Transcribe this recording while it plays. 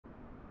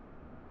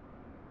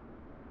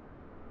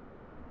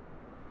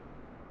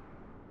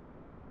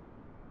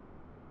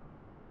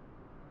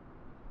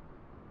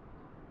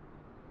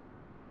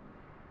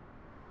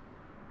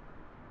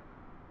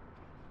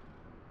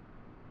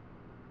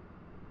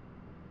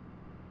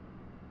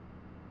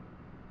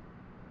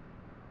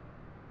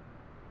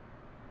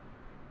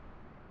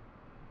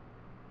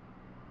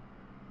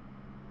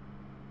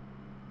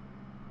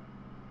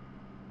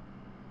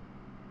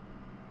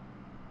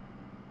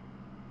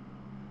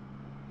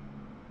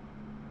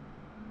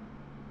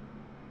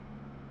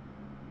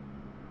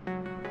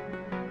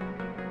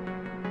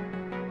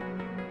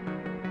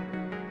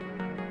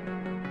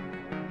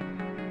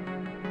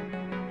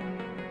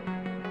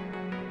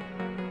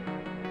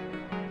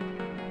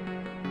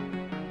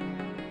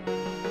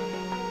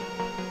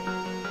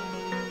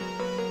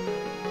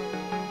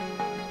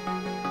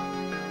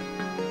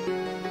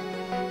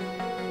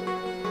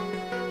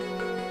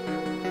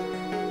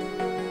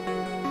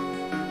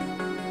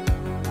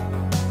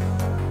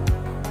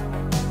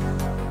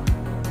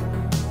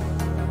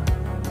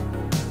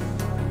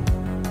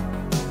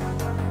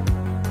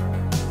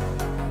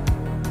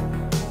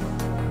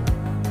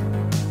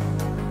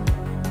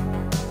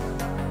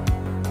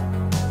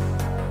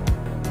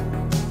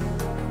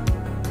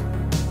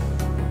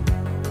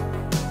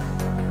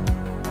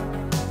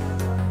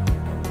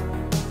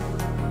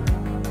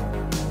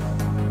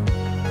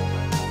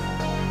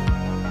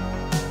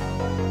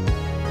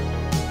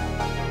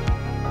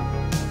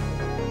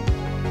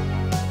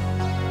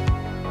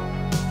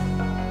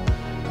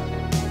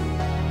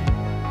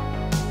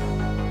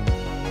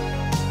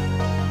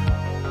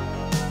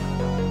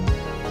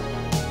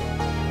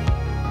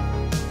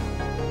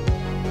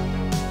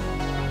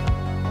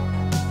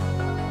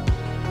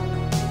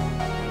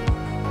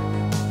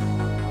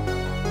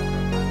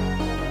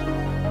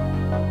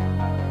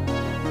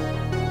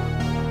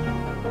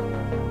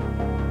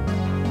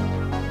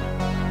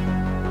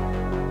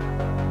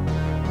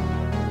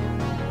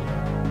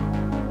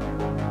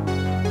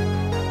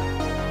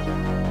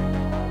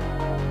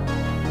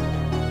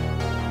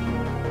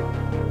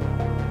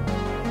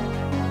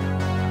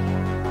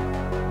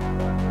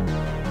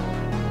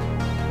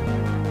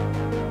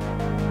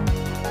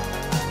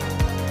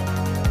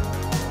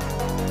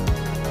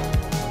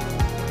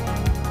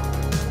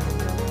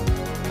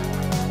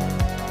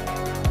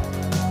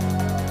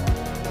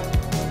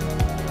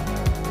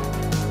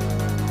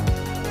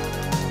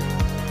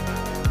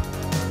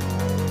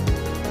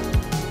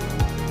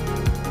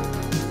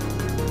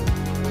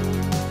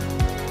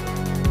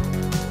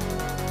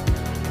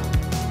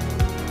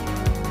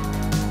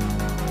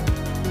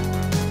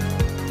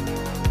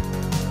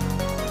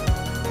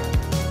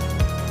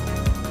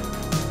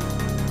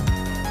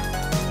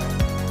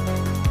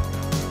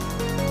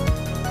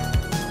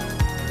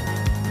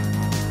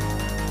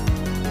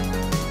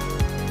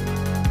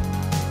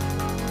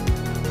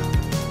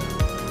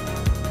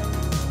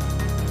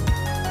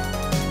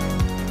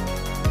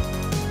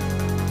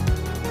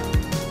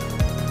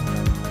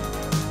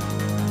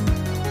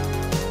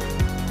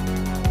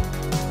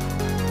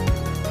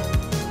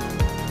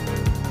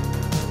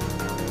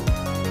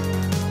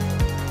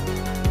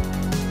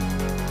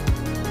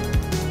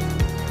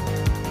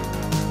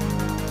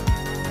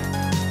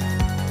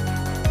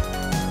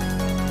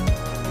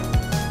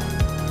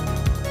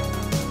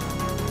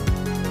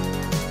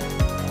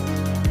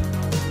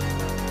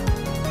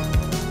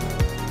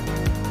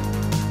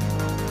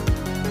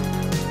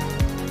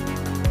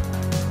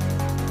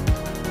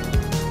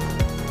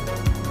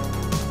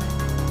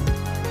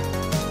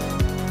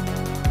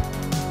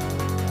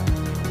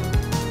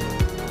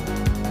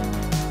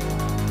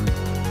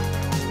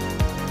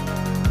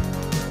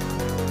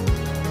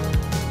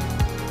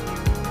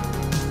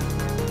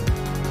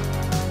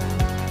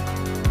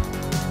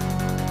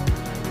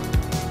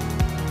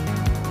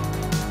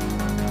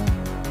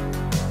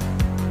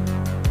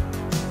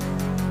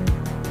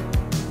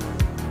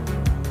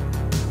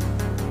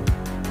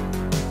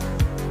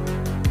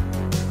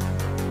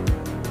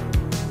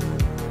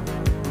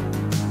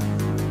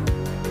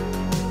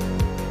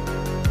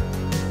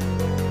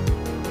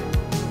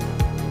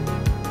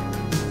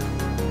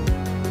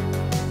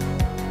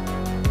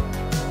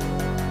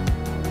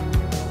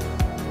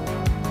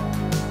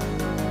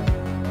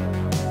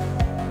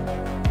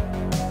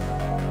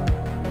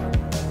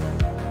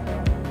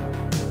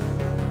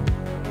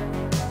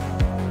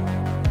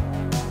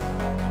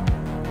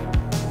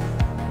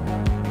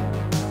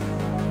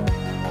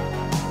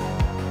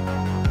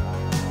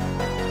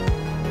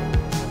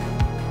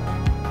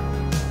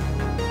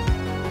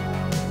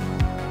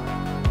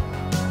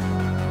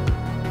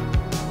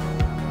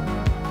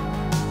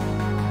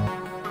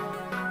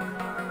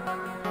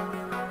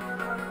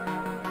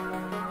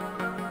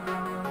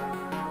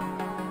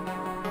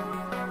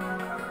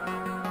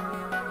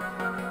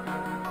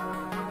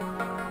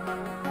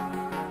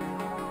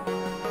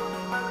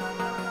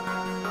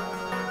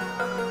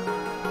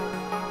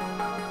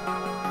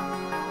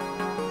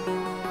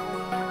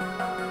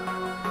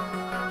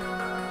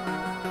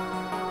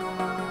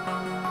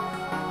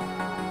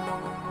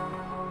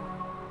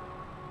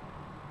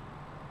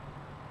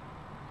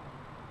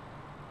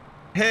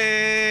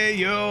Hey,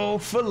 yo,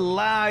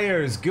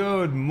 flyers!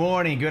 Good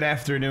morning, good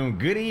afternoon,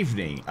 good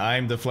evening.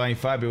 I'm the Flying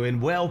Fabio,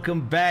 and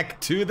welcome back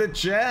to the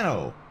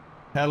channel.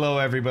 Hello,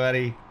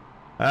 everybody.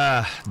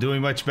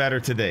 Doing much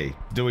better today.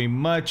 Doing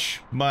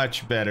much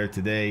better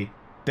today.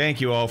 Thank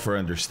you all for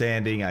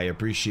understanding. I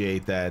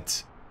appreciate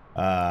that.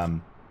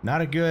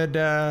 Not a good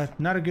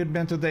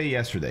mental day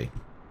yesterday,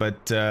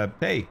 but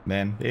hey,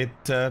 man, it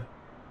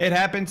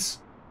happens.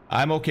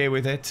 I'm okay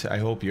with it. I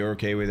hope you're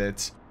okay with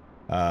it.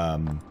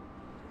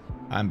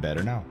 I'm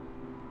better now.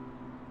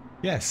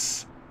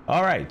 Yes.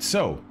 All right,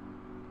 so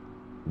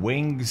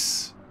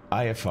Wings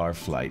IFR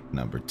flight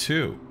number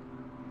 2.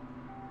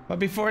 But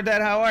before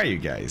that, how are you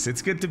guys?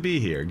 It's good to be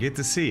here. Good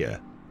to see you.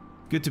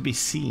 Good to be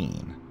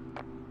seen.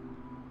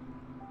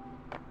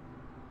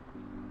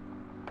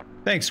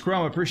 Thanks,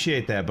 Crumb.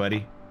 Appreciate that,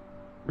 buddy.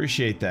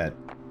 Appreciate that.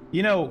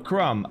 You know,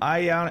 Crumb,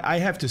 I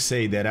have to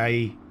say that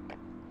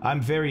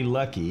I'm very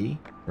lucky,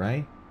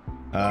 right?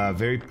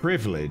 Very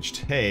privileged.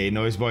 Hey,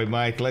 Noise Boy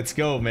Mike, let's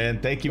go, man.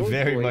 Thank you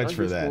very much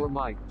for that.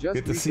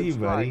 Good to see you,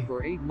 buddy.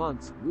 For 8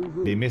 months.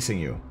 Woo-hoo. Be missing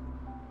you.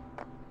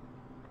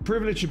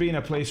 Privileged to be in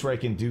a place where I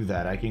can do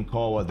that. I can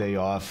call a day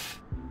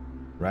off,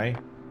 right?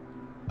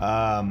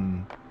 I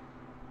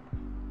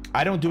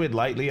don't do it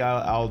lightly.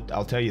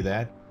 I'll tell you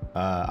that.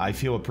 I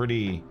feel a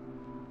pretty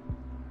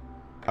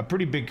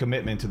big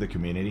commitment to the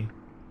community,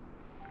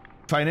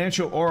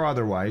 financial or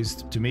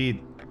otherwise. To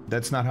me,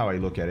 that's not how I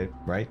look at it,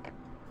 right?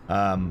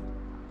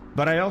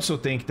 But I also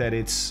think that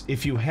it's,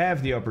 if you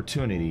have the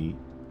opportunity,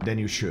 then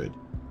you should,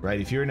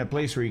 right? If you're in a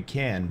place where you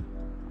can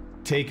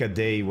take a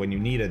day when you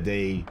need a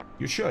day,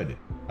 you should.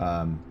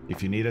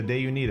 If you need a day,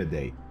 you need a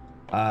day.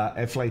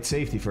 At Flight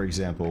Safety, for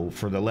example,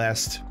 for the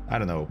last, I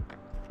don't know,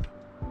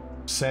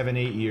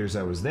 7-8 years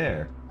I was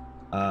there,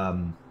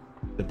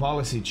 the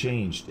policy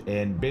changed,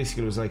 and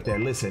basically it was like that.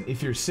 Listen,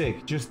 if you're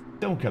sick, just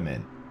don't come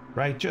in,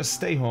 right? Just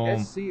stay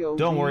home.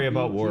 Don't worry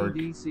about work.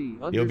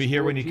 You'll be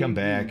here when you come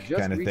back,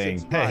 kind of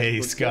thing.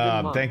 Hey,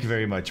 Scum, thank you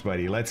very much,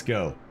 buddy. Let's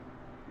go.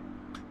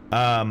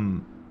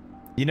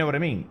 You know what I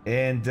mean?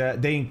 And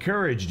they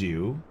encouraged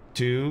you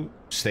to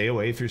stay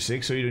away if you're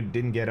sick so you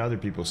didn't get other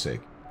people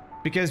sick.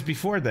 Because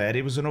before that,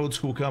 it was an old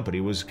school company.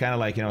 It was kind of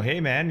like, you know, hey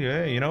man,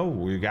 you know,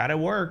 we gotta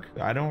work.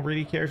 I don't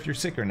really care if you're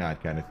sick or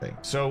not, kind of thing.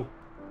 So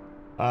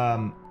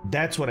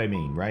that's what I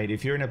mean, right?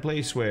 If you're in a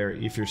place where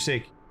if you're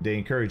sick, they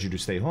encourage you to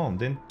stay home,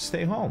 then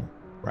stay home,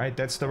 right?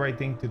 That's the right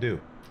thing to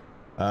do.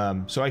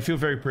 So I feel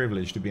very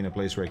privileged to be in a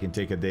place where I can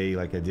take a day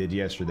like I did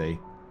yesterday.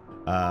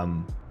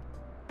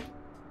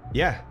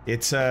 Yeah,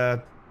 it's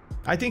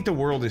I think the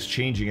world is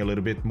changing a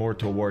little bit more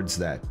towards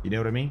that. You know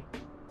what I mean?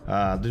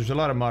 There's a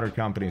lot of modern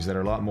companies that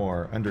are a lot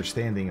more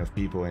understanding of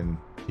people and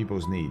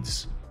people's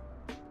needs.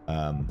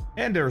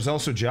 And there's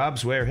also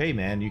jobs where, hey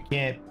man, you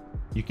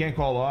can't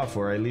call off,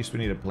 or at least we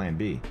need a plan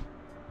B.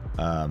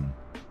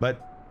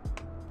 But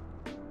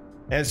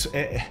as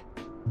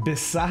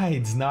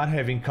besides not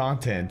having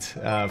content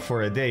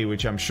for a day,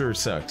 which I'm sure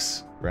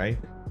sucks, right?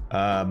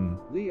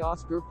 Lee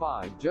Oscar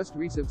 5 just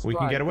resubscribed. We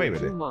can get away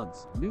with it.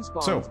 Months. New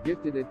spawns So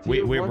gifted at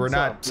we're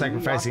not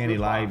sacrificing any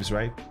lives,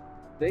 right?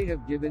 They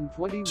have given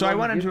 21. So I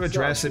wanted to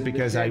address it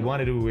because I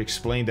wanted to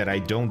explain that I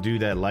don't do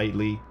that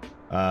lightly.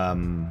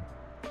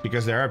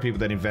 Because there are people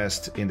that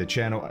invest in the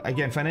channel,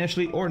 again,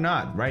 financially or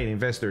not, right?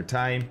 Invest their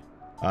time,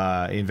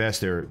 invest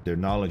their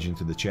knowledge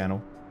into the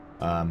channel.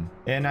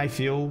 And I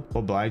feel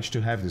obliged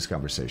to have this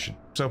conversation.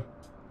 So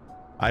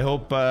I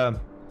hope,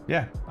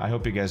 yeah, I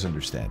hope you guys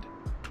understand.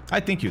 I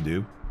think you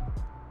do.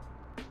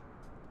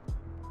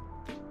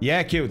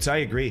 Yeah, cutes, I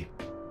agree.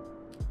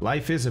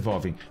 Life is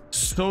evolving.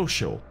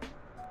 Social,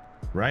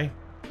 right?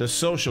 The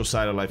social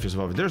side of life is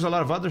evolving. There's a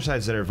lot of other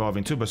sides that are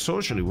evolving too, but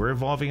socially, we're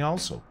evolving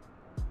also.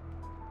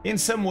 In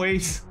some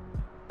ways,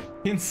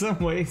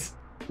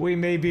 we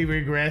may be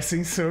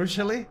regressing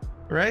socially,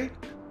 right?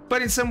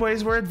 But in some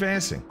ways, we're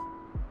advancing.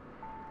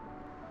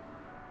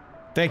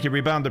 Thank you,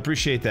 Rebound.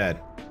 Appreciate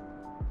that.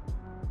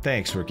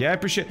 Thanks, Rookie. I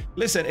appreciate.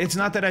 Listen, it's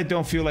not that I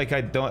don't feel like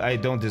I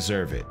don't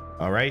deserve it.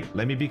 All right,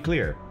 let me be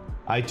clear.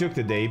 I took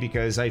the day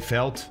because I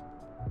felt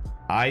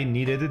I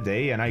needed a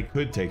day and I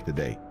could take the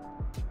day.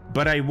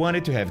 But I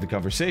wanted to have the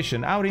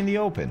conversation out in the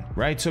open,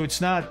 right? So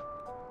it's not,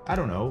 I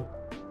don't know,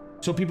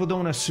 so people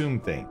don't assume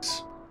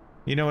things.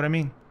 You know what I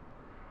mean?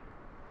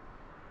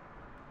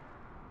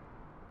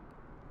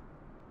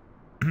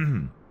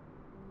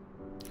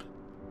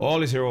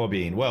 All is your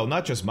well-being. Well,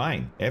 not just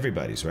mine,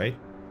 everybody's, right?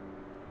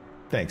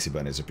 Thanks,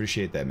 Ibanez.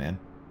 Appreciate that, man.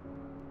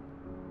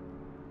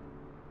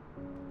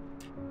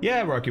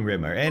 Yeah, Rocking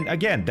Rimmer. And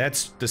again,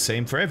 that's the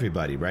same for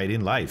everybody, right?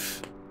 In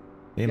life.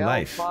 In Gal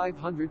life.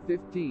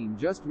 515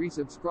 just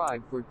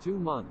resubscribed for 2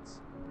 months.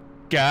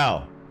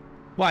 Gal.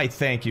 Why,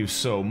 thank you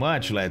so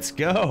much. Let's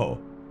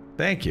go.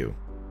 Thank you.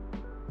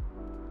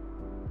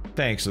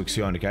 Thanks,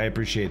 Luxionic. I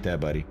appreciate that,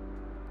 buddy.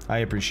 I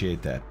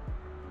appreciate that.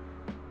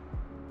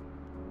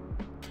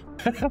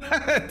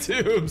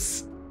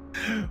 Tubes.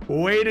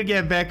 Way to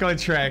get back on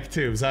track,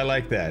 Tubes. I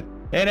like that.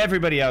 And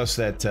everybody else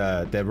that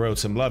that wrote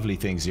some lovely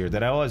things here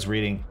that I was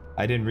reading.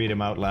 I didn't read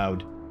them out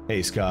loud.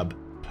 Hey, Scub.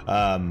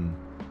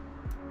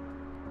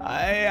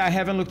 I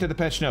haven't looked at the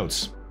patch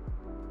notes.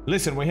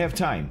 Listen, we have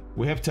time.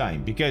 We have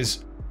time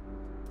because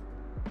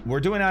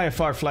we're doing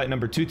IFR flight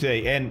number 2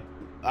 today, and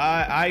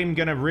I'm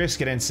gonna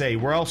risk it and say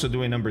we're also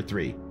doing number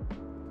 3.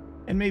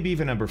 And maybe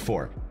even number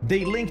 4.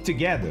 They link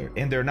together,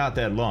 and they're not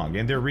that long,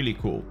 and they're really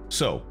cool.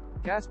 So,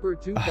 Casper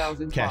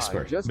 2005.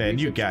 Casper, man,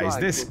 you guys,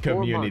 this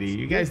community,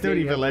 you guys don't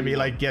even let me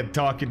like get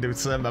talking to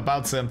some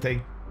about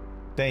something.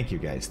 Thank you,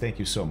 guys. Thank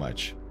you so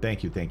much.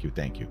 Thank you, thank you,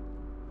 thank you,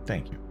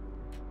 thank you.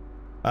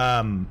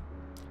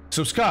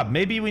 So Scott,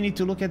 maybe we need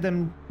to look at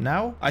them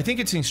now? I think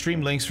it's in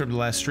stream links from the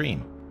last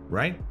stream,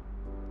 right?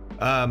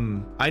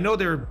 I know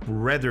they're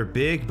rather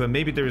big, but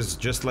maybe there's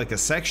just like a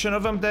section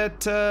of them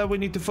that we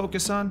need to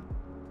focus on.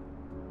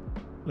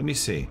 Let me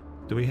see.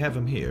 Do we have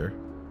them here?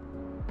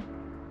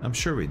 I'm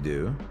sure we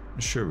do. I'm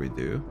sure we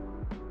do.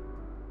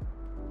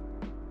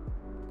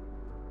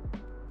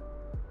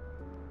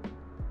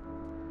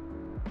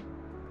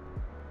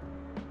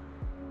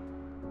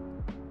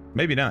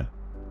 Maybe not.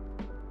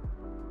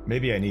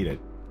 Maybe I need it.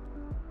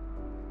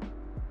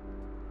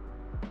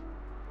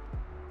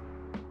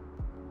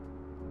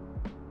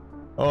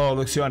 Oh,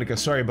 Luxionica,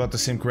 sorry about the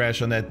sim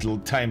crash on that little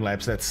time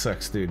lapse. That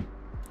sucks, dude.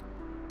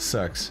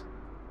 Sucks.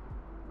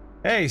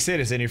 Hey,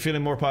 Citizen, you're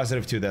feeling more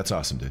positive too. That's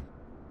awesome, dude.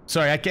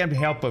 Sorry, I can't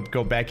help but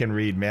go back and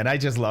read, man. I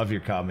just love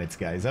your comments,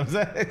 guys. What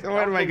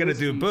am I gonna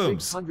do?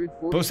 Booms.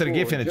 Posted a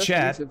GIF in the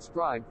chat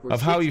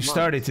of how you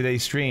started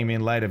today's stream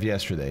in light of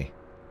yesterday.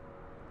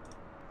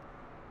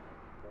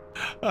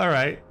 All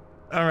right.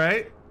 All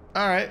right.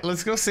 All right.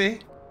 Let's go see.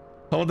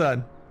 Hold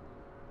on.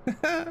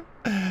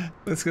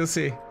 Let's go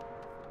see.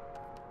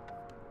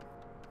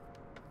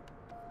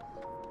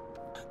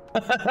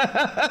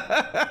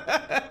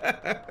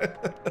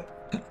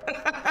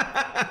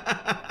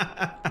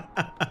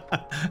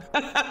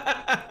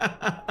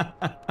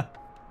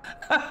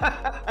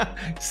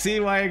 See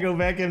why I go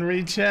back and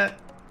read chat?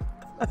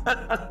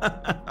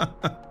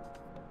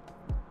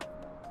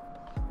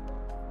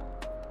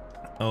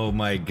 Oh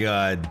my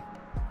god.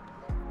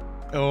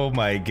 Oh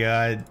my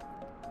god.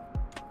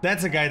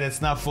 That's a guy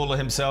that's not full of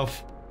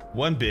himself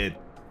one bit.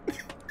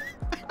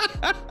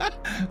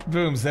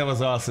 Booms, that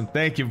was awesome.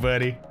 Thank you,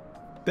 buddy.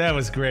 That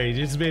was great.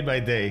 You just made my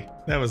day.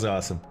 That was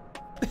awesome.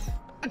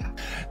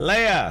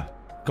 Leia,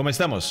 ¿cómo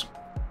estamos?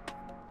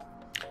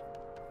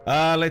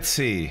 Let's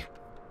see.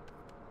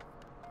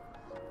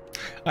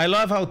 I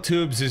love how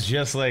Tubes is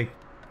just like...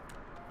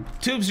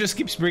 Tubes just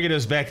keeps bringing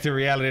us back to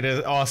reality in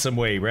an awesome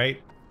way,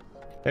 right?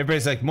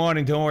 Everybody's like,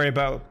 morning, don't worry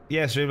about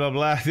yesterday, blah,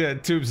 blah.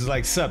 Tubes is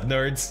like, sup,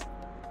 nerds.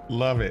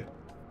 Love it.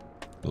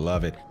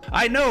 Love it.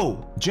 I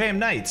know! JM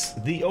Knights,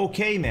 the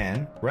OK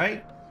man,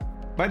 right?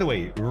 By the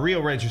way,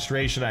 real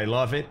registration, I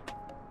love it.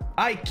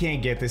 I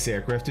can't get this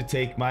aircraft to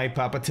take my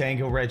Papa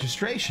Tango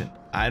registration.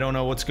 I don't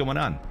know what's going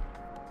on.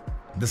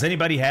 Does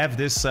anybody have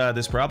this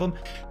this problem?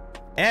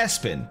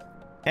 Aspen,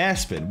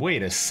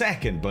 wait a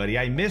second, buddy.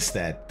 I missed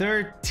that.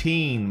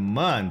 13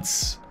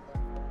 months.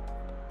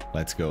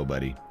 Let's go,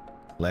 buddy.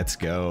 Let's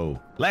go.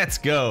 Let's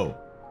go.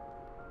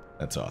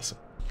 That's awesome.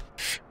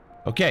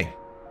 Okay.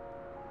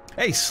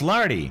 Hey,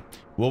 Slarty.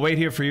 We'll wait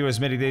here for you as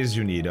many days as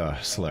you need. Oh,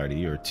 Slarty,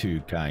 you're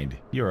too kind.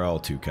 You're all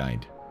too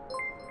kind.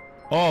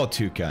 All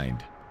too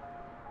kind.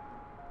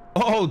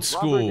 Old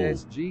school. Robert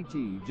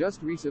SGT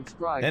just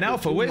resubscribed. An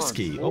Alpha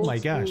Whiskey. Oh my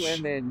gosh.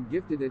 MN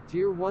gifted a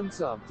tier 1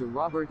 sub to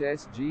Robert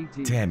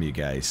SGT. Damn you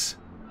guys.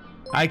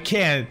 I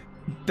can't.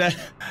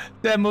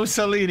 That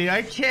Mussolini,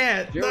 I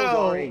can't.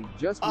 No.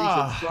 Just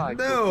resubscribed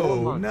no, for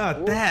 4 months. Not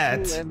Old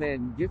that. School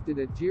MN gifted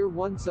a tier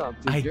 1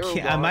 sub to I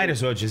can't. I might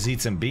as well just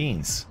eat some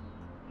beans.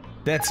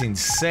 That's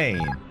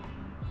insane.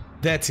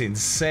 That's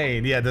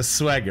insane. Yeah, the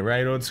swagger,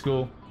 right, Old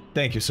School?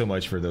 Thank you so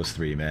much for those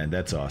 3, man.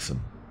 That's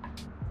awesome.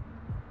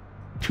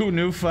 Who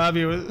knew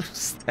Fabio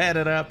set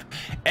it up?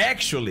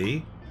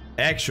 Actually,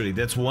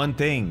 that's one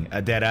thing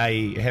that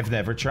I have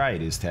never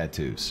tried is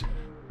tattoos.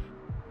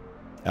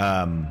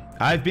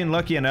 I've been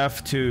lucky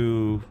enough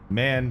to,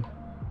 man,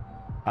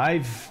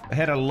 I've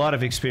had a lot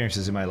of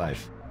experiences in my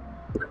life.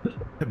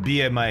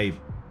 Be it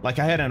like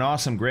I had an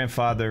awesome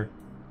grandfather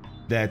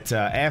that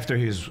after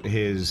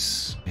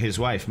his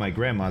wife, my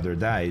grandmother,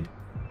 died,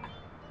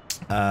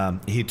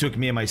 he took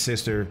me and my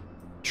sister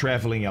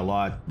traveling a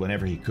lot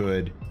whenever he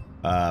could.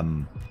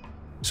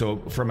 So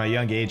from a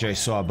young age, I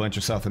saw a bunch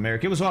of South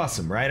America. It was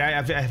awesome, right?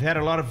 I've had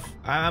a lot of...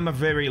 I'm a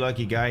very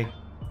lucky guy.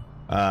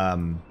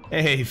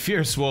 Hey,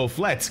 Fierce Wolf,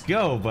 let's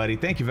go, buddy.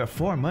 Thank you for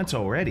 4 months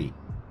already.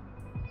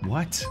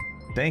 What?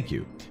 Thank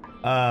you.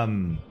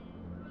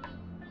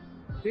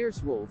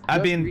 Fierce Wolf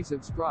I've been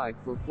resubscribed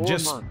for 4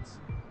 months.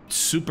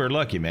 Super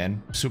lucky,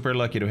 man. Super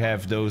lucky to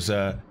have those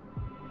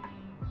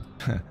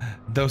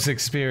those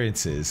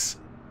experiences.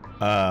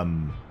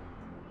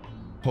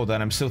 Hold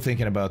on, I'm still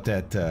thinking about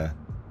that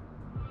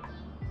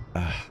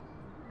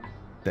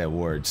that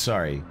word.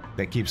 Sorry,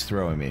 that keeps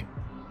throwing me.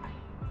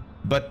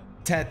 But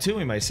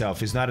tattooing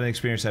myself is not an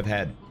experience I've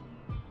had.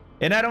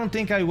 And I don't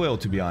think I will,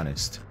 to be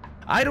honest.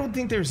 I don't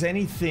think there's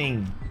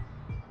anything...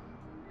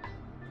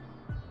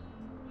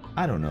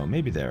 I don't know,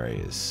 maybe there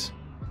is.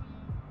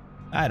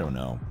 I don't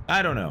know.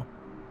 I don't know.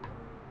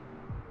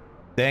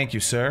 Thank you,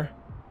 sir.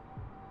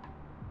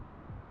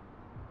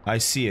 I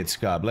see it,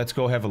 Scott. Let's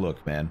go have a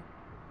look, man.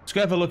 Let's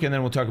go have a look and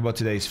then we'll talk about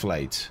today's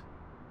flight.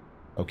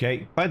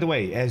 Okay? By the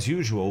way, as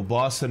usual,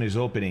 Boston is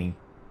opening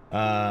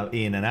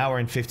in an hour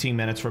and 15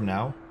 minutes from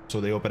now. So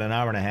they open an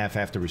hour and a half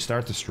after we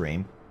start the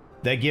stream.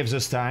 That gives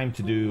us time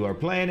to do our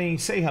planning,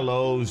 say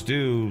hellos,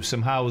 do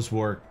some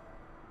housework,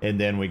 and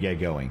then we get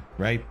going,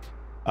 right?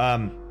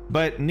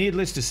 But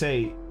needless to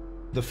say,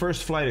 the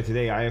first flight of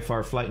today,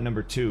 IFR flight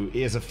number 2,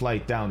 is a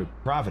flight down to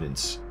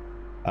Providence,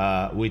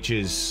 which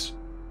is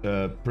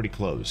pretty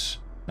close.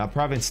 Now,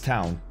 Providence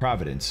town,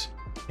 Providence,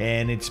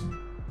 and it's,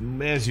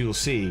 as you'll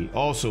see,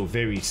 also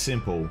very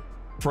simple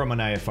from an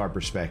IFR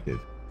perspective.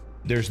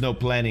 There's no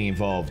planning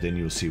involved, and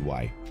you'll see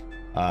why.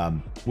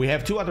 We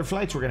have 2 other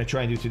flights we're going to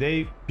try and do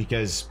today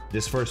because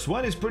this first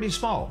one is pretty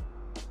small.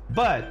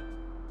 But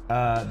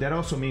that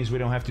also means we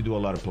don't have to do a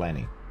lot of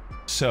planning.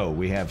 So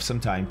we have some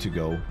time to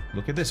go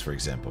look at this, for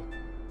example.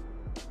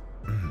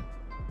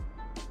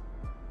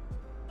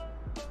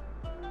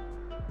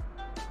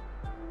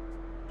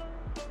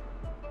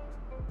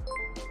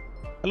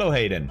 Hello,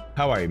 Hayden.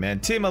 How are you, man?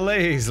 Team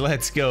Malays,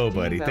 let's go,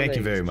 buddy. Team Thank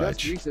you very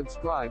much. Just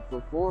resubscribed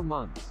for 4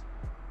 months.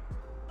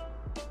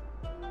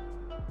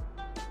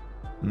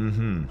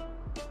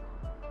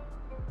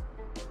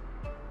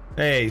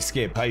 Hey,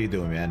 Skip. How you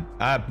doing, man?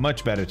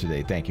 Much better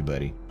today. Thank you,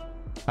 buddy.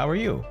 How are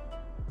you?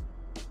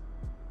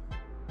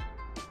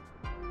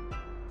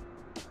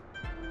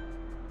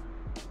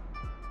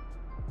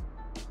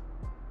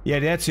 Yeah,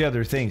 that's the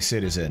other thing,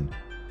 Citizen.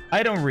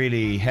 I don't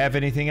really have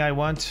anything I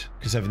want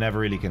because I've never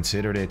really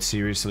considered it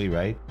seriously,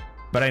 right?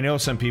 But I know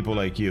some people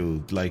like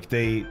you, like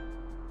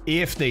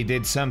if they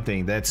did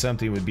something, that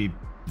something would be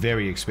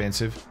very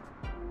expensive,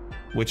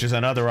 which is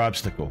another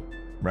obstacle,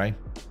 right?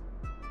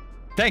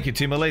 Thank you,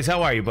 Team Malays.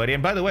 How are you, buddy?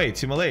 And by the way,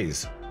 Team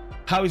Malays,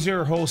 how is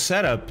your whole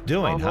setup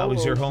doing? How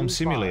is your home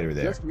simulator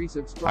there?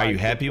 Are you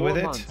happy with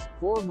it?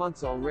 4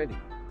 months already.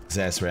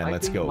 Zasran,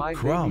 let's go.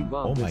 Crumb.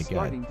 Oh my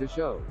god. To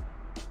show.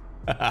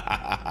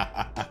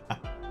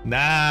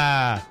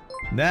 Nah,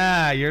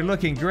 you're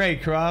looking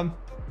great, Crumb.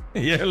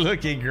 You're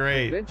looking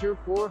great. Adventure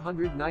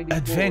 494.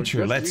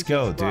 Adventure, let's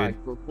go, dude.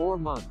 For 4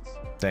 months.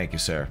 Thank you,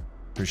 sir.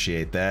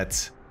 Appreciate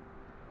that.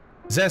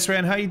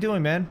 Zasran, how you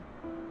doing, man?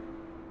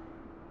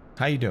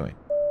 How you doing?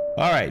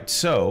 All right,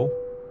 so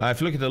if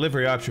you look at the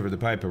livery option for the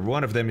Piper,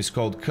 one of them is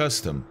called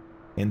custom,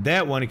 and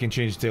that one you can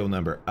change the tail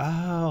number.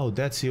 Oh,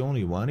 that's the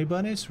only one,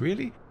 Ibanez?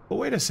 Really? Well,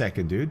 wait a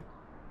second, dude.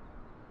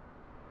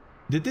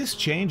 Did this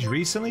change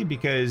recently?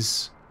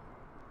 Because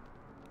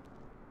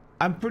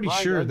I'm pretty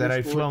sure that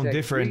I've flown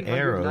different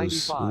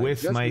arrows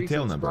with my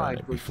tail number on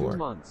it before. 2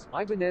 months.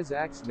 Ibanez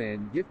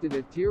Axman gifted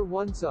a tier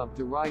 1 sub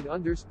to ride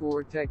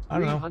underscore tech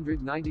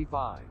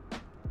 395.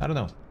 I don't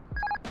know.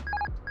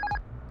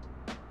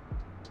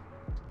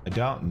 I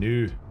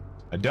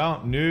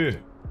don't know.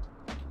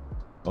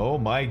 Oh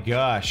my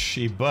gosh,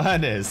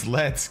 Ibanez,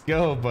 let's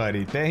go,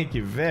 buddy. Thank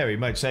you very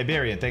much.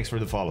 Siberian, thanks for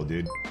the follow,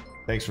 dude.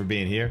 Thanks for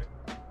being here.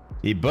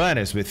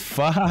 Ibanez with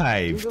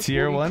 5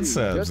 tier 1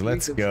 subs.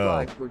 Let's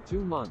go. For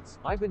 2 months.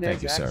 Ibanez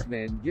Thank you, sir.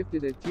 Axman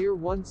gifted a tier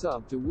 1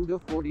 sub to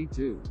Wuda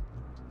 42.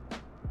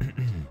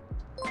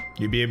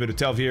 You'll be able to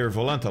tell via your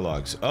Volanta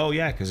logs. Oh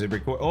yeah, because it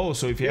record. Oh,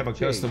 so if you have a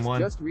custom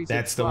one,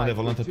 that's the one that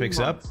Volanta picks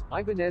up.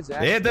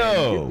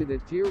 Edo!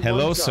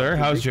 Hello, sir.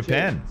 How's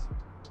Japan?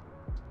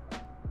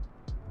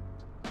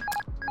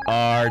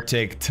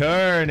 Arctic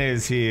Turn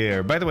is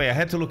here. By the way, I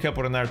had to look up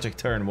what an Arctic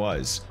Turn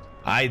was.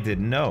 I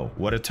didn't know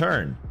what a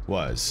turn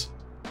was.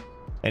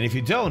 And if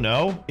you don't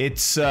know,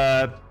 it's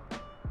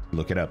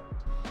look it up.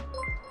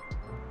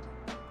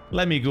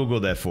 Let me Google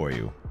that for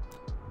you.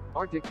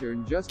 Arctic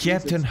Turn just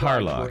Captain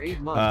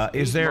Harlock,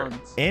 is there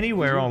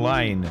anywhere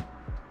online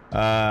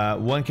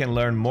one can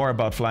learn more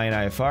about flying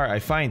IFR? I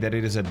find that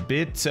it is a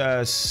bit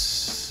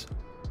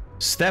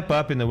step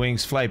up in the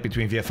wings flight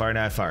between VFR and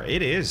IFR.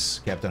 It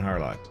is, Captain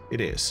Harlock. It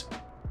is.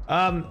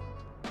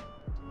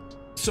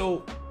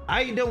 So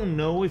I don't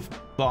know if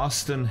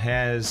Boston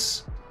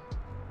has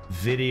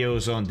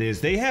videos on this.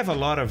 They have a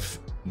lot of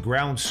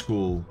ground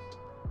school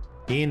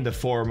in the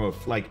form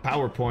of like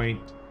PowerPoint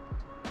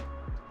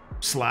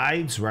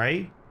slides,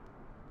 right?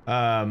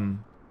 I've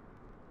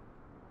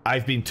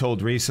been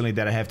told recently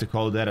that I have to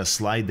call that a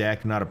slide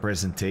deck, not a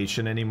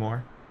presentation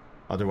anymore.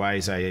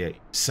 Otherwise, I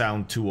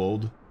sound too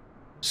old.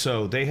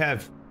 So they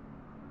have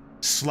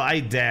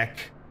slide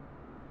deck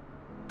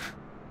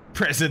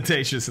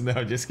presentations. No,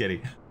 I'm just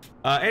kidding.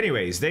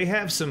 Anyways, they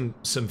have some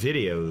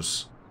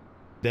videos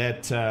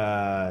that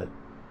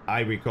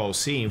I recall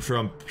seeing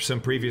from some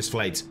previous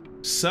flights.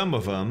 Some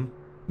of them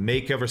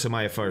may cover some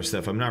IFR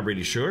stuff. I'm not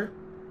really sure.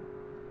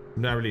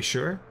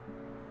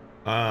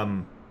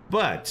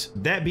 But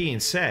that being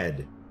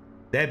said,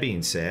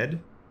 the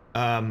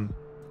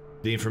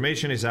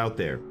information is out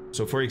there.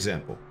 So for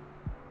example,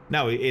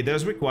 now it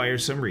does require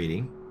some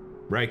reading,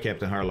 right,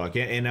 Captain Harlock?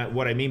 And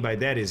what I mean by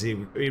that is it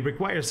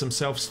requires some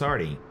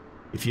self-starting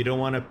if you don't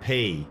want to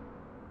pay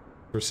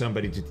for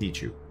somebody to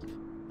teach you.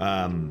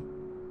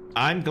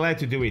 I'm glad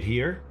to do it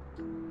here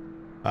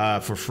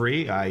for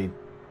free.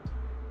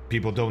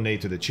 People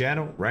donate to the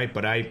channel, right?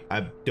 But I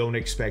don't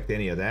expect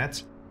any of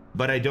that.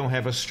 But I don't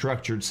have a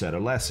structured set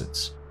of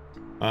lessons.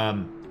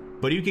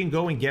 But you can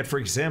go and get, for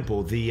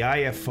example, the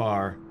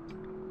IFR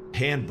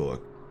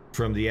handbook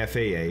from the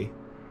FAA.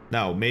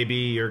 Now, maybe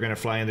you're going to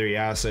fly under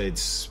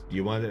EASA,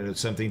 you want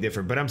something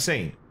different. But I'm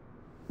saying,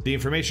 the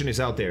information is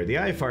out there. The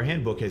IFR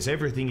handbook has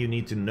everything you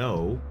need to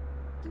know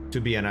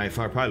to be an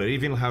IFR pilot.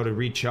 Even how to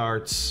read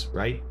charts,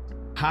 right?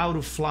 How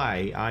to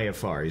Fly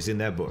IFR is in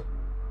that book.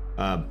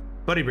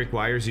 But it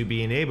requires you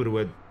being able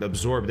to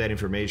absorb that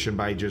information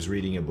by just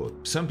reading a book.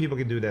 Some people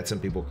can do that, some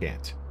people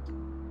can't.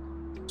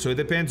 So it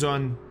depends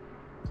on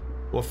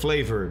what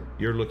flavor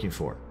you're looking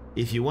for.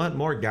 If you want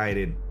more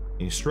guided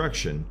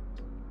instruction,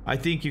 I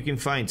think you can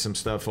find some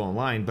stuff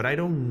online, but I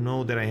don't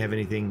know that I have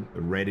anything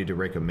ready to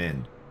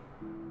recommend.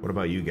 What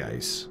about you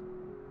guys?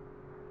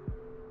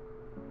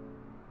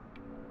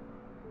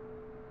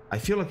 I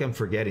feel like I'm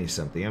forgetting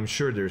something. I'm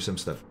sure there's some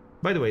stuff.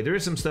 By the way, there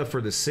is some stuff for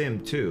the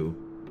sim too.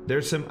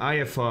 There's some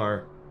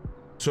IFR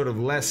sort of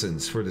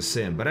lessons for the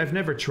sim, but I've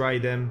never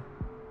tried them.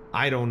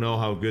 I don't know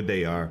how good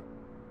they are.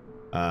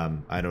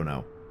 I don't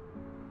know.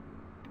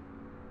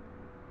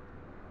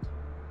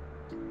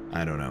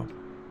 I don't know.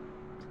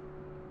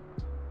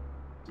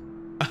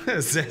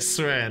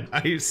 Zesran,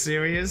 are you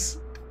serious?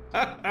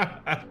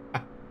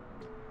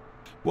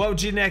 Well,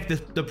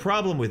 Gnek, the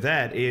problem with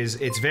that is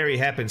it's very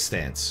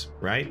happenstance,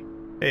 right?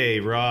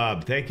 Hey,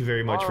 Rob, thank you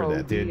very much for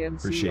that, dude.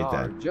 Appreciate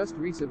that. Just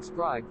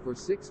resubscribed for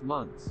 6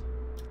 months.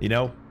 You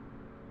know,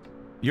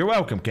 you're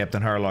welcome,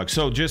 Captain Harlock.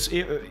 So just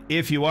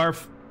if you are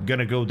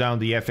gonna go down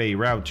the FAA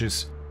route,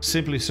 just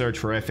simply search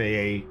for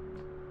FAA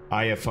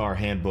IFR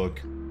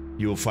handbook.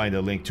 You'll find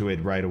a link to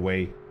it right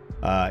away.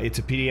 It's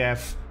a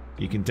PDF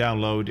you can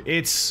download.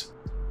 It's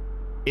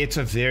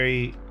a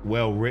very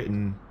well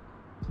written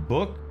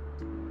book,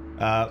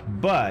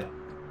 but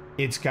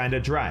it's kind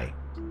of dry,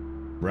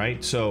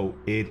 right? So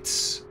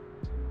it's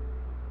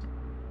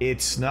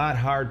not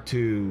hard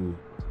to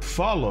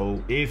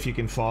follow if you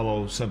can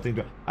follow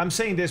something. I'm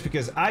saying this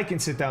because I can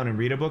sit down and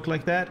read a book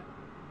like that,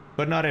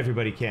 but not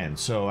everybody can.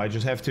 So I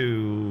just have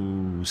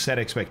to set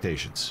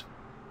expectations.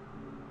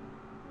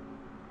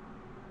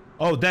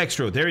 Oh,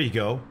 Dextro, there you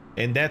go.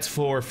 And that's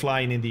for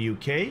flying in the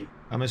UK,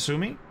 I'm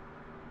assuming.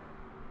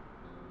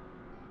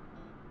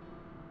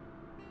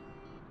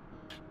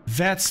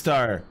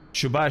 Vatstar,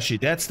 Shubashi,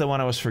 that's the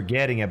one I was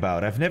forgetting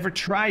about. I've never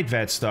tried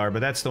Vatstar, but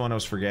that's the one I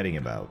was forgetting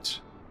about.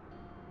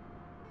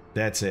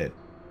 That's it.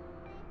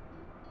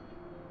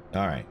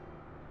 Alright.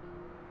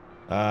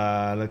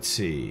 Let's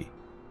see.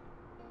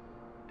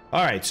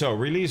 Alright, so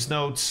release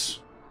notes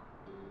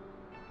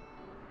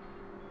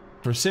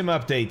for Sim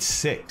Update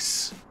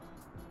 6.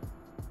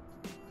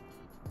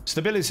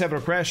 Stability,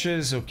 several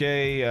crashes,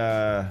 okay.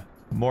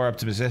 More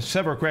optimization.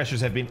 Several crashes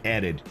have been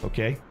added,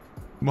 okay.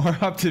 More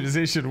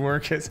optimization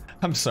work has...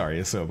 I'm sorry,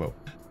 Asobo.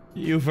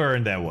 You've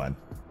earned that one.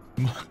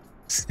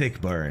 Stick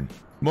burn.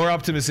 More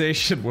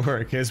optimization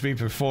work has been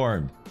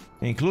performed,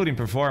 including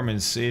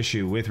performance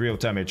issue with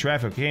real-time air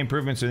traffic. Okay,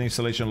 improvements in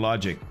installation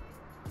logic.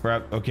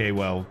 Okay,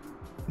 well,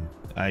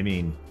 I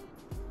mean,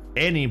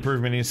 any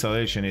improvement in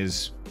installation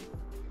is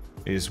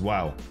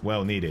wow,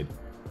 well needed.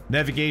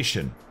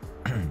 Navigation.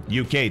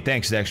 UK,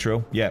 thanks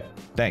Dextro. Yeah,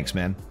 thanks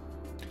man.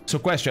 So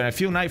question, I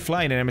feel night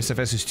flying in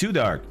MSFS is too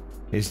dark.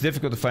 It's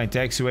difficult to find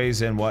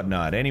taxiways and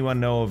whatnot. Anyone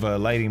know of a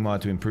lighting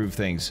mod to improve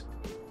things?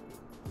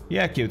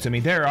 Yeah, cute. I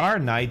mean, there are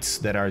nights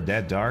that are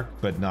that dark,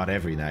 but not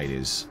every night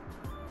is.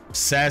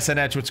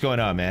 Sassanach, what's going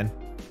on, man?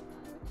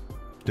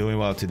 Doing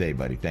well today,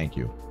 buddy. Thank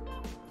you.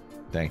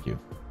 Thank you.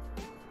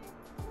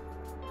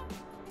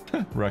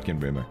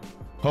 Ruckenbrimmer.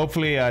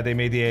 Hopefully, they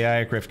made the AI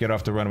aircraft get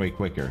off the runway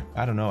quicker.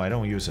 I don't know. I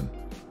don't use them.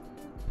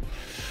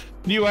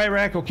 New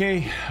IRAC,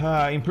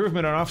 okay.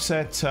 Improvement on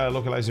offset,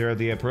 localizer of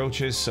the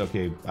approaches.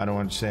 Okay, I don't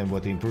understand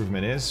what the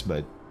improvement is,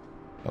 but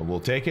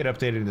we'll take it.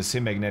 Updated the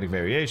sim magnetic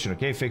variation.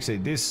 Okay,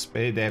 fixate this.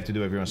 They have to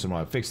do every once in a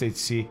while. Fixed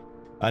ATC,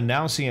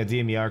 announcing a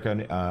DME arc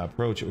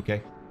approach.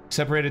 Okay,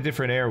 separated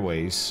different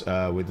airways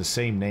with the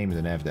same name in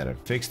the nav data.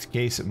 Fixed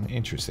case,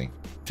 interesting.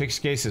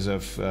 Fixed cases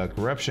of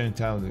corruption in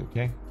town.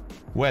 Okay,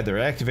 weather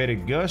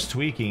activated gust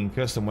tweaking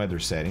custom weather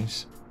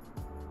settings.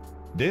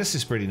 This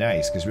is pretty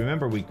nice because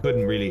remember we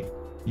couldn't really.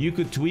 You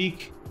could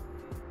tweak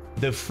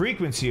the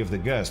frequency of the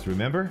gust,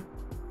 remember?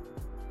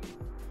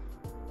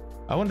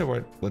 I wonder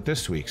what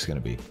this tweak's gonna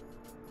be.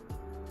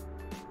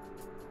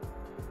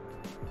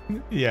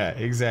 Yeah,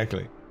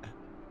 exactly.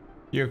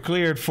 You're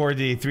cleared for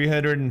the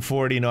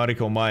 340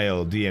 nautical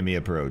mile DME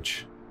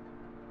approach.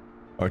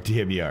 Or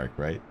DME arc,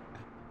 right?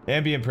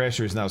 Ambient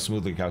pressure is now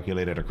smoothly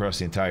calculated across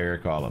the entire air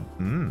column.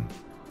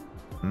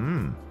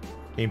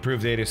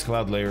 Improved ATIS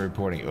cloud layer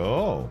reporting.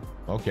 Oh,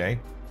 okay.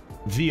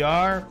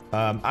 VR,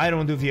 I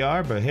don't do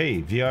VR, but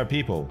hey, VR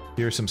people,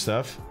 here's some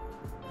stuff.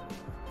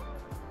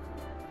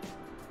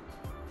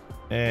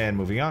 And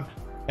moving on.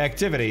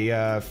 Activity,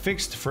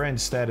 fixed friend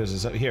status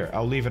is up here.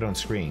 I'll leave it on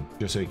screen,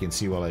 just so you can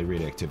see while I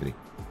read activity.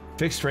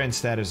 Fixed friend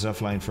status,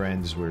 offline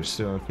friends, we're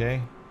still okay.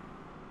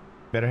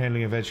 Better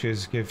handling of edge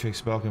cases, give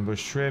fixed bulk and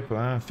bush trip,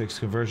 fixed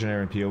conversion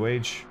error and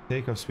POH.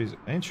 Takeoff speed,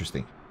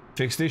 interesting.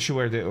 Fixed issue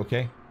where the,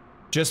 okay.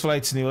 Just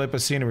flights in the Olipa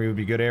scenery would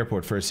be good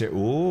airport first here.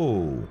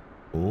 Ooh.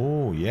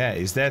 Oh, yeah.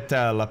 Is that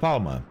La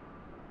Palma?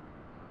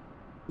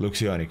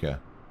 Luxionica.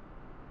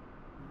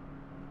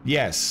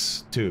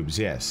 Yes. Tubes,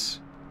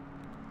 yes.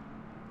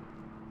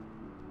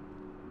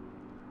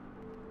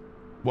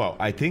 Well,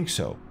 I think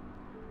so.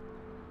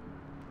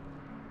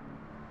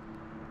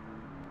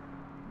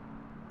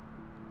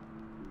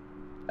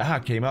 Ah,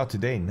 came out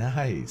today.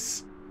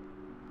 Nice.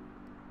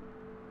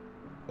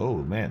 Oh,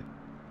 man.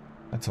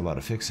 That's a lot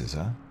of fixes,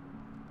 huh?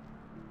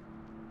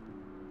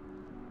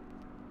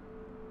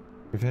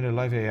 Prevented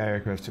live AI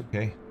aircraft.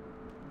 Okay.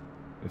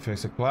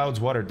 Affects the clouds,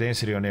 water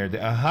density on air.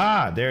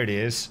 Aha! There it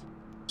is.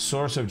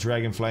 Source of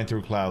dragon flying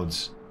through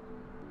clouds.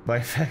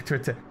 By factor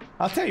 10.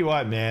 I'll tell you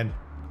what, man.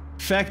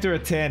 Factor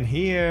of 10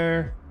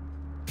 here.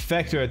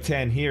 Factor of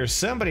 10 here.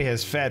 Somebody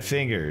has fat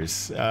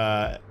fingers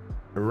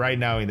right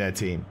now in that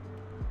team.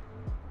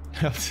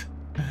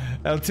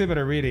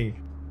 Altimeter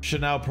reading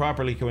should now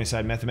properly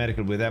coincide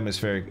mathematically with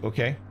atmospheric.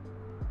 Okay.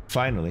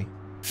 Finally.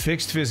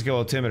 Fixed physical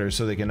altimeter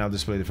so they can now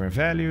display different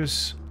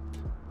values.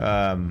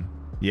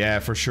 Yeah,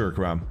 for sure,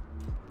 Crum.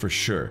 For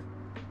sure.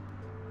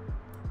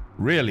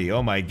 Really?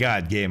 Oh my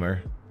god,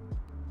 gamer.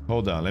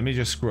 Hold on, let me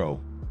just scroll.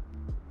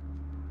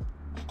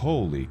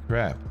 Holy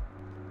crap.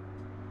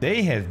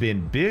 They have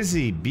been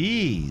busy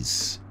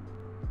bees.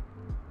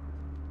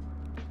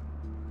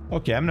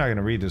 Okay, I'm not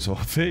gonna read this whole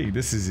thing.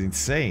 This is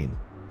insane.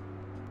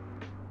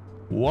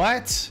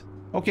 What?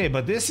 Okay,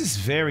 but this is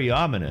very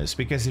ominous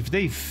because if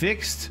they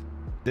fixed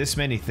this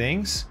many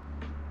things,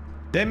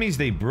 that means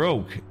they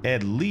broke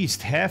at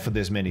least half of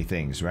this many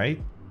things,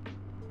 right?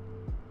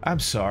 I'm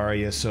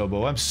sorry,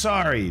 Asobo. I'm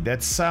sorry.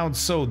 That sounds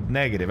so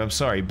negative. I'm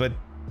sorry, but...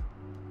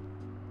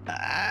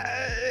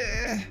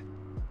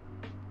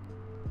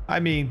 I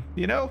mean,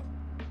 you know?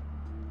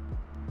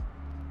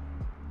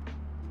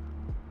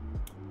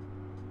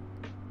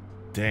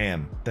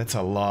 Damn, that's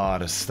a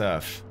lot of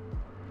stuff.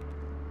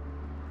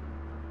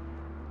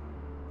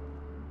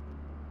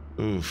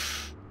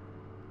 Oof.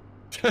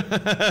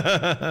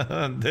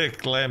 Dick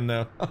Clem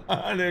now.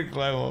 Dick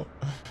Clem.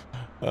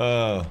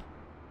 Oh.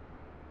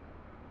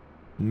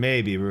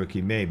 Maybe,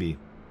 rookie, maybe.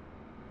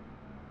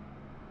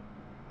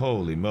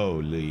 Holy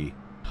moly.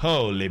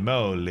 Holy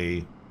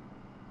moly.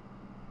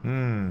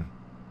 Hmm.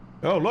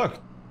 Oh, look.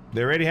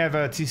 They already have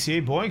a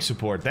TCA Boeing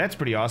support. That's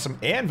pretty awesome.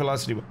 And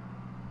velocity.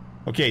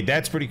 Okay,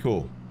 that's pretty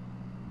cool.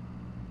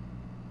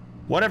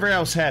 Whatever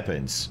else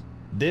happens,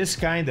 this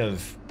kind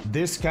of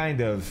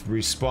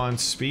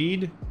response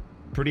speed,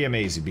 pretty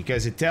amazing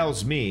because it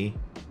tells me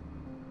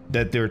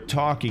that they're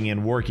talking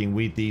and working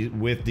with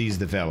these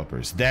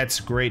developers. That's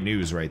great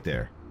news right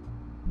there.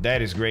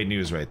 That is great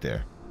news right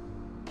there.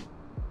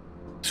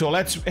 So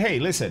let's, hey,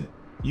 listen,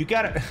 you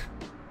gotta,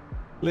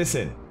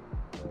 listen,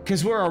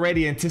 because we're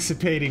already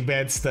anticipating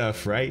bad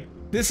stuff, right?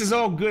 This is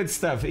all good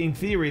stuff. In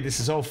theory,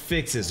 this is all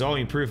fixes, all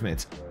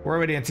improvements. We're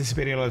already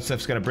anticipating a lot of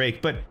stuff's gonna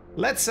break, but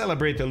let's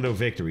celebrate the little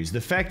victories. The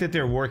fact that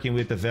they're working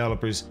with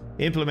developers,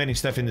 implementing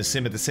stuff in the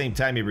sim at the same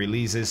time it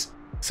releases,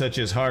 such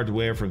as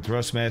hardware from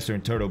Thrustmaster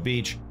and Turtle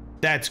Beach,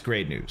 that's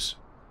great news.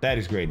 That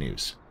is great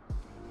news.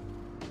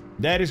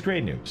 That is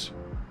great news.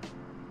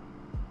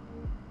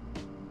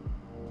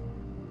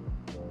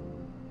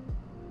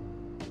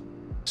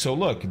 So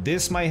look,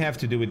 this might have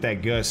to do with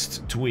that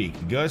gust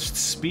tweak. Gust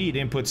speed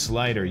input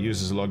slider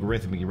uses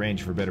logarithmic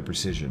range for better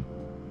precision.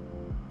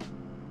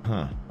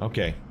 Huh,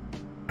 okay.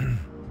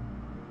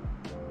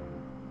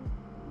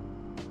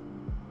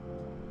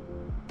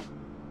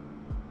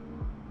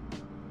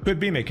 Could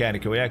be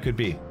mechanical, yeah, could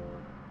be.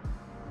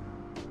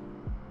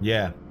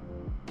 Yeah.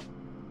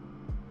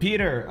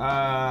 Peter,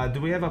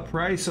 do we have a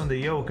price on the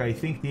yoke? I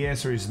think the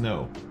answer is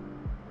no.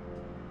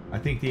 I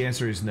think the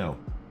answer is no.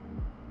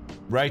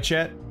 Right,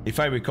 chat? If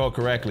I recall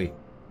correctly.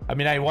 I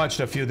mean, I watched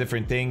a few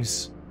different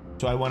things,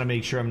 so I want to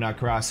make sure I'm not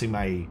crossing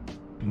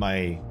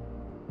my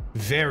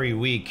very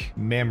weak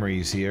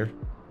memories here.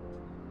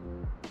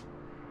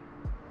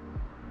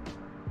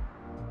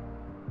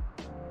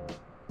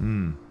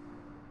 Hmm.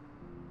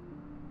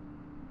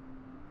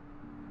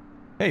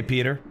 Hey,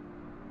 Peter.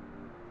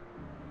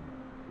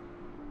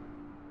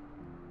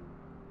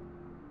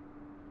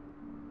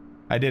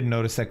 I didn't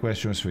notice that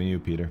question was from you,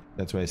 Peter.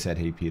 That's why I said,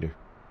 hey, Peter.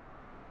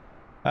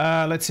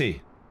 Let's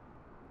see.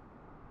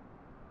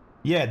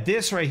 Yeah,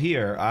 this right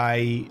here,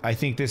 I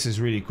think this is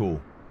really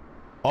cool.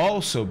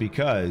 Also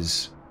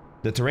because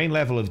the terrain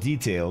level of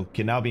detail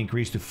can now be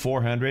increased to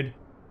 400.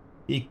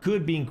 It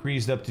could be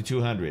increased up to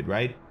 200,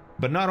 right?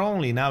 But not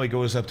only now it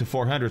goes up to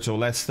 400, so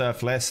less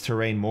stuff, less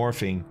terrain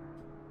morphing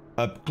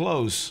up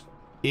close,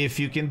 if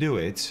you can do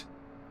it.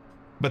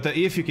 But the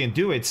if you can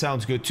do it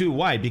sounds good too.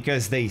 Why?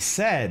 Because they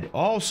said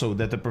also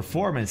that the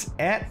performance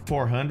at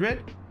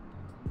 400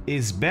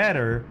 is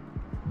better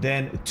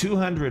than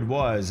 200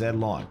 was at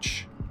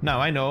launch. Now,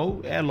 I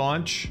know at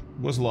launch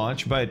was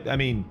launch, but I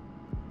mean,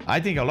 I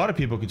think a lot of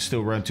people could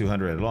still run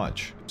 200 at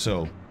launch.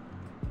 So,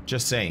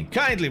 just saying.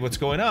 Kindly, what's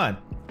going on?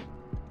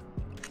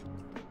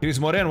 Here's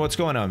Moreno, what's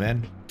going on,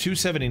 man?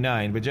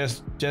 279, but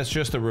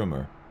just a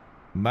rumor.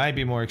 Might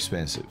be more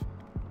expensive.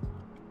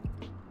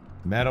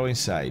 Metal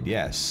inside,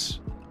 yes.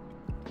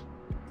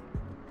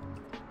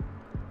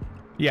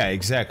 Yeah,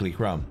 exactly,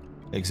 Crumb.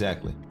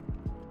 Exactly.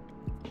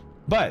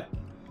 But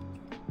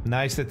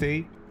nice that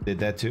they did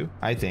that too.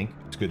 I think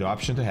it's a good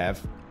option to have.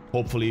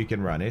 Hopefully you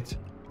can run it.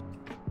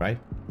 Right?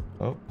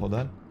 Oh, hold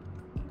on.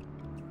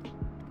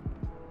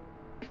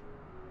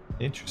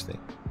 Interesting.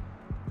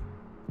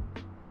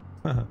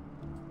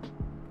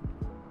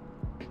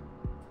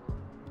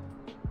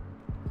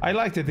 I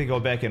like that they go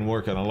back and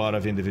work on a lot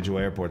of individual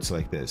airports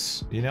like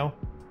this, you know?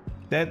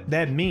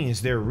 That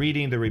means they're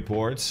reading the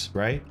reports,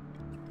 right?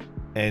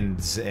 And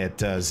at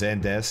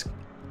Zendesk,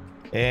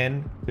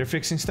 and they're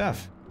fixing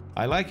stuff.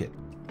 I like it.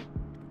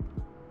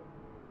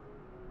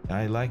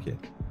 I like it.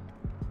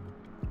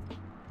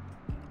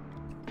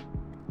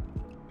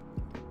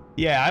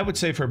 Yeah, I would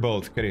say for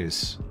both,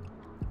 Chris.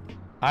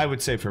 I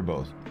would say for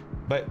both.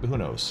 But who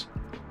knows?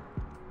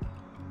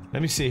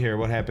 Let me see here.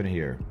 What happened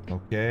here?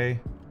 Okay.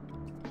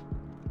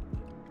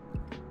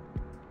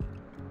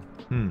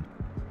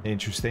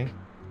 Interesting.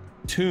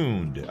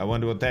 Tuned. I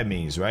wonder what that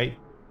means, right?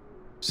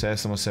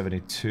 Cessna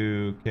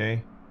 172.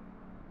 Okay.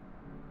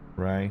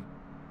 Right.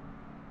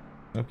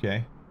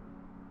 Okay.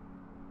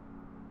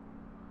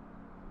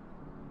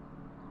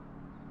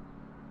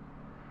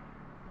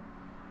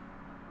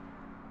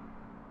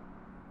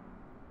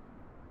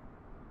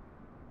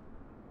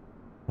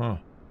 Huh.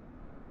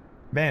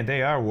 Man,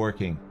 they are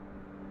working.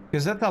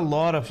 Because that's a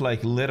lot of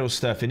like little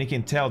stuff, and you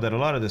can tell that a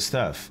lot of the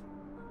stuff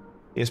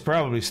is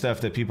probably stuff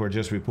that people are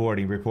just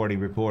reporting,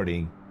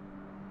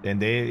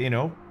 and they, you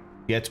know,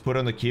 get put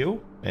on the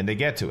queue, and they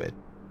get to it.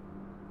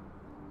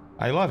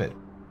 I love it.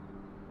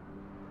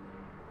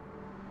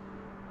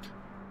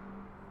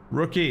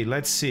 Rookie,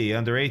 let's see,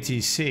 under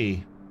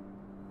ATC,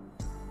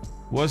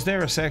 was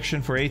there a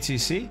section for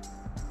ATC?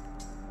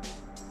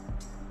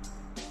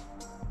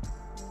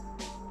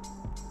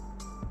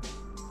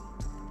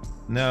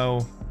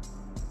 No.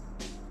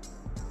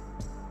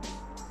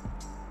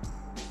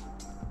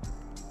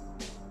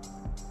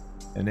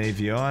 And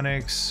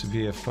avionics,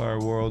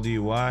 VFR World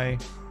UI,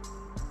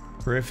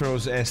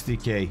 peripherals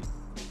SDK.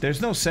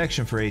 There's no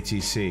section for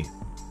ATC.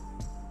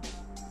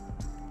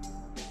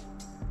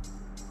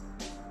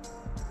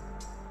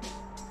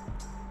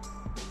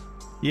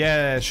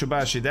 Yeah,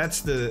 Shubashi,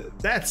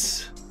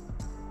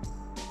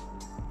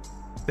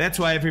 that's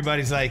why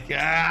everybody's like,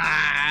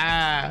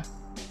 ah.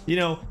 You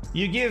know,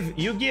 you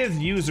give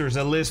users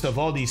a list of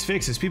all these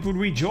fixes, people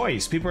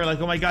rejoice. People are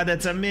like, oh my god,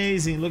 that's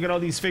amazing, look at all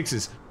these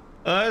fixes.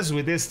 Us,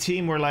 with this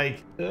team, we're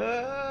like,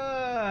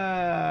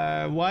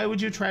 why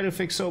would you try to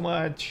fix so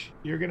much?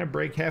 You're gonna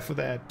break half of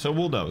that. So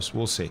we'll know,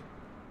 we'll see.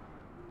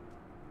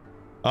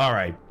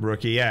 Alright,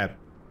 Rookie, yeah.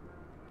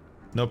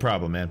 No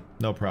problem, man,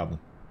 no problem.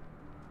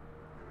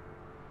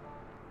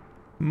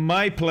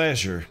 My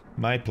pleasure,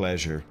 my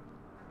pleasure.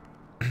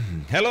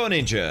 Hello,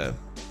 Ninja.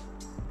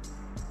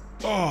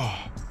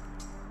 Oh,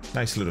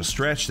 nice little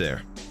stretch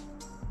there.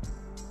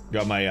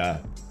 Got my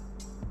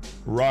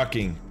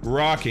rocking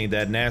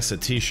that NASA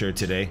t-shirt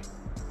today.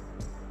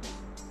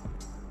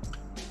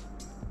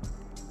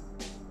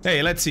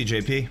 Hey, let's see,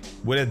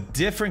 JP. With a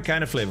different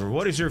kind of flavor,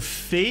 what is your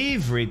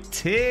favorite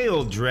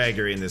tail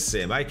dragger in the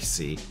sim? I can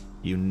see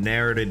you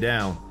narrowed it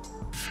down.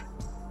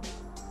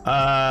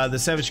 The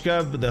Savage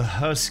Cub, the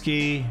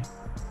Husky,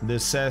 the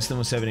Cessna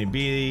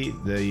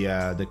 170B,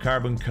 the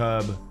Carbon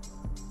Cub,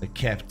 the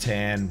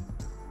Captain.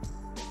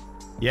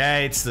 Yeah,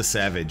 it's the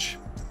Savage.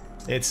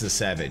 It's the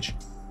Savage.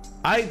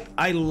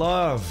 I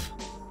love,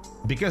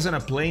 because on a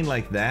plane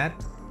like that,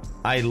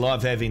 I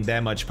love having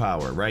that much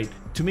power, right?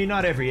 To me,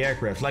 not every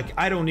aircraft, like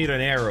I don't need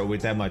an Arrow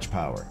with that much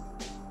power.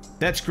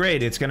 That's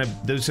great, it's gonna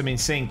do some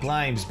insane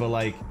climbs, but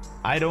like,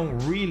 I don't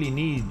really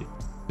need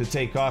to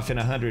take off in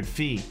 100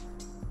 feet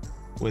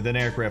with an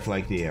aircraft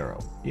like the Arrow.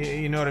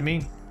 You know what I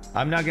mean?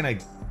 I'm not gonna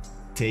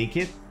take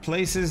it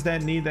places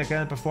that need that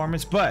kind of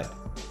performance, but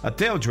a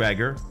tail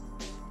dragger,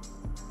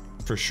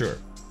 for sure,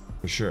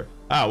 for sure.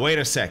 Ah, wait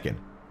a second.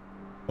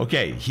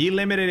 Okay, he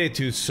limited it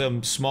to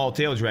some small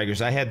tail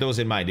draggers. I had those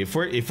in mind. If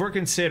we're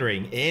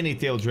considering any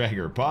tail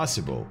dragger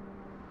possible,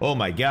 oh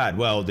my god,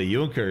 well, the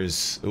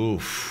Junkers,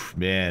 oof,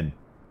 man.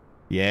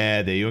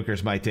 Yeah, the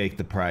Junkers might take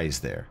the prize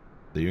there.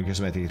 The Junkers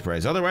might take the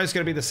prize. Otherwise, it's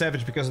gonna be the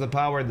Savage because of the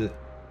power.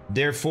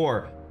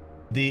 Therefore,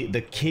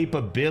 the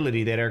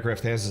capability that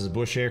aircraft has as a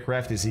bush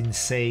aircraft is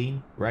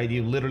insane, right?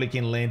 You literally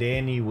can land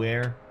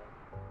anywhere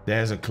that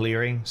has a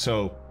clearing.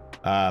 So,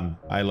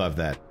 I love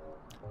that.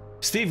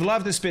 Steve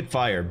loved the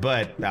Spitfire,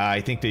 but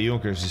I think the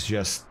Junkers is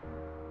just,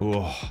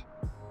 oh,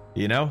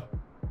 you know?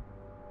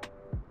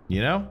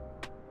 You know?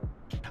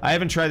 I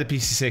haven't tried the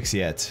PC-6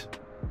 yet.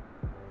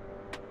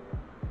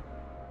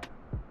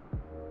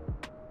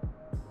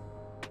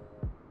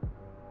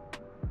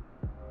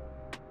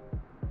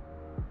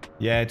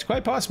 Yeah, it's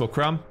quite possible,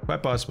 Crumb.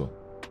 Quite possible.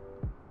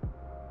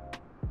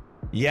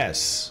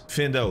 Yes,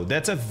 Findo,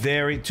 that's a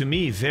very, to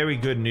me, very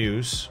good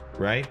news,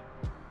 right?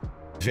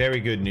 Very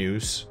good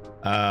news.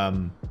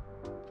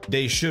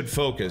 They should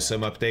focus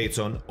some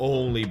updates on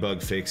only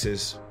bug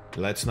fixes.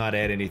 Let's not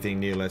add anything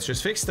new. Let's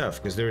just fix stuff,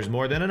 because there is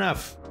more than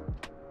enough.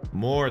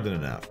 More than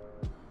enough.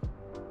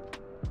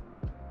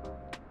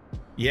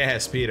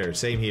 Yes, Peter,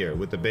 same here.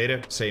 With the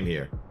beta, same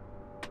here.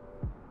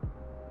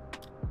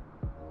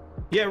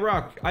 Yeah,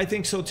 Rock, I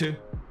think so too.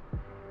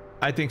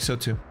 I think so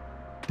too.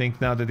 I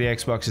think now that the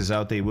Xbox is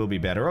out, they will be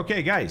better.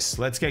 Okay, guys,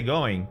 let's get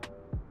going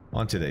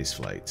on today's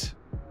flight.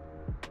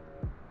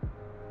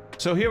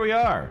 So here we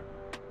are.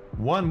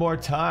 One more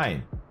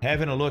time.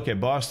 having a look at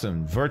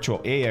Boston Virtual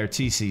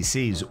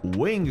ARTCC's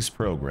Wings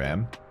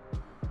program.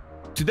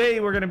 Today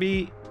we're going to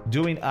be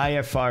doing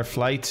IFR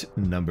Flight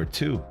number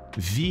 2,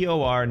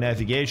 VOR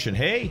navigation.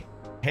 Hey,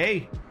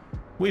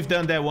 we've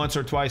done that once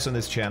or twice on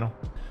this channel.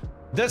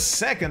 The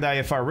second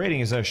IFR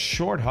rating is a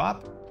short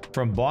hop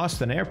from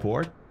Boston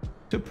Airport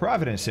to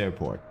Providence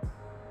Airport.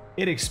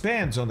 It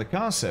expands on the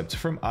concept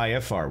from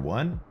IFR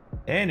 1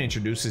 and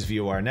introduces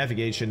VOR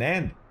navigation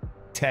and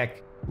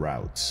tech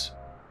routes.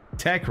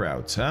 Tech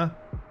routes, huh?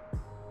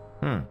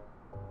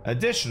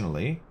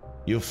 Additionally,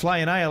 you'll fly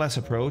an ILS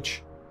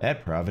approach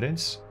at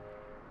Providence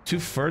to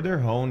further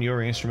hone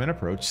your instrument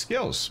approach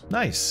skills.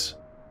 Nice.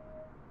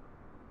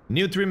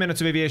 New 3 minutes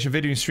of aviation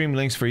video and stream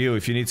links for you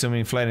if you need some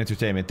in-flight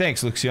entertainment.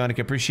 Thanks, Luxionic.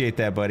 Appreciate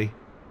that, buddy.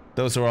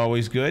 Those are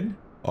always good.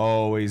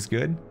 Always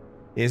good.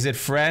 Is it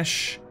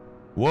fresh?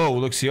 Whoa,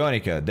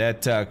 Luxionica,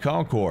 that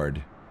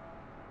Concorde.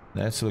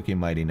 That's looking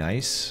mighty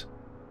nice.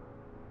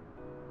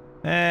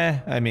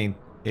 I mean,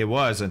 it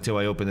was until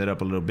I opened it up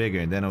a little bigger,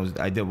 and then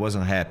I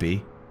wasn't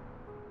happy.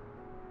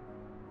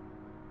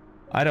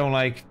 I don't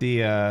like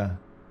the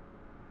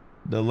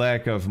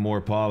lack of more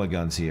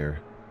polygons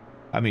here.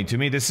 I mean, to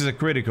me, this is a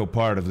critical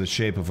part of the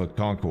shape of a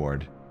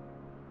Concorde.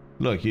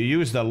 Look, you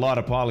used a lot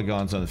of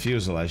polygons on the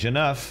fuselage.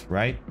 Enough,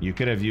 right? You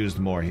could have used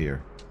more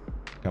here.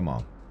 Come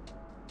on.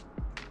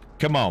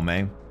 Come on,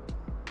 man.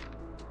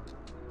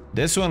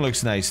 This one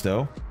looks nice,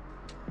 though.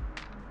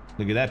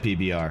 Look at that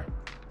PBR.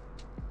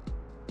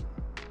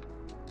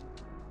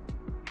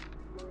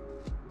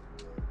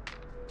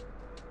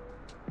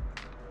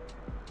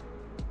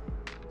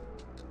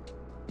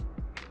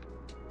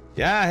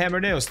 Yeah, Hammer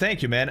Nails,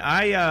 thank you, man.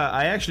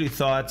 I actually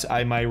thought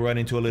I might run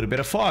into a little bit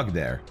of fog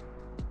there.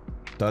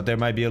 Thought there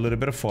might be a little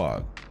bit of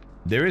fog.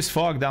 There is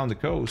fog down the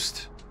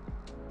coast.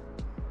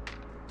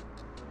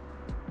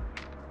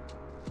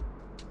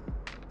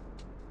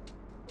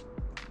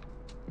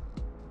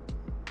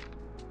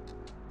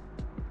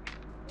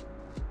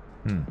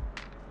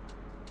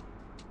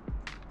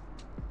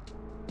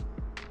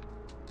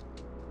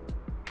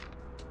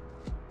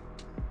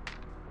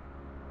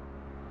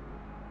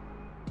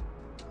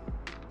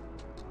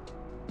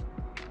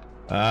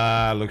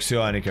 Ah,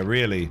 Luxionica,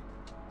 really?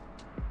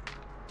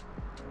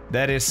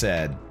 That is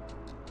sad.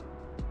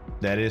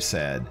 That is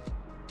sad.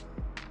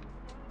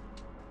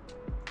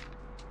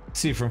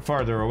 See, from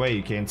farther away,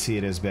 you can't see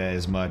it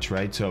as much,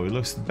 right? So it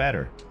looks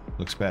better.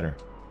 Looks better.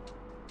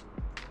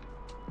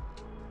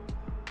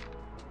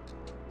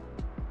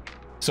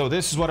 So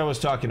this is what I was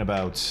talking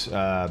about.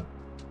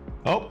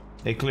 Oh,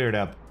 it cleared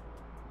up.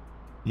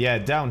 Yeah,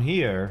 down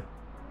here,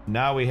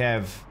 now we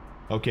have...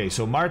 Okay,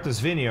 so Martha's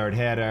Vineyard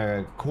had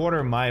a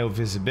quarter-mile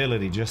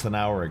visibility just an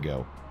hour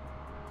ago.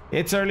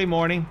 It's early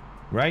morning,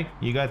 right?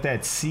 You got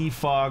that sea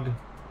fog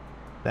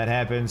that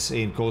happens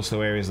in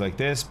coastal areas like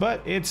this,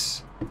 but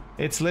it's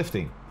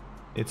lifting.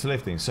 It's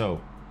lifting,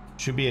 so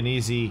should be an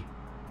easy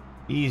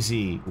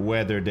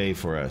weather day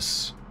for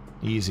us.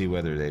 Easy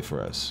weather day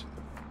for us.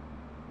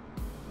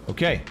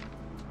 Okay.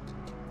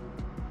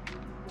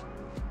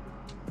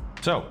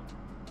 So,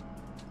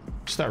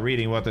 start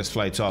reading what this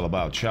flight's all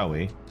about, shall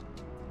we?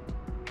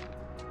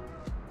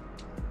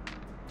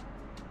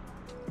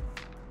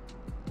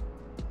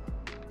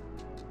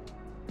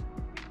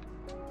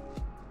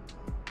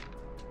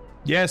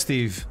 Yeah,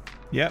 Steve.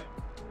 Yep.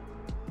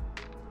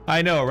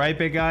 I know, right,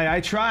 big guy?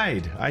 I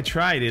tried.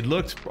 It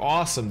looked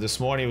awesome this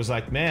morning. It was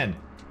like, man,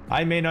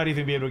 I may not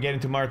even be able to get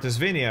into Martha's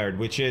Vineyard,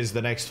 which is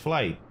the next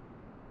flight.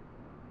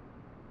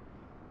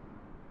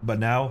 But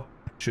now,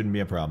 shouldn't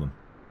be a problem.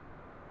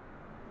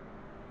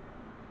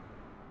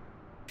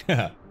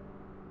 By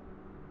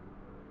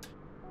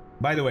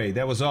the way,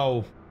 that was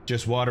all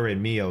just water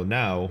and meal.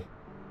 Now,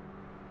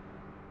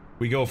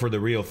 we go for the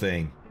real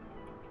thing.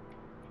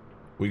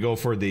 We go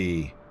for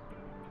the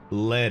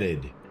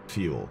leaded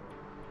fuel.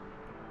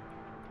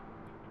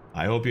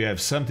 I hope you have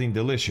something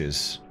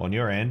delicious on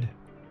your end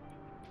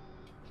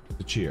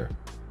to cheer.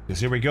 Because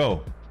here we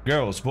go.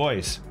 Girls,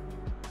 boys.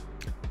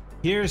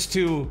 Here's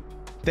to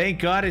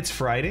thank God it's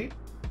Friday,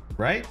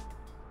 right?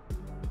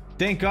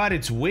 Thank God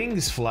it's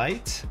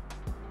WINGSFlight.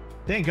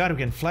 Thank God we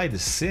can fly the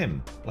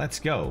sim. Let's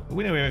go.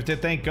 We don't even have to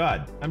thank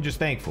God. I'm just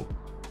thankful.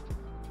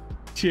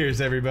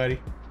 Cheers,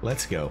 everybody.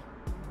 Let's go.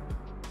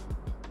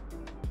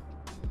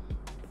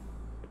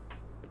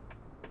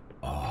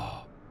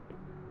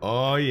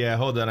 Oh yeah,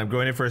 hold on. I'm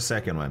going in for a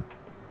second one.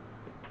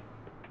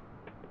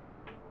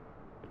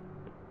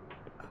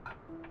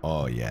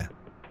 Oh yeah.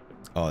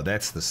 Oh,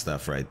 that's the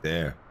stuff right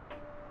there.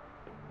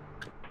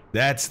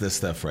 That's the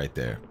stuff right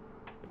there.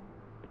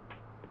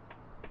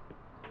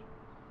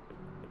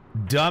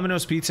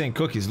 Domino's Pizza and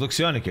Cookies.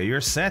 Luxionica,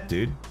 you're set,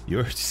 dude.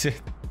 You're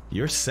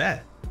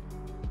set.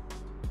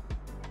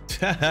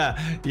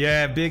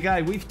 Yeah, big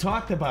guy. We've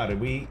talked about it.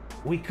 We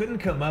couldn't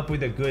come up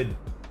with a good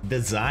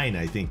design,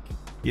 I think.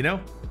 You know?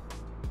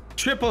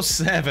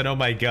 777, oh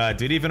my god,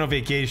 dude, even on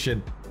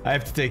vacation, I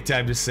have to take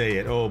time to say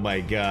it. Oh my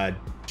god.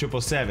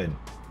 777.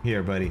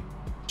 Here, buddy.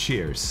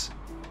 Cheers.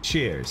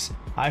 Cheers.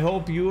 I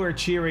hope you are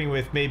cheering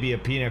with maybe a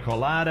pina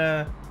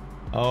colada,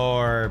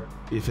 Or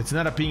if it's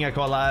not a pina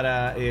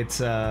colada, it's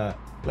a,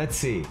 let's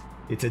see,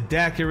 it's a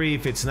daiquiri.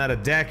 If it's not a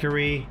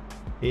daiquiri,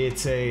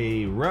 it's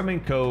a rum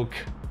and coke.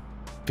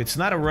 If it's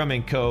not a rum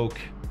and coke,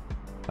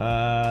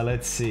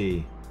 let's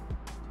see.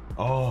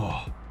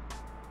 Oh.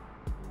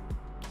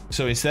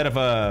 So instead of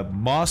a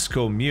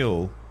Moscow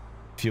Mule,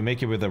 if you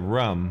make it with a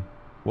rum,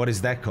 what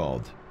is that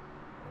called?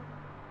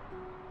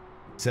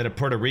 Is that a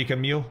Puerto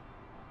Rican Mule?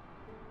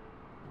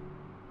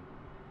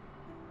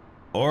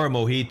 Or a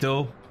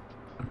Mojito?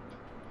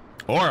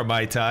 Or a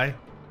Mai Tai?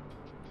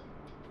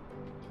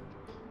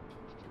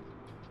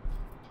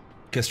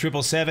 Because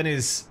 777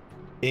 is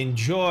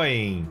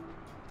enjoying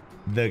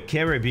the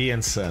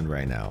Caribbean sun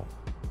right now.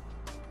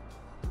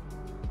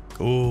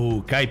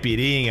 Ooh,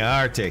 caipirinha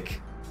Arctic.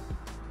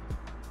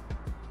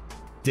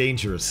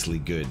 Dangerously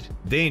good.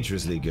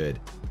 Dangerously good.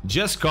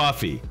 Just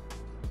coffee.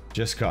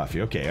 Just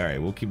coffee. Okay, all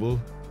right. We'll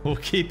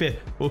keep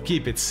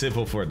it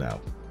civil for now.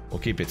 We'll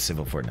keep it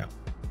civil for now.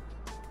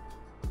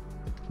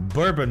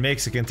 Bourbon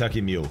makes a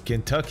Kentucky Mule.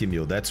 Kentucky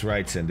Mule. That's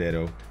right,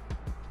 Sendero.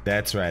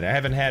 That's right. I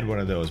haven't had one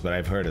of those, but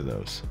I've heard of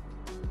those.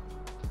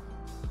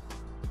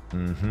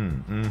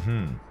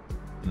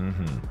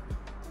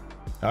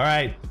 All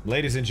right,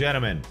 ladies and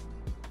gentlemen.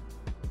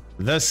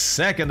 The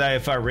second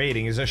IFR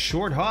rating is a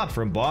short hop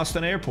from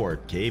Boston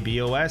Airport,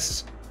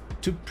 KBOS,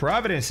 to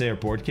Providence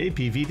Airport,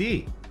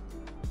 KPVD.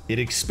 It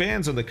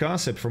expands on the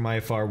concept from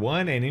IFR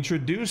 1 and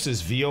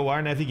introduces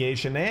VOR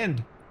navigation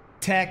and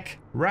tech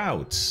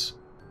routes.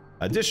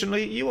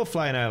 Additionally, you will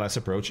fly an ILS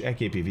approach at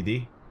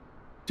KPVD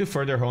to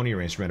further hone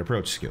your instrument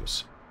approach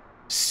skills.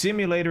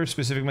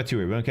 Simulator-specific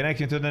material. When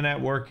connecting to the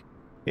network,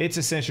 it's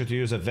essential to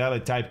use a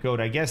valid type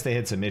code. I guess they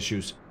had some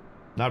issues.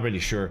 Not really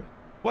sure.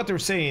 What they're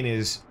saying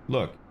is,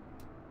 look,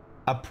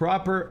 a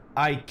proper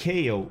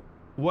ICAO.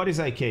 What is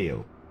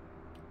ICAO?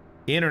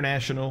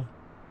 International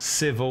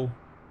Civil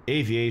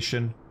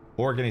Aviation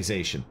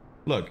Organization.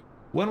 Look,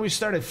 when we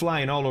started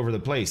flying all over the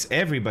place,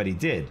 everybody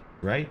did,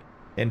 right?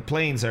 And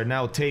planes are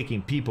now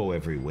taking people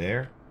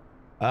everywhere.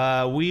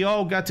 We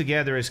all got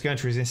together as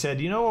countries and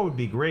said, you know what would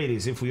be great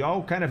is if we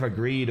all kind of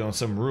agreed on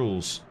some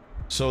rules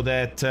so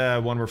that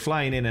when we're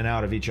flying in and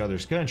out of each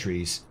other's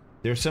countries,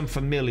 there's some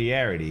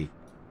familiarity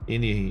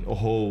in the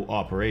whole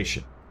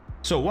operation.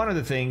 So one of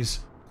the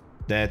things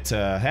that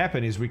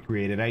happened is we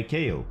created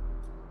ICAO,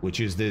 which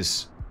is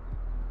this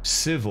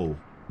civil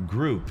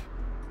group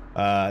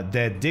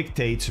that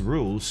dictates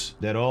rules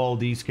that all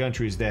these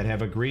countries that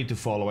have agreed to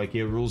follow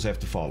ICAO rules have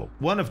to follow.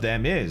 One of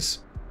them is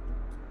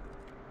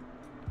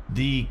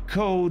the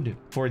code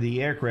for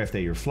the aircraft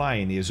that you're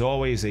flying is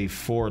always a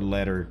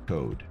 4-letter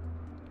code.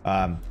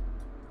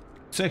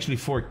 It's actually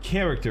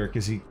 4-character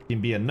because it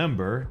can be a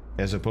number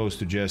as opposed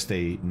to just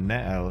a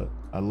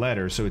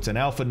letter. So it's an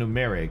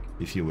alphanumeric,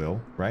 if you will,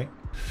 right?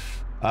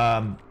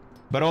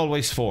 But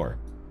always 4.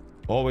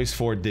 Always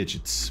 4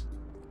 digits.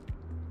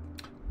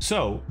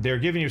 So they're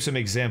giving you some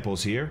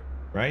examples here,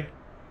 right?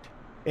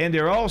 And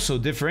they're also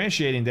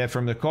differentiating that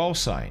from the call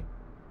sign.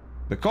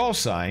 The call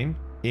sign,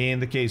 in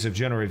the case of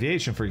general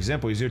aviation, for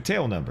example, is your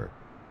tail number,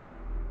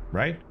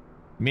 right?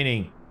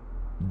 Meaning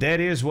that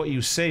is what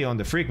you say on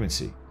the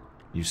frequency.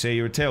 You say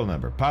your tail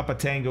number, Papa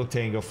Tango,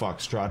 Tango,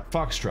 Foxtrot,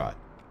 Foxtrot,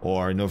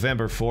 or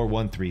November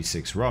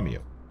 4136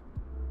 Romeo.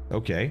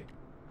 Okay.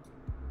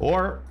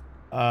 Or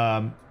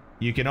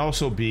you can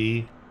also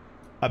be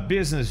a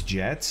business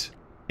jet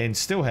and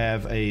still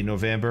have a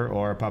November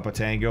or a Papa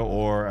Tango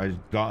or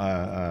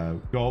a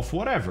Golf,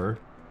 whatever,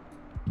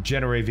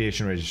 general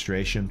aviation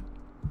registration.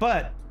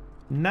 But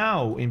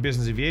now in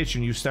business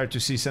aviation, you start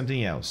to see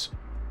something else.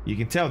 You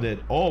can tell that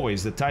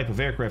always the type of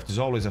aircraft is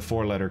always a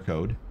 4-letter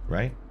code,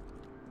 right?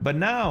 But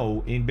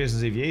now in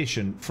business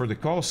aviation, for the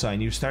call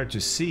sign, you start to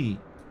see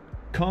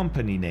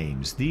company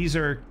names. These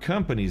are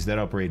companies that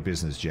operate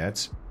business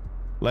jets.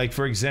 Like,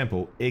 for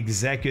example,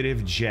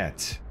 Executive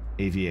Jet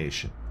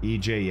Aviation.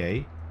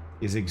 EJA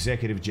is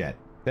Executive Jet.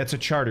 That's a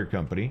charter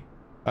company.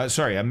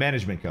 Sorry, a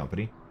management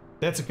company.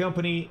 That's a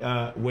company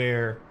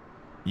where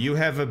you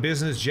have a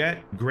business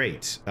jet.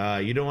 Great.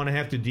 You don't want to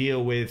have to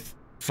deal with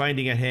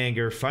finding a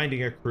hangar,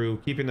 finding a crew,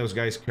 keeping those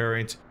guys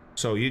current.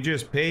 So you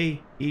just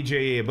pay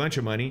EJA a bunch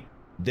of money.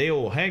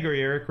 They'll hangar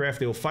your aircraft,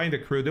 they'll find a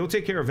crew, they'll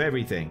take care of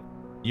everything.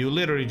 You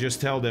literally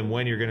just tell them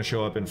when you're going to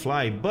show up and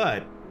fly,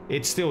 but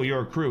it's still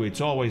your crew.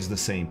 It's always the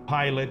same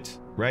pilot,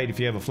 right? If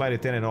you have a flight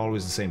attendant,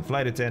 always the same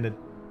flight attendant.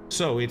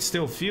 So it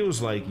still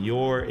feels like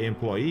your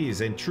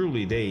employees, and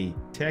truly they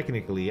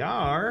technically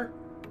are,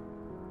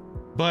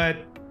 but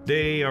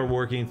they are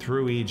working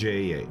through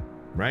EJA,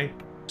 right?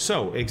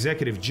 So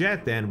Executive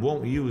Jet then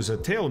won't use a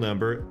tail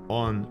number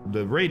on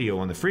the radio,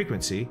 on the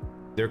frequency.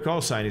 Their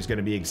call sign is going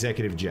to be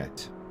Executive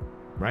Jet.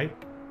 Right?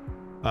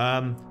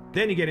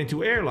 Then you get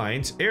into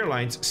airlines.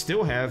 Airlines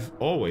still have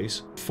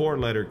always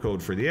 4-letter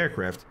code for the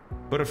aircraft,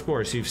 but of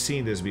course you've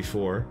seen this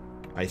before,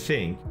 I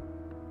think.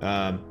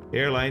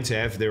 Airlines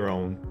have their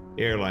own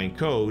airline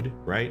code,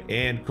 right?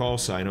 And call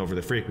sign over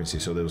the frequency.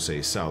 So they'll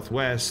say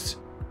Southwest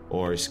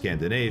or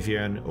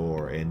Scandinavian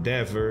or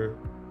Endeavor,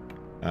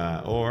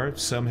 or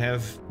some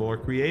have more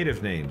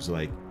creative names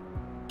like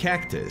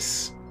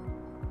cactus.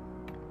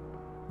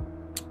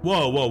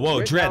 Whoa, whoa,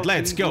 whoa, Dread,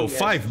 let's go.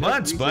 5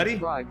 months,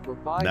 buddy.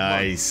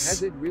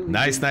 Nice.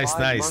 Nice, nice,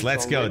 nice.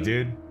 Let's go,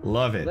 dude.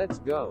 Love it. Let's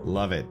go.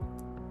 Love it.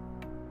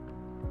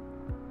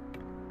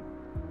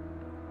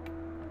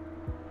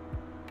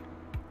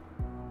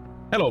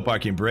 Hello,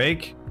 Parking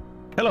Brake.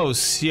 Hello,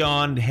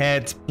 Sion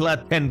Head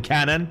Platen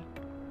Cannon.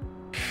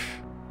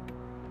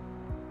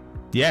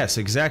 Yes,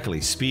 exactly.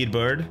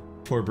 Speedbird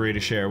for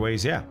British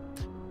Airways, yeah.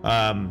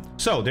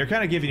 So they're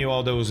kind of giving you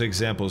all those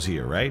examples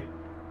here, right?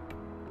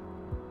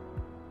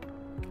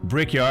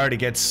 Brickyard, it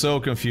gets so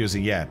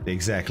confusing. Yeah,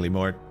 exactly,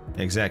 Mort.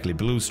 Exactly.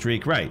 Blue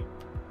streak, right.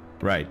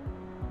 Right.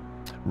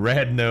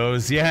 Red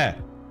nose, yeah.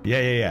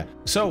 Yeah.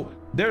 So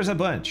there's a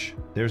bunch.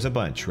 There's a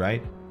bunch,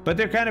 right? But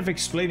they're kind of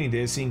explaining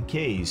this in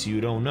case you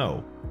don't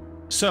know.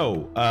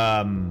 So,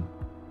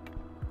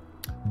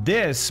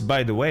 this,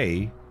 by the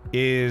way,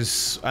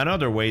 is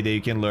another way that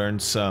you can learn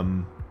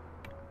some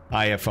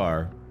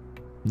IFR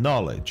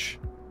knowledge.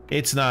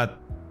 It's not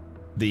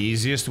the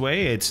easiest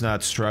way, it's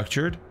not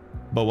structured,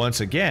 but once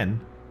again,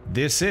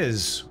 this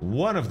is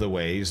one of the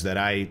ways that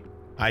I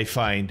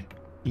find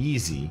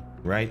easy,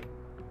 right?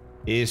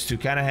 Is to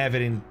kind of have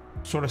it in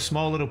sort of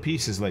small little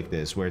pieces like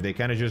this, where they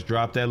kind of just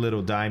drop that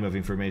little dime of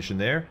information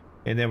there,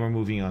 and then we're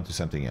moving on to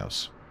something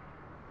else.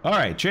 All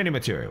right, training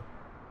material.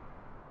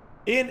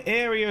 In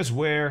areas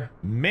where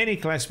many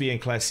Class B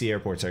and Class C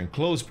airports are in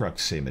close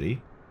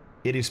proximity,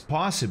 it is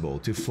possible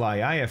to fly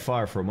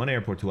IFR from one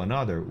airport to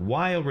another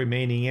while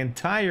remaining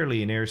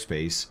entirely in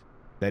airspace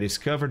that is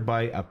covered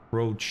by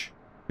approach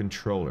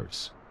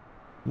controllers.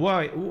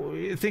 Why?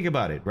 Think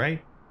about it,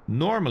 right?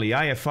 Normally,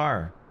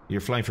 IFR,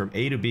 you're flying from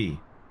A to B,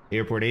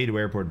 airport A to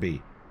airport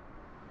B.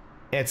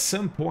 At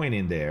some point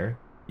in there,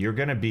 you're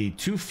going to be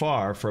too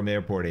far from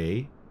airport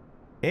A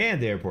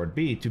and airport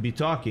B to be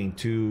talking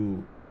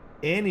to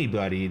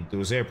anybody in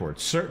those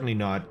airports. Certainly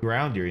not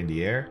ground, you're in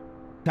the air.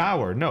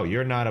 Tower, no,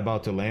 you're not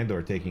about to land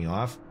or taking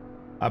off.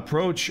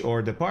 Approach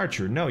or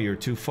departure, no, you're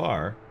too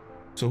far.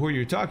 So who are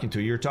you talking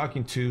to? You're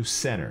talking to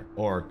center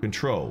or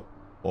control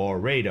or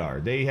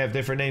radar. They have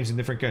different names in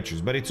different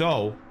countries, but it's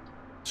all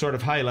sort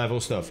of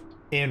high-level stuff,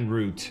 en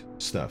route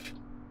stuff.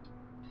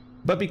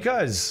 But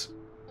because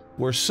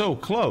we're so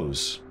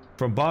close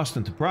from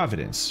Boston to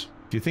Providence,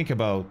 if you think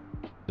about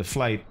the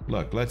flight,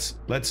 look, let's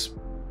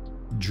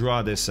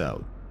draw this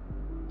out.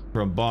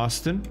 From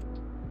Boston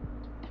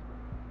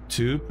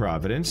to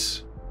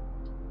Providence,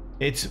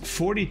 it's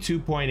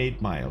 42.8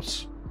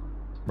 miles,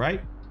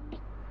 right?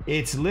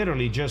 It's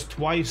literally just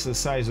twice the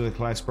size of the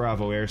Class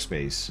Bravo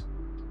airspace.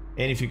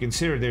 And if you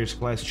consider there's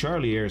Class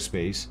Charlie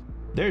airspace,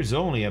 there's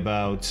only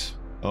about,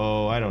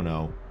 oh, I don't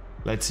know.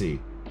 Let's see.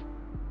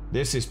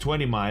 This is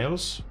 20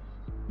 miles.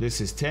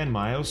 This is 10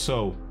 miles.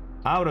 So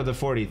out of the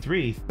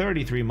 43,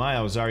 33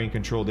 miles are in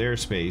controlled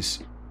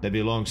airspace that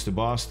belongs to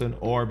Boston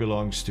or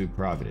belongs to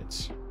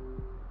Providence.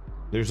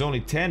 There's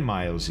only 10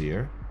 miles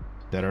here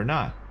that are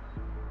not.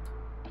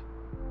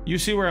 You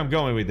see where I'm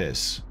going with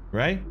this,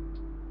 right?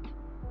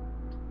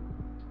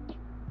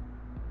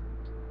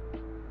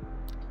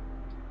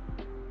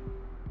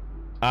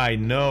 I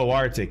know,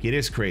 Arctic, it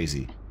is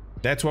crazy.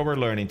 That's what we're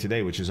learning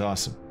today, which is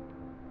awesome.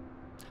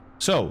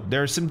 So,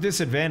 there are some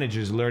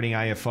disadvantages learning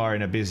IFR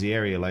in a busy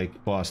area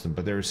like Boston,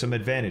 but there are some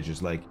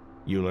advantages, like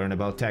you learn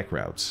about tech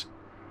routes.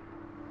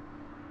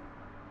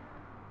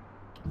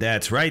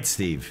 That's right,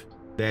 Steve.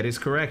 That is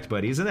correct,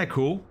 buddy. Isn't that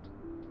cool?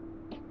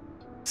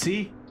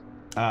 See?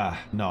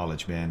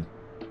 Knowledge, man.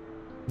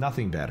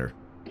 Nothing better.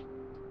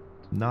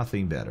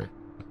 Nothing better.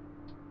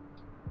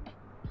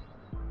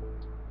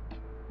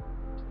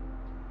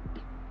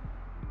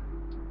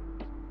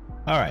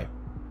 All right.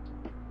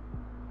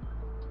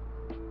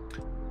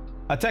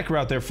 A tech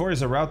route, therefore,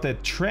 is a route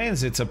that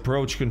transits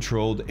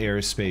approach-controlled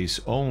airspace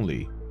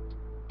only.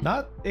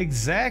 Not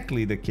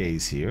exactly the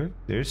case here.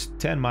 There's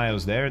 10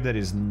 miles there. That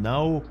is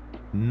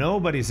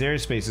nobody's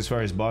airspace as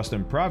far as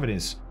Boston and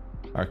Providence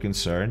are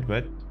concerned,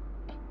 but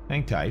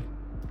hang tight.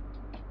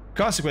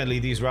 Consequently,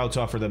 these routes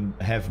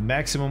have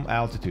maximum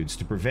altitudes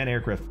to prevent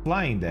aircraft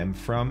flying them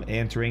from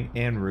entering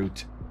en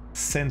route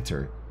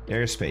center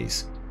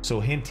airspace. So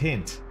hint,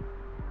 hint.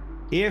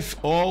 If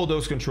all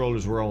those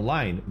controllers were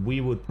online,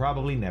 we would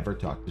probably never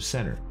talk to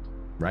center,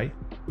 right?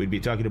 We'd be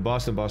talking to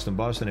Boston, Boston,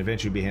 Boston,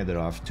 eventually be handed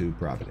off to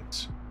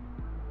Providence.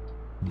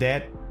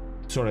 That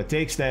sort of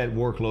takes that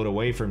workload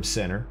away from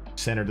center.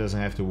 Center doesn't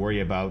have to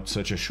worry about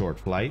such a short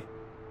flight.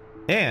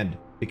 And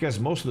because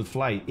most of the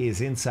flight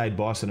is inside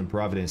Boston and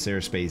Providence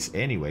airspace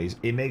anyways,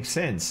 it makes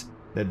sense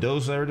that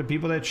those are the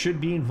people that should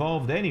be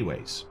involved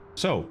anyways.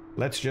 So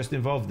let's just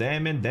involve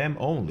them and them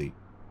only,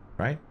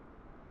 right?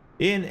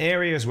 In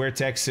areas where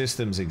tech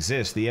systems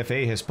exist, the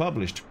FAA has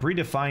published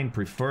predefined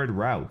preferred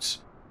routes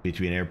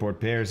between airport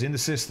pairs in the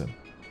system.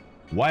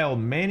 While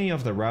many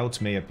of the routes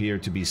may appear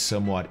to be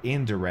somewhat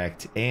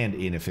indirect and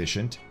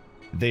inefficient,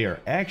 they are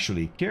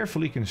actually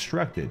carefully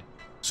constructed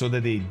so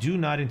that they do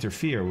not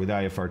interfere with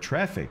IFR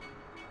traffic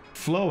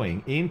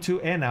flowing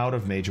into and out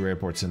of major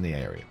airports in the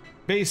area.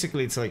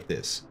 Basically, it's like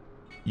this.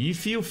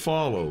 if you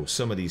follow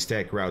some of these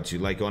tech routes, you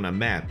like on a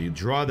map, you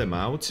draw them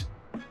out,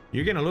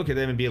 you're gonna look at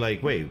them and be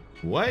like, wait,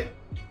 what?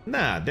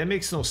 Nah, that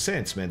makes no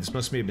sense, man. This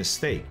must be a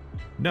mistake.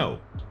 No,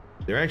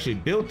 they're actually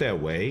built that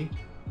way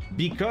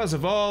because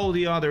of all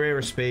the other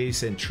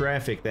airspace and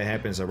traffic that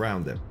happens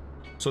around them.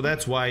 So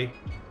that's why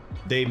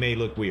they may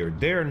look weird.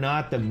 They're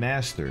not the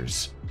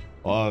masters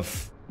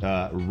of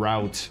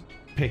route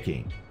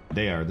picking.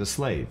 They are the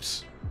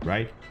slaves,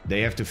 right?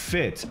 They have to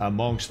fit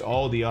amongst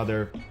all the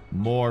other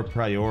more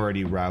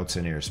priority routes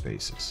and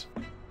airspaces.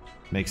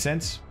 Make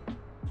sense?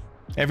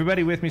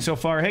 Everybody with me so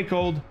far? Hey,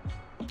 Cold.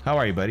 How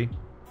are you, buddy?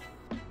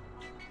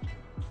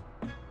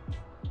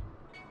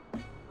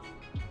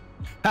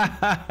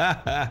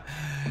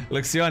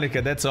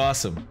 Luxionica, that's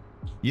awesome.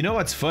 You know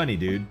what's funny,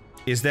 dude?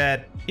 Is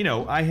that, you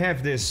know, I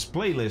have this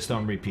playlist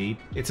on repeat.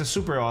 It's a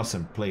super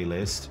awesome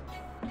playlist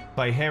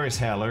by Harris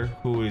Heller,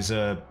 who is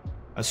a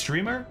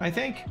streamer, I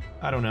think?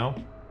 I don't know.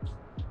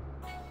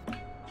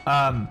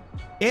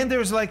 And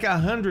there's like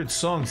 100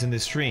 songs in the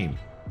stream,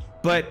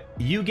 but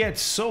you get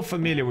so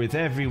familiar with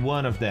every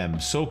one of them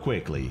so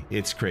quickly.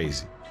 It's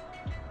crazy.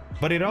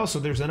 But it also,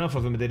 there's enough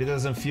of them that it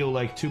doesn't feel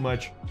like too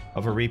much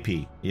of a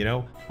repeat, you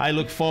know? I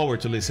look forward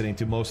to listening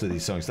to most of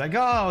these songs. Like,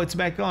 oh, it's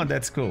back on.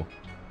 That's cool.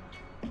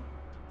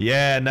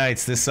 Yeah,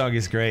 Knights, this song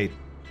is great.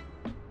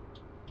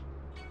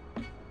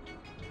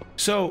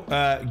 So,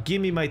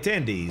 give me my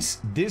attendees.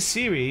 This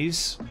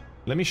series,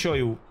 let me show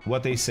you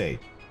what they say.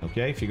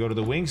 Okay, if you go to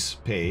the Wings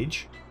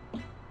page,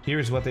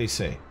 here's what they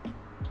say.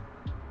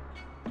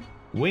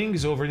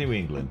 Wings over New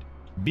England.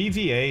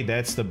 BVA,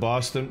 that's the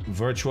Boston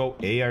Virtual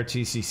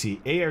ARTCC.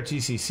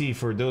 ARTCC,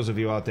 for those of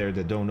you out there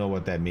that don't know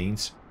what that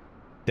means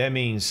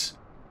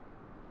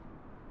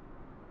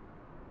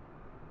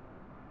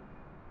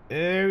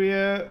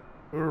Area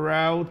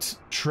Route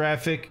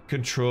Traffic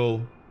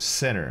Control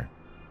Center.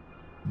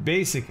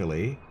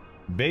 Basically,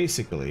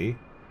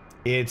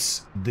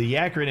 it's the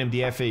acronym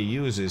the FAA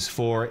uses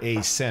for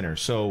a center.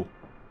 So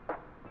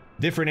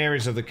different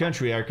areas of the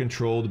country are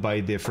controlled by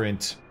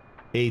different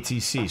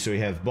ATC. So you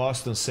have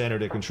Boston Center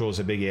that controls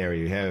a big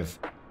area. You have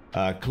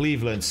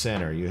Cleveland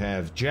Center. You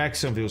have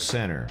Jacksonville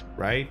Center,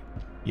 right?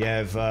 You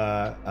have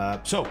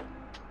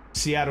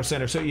Seattle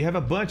Center. So you have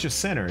a bunch of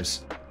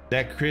centers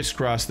that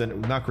crisscross the,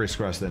 not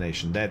crisscross the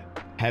nation, that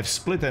have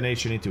split the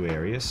nation into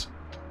areas.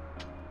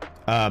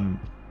 And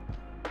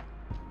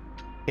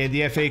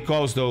the FAA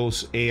calls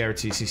those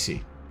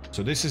ARTCC.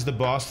 So this is the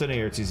Boston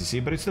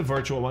ARTCC, but it's the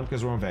virtual one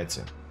because we're on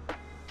VETSIM.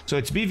 So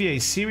it's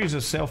BVA's series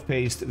of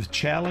self-paced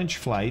challenge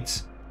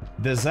flights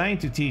designed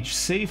to teach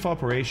safe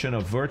operation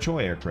of virtual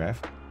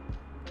aircraft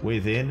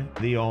within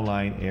the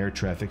online air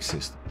traffic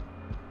system.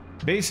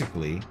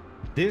 Basically,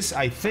 this,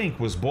 I think,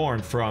 was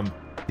born from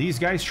these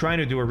guys trying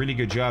to do a really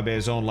good job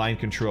as online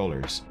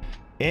controllers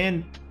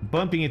and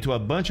bumping into a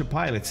bunch of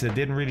pilots that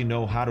didn't really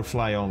know how to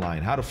fly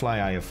online, how to fly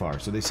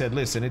IFR. So they said,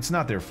 listen, it's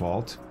not their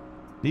fault.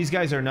 These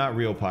guys are not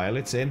real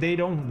pilots, and they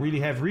don't really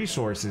have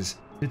resources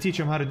to teach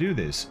them how to do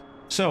this.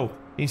 So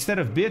instead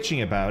of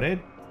bitching about it,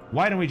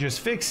 why don't we just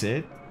fix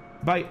it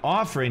by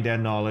offering that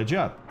knowledge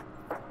up?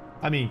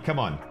 I mean, come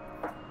on.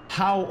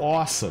 How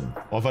awesome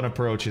of an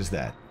approach is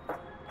that?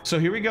 So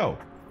here we go,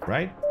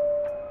 right?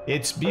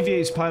 It's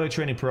BVA's pilot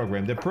training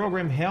program. The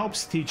program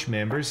helps teach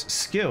members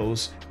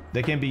skills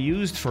that can be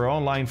used for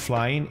online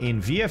flying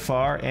in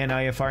VFR and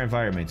IFR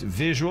environments,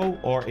 visual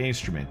or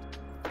instrument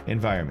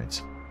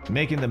environments,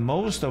 making the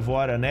most of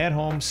what an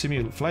at-home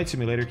flight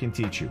simulator can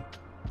teach you.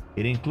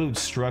 It includes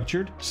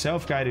structured,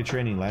 self-guided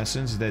training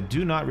lessons that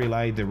do not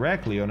rely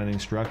directly on an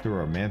instructor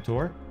or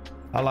mentor,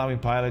 allowing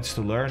pilots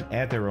to learn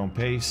at their own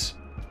pace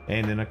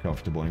and in a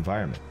comfortable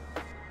environment.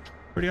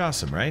 Pretty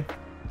awesome, right?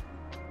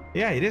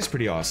 Yeah, it is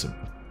pretty awesome.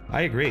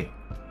 I agree.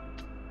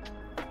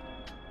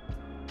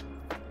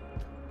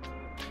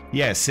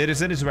 Yes,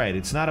 Citizen is right.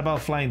 It's not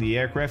about flying the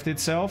aircraft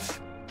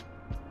itself,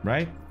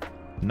 right?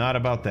 Not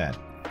about that.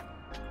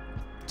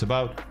 It's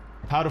about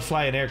how to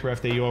fly an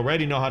aircraft that you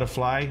already know how to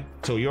fly.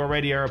 So you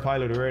already are a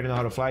pilot, you already know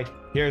how to fly.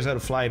 Here's how to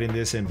fly it in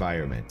this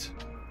environment.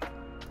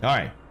 All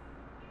right,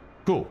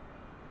 cool.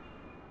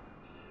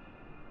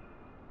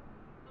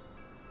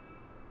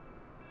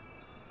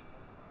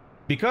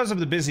 Because of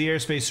the busy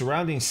airspace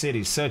surrounding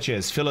cities such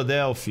as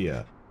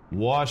Philadelphia,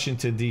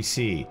 Washington,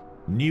 D.C.,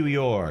 New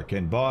York,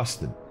 and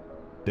Boston,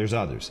 there's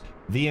others.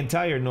 The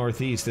entire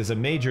Northeast is a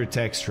major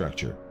tech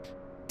structure.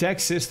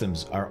 Tech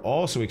systems are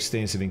also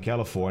extensive in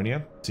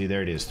California. See,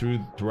 there it is,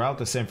 throughout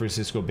the San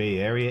Francisco Bay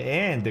Area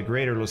and the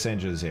greater Los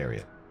Angeles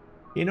area.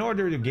 In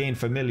order to gain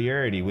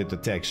familiarity with the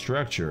tech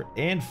structure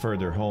and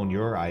further hone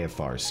your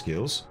IFR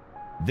skills,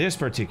 this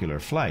particular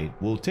flight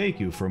will take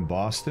you from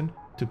Boston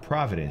to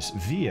Providence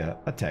via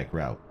a tech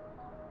route.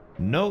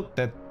 Note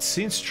that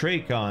since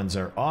TRACONs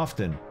are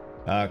often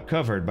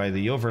covered by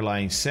the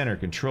overlying center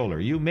controller,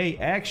 you may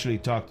actually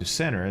talk to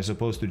center as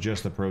opposed to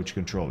just approach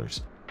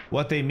controllers.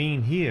 What they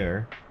mean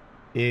here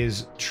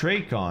is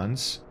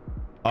TRACONs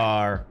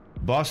are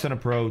Boston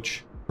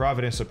approach,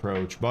 Providence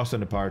approach,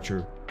 Boston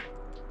departure,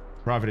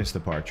 Providence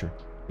departure,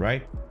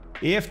 right?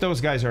 if those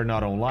guys are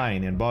not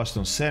online and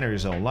Boston Center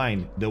is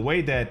online, the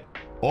way that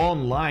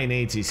online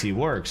ATC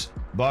works,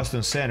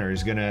 Boston Center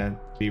is gonna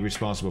be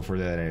responsible for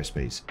that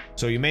airspace.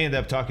 So you may end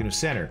up talking to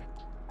Center.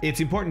 It's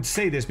important to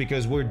say this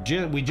because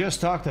we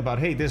just talked about,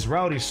 hey, this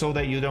route is so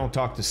that you don't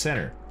talk to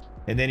Center.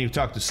 And then you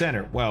talk to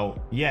Center.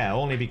 Well, yeah,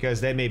 only because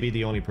they may be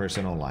the only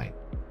person online.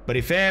 But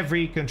if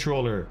every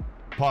controller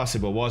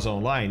possible was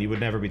online, you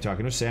would never be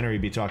talking to Center.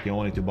 You'd be talking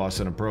only to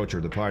Boston Approach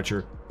or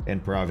Departure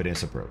and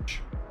Providence Approach.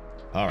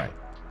 All right.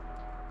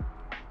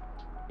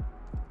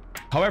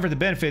 However, the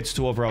benefits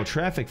to overall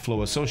traffic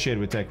flow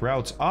associated with tech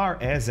routes are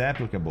as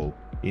applicable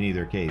in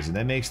either case, and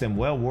that makes them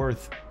well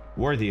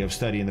worthy of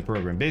studying the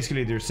program.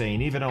 Basically, they're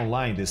saying even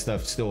online, this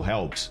stuff still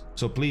helps,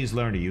 so please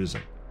learn to use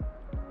them.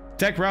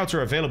 Tech routes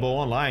are available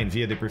online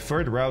via the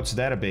Preferred Routes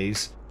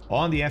database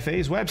on the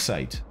FAA's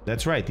website.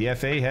 That's right, the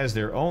FAA has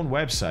their own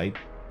website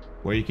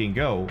where you can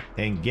go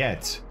and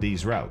get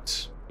these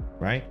routes,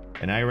 right?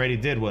 And I already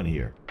did one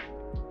here.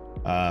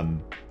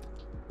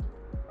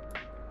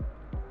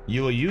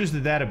 You will use the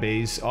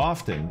database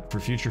often for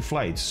future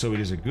flights, so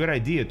it is a good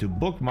idea to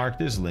bookmark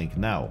this link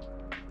now.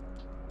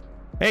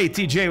 Hey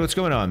TJ, what's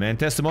going on, man?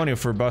 Testimonial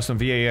for Boston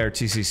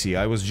VARTCC.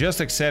 I was just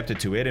accepted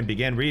to it and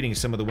began reading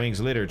some of the Wings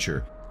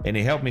literature, and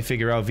it helped me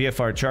figure out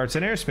VFR charts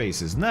and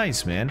airspaces.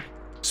 Nice, man.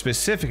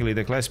 Specifically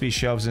the Class B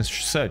shelves and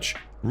such.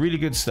 Really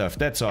good stuff.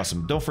 That's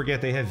awesome. Don't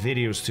forget they have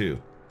videos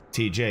too,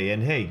 TJ.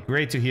 And hey,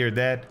 great to hear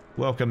that.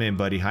 Welcome in,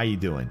 buddy. How you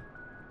doing?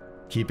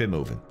 Keep it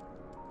moving.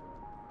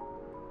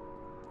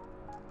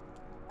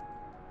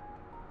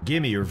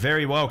 Gimme, you're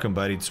very welcome,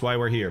 buddy. That's why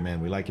we're here,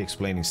 man. We like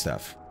explaining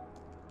stuff.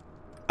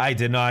 I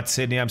did not,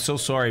 Sydney. I'm so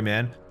sorry,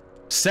 man.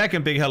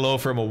 Second big hello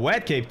from a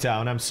wet Cape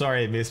Town. I'm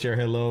sorry I missed your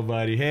hello,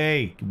 buddy.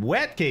 Hey,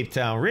 wet Cape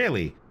Town,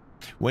 really?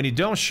 When you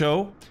don't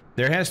show,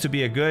 there has to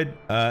be a good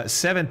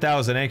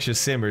 7,000 anxious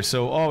simmers,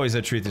 so always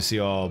a treat to see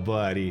you all,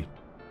 buddy.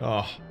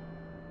 Oh.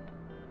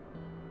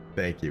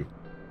 Thank you.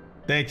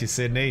 Thank you,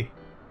 Sydney.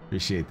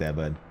 Appreciate that,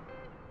 bud.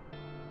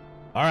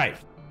 All right.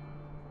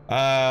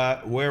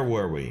 Where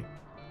were we?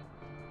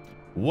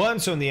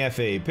 Once on the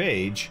FAA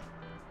page,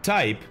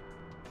 type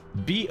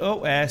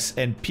BOS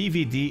and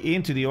PVD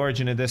into the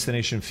origin and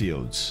destination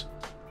fields,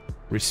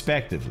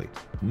 respectively.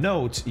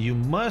 Note, you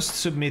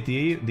must submit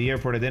the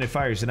airport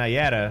identifiers in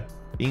IATA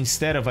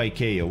instead of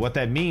ICAO. What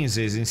that means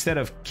is instead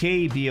of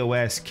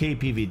KBOS,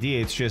 KPVD,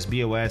 it's just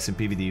BOS and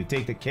PVD. You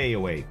take the K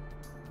away.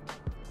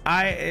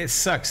 It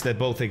sucks that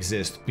both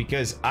exist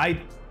because I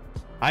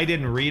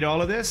didn't read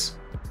all of this.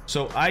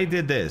 So I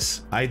did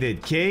this. I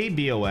did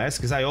KBOS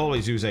because I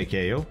always use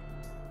ICAO.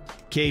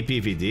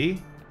 KPVD,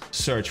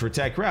 search for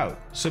tech route,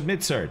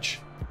 submit search.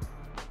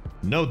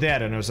 No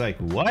data, and I was like,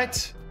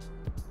 what?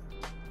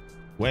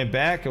 Went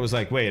back, I was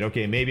like, wait,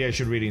 okay, maybe I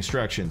should read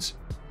instructions.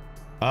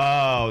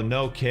 Oh,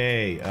 no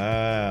K.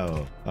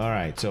 Oh, all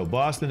right, so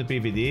Boston to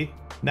PVD.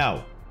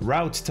 Now,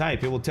 route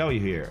type, it will tell you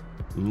here.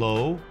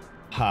 Low,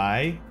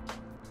 high,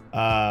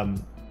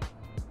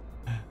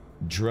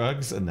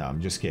 drugs, no, I'm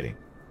just kidding.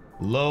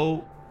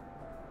 Low,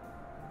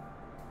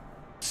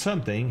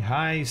 something,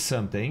 high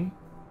something.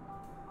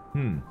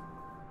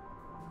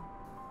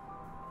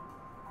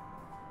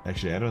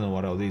 Actually, I don't know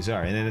what all these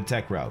are. And then a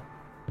tech route.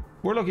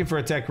 We're looking for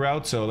a tech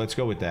route, so let's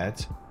go with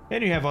that.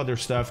 And you have other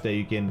stuff that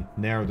you can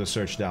narrow the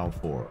search down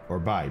for or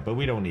by, but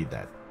we don't need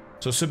that.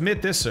 So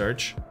submit this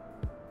search.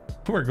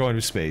 We're going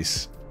to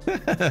space.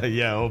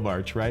 Yeah, oh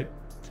March, right?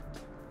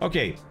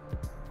 Okay.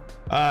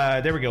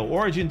 There we go.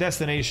 Origin,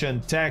 destination,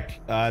 tech.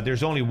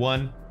 There's only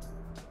one.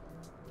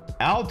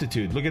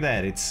 Altitude, look at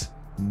that. It's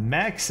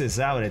maxes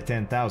out at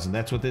 10,000.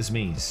 That's what this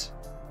means.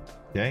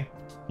 Okay,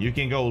 you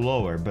can go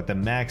lower, but the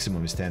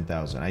maximum is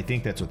 10,000. I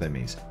think that's what that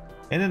means.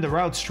 And then the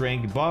route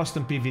string,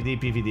 Boston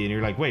PVD, PVD, and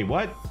you're like, wait,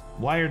 what?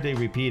 Why are they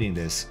repeating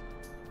this?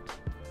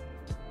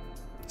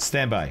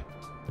 Stand by.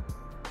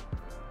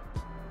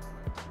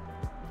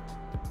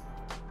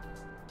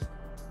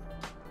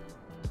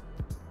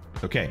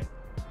 Okay,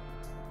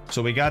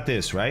 so we got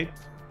this, right?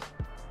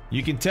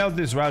 You can tell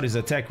this route is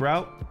a tech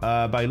route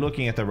by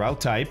looking at the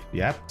route type.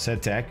 Yep,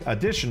 said tech.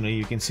 Additionally,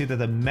 you can see that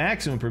the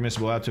maximum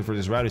permissible altitude for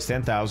this route is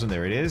 10,000.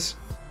 There it is,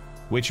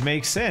 which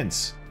makes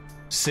sense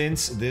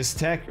since this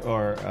tech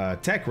or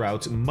tech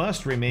routes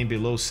must remain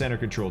below center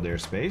controlled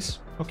airspace.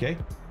 Okay.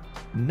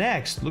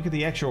 Next, look at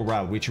the actual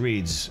route, which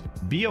reads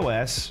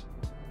BOS,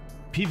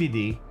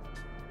 PVD,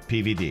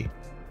 PVD.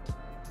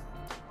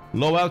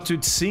 Low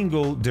altitude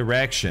single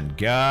direction.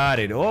 Got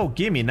it. Oh,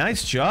 gimme.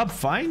 Nice job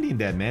finding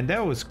that, man.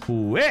 That was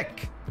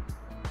quick.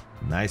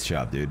 Nice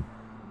job, dude.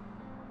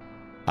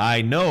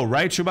 I know,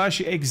 right,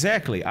 Shubashi?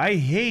 Exactly. I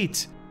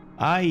hate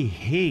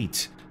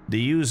the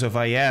use of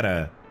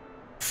IATA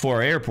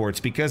for airports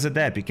because of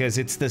that. Because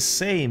it's the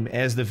same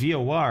as the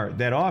VOR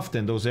that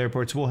often those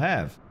airports will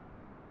have.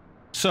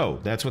 So,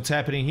 that's what's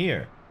happening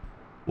here.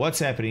 What's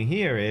happening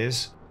here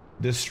is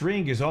the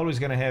string is always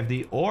going to have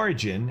the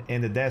origin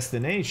and the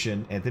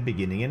destination at the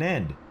beginning and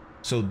end.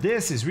 So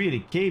this is really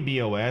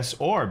KBOS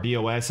or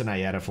BOS in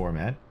IATA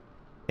format.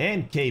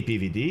 and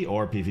KPVD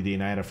or PVD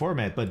in either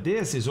format, but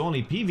this is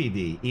only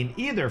PVD in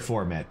either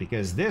format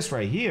because this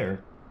right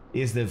here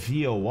is the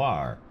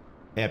VOR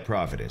at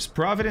Providence.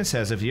 Providence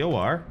has a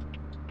VOR.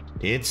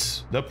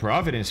 It's the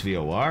Providence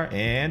VOR,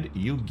 and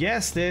you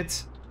guessed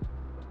it.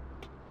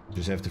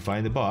 Just have to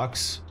find the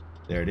box.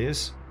 There it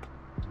is.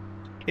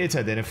 Its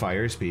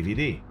identifier is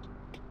PVD.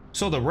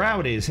 So the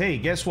route is, hey,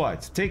 guess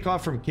what? Take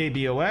off from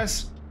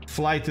KBOS,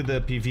 fly to the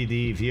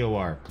PVD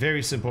VOR.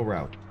 Very simple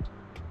route,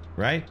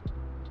 right?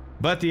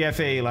 But the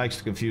FAA likes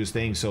to confuse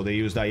things, so they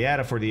use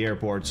IATA for the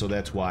airport, so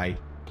that's why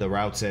the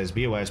route says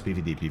BOS,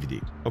 PVD,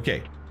 PVD.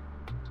 Okay.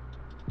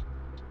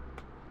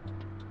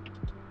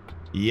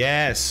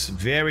 Yes,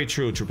 very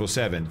true,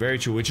 777. Very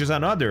true, which is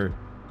another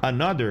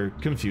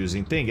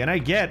confusing thing. And I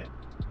get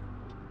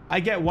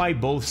why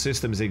both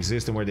systems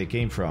exist and where they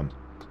came from.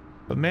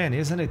 But man,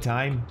 isn't it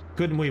time?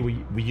 Couldn't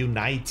we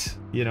unite,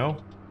 you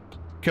know?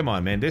 Come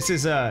on, man. This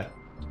is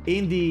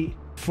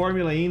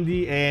Formula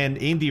Indy and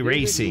Indy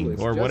Racing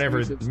or whatever.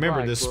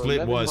 Remember the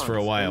split was for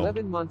a while.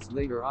 11 months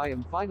later, I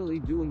am finally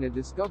doing a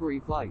discovery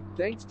flight.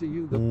 Thanks to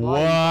you, the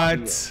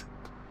What?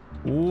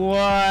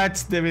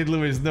 What? David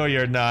Lewis, no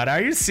you're not.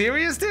 Are you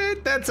serious,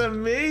 dude? That's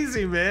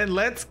amazing, man.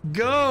 Let's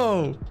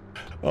go.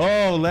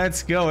 Oh,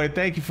 let's go. And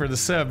thank you for the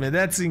sub, man.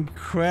 That's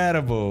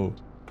incredible.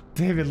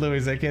 David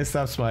Lewis, I can't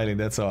stop smiling.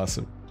 That's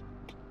awesome.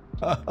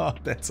 Oh,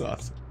 that's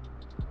awesome.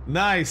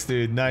 Nice,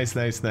 dude. Nice,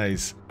 nice,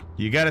 nice.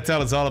 You gotta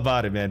tell us all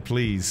about it, man.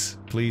 Please.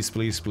 Please,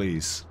 please,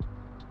 please.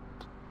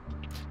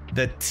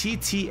 The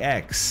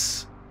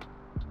TTX.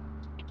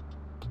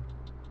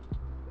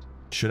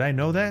 Should I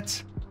know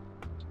that?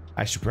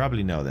 I should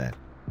probably know that.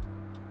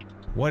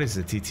 What is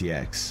the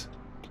TTX?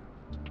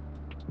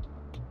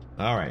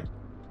 All right.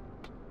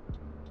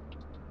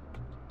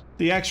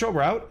 The actual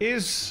route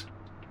is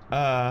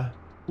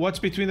what's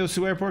between those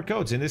two airport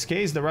codes. In this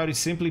case, the route is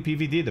simply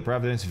PVD, the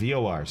Providence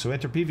VOR. So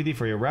enter PVD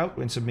for your route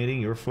when submitting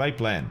your flight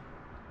plan.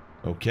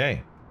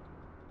 Okay.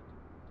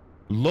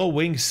 Low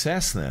wing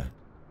Cessna.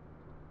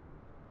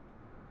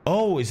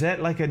 Oh, is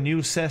that like a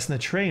new Cessna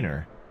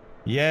trainer?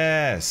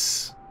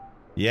 Yes.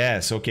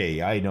 Yes,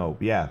 okay, I know.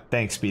 Yeah,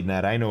 thanks,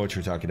 SpeedNet. I know what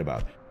you're talking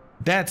about.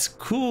 That's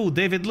cool,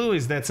 David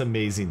Lewis. That's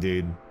amazing,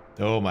 dude.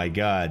 Oh my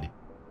god.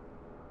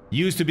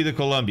 Used to be the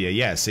Columbia.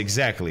 Yes,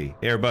 exactly.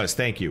 Airbus,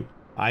 thank you.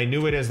 I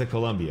knew it as the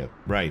Columbia.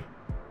 Right,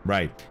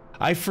 right.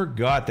 I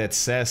forgot that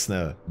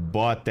Cessna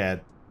bought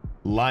that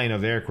line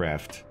of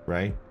aircraft,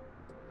 right?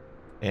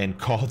 And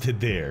called it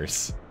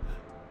theirs.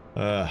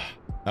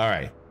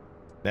 Alright.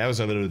 That was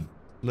a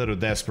little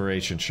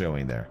desperation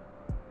showing there.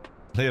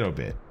 Little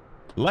bit.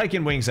 Like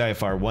in Wings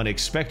IFR 1,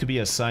 expect to be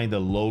assigned a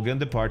Logan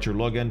departure,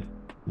 Logan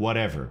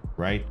whatever,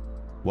 right?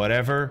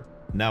 Whatever.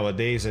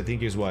 Nowadays, I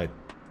think is what?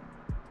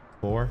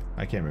 4?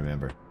 I can't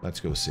remember. Let's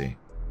go see.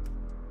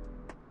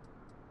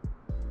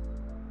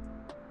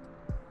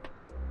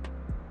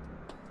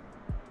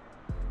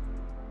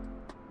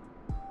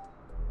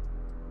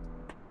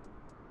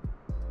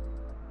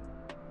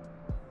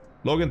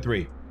 Logan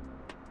 3.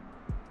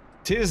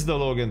 Tis the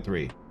Logan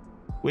 3,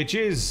 which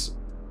is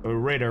a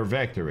radar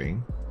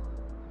vectoring.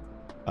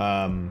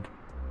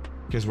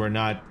 Because we're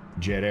not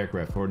jet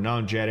aircraft. For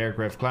non-jet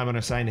aircraft, climb on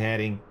assigned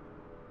heading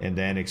and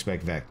then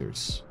expect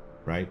vectors,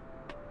 right?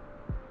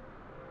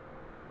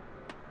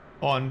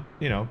 On,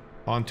 you know,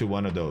 onto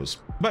one of those.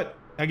 But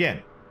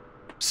again,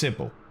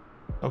 simple.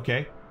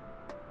 Okay.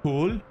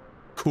 Cool.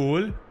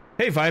 Cool.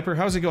 Hey Viper,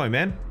 how's it going,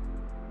 man?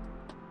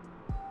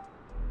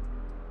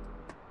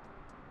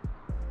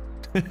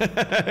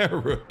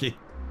 Rookie.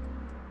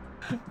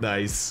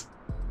 Nice.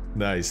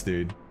 Nice,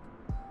 dude.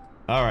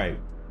 All right.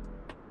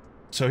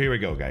 So here we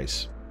go,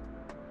 guys.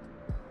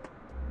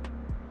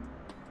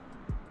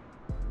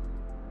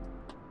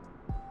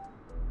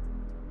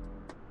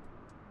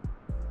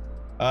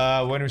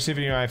 When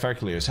receiving your IFR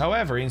clears.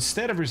 However,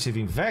 instead of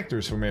receiving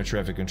vectors from air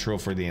traffic control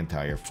for the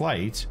entire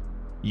flight,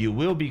 you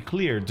will be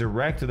cleared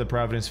direct to the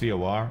Providence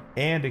VOR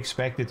and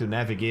expected to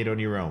navigate on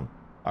your own,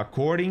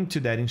 according to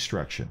that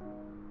instruction.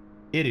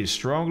 It is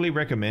strongly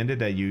recommended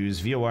that you use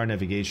VOR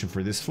navigation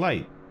for this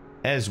flight,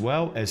 as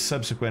well as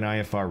subsequent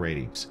IFR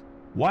ratings.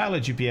 While a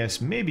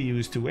GPS may be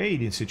used to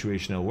aid in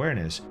situational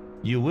awareness,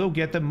 you will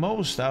get the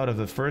most out of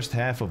the first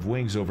half of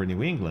Wings over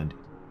New England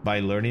by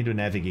learning to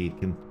navigate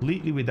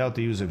completely without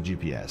the use of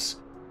GPS.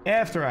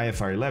 After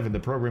IFR 11, the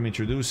program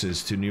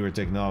introduces to newer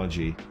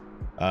technology,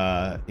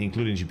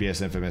 including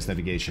GPS and FMS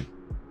navigation.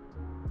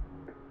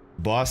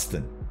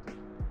 Boston,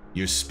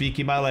 you're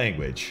speaking my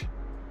language.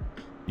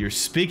 You're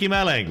speaking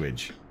my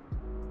language.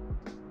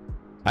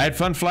 I had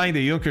fun flying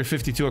the Junker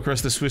 52 across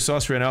the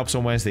Swiss-Austrian Alps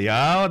on Wednesday.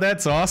 Oh,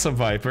 that's awesome,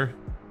 Viper.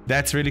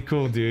 That's really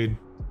cool, dude.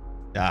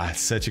 Ah,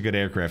 such a good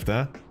aircraft,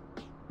 huh?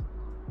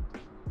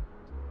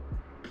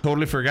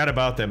 Totally forgot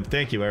about them.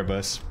 Thank you,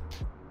 Airbus.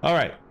 All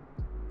right.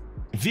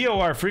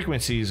 VOR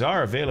frequencies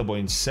are available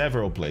in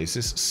several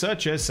places,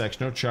 such as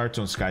sectional charts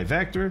on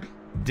SkyVector.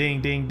 Ding,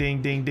 ding,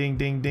 ding, ding, ding,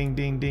 ding, ding,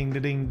 ding, ding,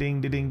 ding,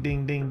 ding, ding,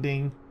 ding, ding,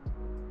 ding.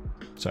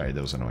 Sorry,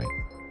 that was annoying.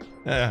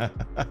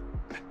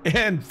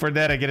 And for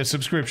that, I get a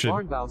subscription.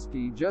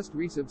 Barnbowski just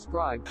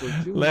resubscribed for 2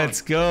 months.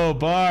 Let's go,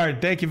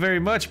 Bard. Thank you very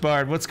much,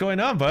 Bard. What's going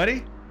on,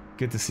 buddy?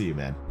 Good to see you,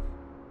 man.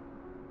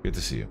 Good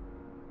to see you.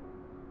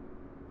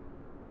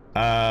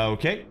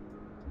 Okay.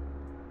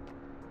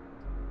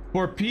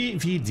 For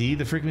PVD,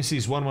 the frequency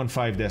is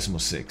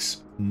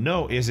 115.6.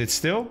 No, is it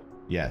still?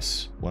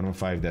 Yes,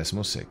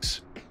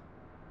 115.6.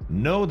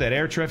 Know that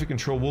air traffic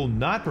control will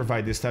not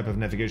provide this type of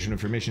navigation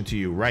information to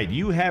you. Right,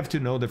 you have to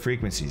know the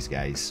frequencies,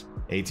 guys.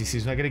 ATC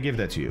is not going to give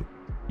that to you.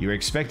 You're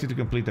expected to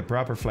complete the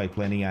proper flight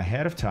planning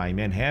ahead of time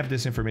and have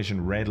this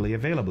information readily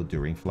available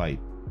during flight.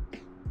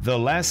 The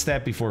last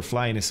step before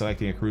flying is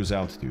selecting a cruise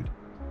altitude.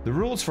 The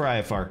rules for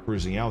IFR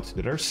cruising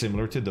altitude are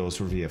similar to those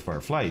for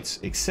VFR flights,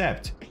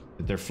 except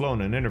that they're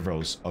flown in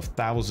intervals of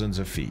thousands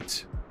of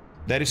feet.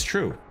 That is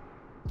true.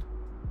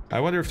 I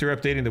wonder if they're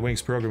updating the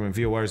Wings program when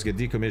VORs get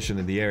decommissioned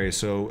in the area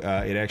so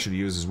it actually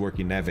uses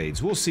working nav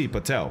aids. We'll see,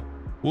 Patel.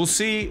 We'll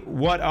see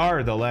what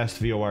are the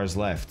last VORs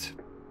left.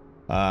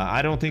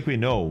 I don't think we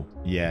know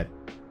yet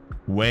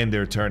when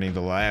they're turning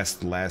the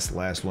last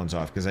ones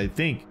off, because I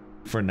think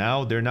for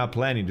now they're not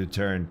planning to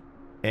turn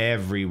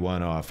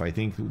everyone off. I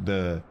think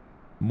the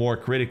more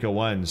critical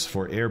ones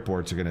for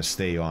airports are going to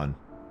stay on.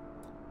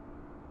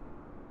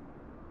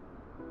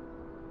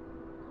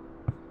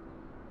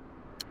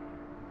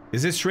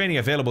 Is this training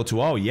available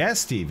to all? Yes,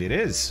 Steve, it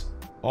is.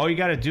 All you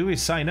got to do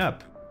is sign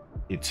up.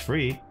 It's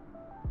free.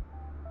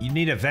 You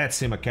need a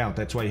VATSIM account.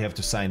 That's why you have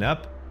to sign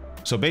up.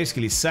 So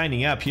basically,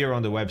 signing up here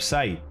on the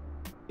website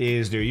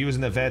is they're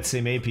using the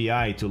VATSIM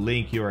API to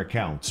link your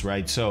accounts,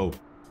 right? So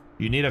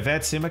you need a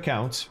VATSIM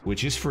account,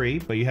 which is free,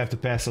 but you have to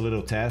pass a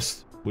little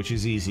test, which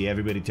is easy.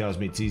 Everybody tells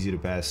me it's easy to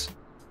pass.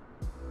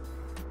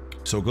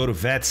 So go to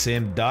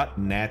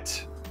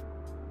vatsim.net.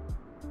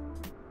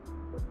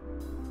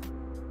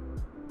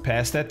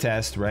 Pass that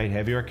test, right?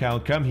 Have your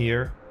account, come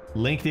here,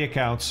 link the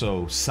account,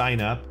 so sign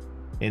up,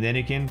 and then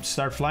you can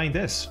start flying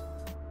this.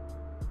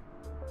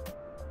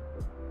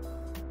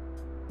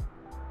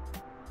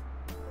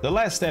 The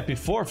last step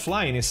before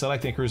flying is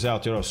selecting cruise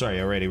altitude. Oh, sorry,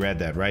 I already read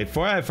that, right?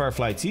 For IFR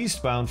flights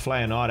eastbound,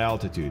 fly an odd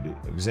altitude.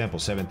 Example,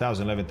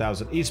 7,000,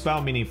 11,000.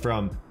 Eastbound meaning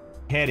from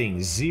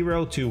heading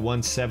 0 to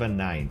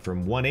 179.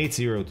 From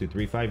 180 to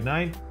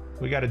 359,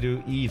 we got to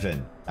do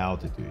even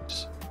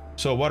altitudes.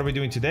 So what are we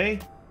doing today?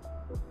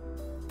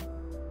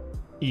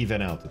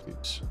 Even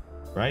altitudes,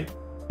 right?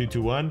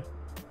 221,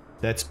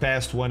 that's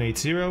past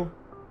 180.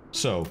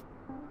 So,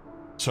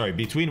 sorry,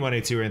 between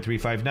 180 and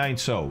 359,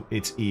 so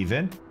it's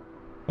even.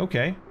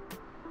 Okay.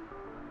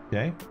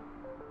 Okay.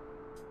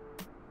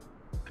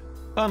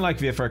 Unlike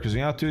VFR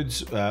cruising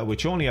altitudes,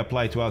 which only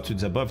apply to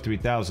altitudes above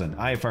 3,000,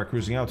 IFR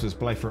cruising altitudes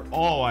apply for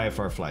all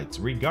IFR flights,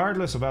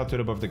 regardless of altitude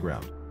above the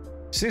ground.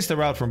 Since the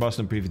route from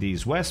Boston PVD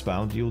is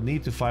westbound, you'll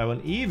need to fly an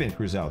even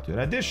cruise altitude.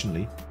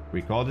 Additionally,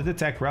 recall that the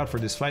tech route for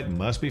this flight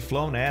must be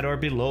flown at or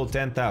below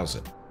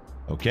 10,000.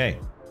 Okay.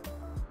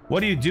 What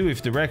do you do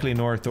if directly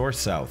north or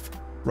south?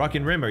 Rock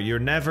and remember, you're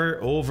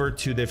never over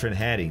two different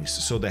headings,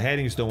 so the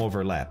headings don't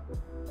overlap.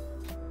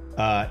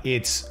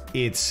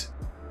 It's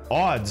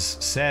odds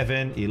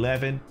 7,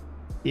 11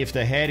 if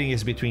the heading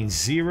is between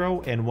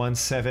 0 and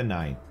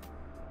 179.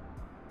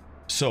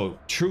 So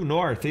true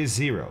north is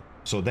 0,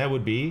 so that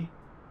would be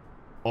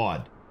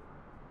odd.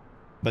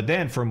 But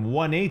then from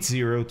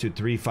 180 to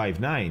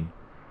 359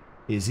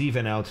 is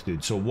even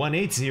altitude. So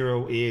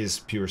 180 is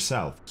pure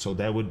south, so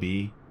that would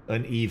be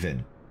an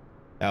even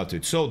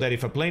altitude. So that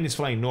if a plane is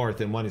flying north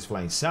and one is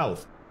flying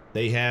south,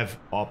 they have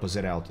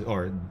opposite altitude,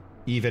 or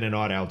even and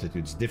odd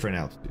altitudes, different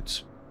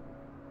altitudes.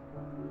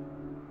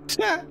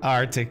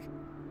 Arctic.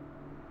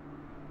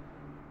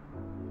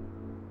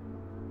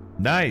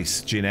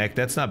 Nice, Ginek,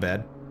 that's not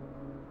bad.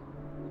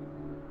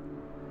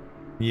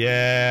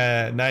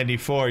 Yeah,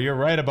 94, you're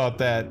right about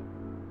that.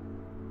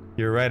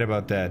 You're right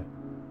about that.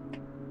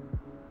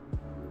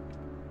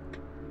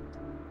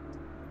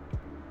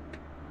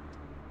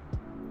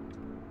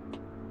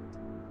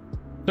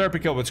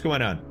 Serpico, what's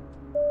going on?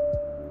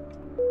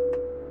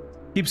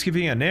 Keeps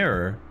giving an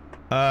error.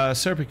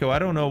 Serpico, I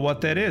don't know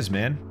what that is,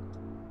 man.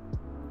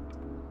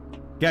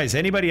 Guys,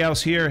 anybody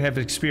else here have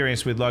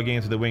experience with logging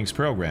into the Wings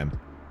program?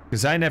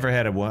 Because I never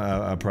had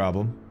a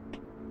problem.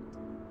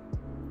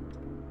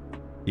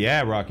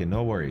 Yeah, Rocket,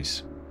 no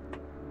worries.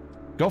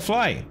 Go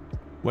fly.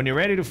 When you're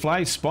ready to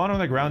fly, spawn on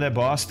the ground at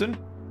Boston.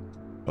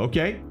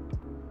 Okay.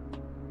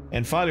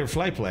 And file your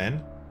flight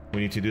plan.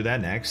 We need to do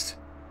that next.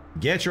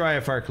 Get your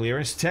IFR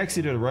clearance,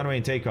 taxi to the runway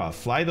and take off.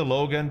 Fly the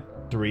Logan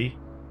 3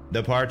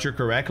 departure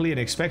correctly and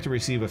expect to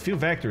receive a few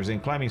vectors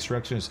and climb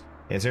instructions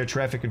as air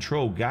traffic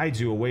control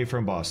guides you away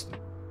from Boston.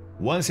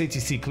 Once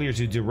ATC clears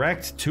you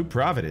direct to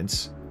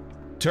Providence,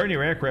 turn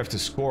your aircraft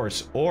to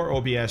course or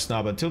OBS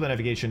knob until the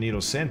navigation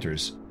needle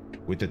centers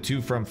with the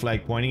 2 from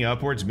flag pointing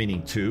upwards,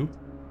 meaning 2,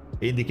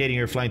 indicating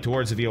you're flying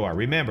towards the VOR.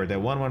 Remember that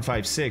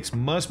 1156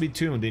 must be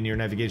tuned in your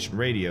navigation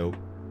radio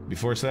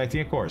before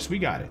selecting a course. We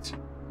got it.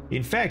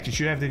 In fact, you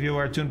should have the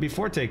VOR tuned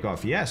before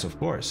takeoff. Yes, of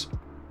course.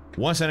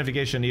 Once the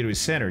navigation needle is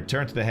centered,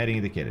 turn to the heading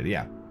indicated.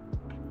 Yeah.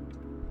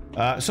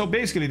 So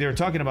basically, they're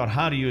talking about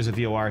how to use a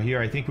VOR here.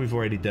 I think we've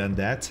already done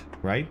that,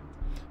 right?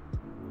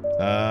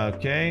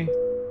 Okay.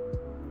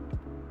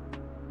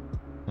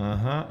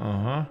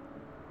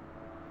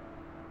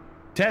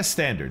 Test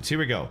standards. Here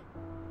we go.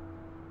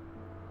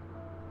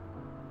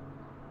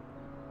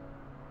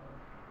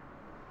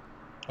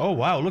 Oh,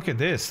 wow. Look at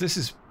this. This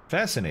is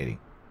fascinating.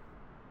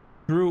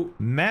 Through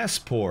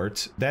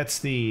Massport, that's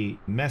the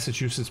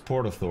Massachusetts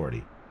Port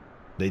Authority.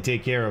 They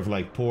take care of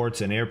like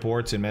ports and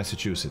airports in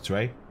Massachusetts,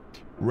 right?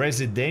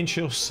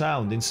 Residential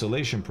sound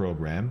installation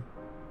program.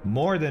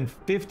 More than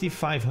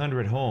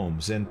 5,500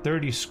 homes and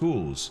 30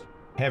 schools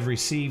have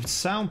received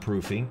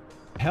soundproofing,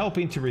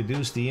 helping to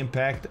reduce the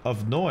impact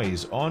of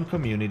noise on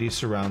communities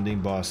surrounding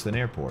Boston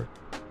Airport.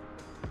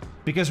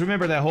 Because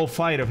remember that whole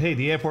fight of, hey,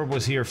 the airport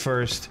was here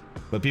first,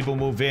 but people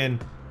move in.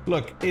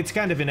 Look, it's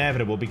kind of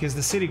inevitable because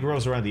the city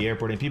grows around the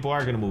airport and people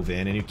are going to move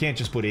in and you can't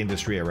just put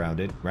industry around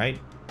it, right?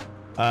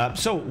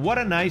 So what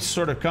a nice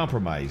sort of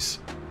compromise.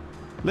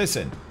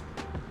 Listen,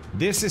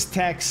 this is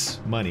tax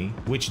money,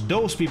 which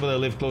those people that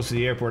live close to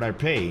the airport are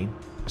paying.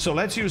 So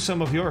let's use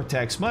some of your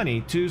tax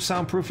money to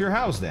soundproof your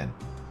house then.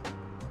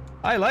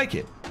 I like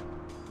it.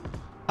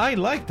 I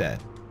like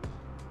that.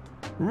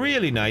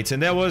 Really nice.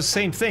 And that was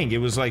same thing. It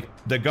was like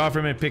the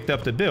government picked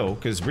up the bill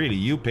because really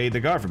you paid the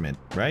government,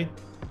 right?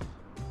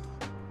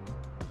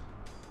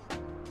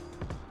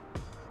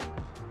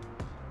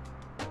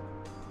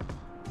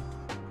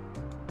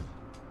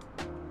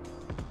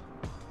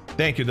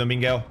 Thank you, Don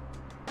Miguel.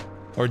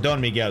 Or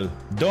Don Miguel.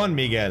 Don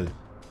Miguel.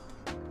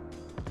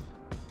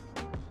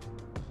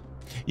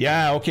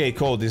 Yeah, okay,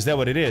 Cold. Is that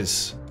what it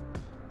is?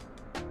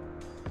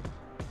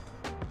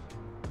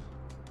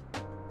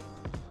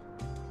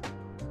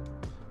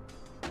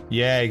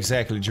 Yeah,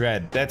 exactly,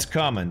 Dread. That's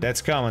common.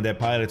 That's common that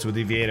pilots will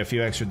deviate a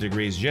few extra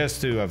degrees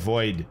just to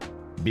avoid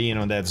being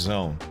on that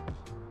zone.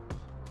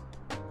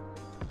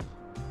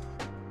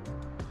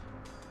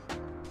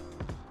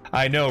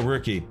 I know,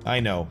 Rookie. I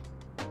know.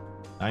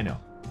 I know.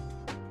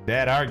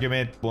 That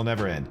argument will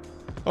never end.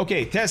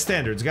 Okay, test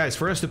standards. Guys,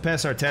 for us to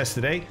pass our test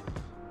today,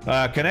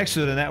 connects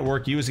to the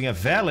network using a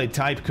valid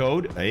type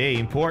code,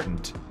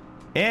 important,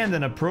 and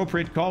an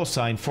appropriate call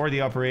sign for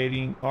the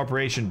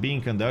operation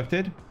being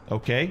conducted.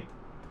 Okay.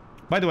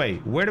 By the way,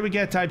 where do we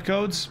get type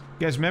codes?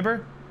 You guys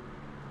remember?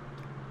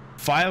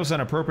 Files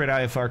on appropriate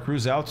IFR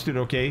cruise altitude.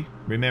 Okay.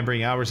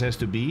 Remembering ours has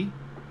to be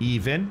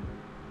even,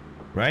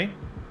 right?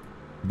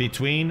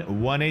 Between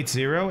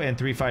 180 and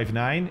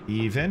 359,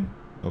 even.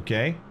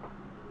 Okay.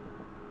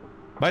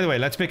 By the way,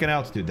 let's pick an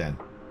altitude then.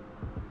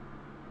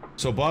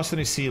 So Boston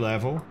is sea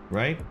level,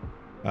 right?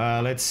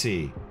 Let's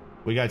see.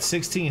 We got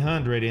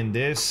 1600 in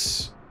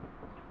this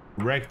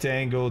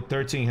rectangle,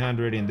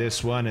 1300 in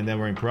this one, and then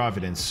we're in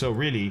Providence. So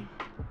really,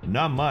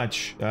 not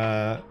much.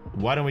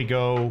 Why don't we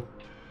go...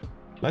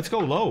 Let's go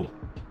low.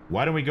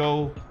 Why don't we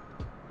go...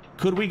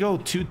 Could we go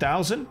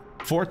 2,000?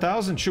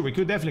 4,000? Sure, we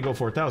could definitely go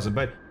 4,000,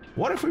 but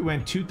what if we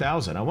went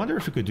 2,000? I wonder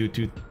if we could do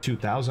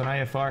 2,000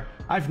 IFR.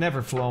 I've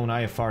never flown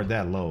IFR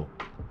that low.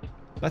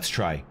 Let's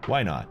try.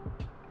 Why not?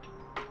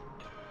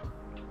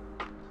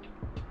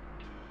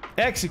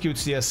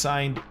 Executes the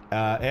assigned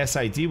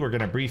SID. We're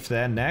going to brief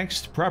that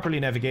next. Properly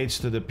navigates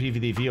to the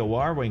PVD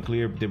VOR when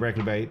cleared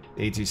directly by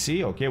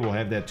ATC. Okay, we'll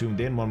have that tuned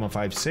in,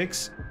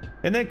 1156.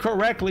 And then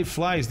correctly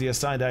flies the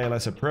assigned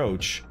ILS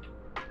approach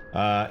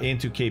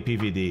into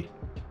KPVD.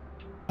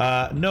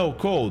 No,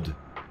 Cold.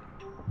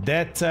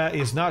 That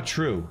is not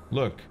true.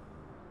 Look.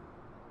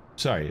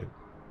 Sorry.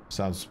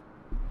 Sounds...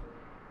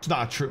 It's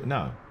not true.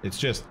 No, it's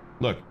just...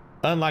 Look.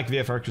 Unlike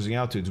VFR cruising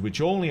altitudes,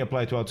 which only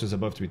apply to altitudes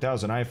above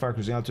 3,000, IFR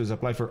cruising altitudes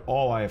apply for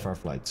all IFR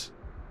flights.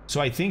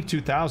 So I think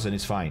 2,000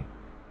 is fine.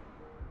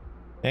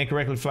 And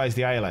correctly flies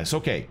the ILS.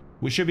 Okay,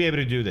 we should be able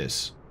to do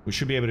this. We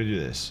should be able to do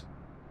this.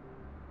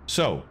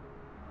 So,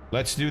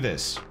 let's do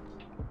this.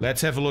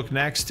 Let's have a look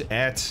next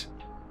at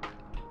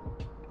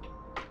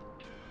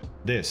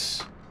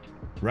this.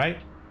 Right?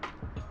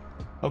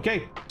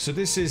 Okay, so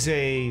this is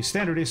a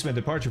standard instrument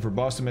departure for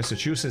Boston,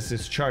 Massachusetts.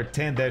 It's chart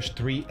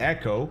 10-3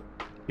 Echo.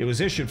 It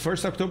was issued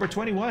 1st October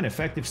 21,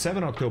 effective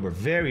 7 October.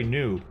 Very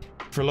new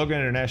for Logan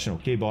International,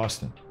 K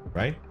Boston,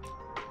 right?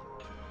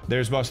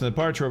 There's Boston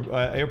departure,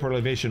 airport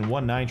elevation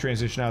 19,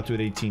 transition out to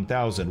at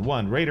 18,000.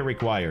 1, radar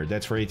required,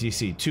 that's for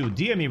ATC. 2,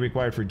 DME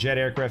required for jet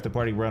aircraft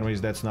departing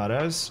runways, that's not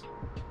us,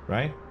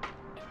 right?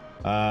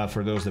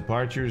 For those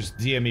departures,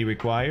 DME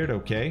required,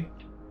 okay.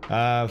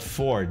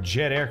 4,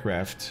 jet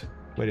aircraft,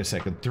 wait a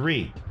second.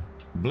 3,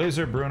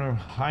 Blizzard, Bruno,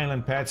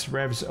 Highland, Pats,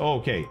 Revs, oh,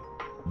 okay.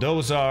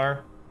 Those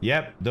are...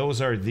 Yep,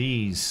 those are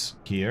these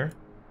here.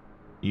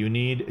 You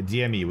need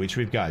DME, which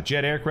we've got.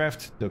 Jet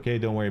aircraft, okay,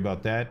 don't worry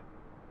about that.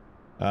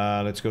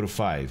 Let's go to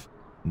 5.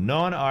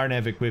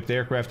 Non-RNAV equipped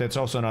aircraft, that's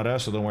also not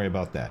us, so don't worry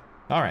about that.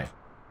 All right.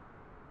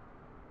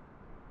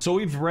 So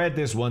we've read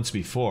this once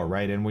before,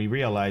 right? And we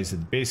realized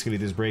that basically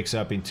this breaks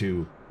up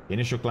into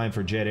initial climb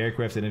for jet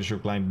aircraft and initial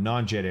climb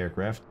non-jet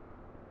aircraft.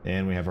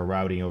 And we have a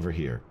routing over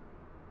here.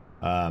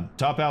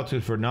 Top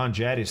altitude for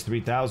non-jet is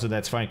 3,000.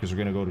 That's fine because we're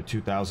going to go to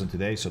 2,000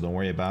 today, so don't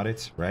worry about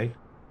it, right?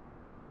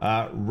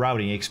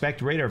 Routing.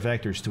 Expect radar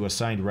vectors to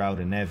assigned route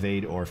and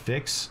evade or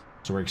fix.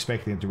 So we're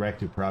expecting direct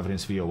to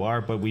Providence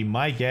VOR, but we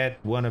might get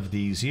one of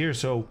these here.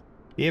 So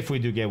if we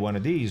do get one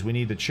of these, we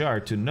need the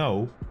chart to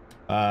know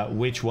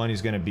which one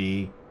is going to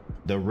be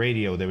the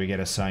radio that we get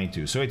assigned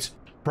to. So it's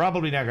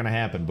probably not going to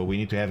happen, but we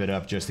need to have it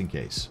up just in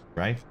case,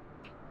 right?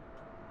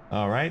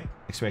 All right.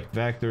 Expect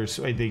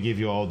vectors. Wait, they give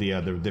you all the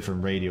other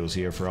different radios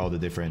here for all the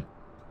different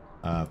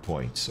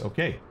points.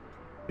 Okay.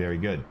 Very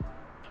good.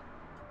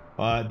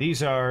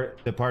 These are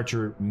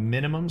departure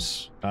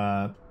minimums.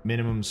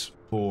 Minimums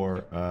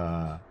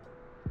for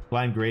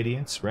climb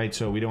gradients, right?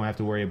 So we don't have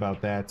to worry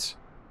about that.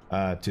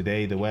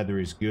 Today the weather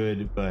is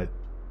good, but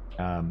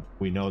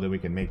we know that we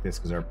can make this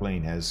because our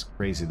plane has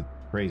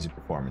crazy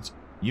performance.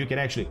 You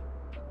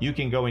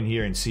can go in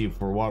here and see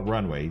for what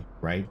runway,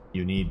 right?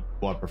 You need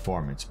what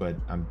performance, but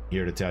I'm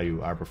here to tell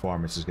you our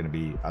performance is going to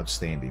be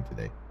outstanding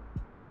today.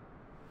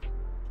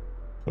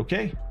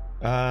 Okay,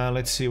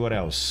 let's see what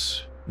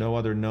else. No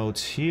other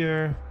notes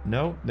here.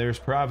 No, there's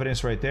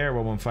Providence right there,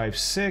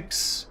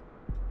 1156.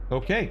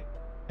 Okay,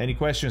 any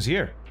questions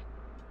here?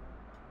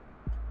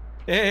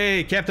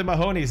 Hey, Captain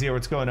Mahoney's here.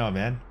 What's going on,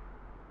 man?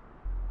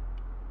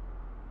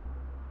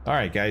 All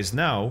right, guys,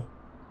 now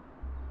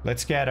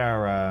let's get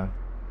our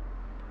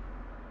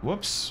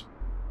whoops,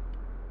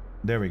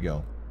 there we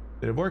go.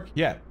 Did it work?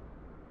 Yeah.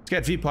 Let's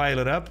get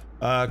vPilot up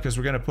because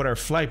we're gonna put our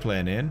flight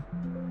plan in.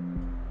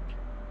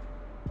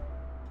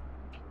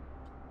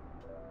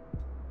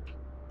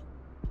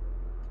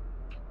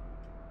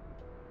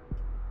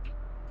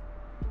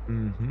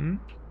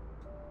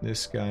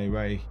 This guy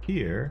right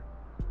here.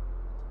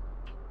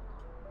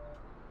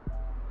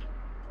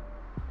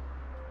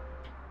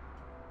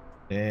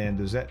 And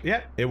does that,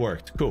 yeah, it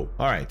worked. Cool.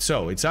 All right,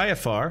 so it's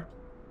IFR.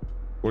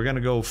 We're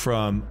gonna go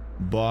from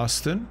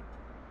Boston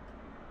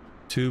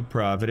to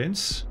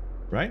Providence,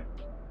 right?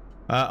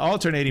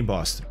 Alternating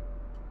Boston.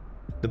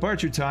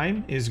 Departure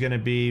time is gonna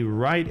be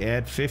right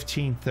at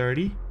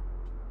 15:30.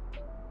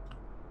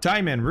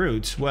 Time and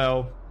routes,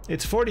 well,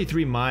 it's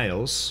 43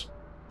 miles.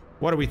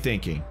 What are we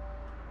thinking?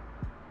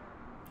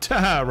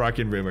 Haha,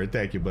 Rockin' Rumor,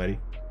 thank you, buddy.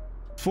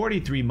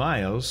 43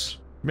 miles.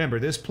 Remember,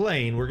 this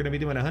plane, we're going to be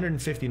doing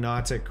 150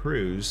 knots at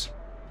cruise,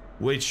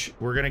 which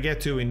we're going to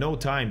get to in no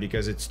time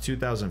because it's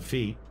 2,000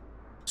 feet.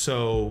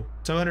 So,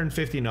 it's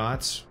 150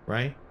 knots,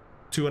 right?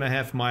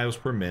 2.5 miles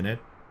per minute.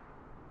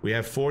 We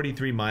have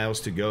 43 miles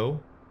to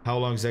go. How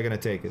long is that going to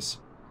take us?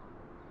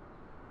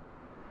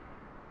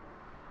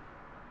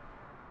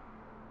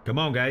 Come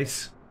on,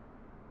 guys.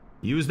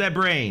 Use that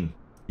brain.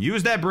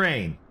 Use that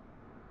brain.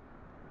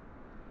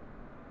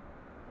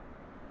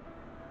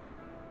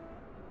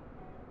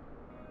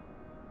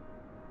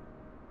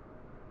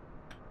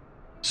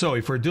 So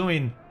if we're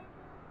doing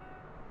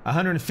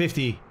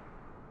 150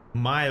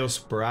 miles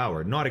per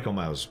hour, nautical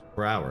miles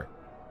per hour,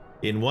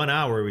 in 1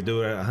 hour we do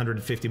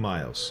 150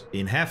 miles.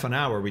 In half an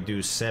hour we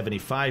do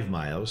 75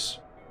 miles.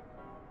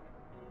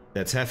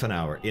 That's half an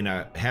hour. In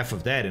a half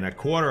of that, in a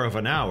quarter of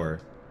an hour,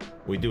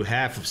 we do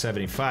half of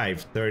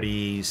 75,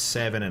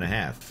 37 and a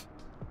half.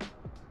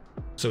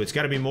 So it's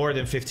got to be more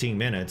than 15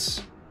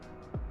 minutes,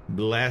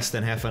 less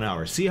than half an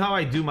hour. See how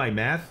I do my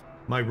math,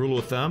 my rule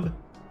of thumb?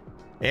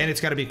 And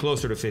it's got to be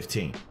closer to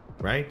 15,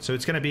 right? So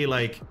it's going to be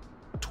like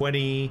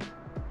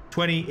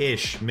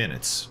 20-ish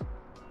minutes.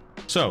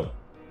 So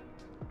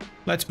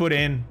let's put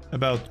in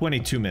about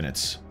 22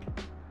 minutes.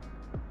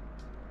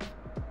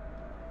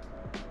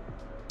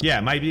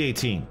 Yeah, might be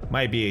 18.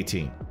 Might be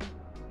 18.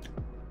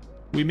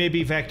 We may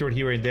be vectored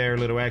here and there, a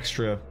little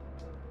extra.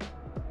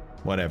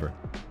 Whatever.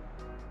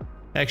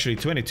 Actually,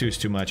 22 is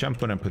too much. I'm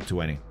gonna put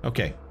 20.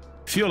 Okay.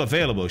 Fuel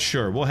available,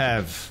 sure. We'll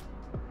have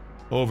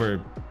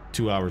over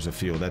 2 hours of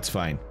fuel. That's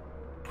fine.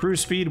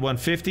 Cruise speed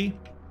 150.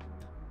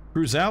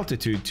 Cruise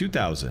altitude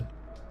 2000.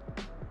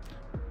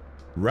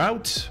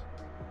 Route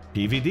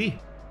PVD.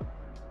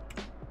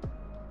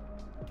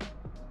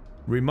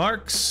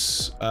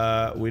 Remarks,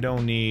 we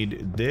don't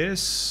need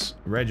this.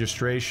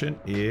 Registration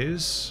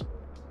is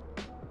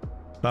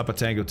Papa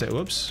Tango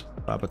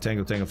Papa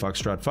Tango Tango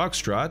Foxtrot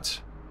Foxtrot.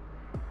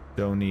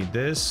 Don't need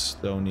this,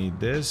 don't need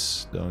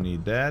this, don't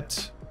need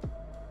that.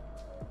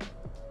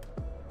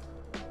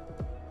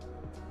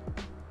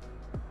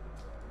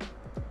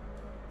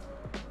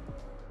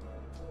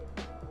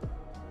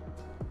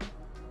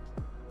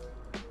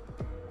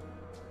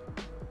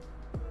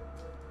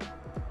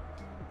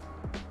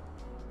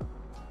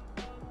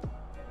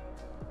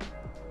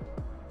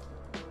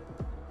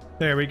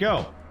 There we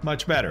go.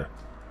 Much better.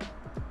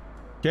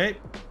 Okay.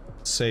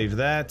 Save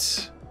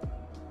that.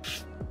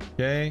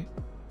 Okay.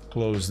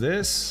 Close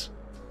this.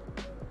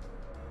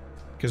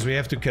 Because we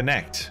have to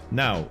connect.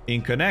 Now,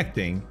 in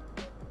connecting,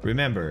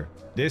 remember,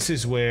 this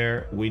is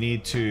where we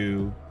need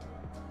to...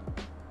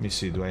 Let me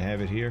see, do I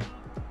have it here?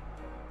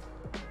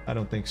 I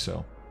don't think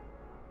so.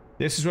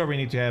 This is where we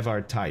need to have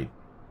our type,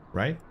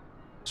 right?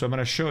 So I'm going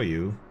to show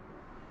you.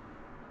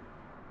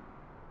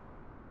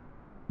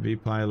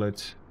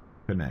 vPilot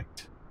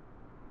connect.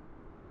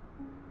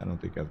 I don't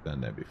think I've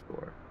done that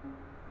before.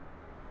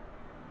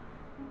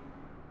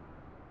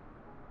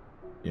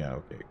 Yeah,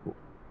 okay, cool.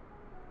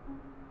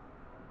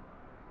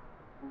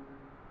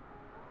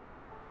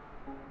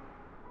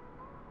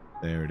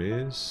 There it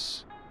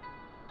is.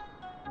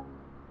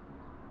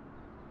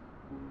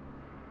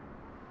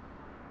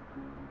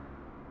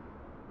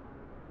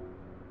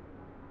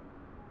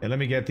 And let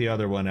me get the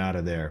other one out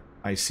of there.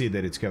 I see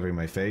that it's covering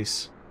my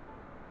face,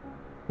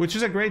 which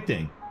is a great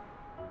thing.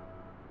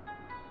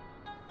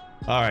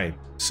 All right,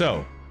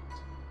 so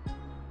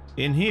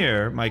in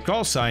here, my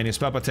call sign is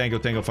Papa Tango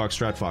Tango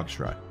Foxtrot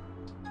Foxtrot.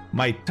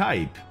 My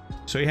type,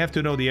 so you have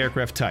to know the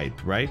aircraft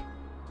type, right?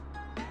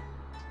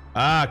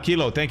 Ah,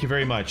 Kilo, thank you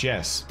very much.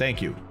 Yes,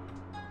 thank you.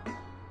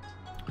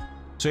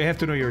 So you have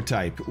to know your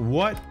type.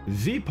 What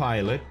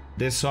VPilot,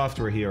 this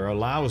software here,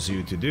 allows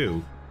you to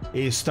do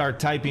is start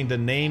typing the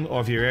name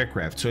of your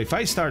aircraft. So if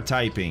I start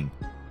typing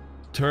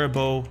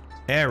Turbo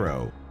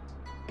Arrow,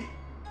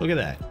 look at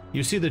that.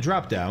 You see the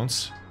drop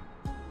downs.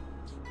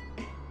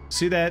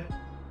 See that?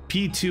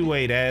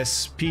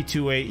 P28S,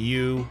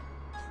 P28U.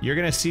 You're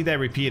gonna see that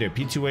repeated.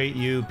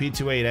 P28U,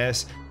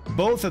 P28S.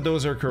 Both of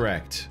those are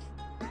correct.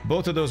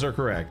 Both of those are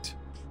correct.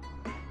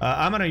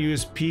 I'm gonna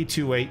use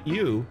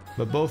P28U,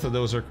 but both of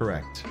those are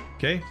correct.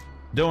 Okay?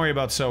 Don't worry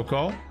about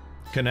so-call.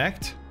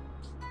 Connect.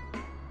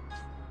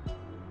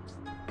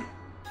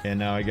 And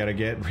now I gotta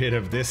get rid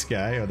of this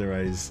guy,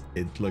 otherwise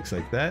it looks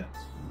like that.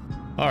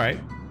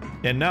 Alright.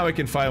 And now I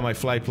can file my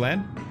flight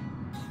plan.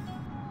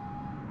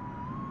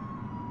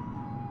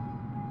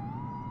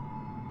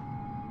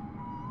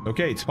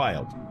 Okay, it's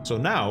filed. So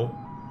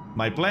now,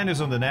 my plan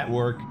is on the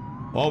network.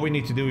 All we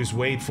need to do is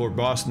wait for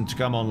Boston to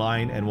come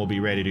online and we'll be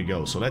ready to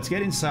go. So let's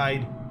get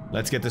inside.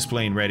 Let's get this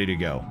plane ready to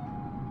go.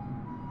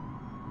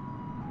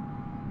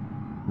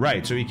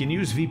 Right, so you can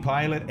use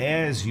VPilot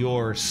as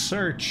your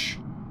search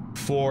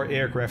for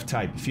aircraft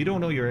type. If you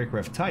don't know your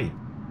aircraft type,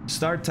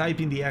 start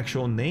typing the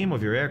actual name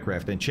of your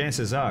aircraft and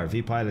chances are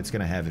VPilot's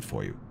gonna have it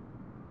for you.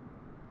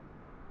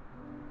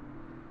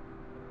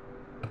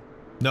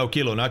 No,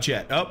 Kilo, not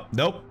yet. Oh,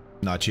 nope.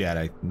 Not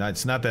yet.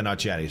 It's not that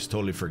not yet. I just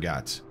totally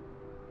forgot.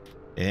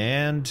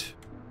 And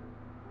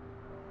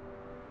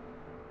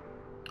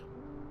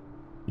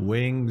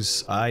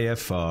Wings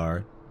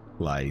IFR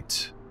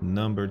Flight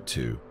number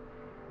 2.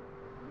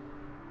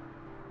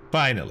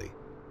 Finally.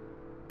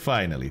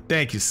 Finally.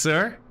 Thank you,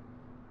 sir.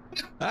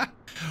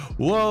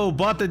 Whoa,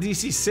 bought the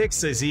DC-6,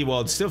 says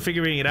Ewald. Still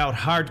figuring it out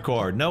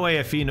hardcore. No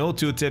AFE, no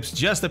tooltips,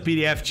 just a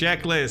PDF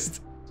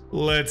checklist.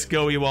 Let's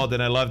go, Ewald.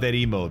 And I love that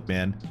emote,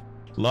 man.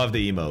 Love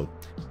the emote.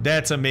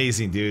 That's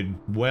amazing, dude.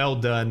 Well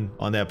done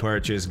on that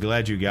purchase.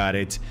 Glad you got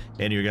it.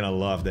 And you're gonna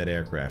love that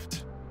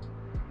aircraft.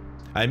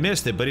 I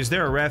missed it, but is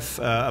there a ref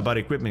about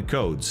equipment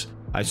codes?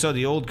 I saw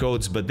the old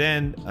codes, but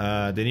then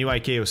the new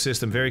ICAO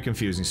system, very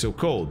confusing. So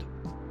code.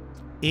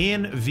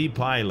 In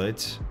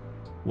VPilot,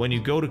 when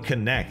you go to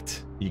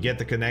connect, you get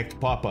the connect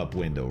pop-up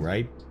window,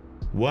 right?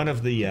 One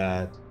of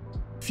the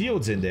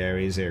fields in there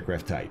is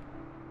aircraft type.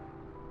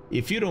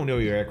 If you don't know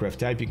your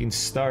aircraft type, you can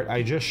start,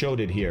 I just showed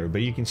it here,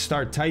 but you can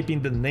start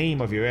typing the name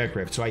of your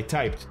aircraft. So I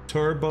typed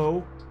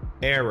Turbo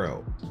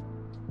Arrow,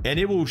 and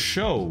it will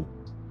show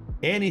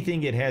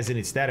anything it has in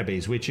its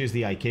database, which is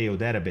the ICAO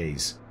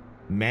database,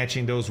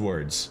 matching those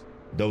words,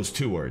 those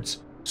two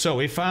words.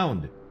 So it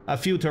found a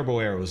few Turbo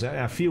Arrows,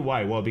 a few.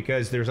 Why? Well,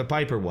 because there's a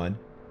Piper one.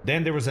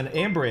 Then there was an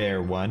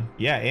Embraer one.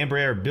 Yeah,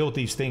 Embraer built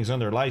these things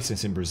under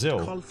license in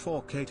Brazil. Call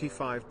Fork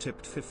 85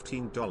 tipped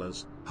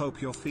 $15.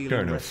 Hope you're feeling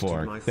Colonel rested,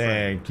 Fork, my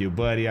friend. thank you,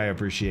 buddy. I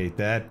appreciate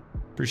that.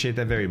 Appreciate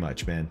that very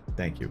much, man.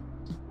 Thank you.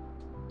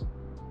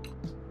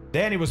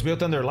 Then it was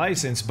built under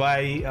license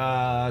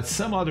by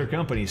some other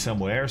company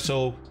somewhere.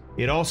 So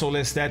it also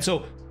lists that.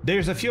 So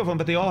there's a few of them,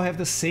 but they all have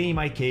the same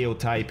ICAO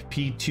type,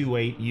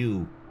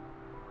 P28U.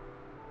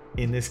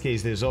 In this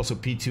case, there's also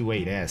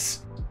P28S.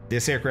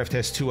 This aircraft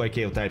has 2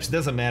 ICAO types.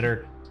 Doesn't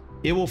matter.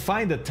 It will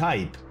find the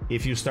type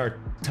if you start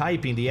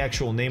typing the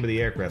actual name of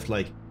the aircraft,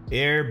 like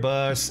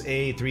Airbus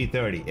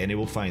A330, and it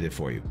will find it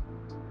for you.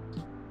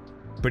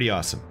 Pretty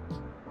awesome.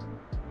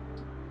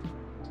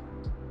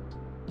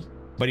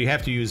 But you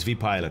have to use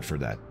VPilot for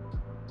that.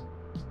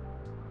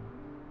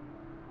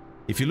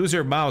 If you lose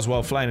your mouse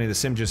while flying in the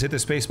sim, just hit the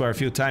spacebar a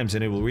few times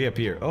and it will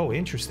reappear. Oh,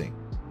 interesting.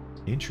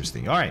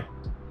 Interesting. All right.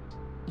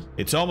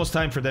 It's almost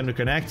time for them to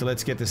connect.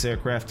 Let's get this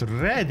aircraft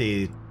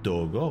ready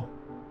to go.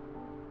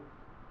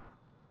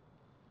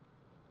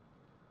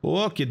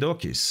 Okie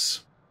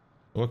dokies.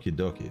 Okie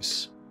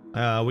dokies.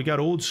 We got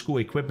old school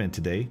equipment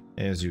today,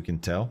 as you can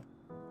tell.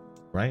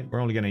 Right? We're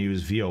only going to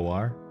use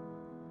VOR.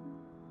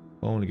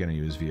 Only going to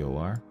use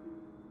VOR.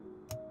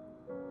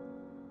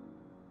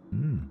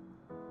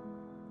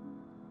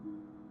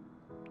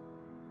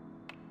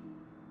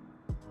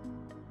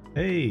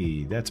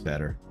 Hey, that's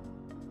better.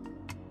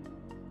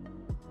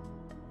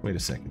 Wait a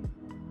second.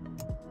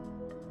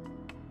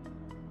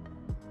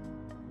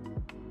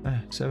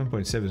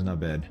 7.7 is not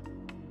bad.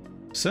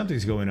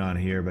 Something's going on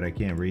here, but I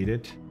can't read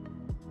it.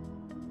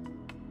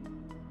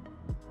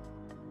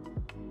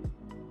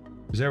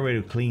 Is there a way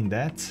to clean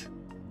that?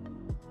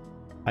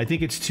 I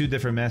think it's 2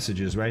 different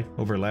messages, right?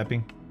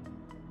 Overlapping.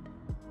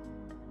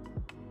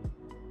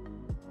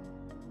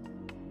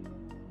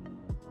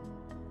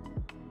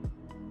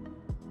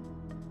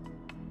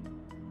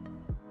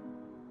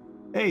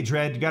 Hey,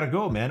 Dread, you gotta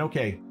go, man.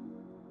 Okay.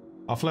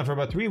 Offline for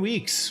about 3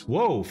 weeks.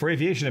 Whoa, for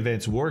aviation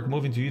events, work,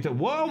 moving to Utah.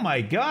 Whoa,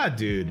 my God,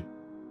 dude.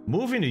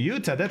 Moving to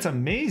Utah, that's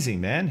amazing,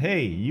 man.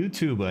 Hey, you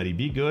too, buddy.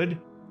 Be good.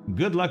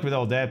 Good luck with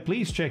all that.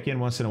 Please check in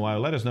once in a while.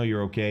 Let us know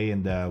you're okay,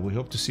 and we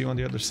hope to see you on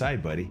the other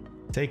side, buddy.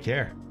 Take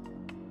care.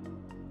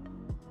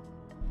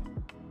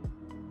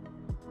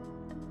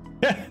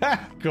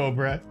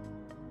 Cobra.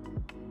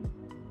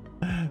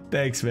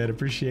 Thanks, man.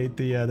 Appreciate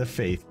the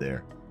faith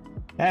there.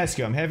 Ask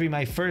you, I'm having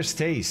my first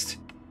taste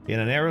in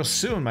an aero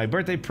soon. My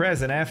birthday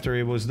present after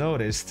it was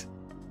noticed.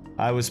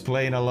 I was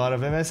playing a lot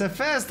of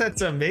MSFS.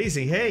 That's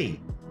amazing.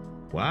 Hey.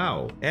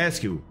 Wow.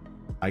 Ask you,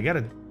 I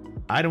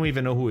don't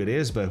even know who it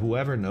is, but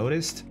whoever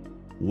noticed,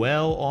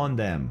 well on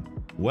them.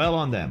 Well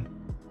on them.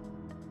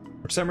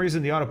 For some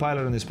reason, the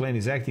autopilot on this plane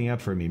is acting up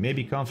for me.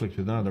 Maybe conflict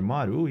with another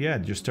mod. Ooh, yeah,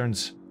 it just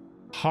turns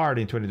hard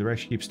into any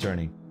direction, keeps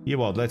turning.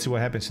 Ewald, let's see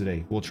what happens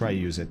today. We'll try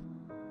use it.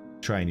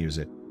 Try and use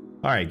it.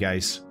 Alright,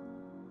 guys.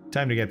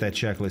 Time to get that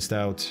checklist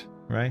out,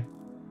 right?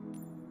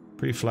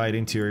 Pre-flight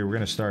interior, we're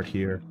going to start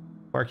here.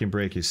 Parking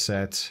brake is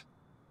set.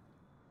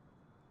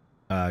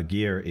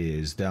 Gear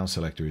is down,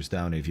 selector is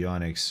down,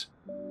 avionics.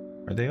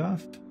 Are they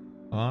off?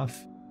 Off.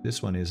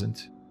 This one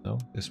isn't. No,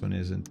 this one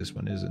isn't. This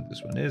one isn't.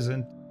 This one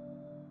isn't.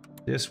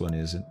 This one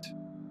isn't.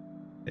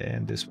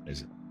 And this one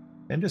isn't.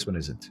 And this one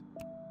isn't.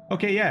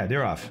 Okay, yeah,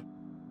 they're off.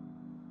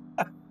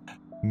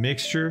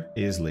 Mixture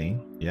is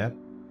lean. Yep.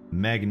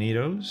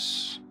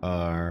 Magnetos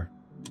are...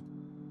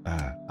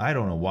 I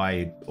don't know why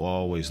it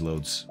always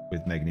loads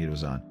with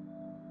magnetos on.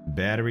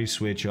 Battery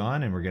switch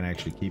on, and we're going to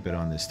actually keep it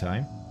on this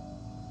time.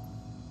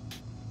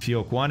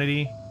 Fuel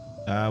quantity.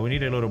 We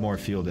need a little more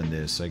fuel than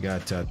this. I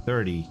got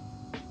 30.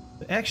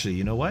 Actually,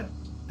 you know what?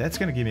 That's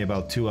going to give me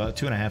about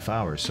 2.5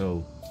 hours,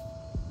 so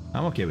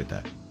I'm okay with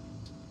that.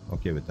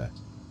 Okay with that.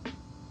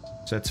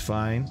 So that's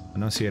fine.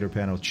 Annunciator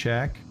panel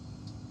check.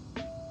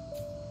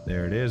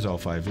 There it is, all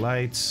 5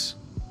 lights.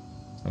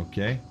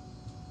 Okay.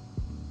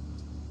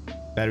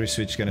 Battery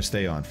switch going to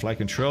stay on. Flight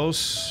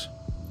controls.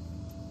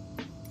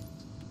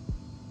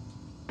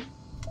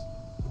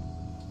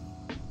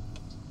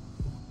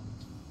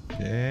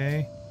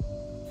 Okay.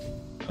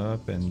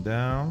 Up and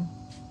down.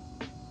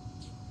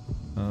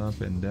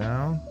 Up and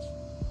down.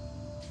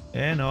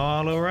 And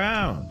all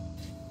around.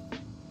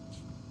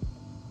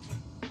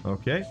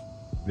 Okay.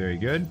 Very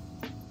good.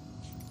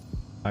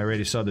 I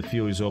already saw the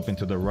fuel is open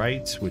to the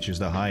right, which is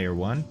the higher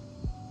one.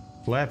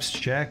 Flaps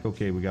check.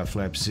 Okay, we got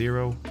flaps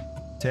 0,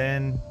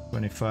 10,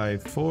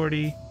 25,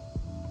 40,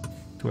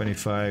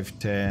 25,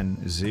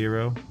 10,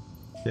 0.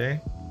 Okay.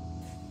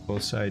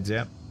 Both sides,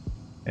 yep.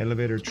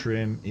 Elevator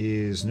trim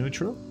is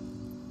neutral.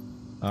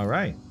 All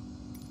right.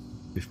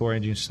 Before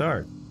engine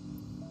start.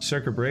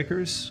 Circuit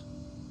breakers.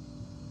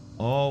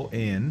 All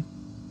in.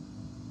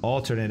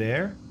 Alternate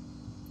air.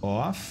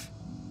 Off.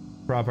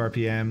 Prop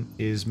RPM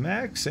is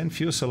max, and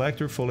fuel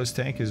selector fullest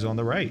tank is on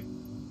the right.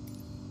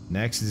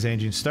 Next is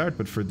engine start,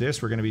 but for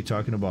this we're going to be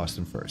talking to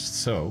Boston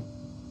first. So,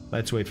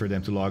 let's wait for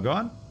them to log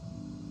on.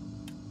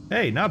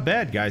 Hey, not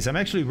bad, guys. I'm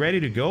actually ready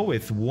to go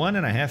with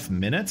 1.5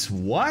 minutes.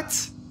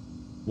 What?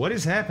 What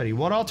is happening?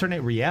 What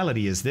alternate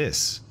reality is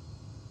this?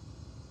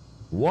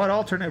 What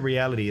alternate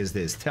reality is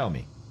this? Tell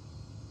me.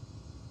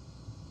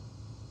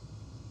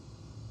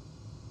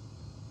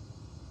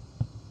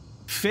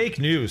 Fake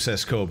news,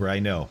 says Cobra. I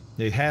know.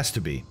 It has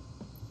to be.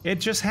 It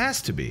just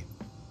has to be.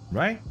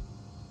 Right?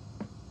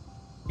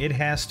 It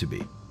has to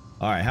be.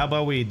 Alright, how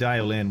about we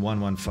dial in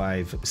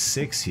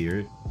 1156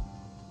 here.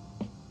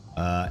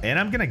 And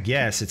I'm gonna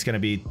guess it's gonna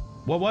be...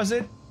 What was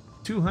it?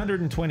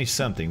 220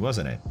 something,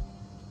 wasn't it?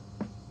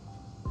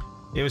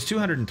 It was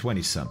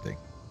 220 something.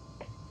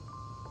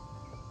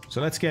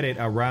 So let's get it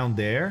around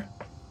there.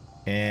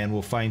 And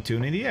we'll fine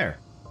tune in the air.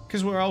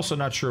 Because we're also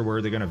not sure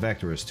where they're gonna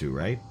vector us to,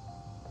 right?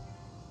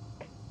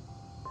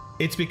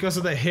 It's because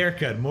of the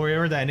haircut, more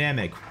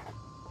aerodynamic.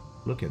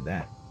 Look at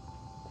that.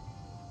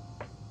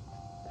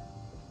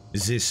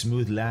 The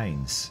smooth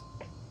lines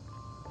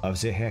of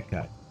the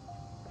haircut.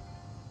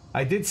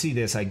 I did see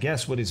this. I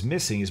guess what is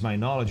missing is my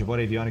knowledge of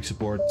what avionics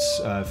supports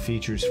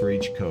features for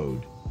each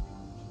code.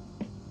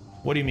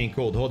 What do you mean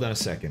code? Hold on a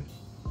second.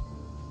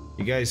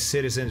 You guys,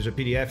 citizens, a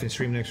PDF and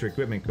stream next for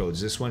equipment codes.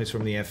 This one is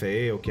from the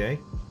FAA, okay?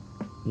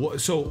 What,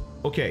 so,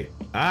 okay.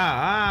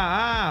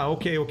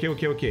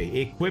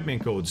 Okay.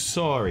 Equipment codes.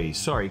 Sorry,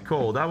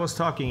 Cold. I was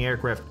talking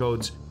aircraft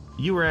codes.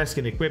 You were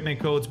asking equipment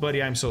codes,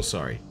 buddy. I'm so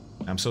sorry.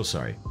 I'm so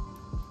sorry.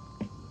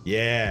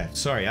 Yeah,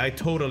 sorry. I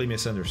totally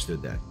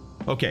misunderstood that.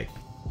 Okay.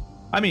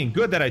 I mean,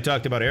 good that I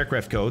talked about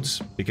aircraft codes,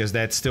 because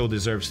that still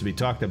deserves to be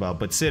talked about.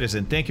 But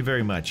Citizen, thank you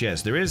very much.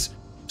 Yes, there is.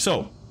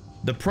 So,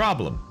 the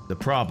problem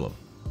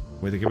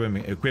with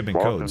equipment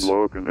codes. Boston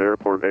Logan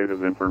Airport 8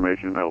 is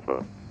information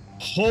alpha.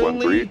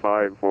 Holy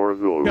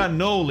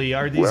cannoli,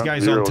 are these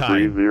guys on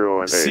time?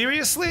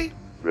 Seriously?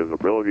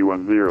 Visibility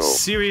 10.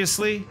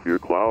 Seriously? Few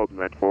clouds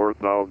at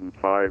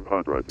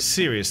 4,500.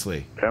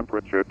 Seriously?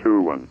 Temperature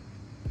 21.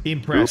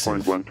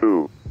 Impressive.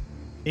 2.12.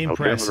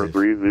 Impressive. Altimeter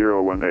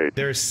 3018.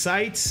 Their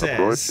site says...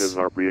 Approaches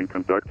are being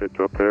conducted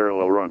to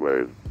parallel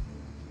runways.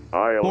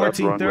 ILS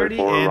 1430 runway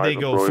 4 and right they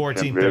go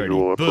approach and 1430.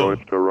 visual Boom.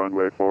 approach to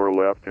runway 4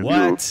 left in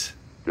What? use.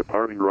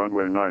 Departing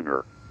runway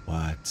 9er.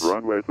 What?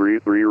 Runway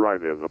 33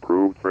 right is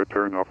approved for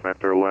turn-off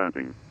after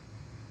landing.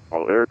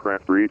 All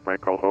aircraft read by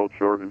call hold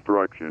short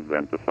instructions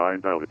and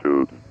assigned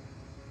altitudes.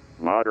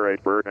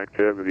 Moderate bird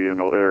activity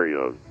in all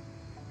areas.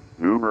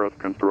 Numerous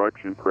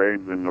construction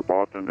cranes in the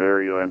Boston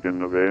area and in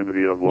the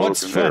vicinity of Logan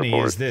What's funny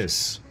Airport. is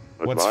this?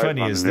 What's Advise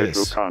funny on is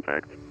initial this?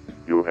 contact.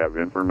 You have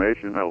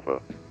information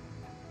Alpha.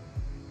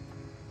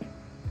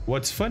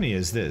 What's funny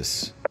is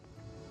this?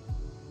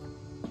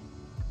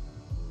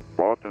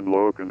 Boston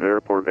Logan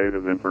Airport 8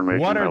 is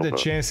information What are Alpha. the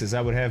chances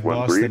I would have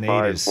Boston 8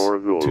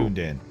 1354 tuned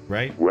in,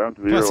 right?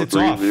 1030 Plus it's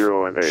off.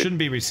 and 8. Shouldn't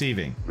be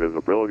receiving.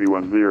 Visibility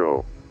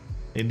 10.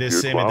 In this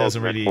View sim, it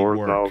doesn't clouds really at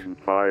work.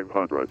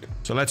 4,500.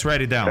 So let's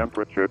write it down.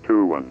 Temperature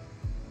 21.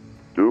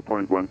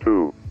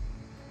 2.12.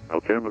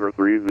 Altimeter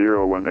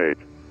 3018.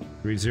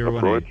 3018.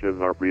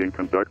 Approaches are being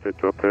conducted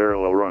to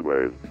parallel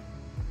runways.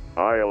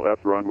 ILS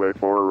runway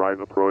 4 right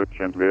approach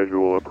and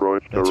visual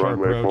approach to That's our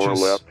runway 4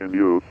 approaches. left in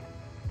use.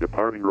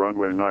 Departing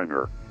runway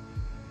 9er.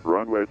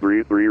 Runway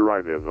 33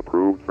 right is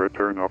approved for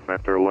turn-off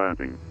after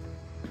landing.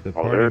 All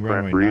Departing aircraft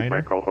runway read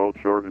by 9er. call hold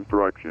short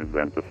instructions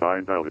and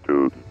assigned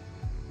altitudes.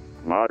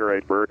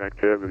 Moderate bird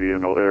activity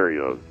in all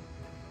areas.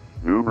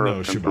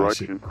 Numerous No,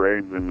 construction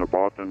cranes in the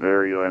Boston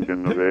area and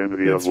in the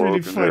vicinity That's of really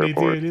Logan funny,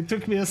 Airport. dude. It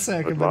took me a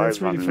second, but that's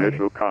Advise really on funny.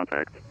 initial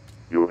contact.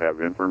 You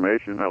have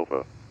information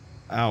Alpha.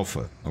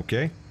 Alpha,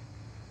 okay?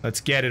 Let's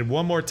get it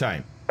one more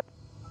time.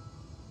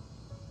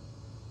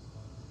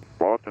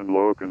 Boston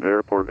Logan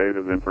Airport 8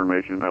 is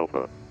information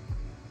Alpha.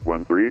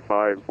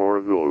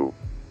 1354 Zulu.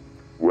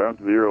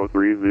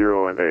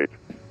 1030 and 8.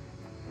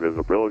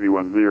 Visibility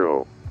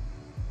 10.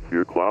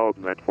 Few clouds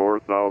at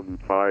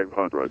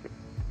 4,500.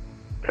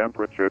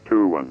 Temperature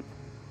 21.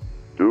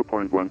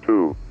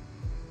 2.12.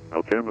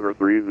 Altimeter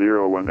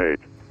 3018.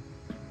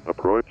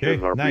 Approaches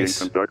Okay, are nice.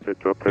 being conducted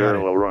to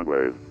parallel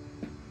runways.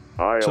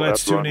 ILS So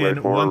let's tune runway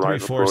in 4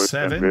 right approach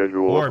 1347, and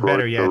visual or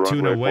better approach yet, to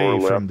tune runway away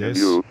 4 from left in this.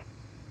 use.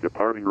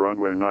 Departing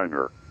runway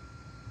 9er.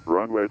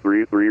 Runway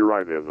 33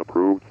 right is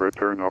approved for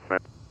turn-off.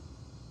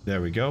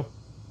 There we go.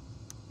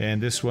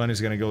 And this one is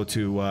going to go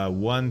to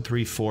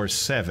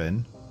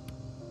 1347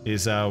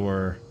 is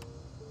our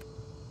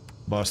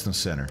Boston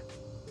Center.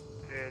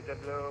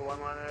 JetBlue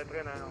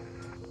 1139.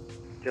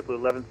 JetBlue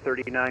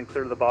 1139,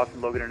 clear to the Boston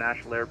Logan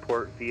International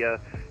Airport via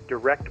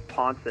direct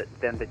Ponset,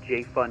 then the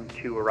J-Fund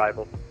 2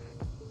 arrival.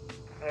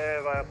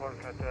 Via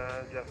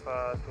Ponset, just to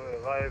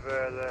arrive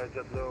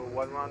JetBlue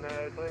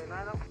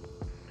 1139.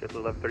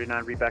 JetBlue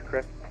 1139, read back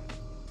correct.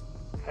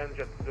 And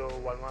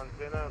JetBlue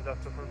 1139,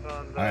 just to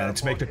confirm. Alright,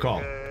 let's make the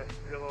call.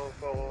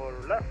 04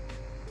 left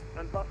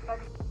and Boston.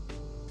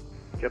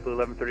 JetBlue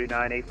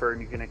 1139,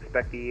 affirm you can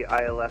expect the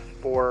ILS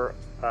 4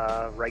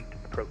 right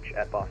approach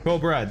at Boston.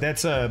 Cobra,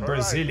 that's a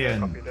Brazilian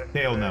Copy that.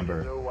 tail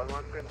number. JetBlue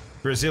 1139.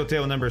 Brazil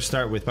tail numbers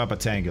start with Papa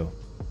Tango.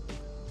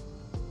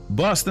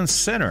 Boston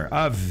Center,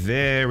 a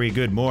very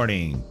good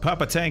morning.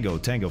 Papa Tango,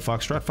 Tango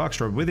Foxtrot,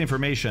 Foxtrot with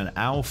information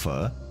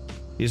Alpha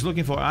is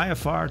looking for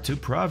IFR to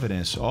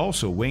Providence.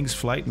 Also, Wings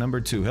Flight number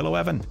 2. Hello,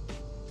 Evan.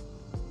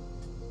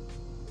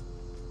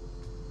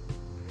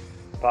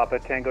 Papa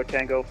Tango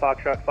Tango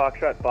Foxtrot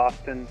Foxtrot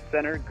Boston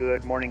Center.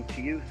 Good morning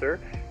to you, sir.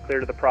 Clear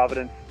to the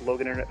Providence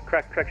Logan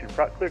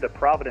clear to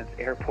Providence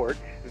Airport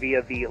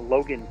via the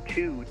Logan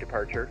 2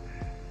 departure.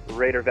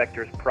 Radar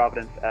vectors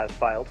Providence as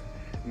filed.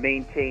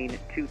 Maintain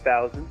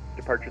 2000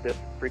 departure this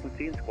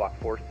frequency and squawk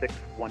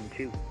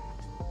 4612.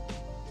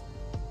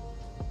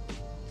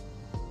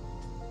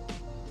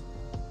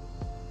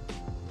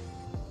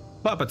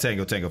 Papa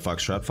Tango Tango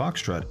Foxtrot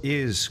Foxtrot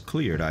is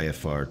cleared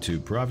IFR to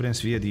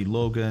Providence via the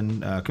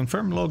Logan,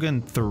 confirmed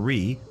Logan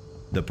 3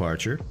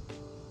 departure.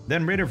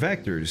 Then radar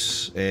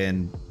vectors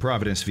and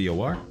Providence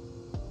VOR.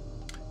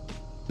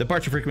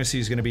 Departure frequency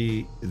is going to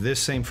be this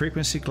same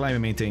frequency, climb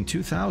and maintain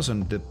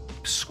 2000, the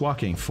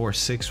squawking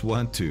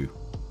 4612.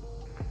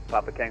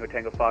 Papa Tango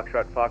Tango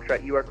Foxtrot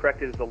Foxtrot, you are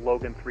correct. It is the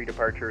Logan 3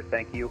 departure.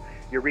 Thank you.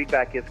 Your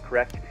readback is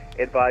correct.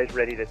 Advise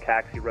ready to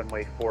taxi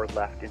runway 4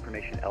 left.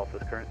 Information Alpha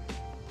is current.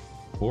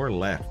 4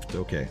 left,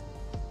 okay.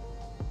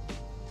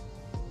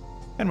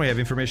 And we have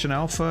information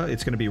Alpha.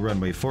 It's going to be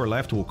runway 4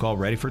 left. We'll call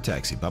ready for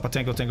taxi. Papa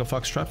Tango Tango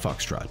Foxtrot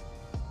Foxtrot.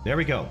 There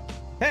we go.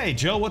 Hey,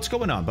 Joe, what's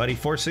going on, buddy?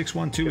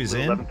 4612 is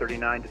in.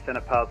 1139, descent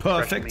of pilots.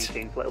 Perfect.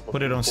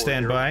 Put it on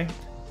standby.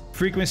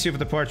 Frequency of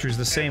departure is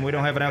the same. We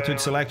don't have an altitude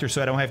selector,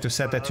 so I don't have to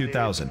set that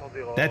 2000.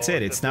 That's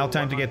it. It's now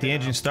time to get the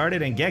engine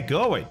started and get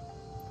going.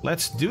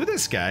 Let's do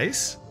this,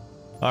 guys.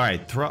 All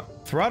right,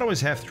 throttle is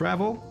half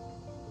travel.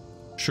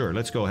 Sure,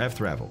 let's go half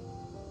travel.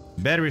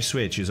 Battery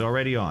switch is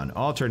already on.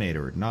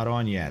 Alternator, not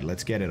on yet.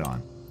 Let's get it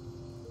on.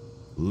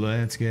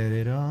 Let's get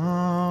it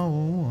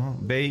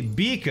on.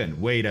 Beacon.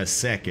 Wait a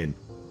second.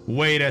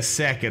 Wait a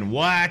second.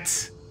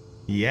 What?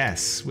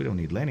 Yes. We don't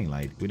need landing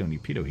light. We don't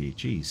need pitot heat.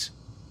 Jeez.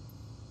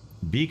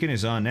 Beacon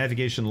is on.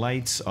 Navigation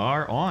lights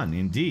are on.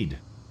 Indeed.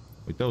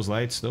 With those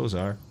lights, those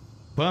are.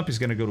 Pump is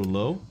going to go to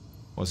low.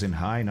 Was in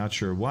high. Not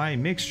sure why.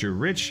 Mixture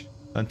rich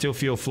until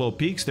fuel flow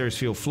peaks. There's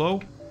fuel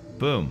flow.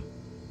 Boom.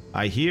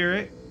 I hear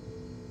it.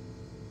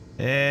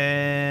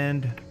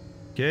 And...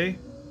 okay.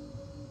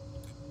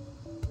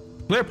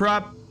 Clear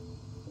prop.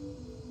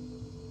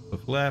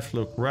 Look left,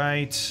 look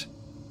right.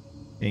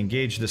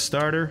 Engage the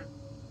starter.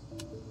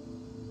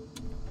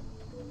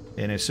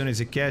 And as soon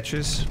as it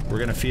catches, we're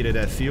gonna feed it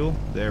that fuel.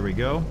 There we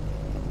go.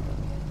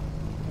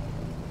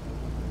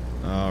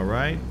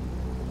 Alright.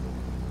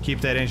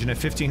 Keep that engine at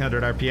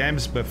 1500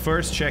 RPMs, but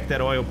first check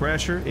that oil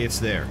pressure. It's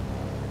there.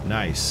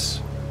 Nice.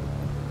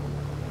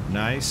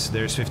 Nice.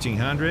 There's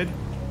 1500.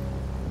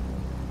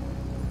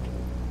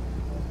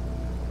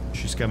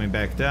 She's coming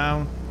back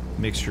down.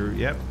 Mixture,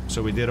 yep.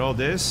 So we did all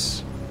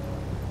this.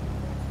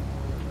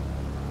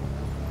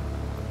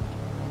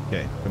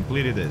 Okay,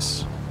 completed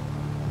this.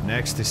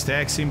 Next is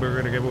taxiing.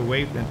 We're gonna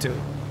wait until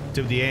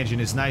the engine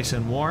is nice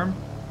and warm.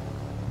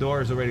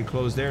 Door is already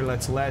closed there.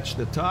 Let's latch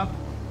the top.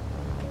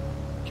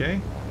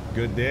 Okay,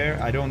 good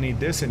there. I don't need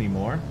this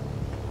anymore.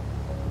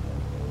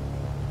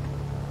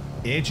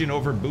 Engine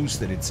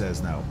overboosted, it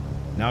says now.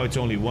 Now it's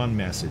only one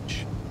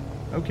message.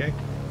 Okay.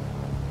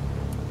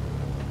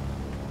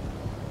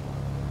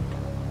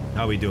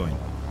 How we doing?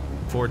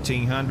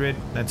 1400.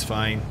 That's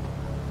fine.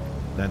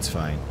 That's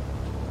fine.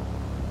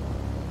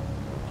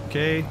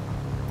 Okay.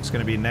 It's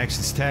gonna be next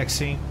is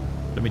taxi.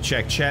 Let me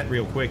check chat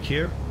real quick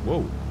here.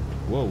 Whoa.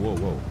 Whoa, whoa,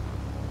 whoa.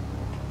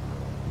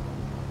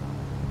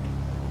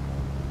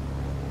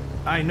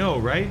 I know,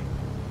 right?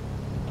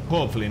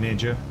 Hopefully,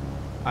 Ninja.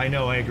 I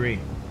know, I agree.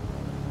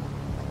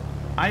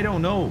 I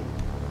don't know.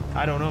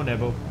 I don't know,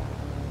 Nebo.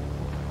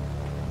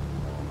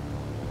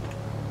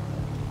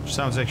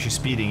 Sounds like she's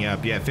speeding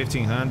up. Yeah,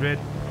 1500.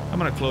 I'm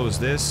gonna close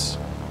this.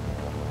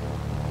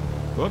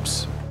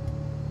 Whoops.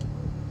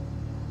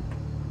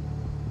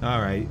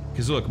 Alright,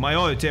 because look, my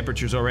oil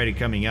temperature's already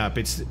coming up.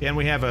 And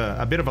we have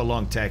a bit of a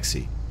long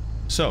taxi.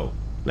 So,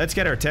 let's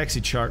get our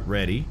taxi chart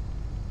ready.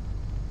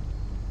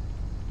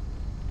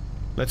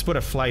 Let's put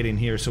a flight in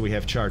here so we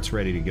have charts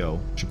ready to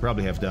go. Should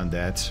probably have done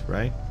that,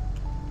 right?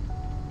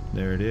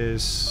 There it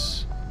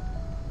is.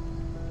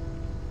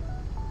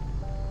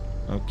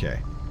 Okay.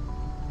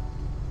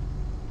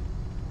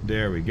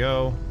 There we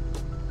go.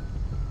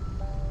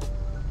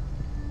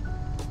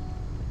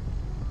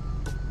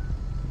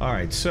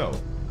 Alright, so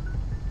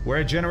we're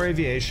at General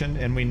Aviation,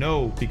 and we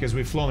know, because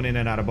we've flown in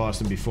and out of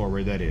Boston before,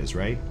 where that is,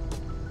 right?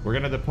 We're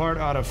gonna depart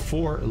out of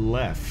 4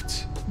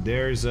 left.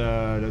 There's,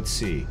 let's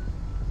see,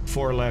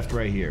 4 left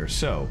right here.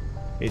 So,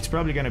 it's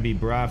probably gonna be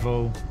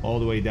Bravo all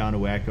the way down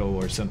to Echo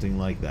or something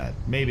like that.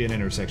 Maybe an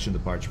intersection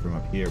departure from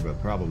up here,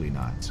 but probably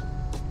not.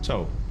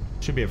 So,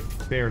 should be a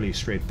fairly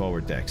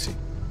straightforward taxi.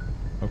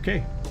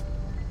 Okay.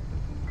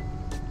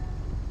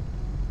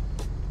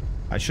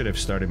 I should have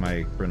started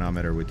my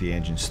chronometer with the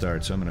engine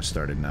start, so I'm gonna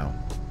start it now.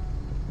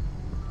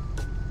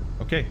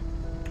 Okay.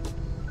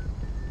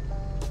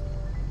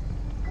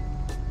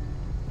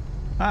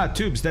 Ah,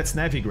 tubes, that's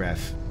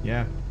Navigraph.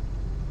 Yeah.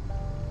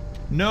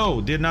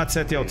 No, did not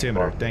set the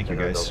altimeter. Thank you,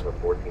 guys.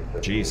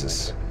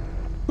 Jesus.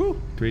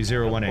 Whew.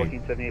 3018.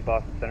 1478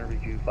 Boston Center,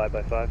 review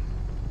 5x5.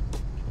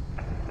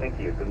 Thank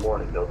you. Good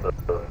morning, Delta.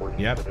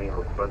 Yep.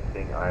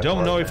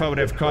 Don't know if I would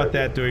have caught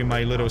that during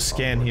my little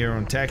scan here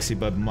on taxi,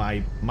 but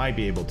might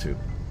be able to.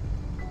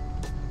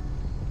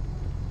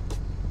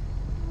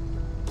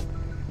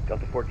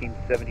 Delta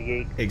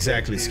 1478.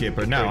 Exactly,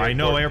 Skipper. Now, I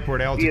know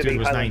airport altitude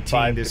was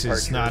 19. This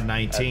is not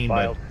 19,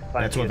 but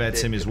that's what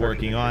VATSIM is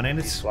working on, and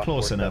it's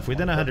close enough.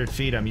 Within 100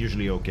 feet, I'm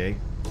usually okay.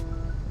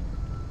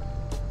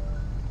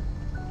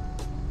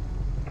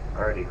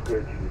 Already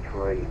cleared to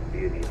Detroit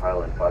via the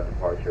Highland 5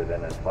 departure,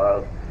 then as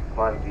filed.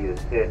 Climb via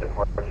state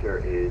departure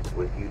is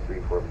with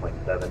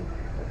U34.7 and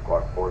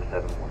squawk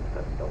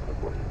 4717 Delta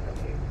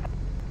 1478.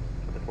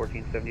 The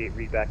 1478,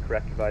 read back,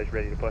 correct, advise,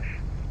 ready to push.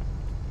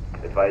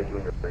 Advise you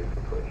when you're ready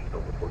for push,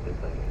 Delta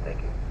 1478,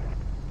 thank you.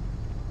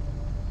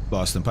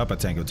 Boston Papa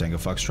Tango Tango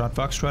Foxtrot.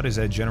 Foxtrot is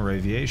at General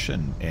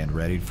Aviation and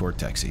ready for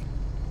taxi.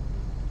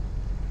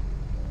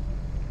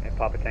 And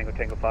Papa Tango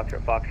Tango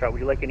Foxtrot. Foxtrot,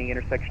 would you like any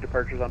intersection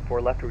departures on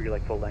 4 left, or would you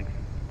like full length?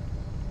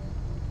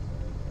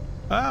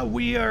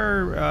 We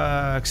are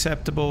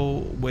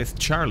acceptable with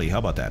Charlie. How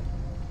about that?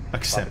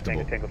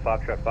 Acceptable. Papa Tango Tango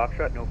Foxtrot.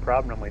 Foxtrot, no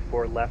problem. Runway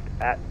 4 left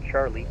at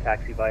Charlie.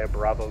 Taxi via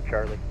Bravo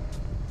Charlie.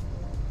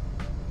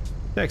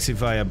 Taxi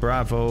via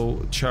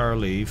Bravo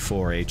Charlie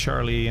for a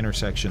Charlie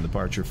intersection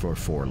departure for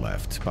 4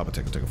 left. Papa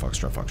Tango Tango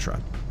Foxtrot.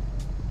 Foxtrot.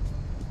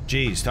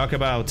 Geez, talk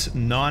about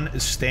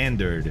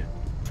non-standard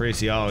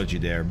phraseology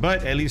there.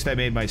 But at least I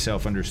made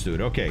myself understood.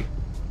 Okay.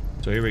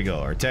 So here we go.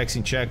 Our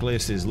taxiing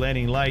checklist is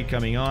landing light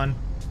coming on.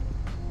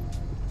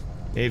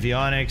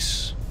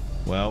 Avionics,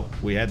 well,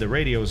 we had the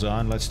radios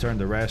on. Let's turn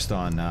the rest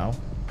on now.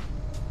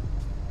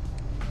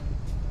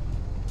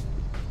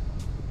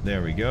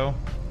 There we go.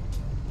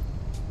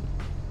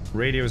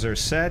 Radios are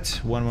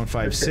set,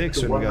 1156,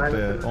 so we got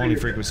the only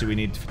frequency we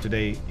need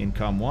today in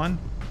COM 1.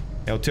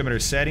 Altimeter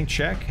setting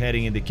check,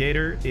 heading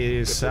indicator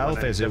is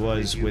south as it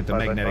was with the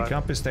magnetic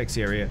compass.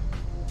 Taxi area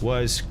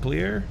was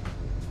clear.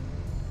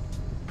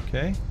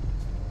 Okay.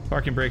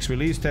 Parking brakes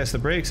released, test the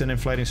brakes, and then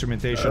flight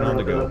instrumentation on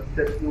the go.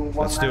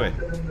 Let's do it.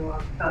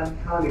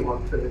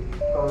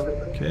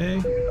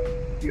 Okay.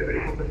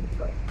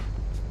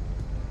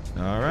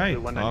 All right,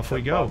 off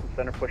we go.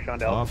 Center, push on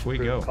to Off we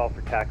go. Call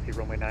for taxi,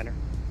 runway 9er.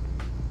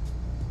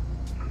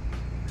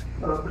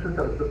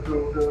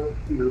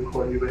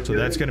 So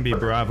that's going to be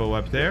Bravo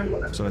up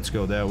there. So let's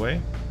go that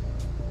way.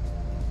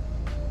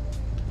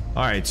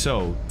 All right,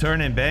 so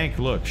turn and bank.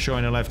 Look,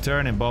 showing a left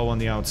turn and ball on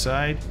the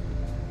outside.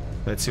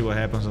 Let's see what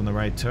happens on the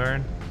right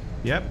turn.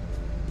 Yep.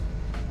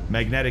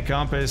 Magnetic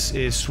compass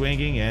is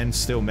swinging and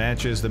still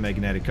matches the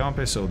magnetic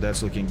compass, so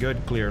that's looking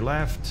good. Clear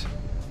left,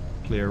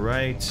 clear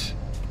right.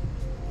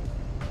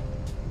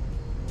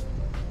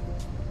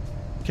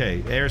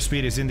 Okay,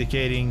 airspeed is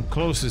indicating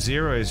close to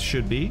 0 as it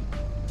should be.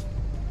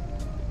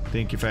 I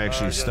think if I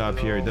actually stop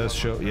here, it does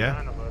show,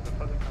 yeah.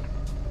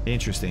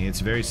 Interesting,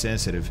 it's very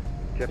sensitive.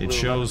 It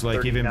shows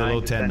like even below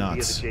 10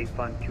 knots.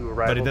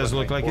 But it does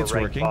look like it's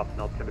working.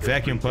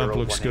 Vacuum pump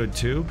looks good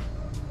too.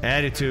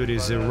 Attitude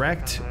is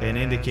erect and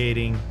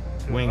indicating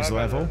wings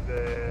level.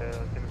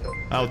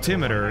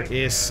 Altimeter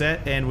is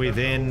set and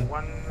within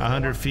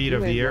 100 feet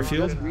of the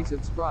airfield.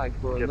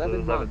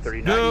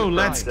 Go,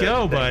 let's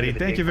go, buddy.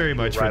 Thank you very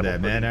much for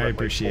that, man. I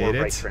appreciate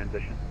it.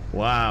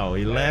 Wow,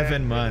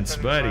 11 months,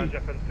 buddy.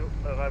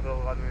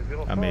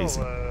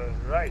 Amazing.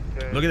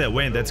 Look at that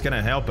wind. That's going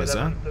to help us,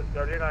 huh?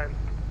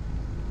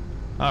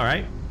 All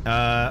right.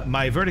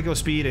 My vertical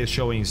speed is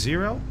showing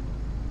 0.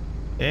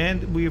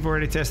 And we've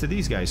already tested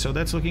these guys, so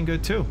that's looking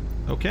good too.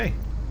 Okay.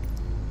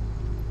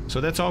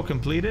 So that's all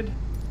completed.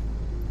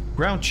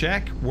 Ground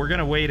check. We're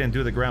going to wait and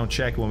do the ground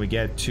check when we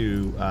get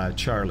to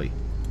Charlie.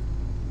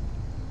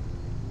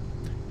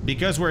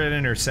 Because we're at an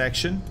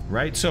intersection,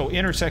 right? So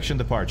intersection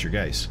departure,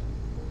 guys.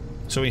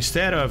 So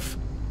instead of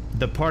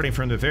departing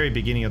from the very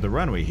beginning of the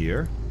runway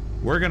here,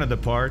 we're going to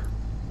depart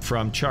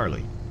from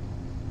Charlie.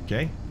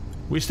 Okay?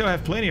 We still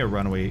have plenty of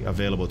runway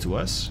available to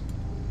us.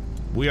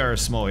 We are a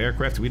small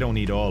aircraft. We don't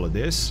need all of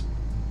this.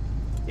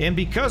 And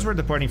because we're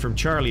departing from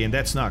Charlie, and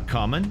that's not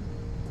common,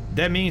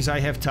 that means I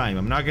have time.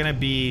 I'm not going to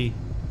be...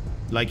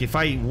 Like, if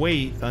I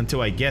wait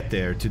until I get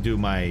there to do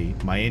my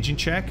engine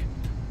check,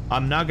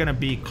 I'm not going to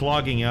be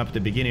clogging up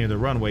the beginning of the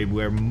runway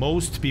where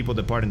most people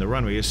departing the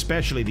runway,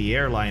 especially the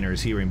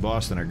airliners here in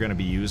Boston, are going to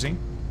be using.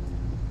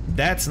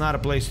 That's not a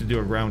place to do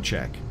a ground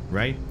check,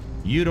 right?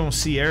 You don't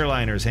see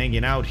airliners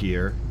hanging out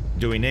here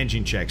doing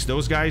engine checks.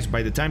 Those guys,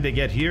 by the time they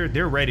get here,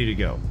 they're ready to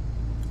go.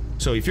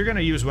 So if you're going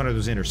to use one of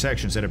those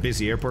intersections at a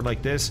busy airport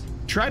like this,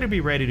 try to be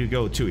ready to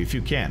go too if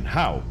you can.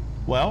 How?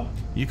 Well,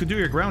 you could do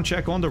your ground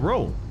check on the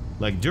roll.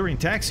 Like during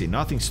taxi,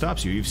 nothing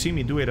stops you. You've seen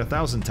me do it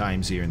 1,000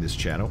 times here in this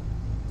channel.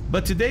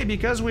 But today,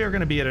 because we are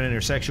going to be at an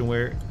intersection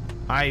where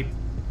I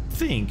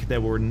think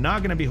that we're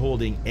not going to be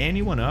holding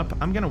anyone up,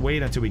 I'm going to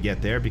wait until we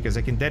get there because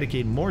I can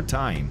dedicate more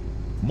time,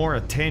 more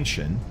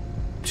attention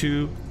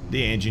to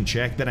the engine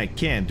check than I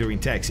can during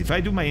taxi. If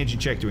I do my engine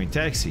check during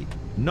taxi,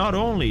 not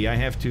only I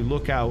have to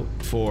look out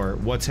for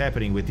what's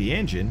happening with the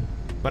engine,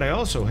 but I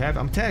also have,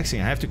 I'm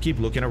taxiing, I have to keep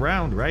looking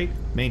around, right?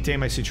 Maintain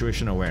my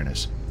situational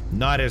awareness.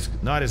 Not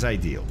as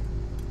ideal.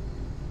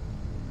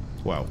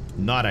 Well,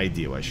 not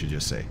ideal, I should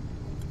just say.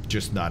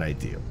 Just not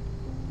ideal.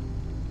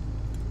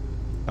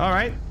 All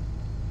right.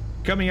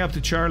 Coming up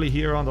to Charlie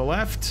here on the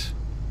left.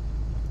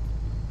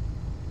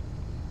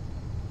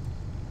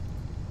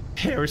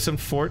 Harrison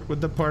Ford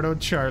with the part on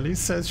Charlie,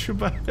 says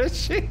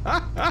Shubashi.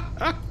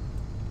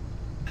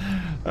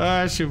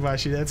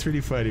 Shubashi, that's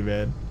pretty funny,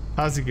 man.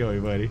 How's it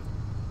going, buddy?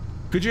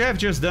 Could you have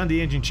just done the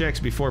engine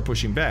checks before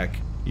pushing back?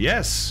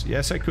 Yes.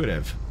 Yes, I could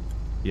have.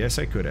 Yes,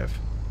 I could have.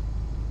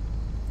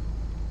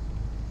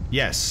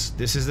 Yes,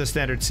 this is the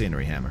standard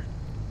scenery, Hammer.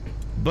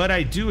 But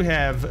I do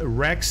have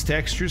Rex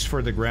textures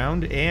for the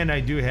ground, and I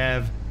do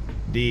have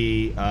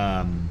the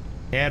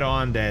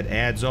add-on that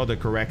adds all the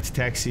correct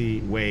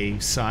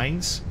taxiway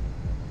signs.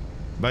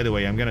 By the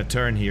way, I'm going to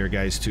turn here,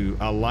 guys, to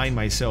align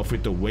myself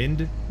with the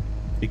wind,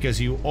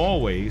 because you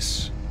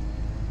always...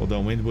 Hold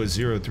on, wind was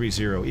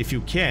 030. If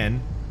you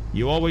can,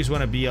 you always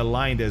want to be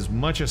aligned as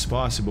much as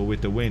possible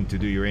with the wind to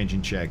do your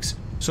engine checks,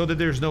 so that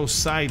there's no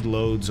side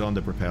loads on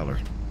the propeller.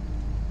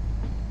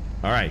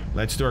 Alright,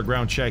 let's do our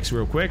ground checks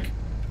real quick.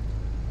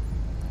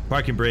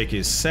 Parking brake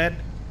is set.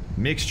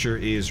 Mixture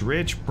is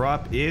rich.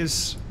 Prop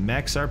is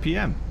max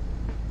RPM.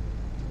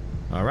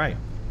 Alright.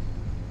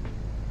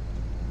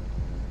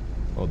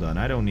 Hold on,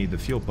 I don't need the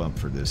fuel pump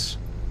for this.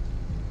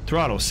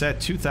 Throttle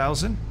set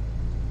 2000.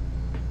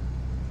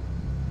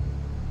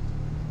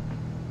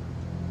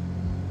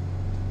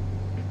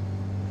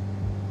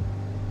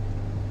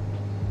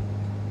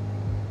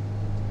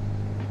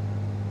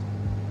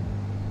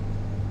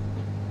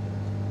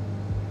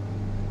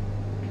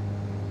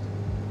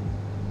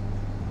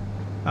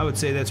 I would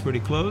say that's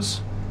pretty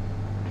close.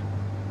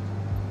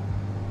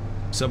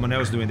 Someone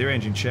else doing their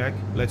engine check.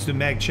 Let's do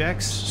mag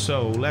checks.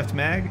 So left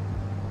mag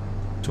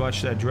to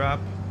watch that drop.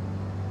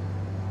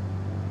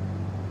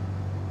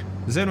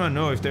 Does anyone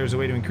know if there's a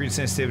way to increase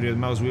sensitivity of the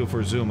mouse wheel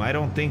for zoom? I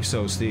don't think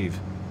so, Steve.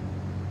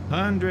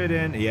 100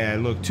 and... Yeah,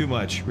 look, too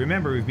much.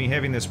 Remember, we've been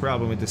having this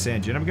problem with this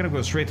engine. I'm going to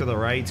go straight to the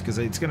right because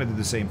it's going to do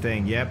the same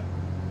thing. Yep.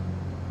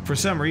 For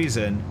some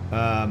reason,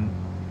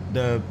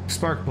 the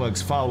spark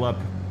plugs foul up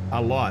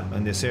a lot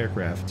on this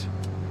aircraft.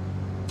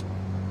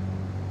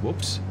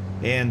 Whoops.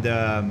 And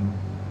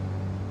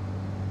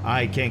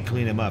I can't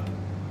clean them up.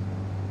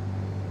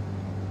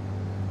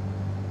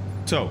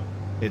 So,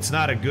 it's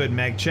not a good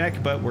mag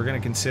check, but we're going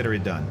to consider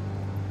it done.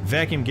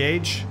 Vacuum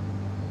gauge.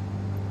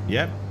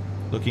 Yep.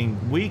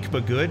 Looking weak,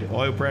 but good.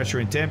 Oil pressure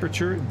and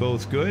temperature,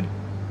 both good.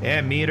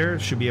 Ammeter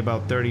should be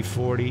about 30,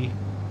 40.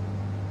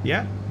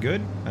 Yeah,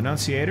 good.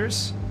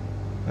 Annunciators.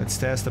 Let's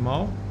test them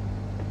all.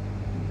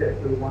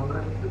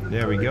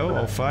 There we go,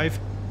 all 5.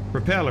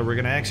 Propeller, we're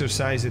going to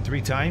exercise it 3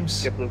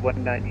 times. JetBlue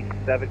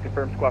 197,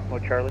 confirm squawk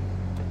mode Charlie.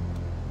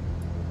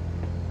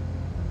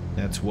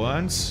 That's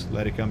once.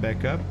 Let it come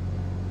back up.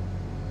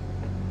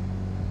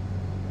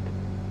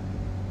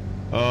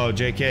 Oh,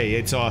 JK,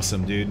 it's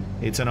awesome, dude.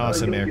 It's an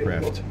awesome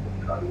aircraft.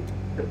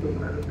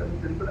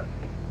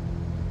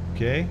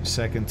 Okay,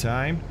 second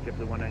time.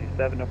 JetBlue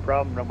 197, no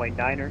problem. Runway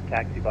 9er,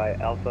 taxi by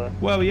Alpha.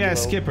 Well, yeah,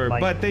 Kilo, Skipper,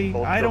 Mike, but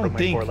I don't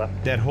think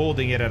left. that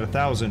holding it at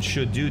 1,000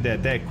 should do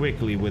that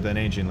quickly with an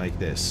engine like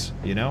this,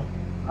 you know?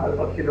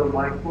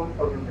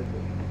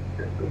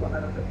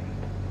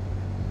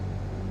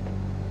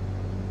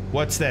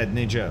 What's that,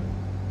 Ninja?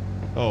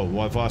 Oh,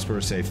 what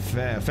Vosper say?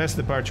 Fast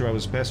departure, I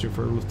was passenger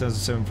for Lufthansa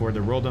 74.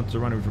 They rolled onto the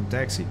runway from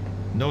taxi.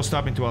 No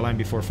stopping to align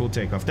before full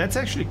takeoff. That's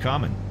actually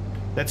common.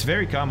 That's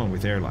very common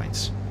with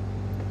airlines.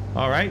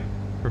 Alright,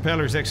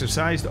 propellers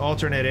exercised,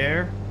 alternate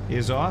air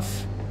is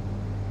off.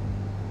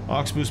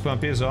 Aux boost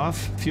pump is off.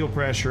 Fuel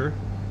pressure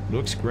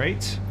looks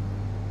great.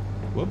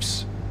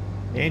 Whoops.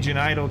 Engine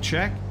idle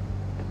check.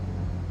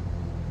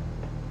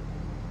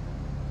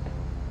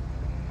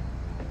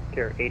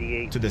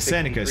 To the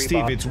Seneca,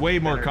 Steve, it's way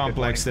more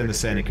complex than the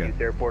Seneca.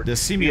 The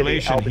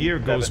simulation here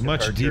goes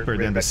much deeper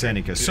than the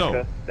Seneca.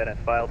 So,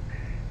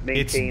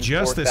 it's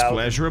just as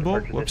pleasurable.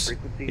 Whoops.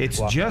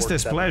 It's just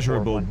as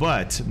pleasurable,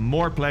 but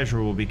more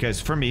pleasurable because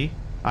for me,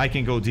 I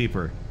can go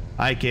deeper.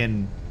 I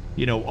can,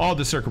 you know, all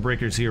the circuit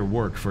breakers here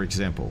work, for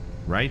example,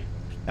 right?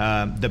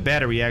 The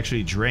battery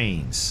actually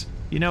drains.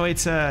 You know,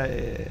 it's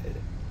there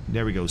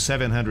we go.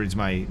 700 is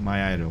my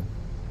idle.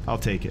 I'll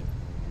take it.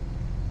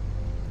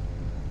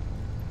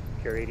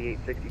 Carry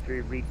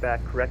 8863, read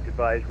back, correct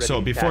advise. So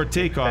before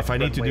takeoff, I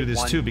need to do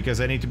this too because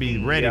I need to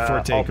be ready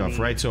for takeoff,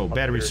 right? So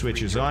battery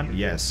switch is on,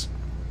 yes.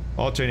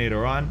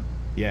 Alternator on,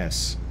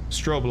 yes.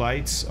 Strobe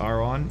lights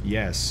are on,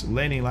 yes.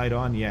 Landing light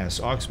on,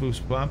 yes. Aux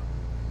boost pump.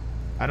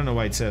 I don't know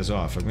why it says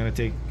off. I'm gonna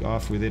take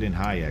off with it in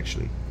high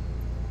actually.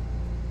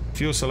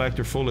 Fuel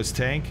selector full is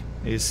tank.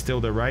 Is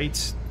still the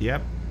right.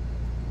 Yep.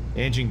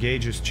 Engine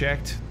gauge is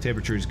checked.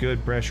 Temperature is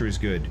good. Pressure is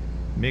good.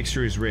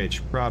 Mixture is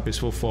rich. Prop is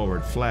full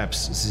forward.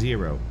 Flaps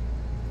 0.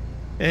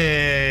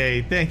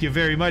 Hey, thank you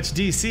very much,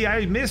 DC.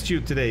 I missed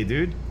you today,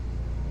 dude.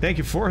 Thank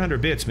you,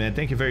 400 bits, man.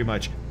 Thank you very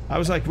much. I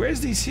was like,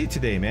 where's DC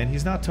today, man?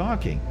 He's not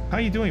talking. How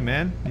you doing,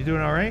 man? You doing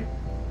all right?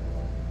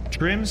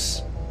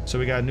 Trims. So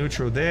we got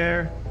neutral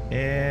there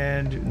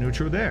and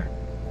neutral there.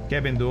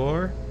 Cabin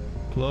door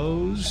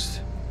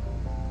closed.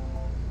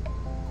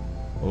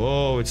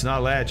 Oh, it's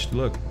not latched.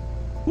 Look.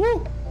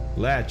 Woo!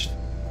 Latched.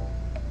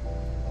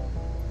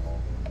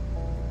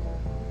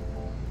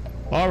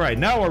 All right,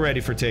 now we're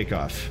ready for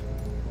takeoff.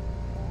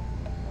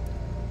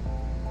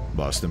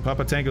 Boston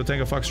Papa Tango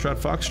Tango Foxtrot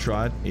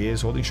Foxtrot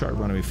is holding short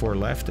runway 4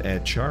 left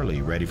at Charlie,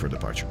 ready for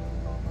departure.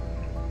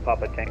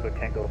 Papa Tango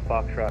Tango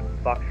Foxtrot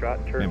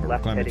Foxtrot, turn remember,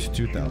 left heading to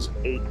 2000.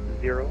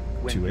 280,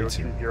 wind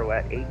 020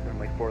 at 8,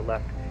 runway 4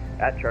 left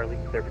at Charlie,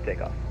 clear for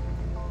takeoff.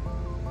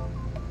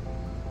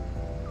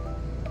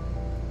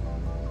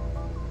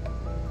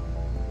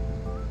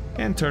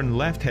 And turn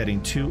left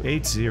heading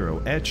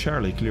 280 at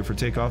Charlie, clear for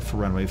takeoff for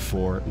runway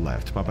 4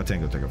 left. Papa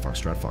Tango Tango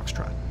Foxtrot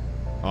Foxtrot.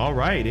 All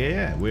right,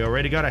 yeah, we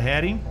already got a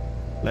heading.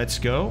 Let's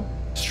go.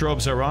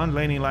 Strobes are on,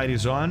 landing light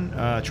is on,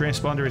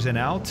 transponder is in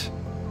out.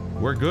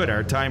 We're good,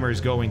 our timer is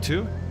going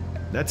too.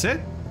 That's it.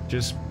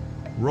 Just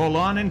roll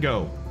on and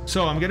go.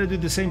 So I'm gonna do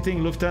the same thing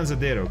Lufthansa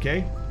did,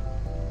 okay?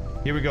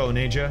 Here we go,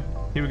 Ninja.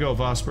 Here we go,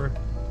 Vosper.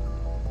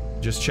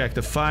 Just check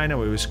the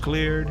final, it was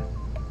cleared.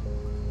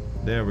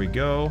 There we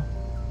go.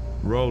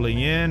 Rolling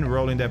in,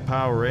 rolling that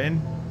power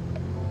in.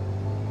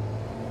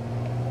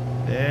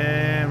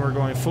 And we're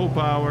going full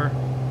power,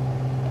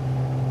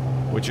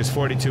 which is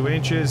 42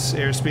 inches.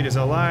 Airspeed is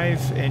alive.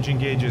 Engine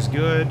gauge is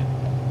good.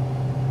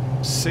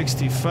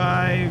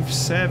 65,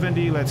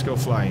 70. Let's go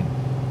flying.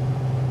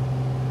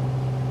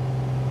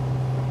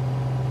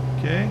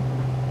 Okay.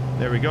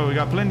 There we go. We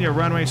got plenty of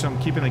runway, so I'm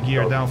keeping the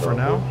gear down for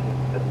now.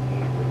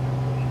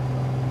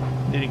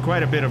 Needing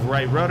quite a bit of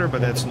right rudder, but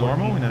that's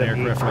normal in an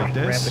aircraft like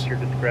this. Ramp at your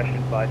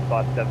discretion, 5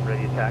 spot 7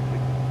 ready to taxi.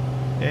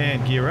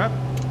 And gear up.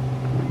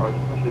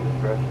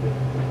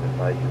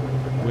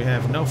 We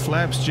have no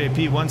flaps.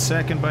 JP, 1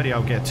 second, buddy.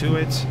 I'll get to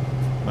it.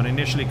 I'm gonna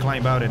initially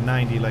climb out at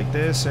 90 like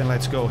this, and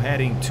let's go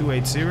heading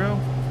 280.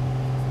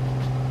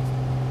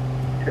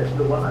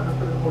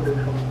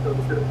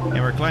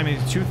 And we're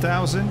climbing to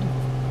 2000.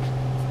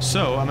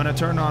 So I'm going to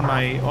turn on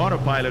my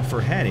autopilot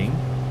for heading.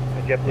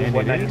 JetBlue And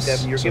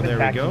 197, you're so given there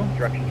we taxi go.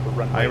 instructions for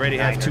runway I already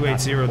have 9 or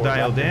 280 not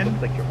dialed left. It in.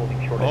 looks like you're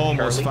holding short of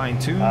Almost Charlie.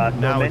 fine-tuned. So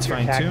Now it's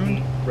amend your fine-tuned.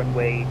 taxi,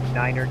 runway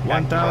 9er, taxi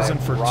 1,000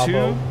 for Bravo,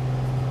 2.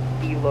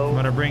 Kilo, I'm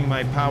going to bring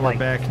my power Light.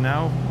 back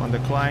now on the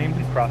climb.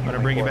 I'm going to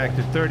bring it back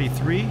to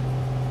 33.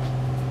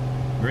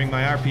 Bring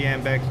my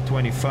RPM back to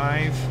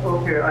 25.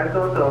 Okay, I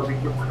thought we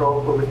could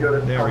cross over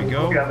here. There we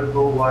go. Okay, I will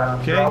go via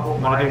Okay, Bravo,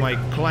 I'm going to do my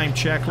Mike, climb and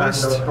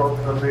checklist. cross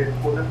runway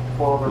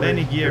for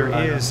Landing gear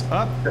is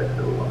up.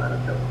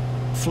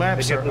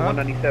 Flaps JetBlue are up.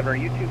 197, are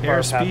you too far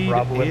past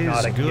Bravo? Airspeed If not, I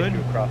is can get good.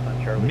 you across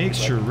on Charlie.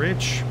 Mixture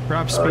rich.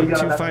 Prop speed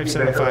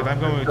 2575. I'm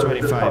going with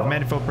 25.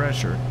 Manifold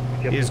pressure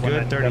is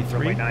good.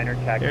 33.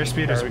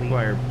 Airspeed is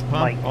required.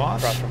 Pump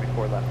off.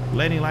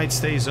 Landing light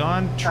stays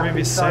on. Trim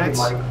is set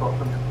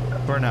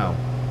for now.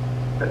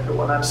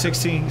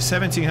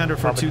 1700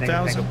 for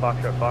 2000.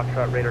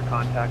 Foxtrot, radar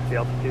contacts the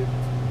altitude.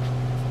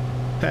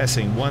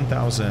 Passing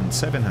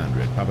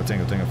 1700. Papa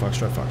Tango Tango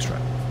Foxtrot Foxtrot.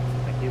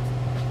 Thank you.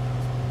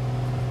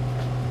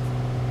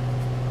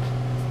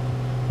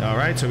 All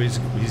right, so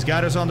he's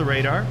got us on the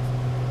radar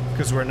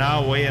because we're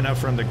now way enough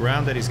from the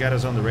ground that he's got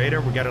us on the radar.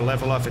 We got to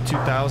level off at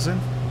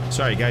 2000.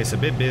 Sorry guys, a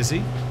bit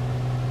busy.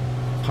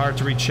 Hard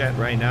to reach chat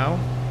right now.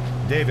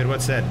 David,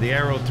 what's that? The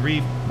Arrow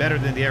 3 better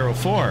than the Arrow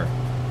 4?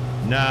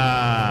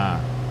 Nah,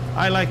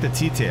 I like the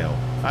T-tail.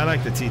 I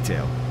like the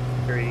T-tail.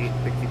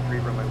 3863,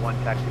 runway 1,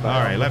 taxi.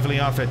 All right, leveling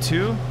off at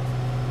 2.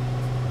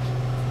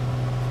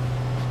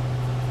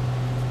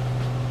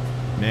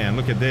 Man,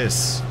 look at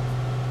this.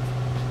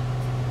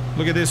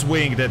 Look at this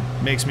wing that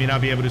makes me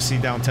not be able to see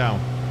downtown.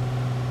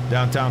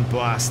 Downtown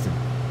Boston.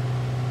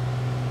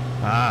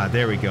 Ah,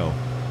 there we go.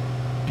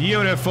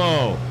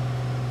 Beautiful.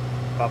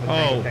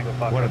 Oh,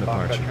 what a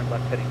departure.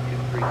 Left heading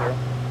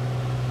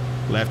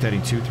 230. Left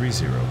heading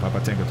 230.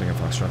 Papa Tango Tango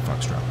Foxtrot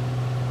Foxtrot.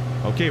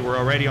 Okay, we're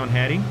already on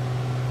heading.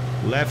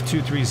 Left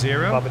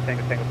 230. Papa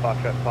Tango Tango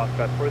Foxtrot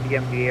Foxtrot. For the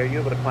MVA, are you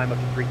able to climb up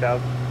to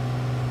 3000?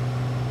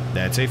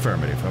 That's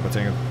affirmative. Papa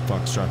Tango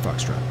Foxtrot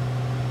Foxtrot.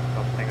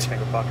 Papa Tango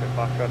Tango Foxtrot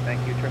Foxtrot.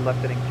 Thank you. Turn left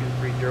heading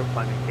 230,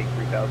 climbing take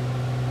 3000.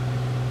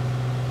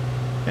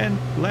 And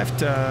left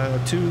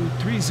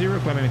 230,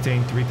 climbing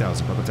maintain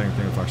 3000. Papa Tango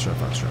Tango Foxtrot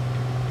Foxtrot.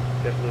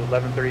 JetBlue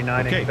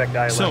 1139, Okay, expect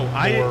ILM so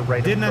I 4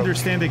 right didn't approach.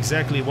 understand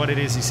exactly what it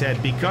is he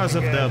said. Because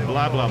of the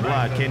blah blah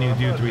blah, can you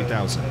do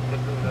 3000?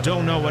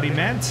 Don't know what he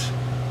meant.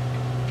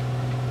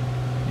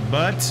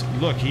 But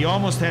look, he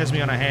almost has me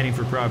on a heading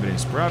for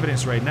Providence.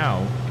 Providence right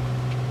now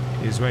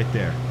is right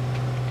there.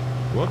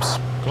 Whoops.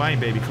 Climb,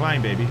 baby.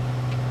 Climb, baby.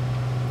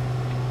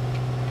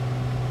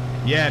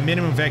 Yeah,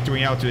 minimum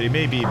vectoring altitude. It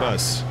may be,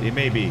 Buzz. It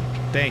may be.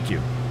 Thank you.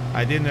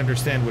 I didn't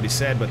understand what he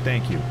said, but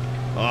thank you.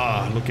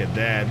 Oh, look at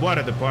that. What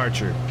a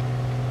departure.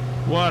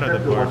 What a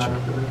departure.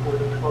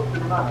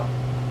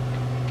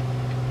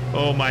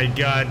 Oh my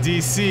god,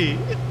 DC.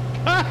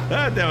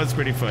 That was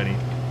pretty funny.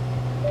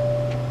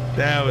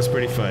 That was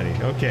pretty funny.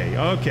 Okay,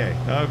 okay,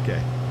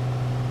 okay.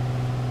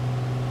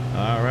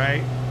 All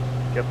right.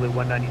 JetBlue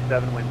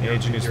 197, wind 020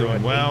 Engine is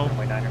doing well.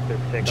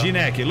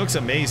 GNAC, it looks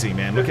amazing,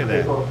 man. Look at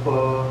that.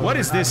 What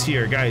is this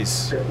here,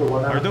 guys?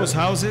 Are those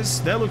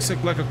houses? That looks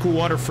like a cool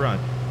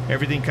waterfront.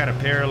 Everything kind of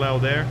parallel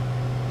there.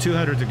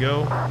 200 to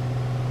go.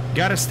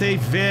 Gotta stay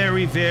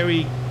very,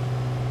 very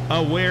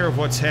aware of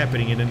what's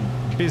happening in a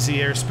busy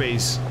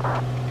airspace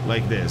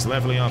like this.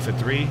 Leveling off at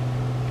 3.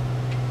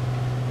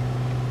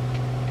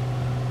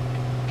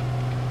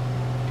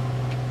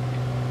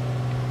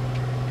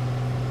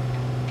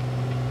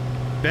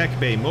 Back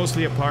Bay,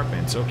 mostly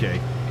apartments. Okay.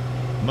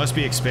 Must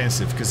be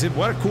expensive, because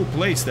what a cool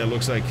place that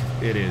looks like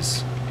it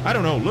is. I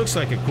don't know, looks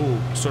like a cool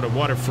sort of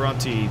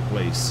waterfronty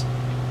place.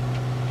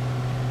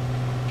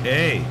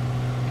 Hey.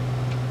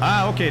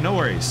 Ah, okay, no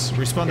worries.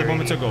 Responded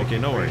moments ago. Okay,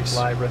 no worries.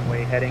 Fly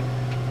runway heading,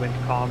 wind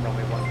calm,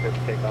 runway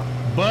 15 takeoff.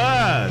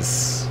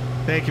 Buzz!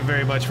 Thank you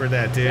very much for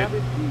that, dude.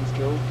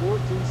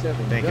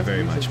 Thank you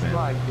very much, man.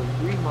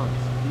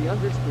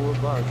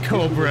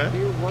 Cobra.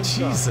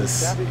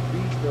 Jesus.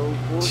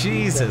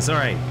 Jesus. All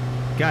right.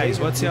 Guys,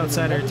 what's the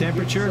outside air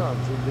temperature?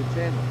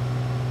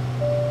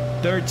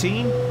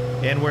 13,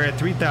 and we're at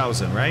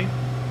 3,000, right?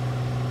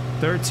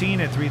 13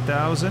 at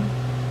 3,000.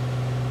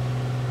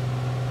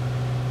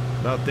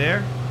 About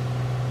there.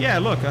 Yeah,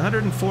 look,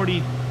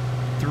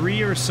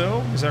 143 or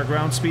so is our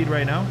ground speed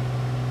right now.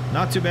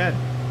 Not too bad.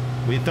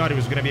 We thought it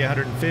was going to be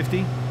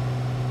 150.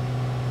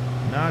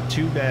 Not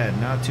too bad,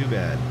 not too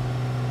bad.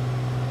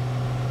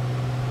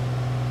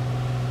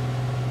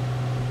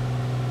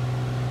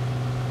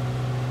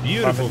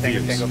 Beautiful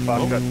views.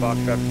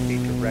 Foxtrot,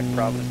 proceed direct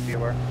Providence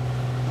VOR.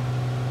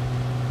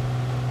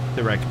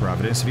 Direct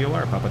Providence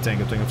VOR. Papa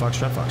Tango Tango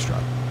Foxtrot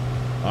Foxtrot.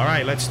 All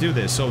right, let's do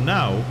this. So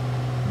now,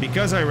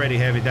 because I already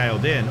have it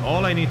dialed in,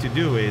 all I need to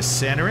do is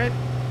center it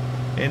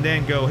and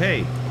then go,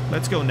 hey,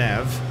 let's go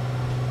nav.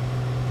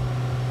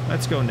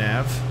 Let's go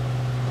nav.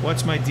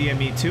 What's my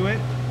DME to it?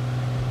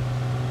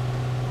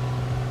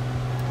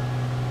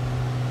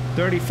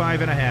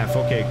 35.5.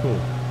 Okay, cool.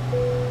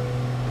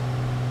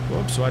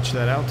 Whoops, watch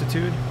that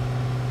altitude.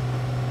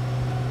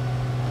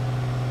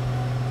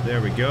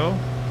 There we go.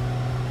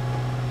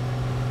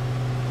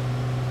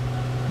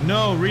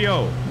 No,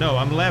 Rio. No,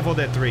 I'm leveled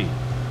at 3.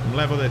 I'm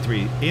leveled at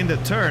 3. In the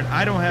turn,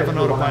 I don't have an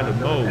autopilot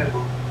mode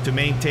to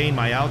maintain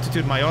my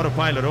altitude. My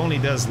autopilot only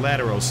does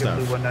lateral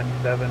stuff.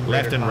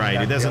 Left and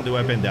right. It doesn't do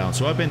up and down.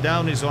 So up and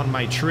down is on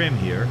my trim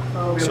here.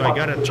 So I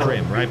got a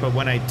trim, right? But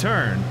when I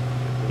turn,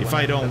 if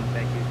I don't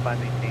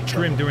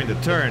trim during the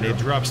turn, it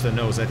drops the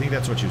nose. I think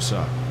that's what you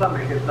saw.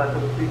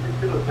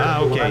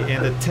 Ah, okay.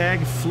 And the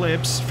tag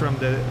flips from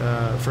the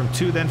from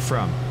to then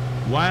from.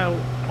 While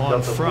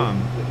on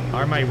from,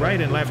 are my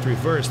right and left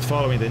reversed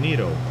following the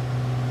needle?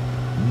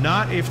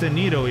 Not if the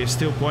needle is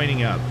still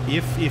pointing up.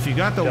 If you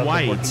got the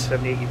white,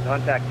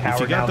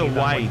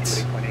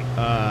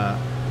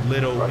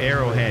 little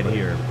arrowhead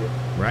here,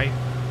 right,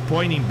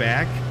 pointing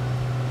back,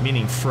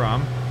 meaning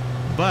from,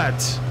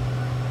 but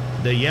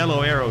the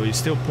yellow arrow is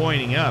still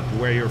pointing up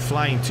where you're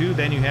flying to,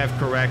 then you have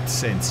correct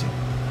sensing,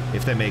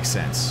 if that makes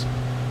sense.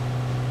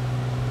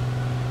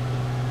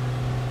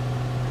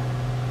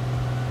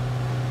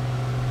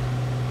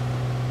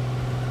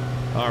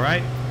 All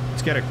right,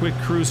 let's get a quick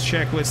cruise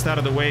checklist out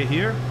of the way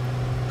here.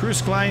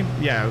 Cruise climb,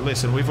 yeah,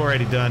 listen, we've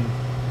already done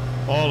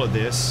all of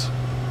this,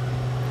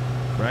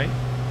 right?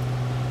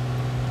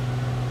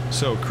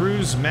 So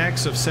cruise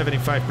max of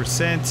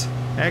 75%.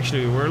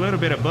 Actually, we're a little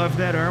bit above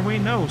that, aren't we?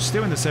 No,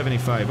 still in the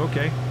 75,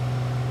 okay.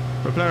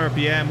 Propeller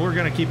RPM, we're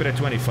gonna keep it at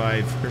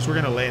 25, because we're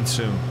gonna land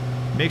soon.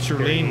 Mixture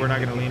lean, we're not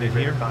gonna lean it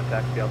here.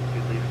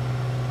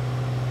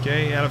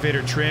 Okay,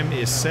 elevator trim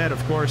is set,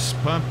 of course.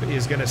 Pump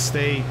is gonna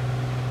stay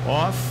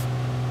off.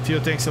 Fuel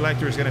tank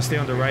selector is going to stay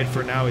on the right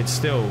for now. It's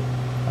still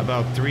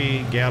about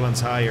 3 gallons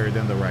higher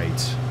than the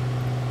right.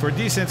 For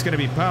descent, it's going to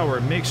be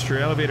power, mixture,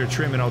 elevator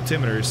trim, and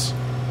altimeters.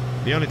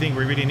 The only thing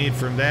we really need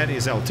from that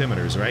is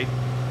altimeters, right?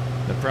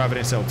 The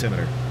Providence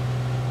altimeter.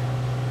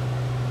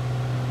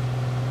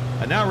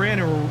 And now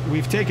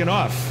we've taken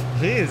off.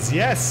 Liz,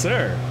 yes,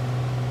 sir.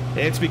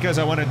 It's because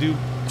I want to do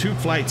 2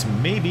 flights,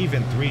 maybe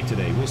even 3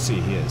 today. We'll see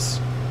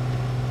his.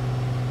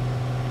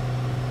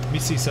 Let me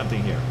see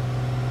something here.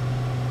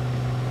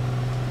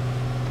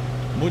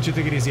 Mucho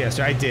think it is yes,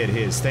 I did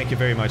his. Thank you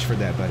very much for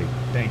that, buddy.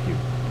 Thank you.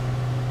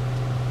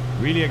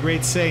 Really a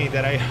great saying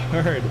that I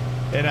heard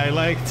and I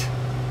liked.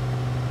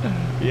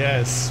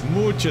 Yes,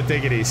 mucho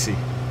take it easy.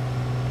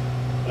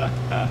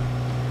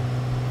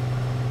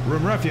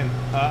 Room Ruffian,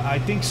 I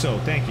think so.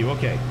 Thank you.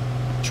 Okay.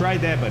 Try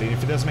that, buddy.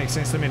 If it doesn't make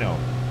sense, let me know.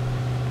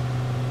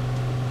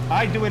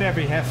 I do it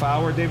every half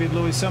hour, David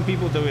Lewis. Some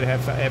people do it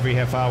every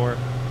half hour.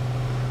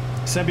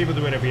 Some people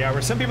do it every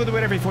hour. Some people do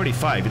it every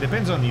 45. It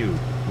depends on you,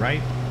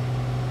 right?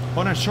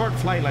 On a short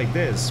flight like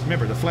this,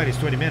 remember the flight is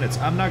 20 minutes,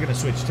 I'm not going to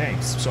switch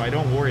tanks, so I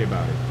don't worry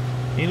about it.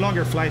 In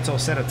longer flights, I'll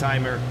set a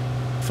timer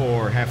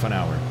for half an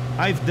hour.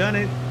 I've done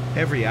it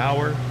every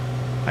hour.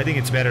 I think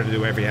it's better to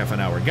do every half an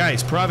hour.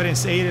 Guys,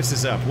 Providence ATIS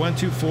is up,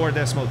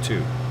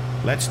 124.2.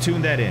 Let's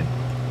tune that in.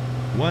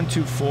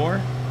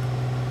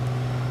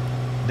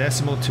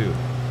 124.2.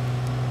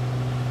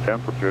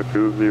 Temperature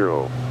 20.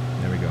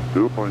 There we go.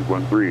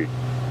 2.13.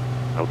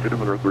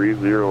 Altimeter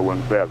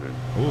 3017.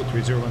 Ooh,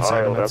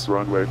 3017. ILS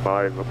runway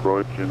 5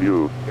 approach in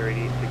use.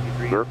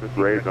 Surface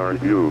radar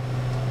view.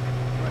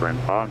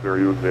 Transponder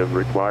use is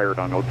required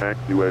on all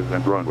taxiways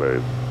and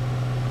runways.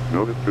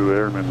 Notice to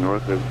airmen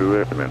north is to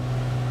airmen.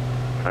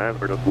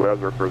 Hazardous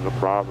weather for the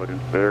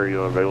Providence area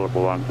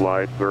available on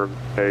flight service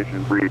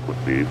station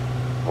frequencies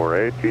or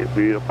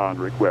ATC upon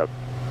request.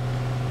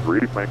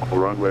 Reflexible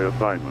runway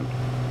assignment.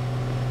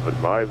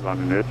 Advise on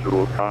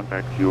initial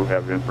contact you'll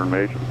have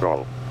information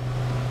call.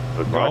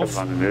 Advise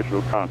on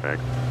initial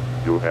contact.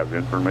 You'll have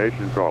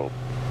information call.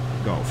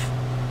 Golf.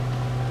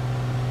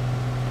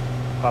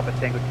 Papa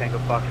Tango Tango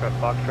Foxtrot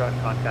Foxtrot.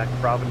 Contact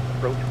Providence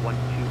approach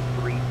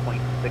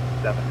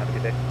 123.67. Have a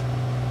good day.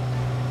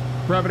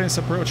 Providence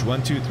approach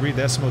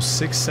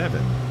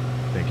 123.67.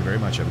 Thank you very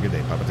much. Have a good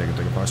day. Papa Tango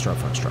Tango Foxtrot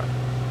Foxtrot.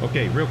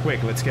 Okay, real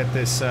quick, let's get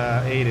this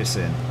ATIS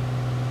in.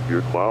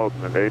 Your cloud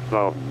at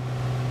 8,000.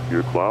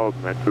 Your cloud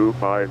at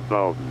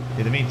 25,000.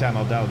 In the meantime,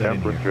 I'll dial that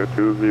in here.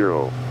 Temperature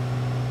 20.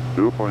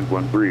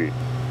 2.13.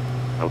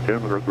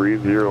 Altimeter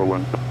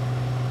 3017.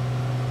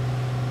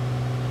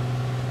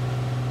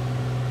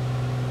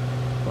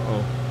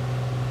 Uh-oh.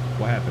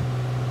 What happened?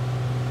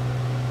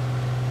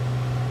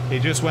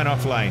 It just went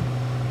offline.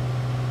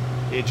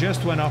 It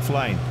just went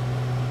offline.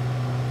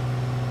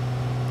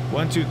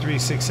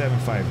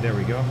 123675. There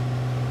we go.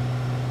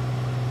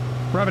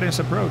 Providence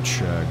approach.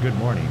 Good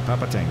morning.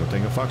 Papa Tango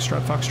Tango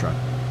Foxtrot Foxtrot.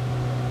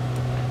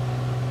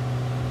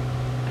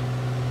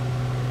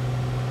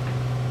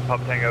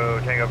 Papa Tango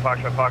Tango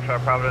Foxtrot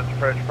Foxtrot. Providence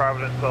approach.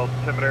 Providence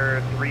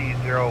altimeter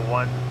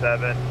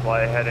 3017.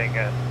 Fly heading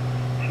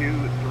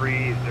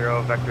 230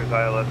 vectors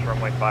ILS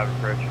runway 5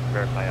 approach.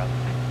 Verify out.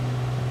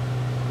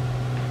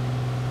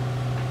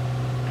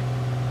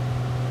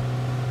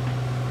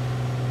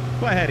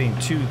 Fly heading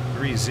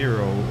 230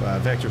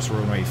 vectors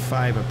runway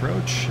 5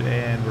 approach,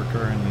 and we're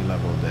currently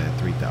leveled at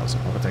 3000.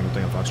 Papa Tango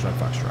Tango Foxtrot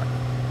Foxtrot.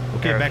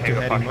 Okay, back to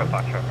heading mode.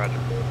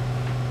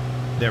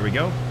 There we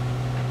go.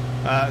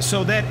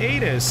 So that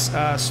ATIS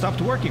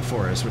stopped working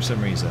for us for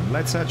some reason.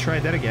 Let's try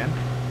that again.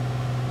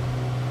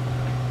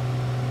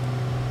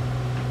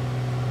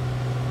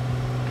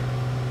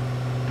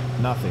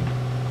 Nothing.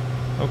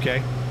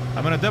 Okay.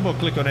 I'm going to double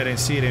click on it and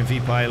see it in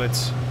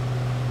vPilots.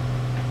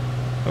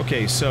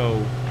 Okay,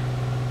 so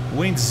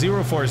winds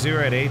 040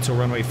 at 8, so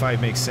runway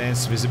 5 makes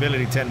sense.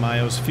 Visibility 10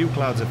 miles, few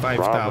clouds at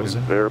 5,000.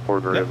 Providence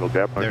Airport arrival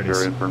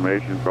departure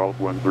information Gulf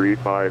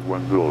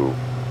 13510.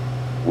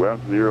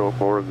 Wind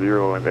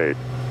 040 at 8.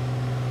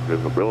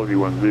 Visibility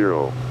 10.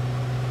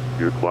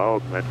 Your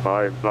clouds at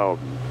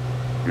 5,000.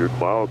 Your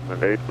clouds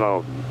at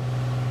 8,000.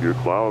 Your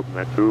clouds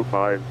at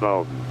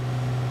 25,000.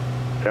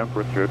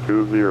 Temperature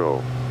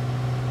 20.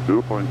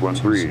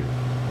 2.13.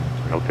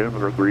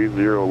 Altimeter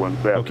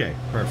 3017. Okay,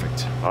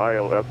 perfect.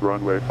 ILS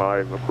runway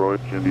 5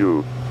 approach in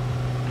use.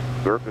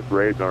 Surface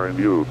radar in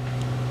use.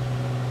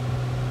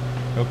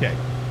 Okay,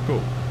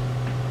 cool.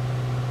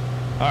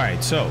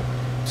 Alright, so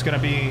it's going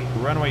to be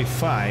runway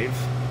 5.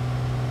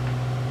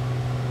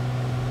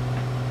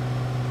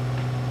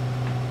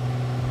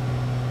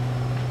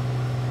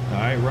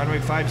 Alright, runway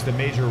 5 is the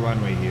major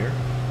runway here.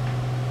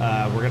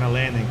 We're going to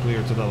land and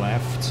clear to the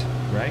left,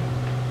 right?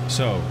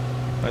 So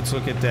let's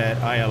look at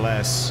that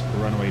ILS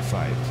runway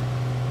 5.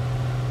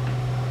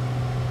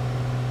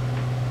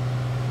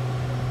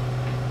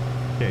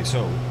 Okay,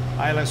 so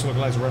ILS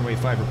localized runway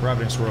 5 for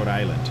Providence, Rhode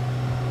Island.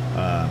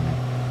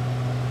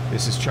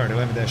 This is chart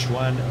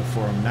 11-1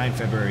 from 9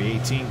 February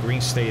 18,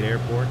 Green State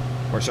Airport.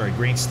 Or sorry,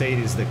 Green State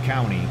is the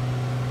county,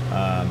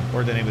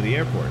 or the name of the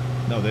airport.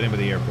 No, the name of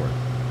the airport.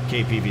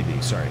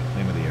 KPVD, sorry,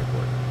 name of the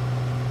airport.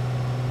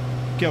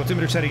 Okay,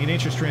 altimeter setting in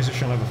inches,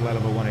 transition level flight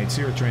level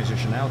 180,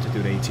 transition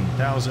altitude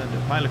 18,000,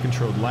 pilot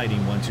controlled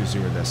lighting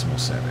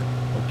 120.7.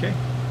 Okay.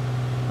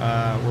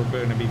 We're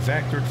going to be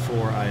vectored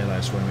for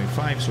ILS runway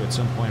 5, so at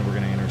some point we're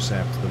going to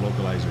intercept the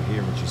localizer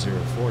here, which is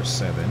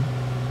 047,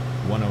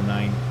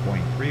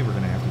 109.3. We're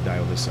going to have to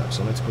dial this up.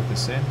 So let's put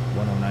this in,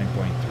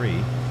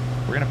 109.3.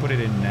 We're going to put it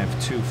in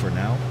NAV2 for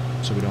now,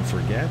 so we don't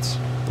forget.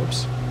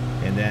 Whoops.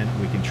 And then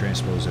we can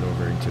transpose it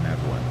over into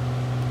NAV1.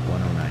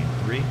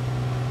 109.3.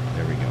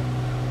 There we go.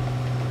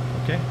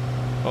 Okay.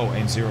 Oh,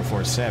 and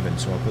 047,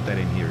 so I'll put that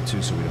in here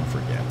too so we don't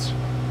forget.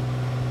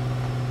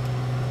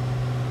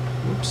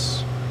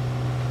 Whoops.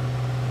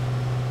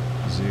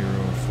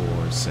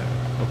 047.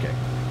 Okay.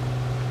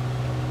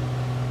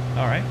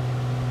 All right.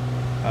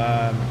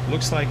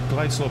 Looks like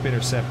glide slope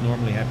intercept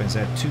normally happens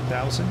at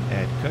 2,000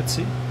 at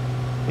Cutsy.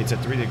 It's a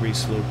 3-degree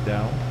slope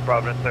down.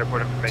 Providence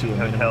Airport information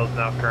hotels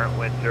now current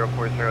wind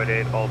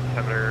 0408,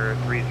 altimeter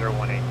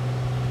 3018.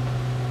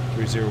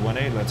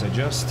 3018, let's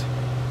adjust.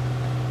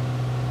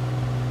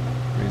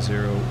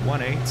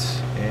 3018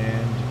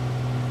 and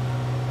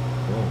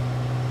whoa,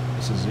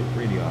 this is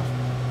really off.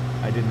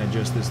 I didn't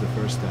adjust this the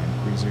first time.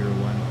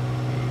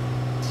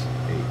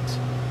 30188.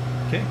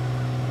 Okay.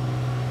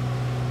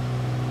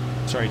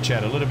 Sorry,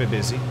 Chad, a little bit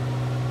busy.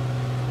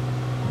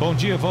 Bon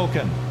dia,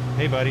 Vulcan.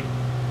 Hey, buddy.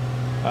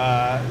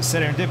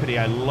 Serendipity,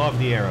 I love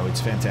the arrow.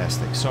 It's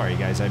fantastic. Sorry,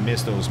 guys, I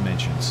missed those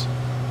mentions.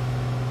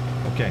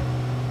 Okay.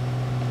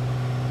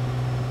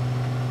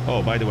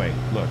 Oh, by the way,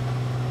 look.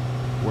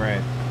 We're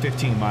at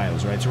 15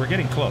 miles, right? So we're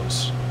getting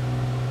close.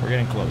 We're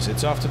getting close.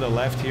 It's off to the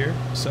left here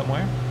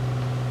somewhere.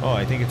 Oh,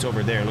 I think it's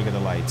over there. Look at the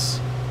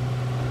lights.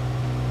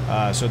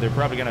 So they're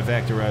probably going to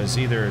vector us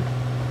either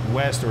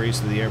west or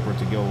east of the airport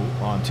to go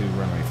on to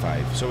runway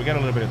 5. So we got a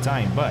little bit of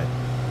time, but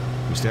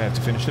we still have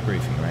to finish the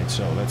briefing, right?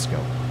 So let's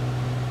go.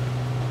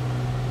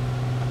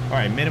 All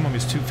right, minimum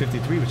is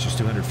 253, which is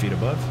 200 feet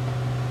above.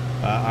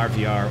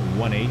 RVR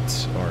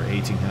 18 or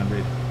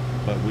 1800,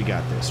 but we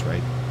got this,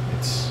 right?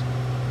 It's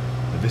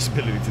the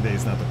visibility today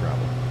is not the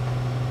problem.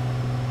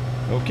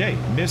 Okay,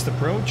 missed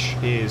approach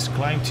is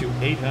climb to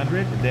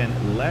 800,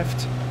 then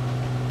left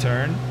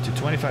turn to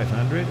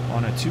 2500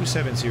 on a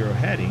 270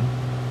 heading,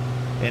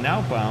 and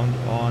outbound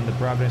on the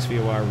Providence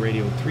VOR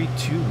radio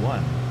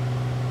 321.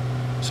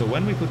 So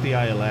when we put the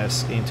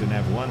ILS into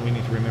NAV1, we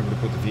need to remember to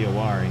put the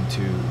VOR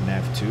into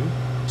NAV2,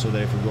 so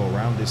that if we go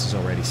around, this is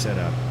already set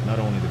up, not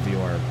only the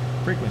VOR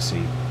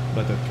frequency,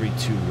 but the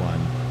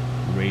 321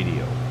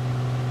 radio.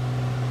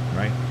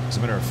 Right? As a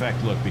matter of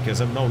fact, look, because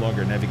I'm no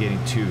longer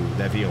navigating to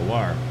that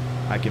VOR,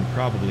 I can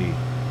probably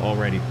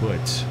already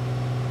put,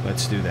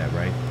 let's do that,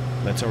 right?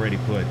 Let's already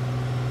put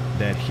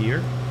that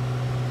here,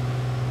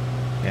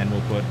 and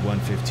we'll put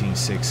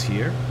 115.6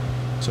 here.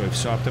 So I've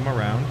swapped them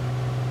around.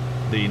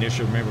 The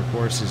initial, remember,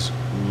 course is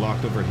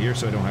locked over here,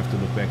 so I don't have to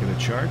look back at the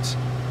charts.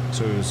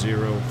 So it was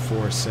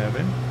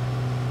 047.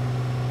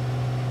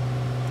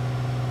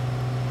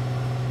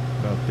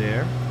 About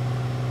there.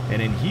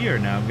 And in here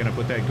now, I'm going to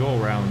put that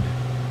go-around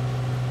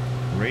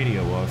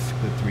radio of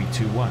the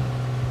 321.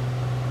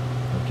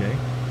 Okay.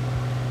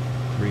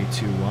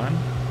 321.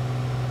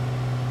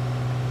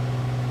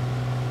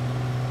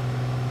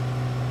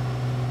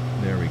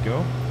 There we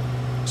go.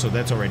 So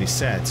that's already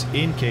set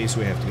in case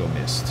we have to go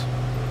missed.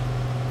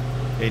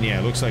 And yeah,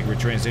 it looks like we're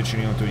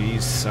transitioning onto the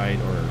east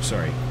side, or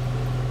sorry,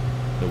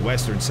 the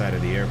western side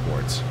of the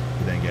airport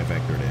to then get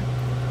vectored in.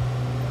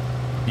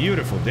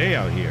 Beautiful day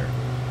out here.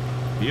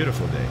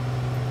 Beautiful day.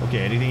 Okay,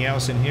 anything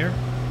else in here?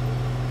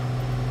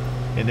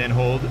 And then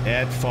hold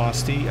at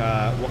Fosty.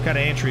 What kind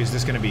of entry is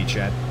this going to be,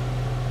 Chad?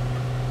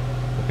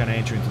 What kind of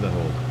entry into the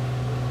hold?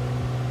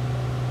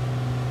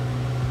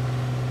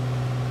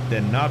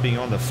 Then not being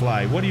on the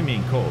fly. What do you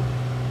mean cold?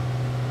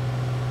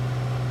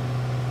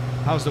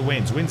 How's the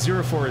winds? Wind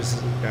 040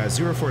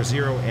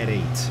 at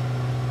 8.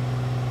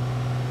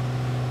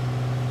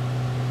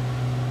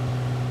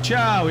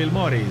 Ciao, Il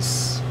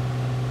Moris.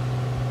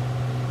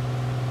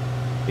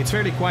 It's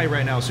fairly quiet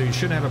right now, so you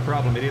shouldn't have a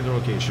problem at either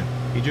location.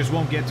 You just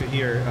won't get to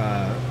hear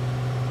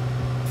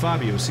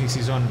Fabio, since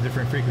he's on a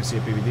different frequency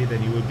at PVD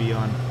than you would be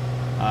on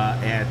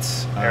at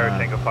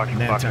Tango Fox,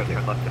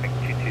 Nantucket. left heading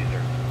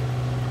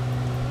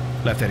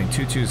 220. Left heading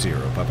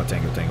 220, Papa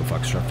Tango Tango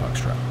Foxtrot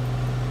Foxtrot.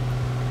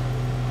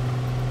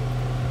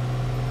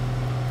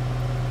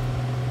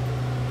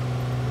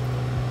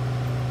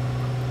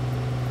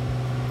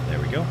 There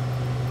we go.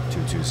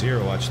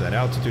 220, watch that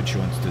altitude. She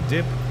wants to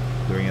dip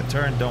during a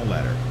turn, don't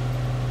let her.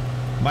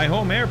 My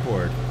home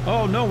airport.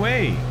 Oh, no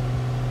way.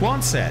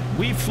 Quonset.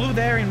 We flew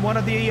there in one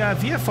of the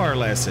VFR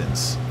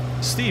lessons.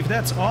 Steve,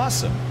 that's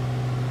awesome.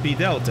 B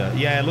Delta.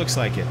 Yeah, it looks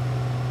like it.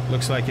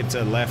 Looks like it's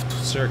a left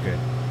circuit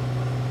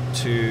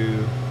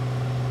to...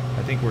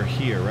 I think we're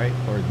here, right?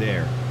 Or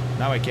there.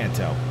 Now I can't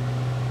tell.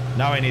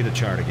 Now I need the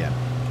chart again.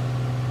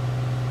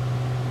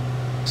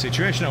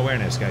 Situational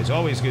awareness, guys.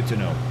 Always good to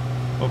know.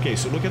 Okay,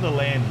 so look at the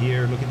land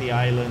here. Look at the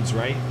islands,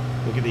 right?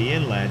 Look at the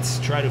inlets.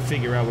 Try to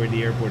figure out where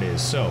the airport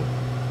is. So...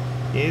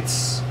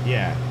 it's,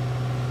 yeah.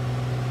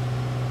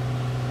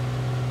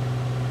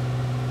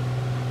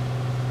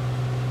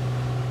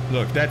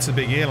 Look, that's the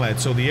big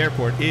inlet, so the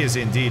airport is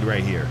indeed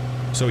right here.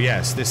 So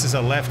yes, this is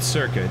a left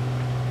circuit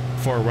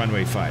for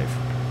runway 5.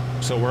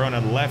 So we're on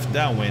a left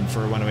downwind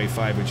for runway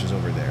 5, which is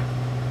over there.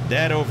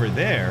 That over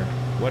there,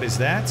 what is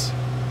that?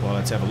 Well,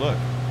 let's have a look.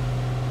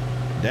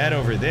 That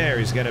over there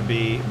is gonna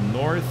be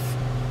North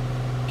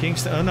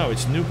Kingston. Oh no,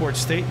 it's Newport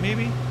State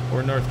maybe?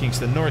 Or North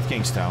Kingston? North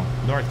Kingstown.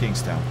 North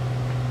Kingstown.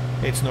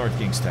 It's North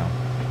Kingstown.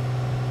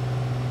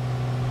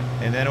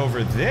 And then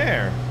over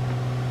there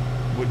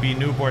would be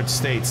Newport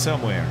State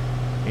somewhere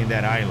in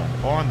that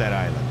island, on that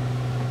island.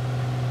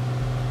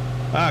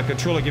 Ah,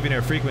 controller giving you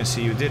a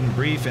frequency. You didn't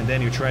brief and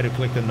then you try to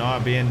click the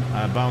knob in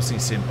bouncing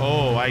sim.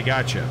 Oh, I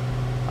gotcha.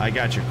 I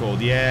gotcha,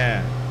 Cold.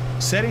 Yeah.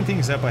 Setting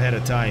things up ahead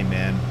of time,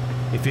 man.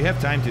 If you have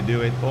time to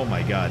do it, oh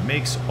my God,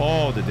 makes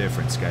all the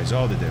difference, guys,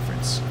 all the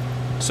difference.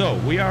 So,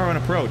 we are on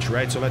approach,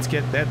 right? So let's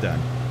get that done.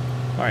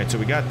 Alright, so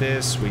we got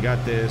this, we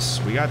got this,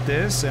 we got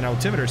this, and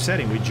altimeter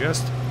setting, we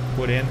just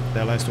put in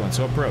that last one.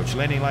 So approach,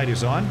 landing light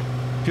is on.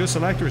 Fuel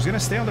selector is going to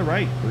stay on the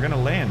right. We're going to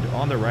land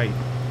on the right.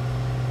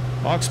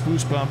 Aux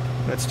boost pump,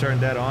 let's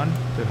turn that on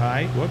to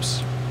high.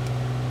 Whoops.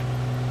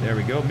 There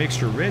we go.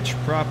 Mixture rich,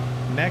 prop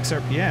max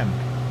RPM.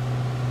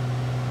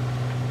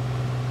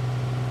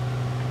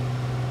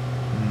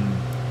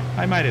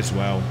 I might as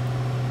well.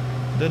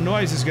 The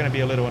noise is going to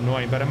be a little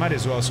annoying, but I might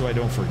as well so I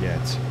don't forget.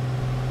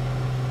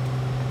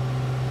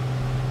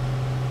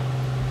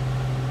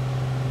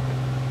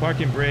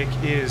 Parking brake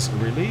is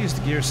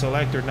released, gear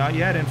selector not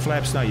yet, and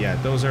flaps not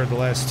yet. Those are the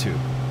last two.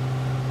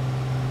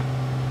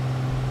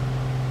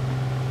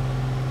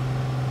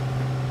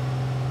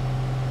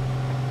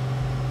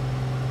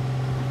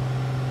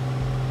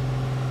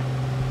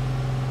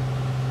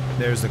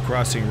 There's the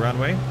crossing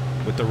runway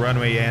with the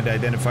runway and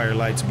identifier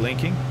lights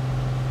blinking.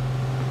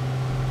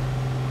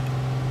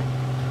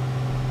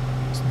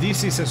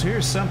 DC says,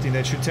 here's something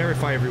that should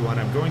terrify everyone.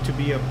 I'm going to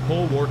be a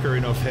poll worker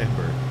in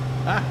November.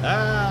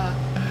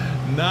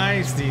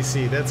 Nice,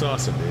 DC. That's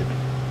awesome, dude.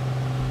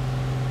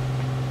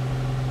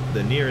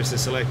 The nearest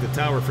is select the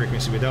tower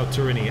frequency without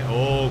turning it.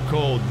 Oh,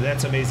 Cold.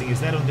 That's amazing.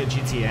 Is that on the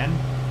GTN?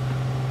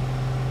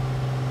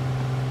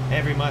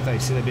 Every month I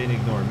see that being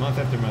ignored. Month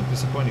after month.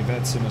 Disappointing.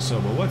 That's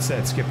Simosobo. What's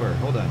that, Skipper?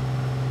 Hold on.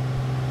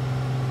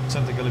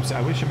 Something Calypso.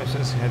 I wish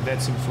MSS had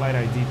VetSim flight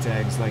ID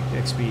tags like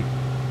XP.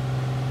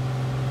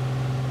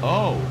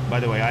 Oh,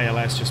 by the way,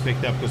 ILS just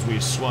picked up because we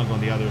swung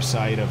on the other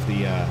side of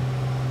the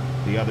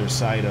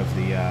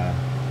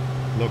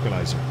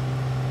localizer.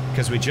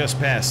 Because we just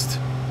passed,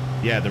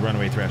 yeah, the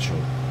runway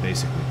threshold,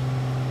 basically.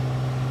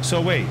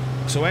 So wait,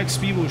 so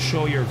XP will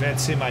show your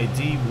VetSim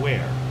ID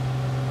where?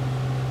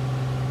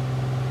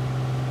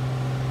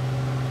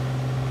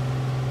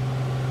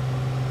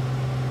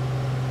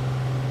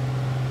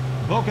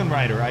 Vulcan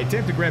Rider, I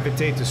tend to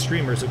gravitate to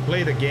streamers who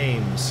play the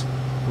games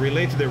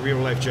relate to their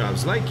real-life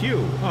jobs, like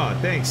you. Oh,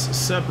 thanks.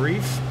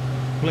 Subreef,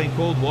 playing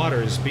Cold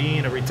Waters,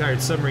 being a retired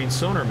submarine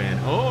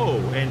sonarman. Oh,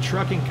 and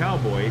Trucking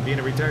Cowboy, being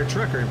a retired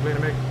trucker and playing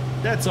a...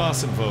 That's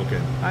awesome,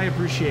 Vulcan. I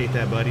appreciate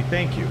that, buddy.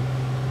 Thank you.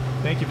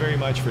 Thank you very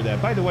much for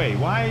that. By the way,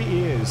 why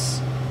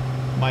is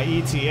my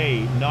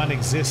ETA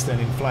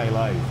non-existent in Fly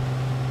Live?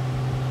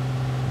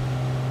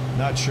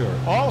 Not sure.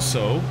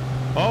 Also,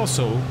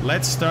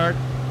 let's start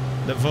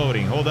the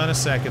voting. Hold on a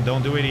second.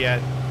 Don't do it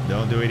yet.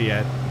 Don't do it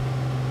yet.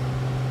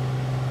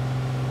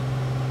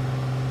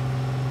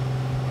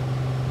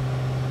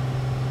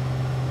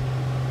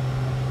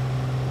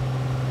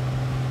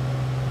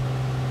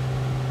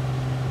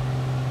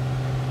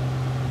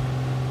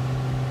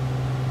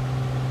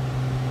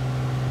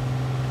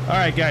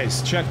 Alright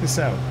guys, check this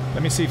out.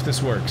 Let me see if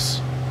this works.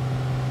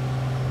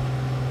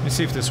 Let me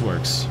see if this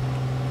works.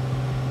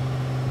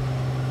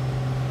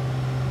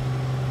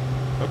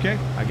 Okay,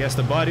 I guess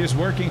the body is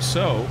working,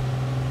 so...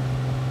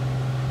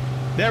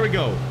 There we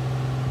go.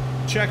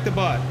 Check the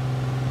bot.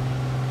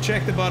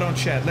 Check the bot on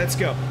chat. Let's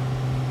go.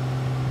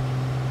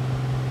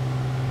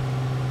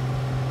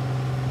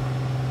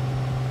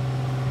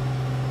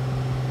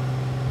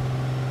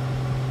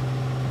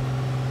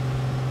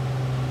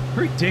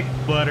 Predict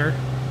butter.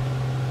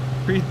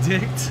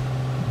 Predict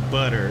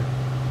butter.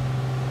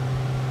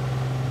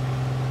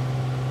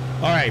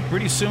 Alright,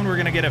 pretty soon we're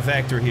gonna get a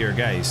vector here,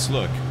 guys.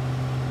 Look.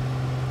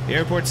 The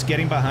airport's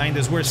getting behind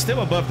us. We're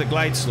still above the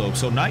glide slope,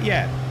 so not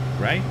yet,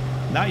 right?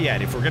 Not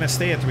yet. If we're gonna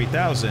stay at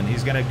 3,000,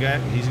 he's gonna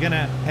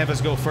have us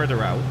go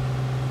further out.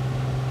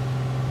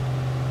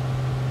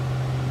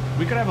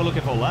 We could have a look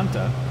at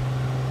Volanta.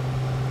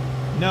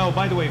 No,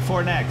 by the way,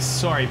 for next,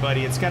 sorry,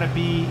 buddy, it's gotta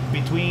be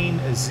between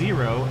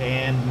 0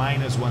 and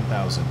minus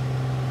 1,000.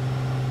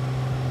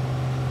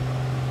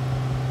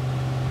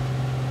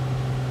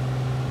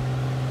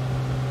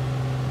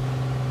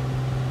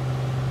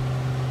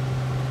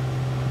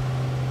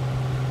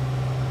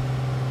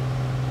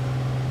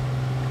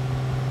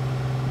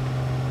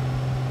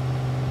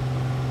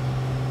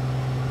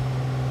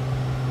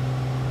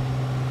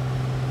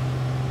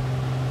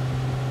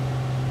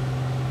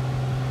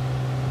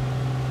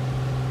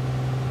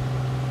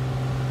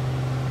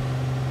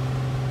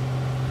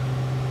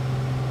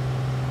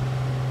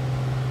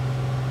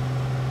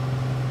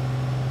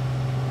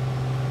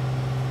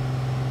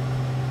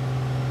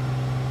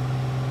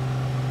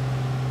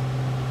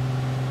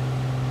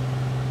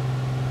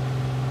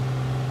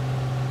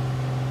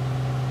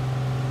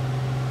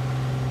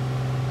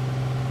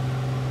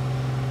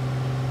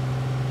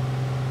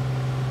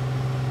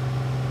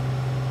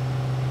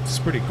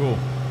 Pretty cool.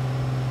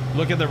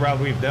 Look at the route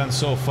we've done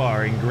so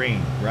far in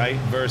green, right?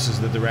 Versus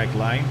the direct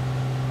line.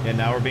 And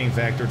now we're being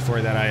vectored for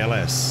that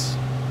ILS,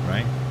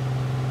 right?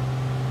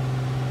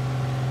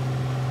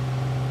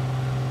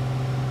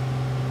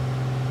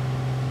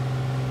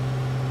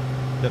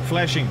 The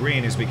flashing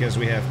green is because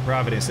we have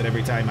Providence and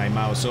every time I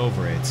mouse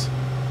over it,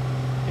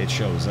 it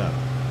shows up.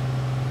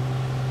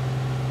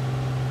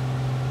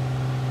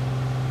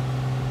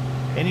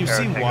 And you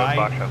see why...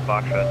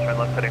 Foxtrot, turn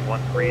left heading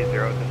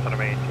 130, descend to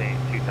maintain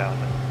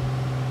 2000.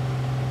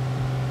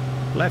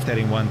 Left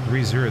heading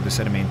 130,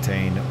 descend to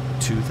maintain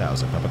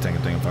 2000. Papa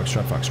Tango Tango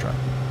Foxtrot, Foxtrot.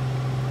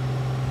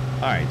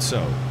 Alright,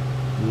 so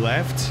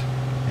left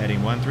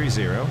heading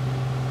 130,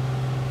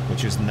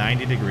 which is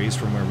 90 degrees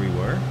from where we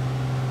were.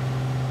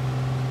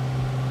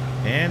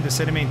 And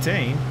descend to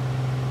maintain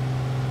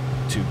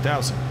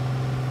 2000.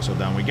 So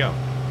down we go.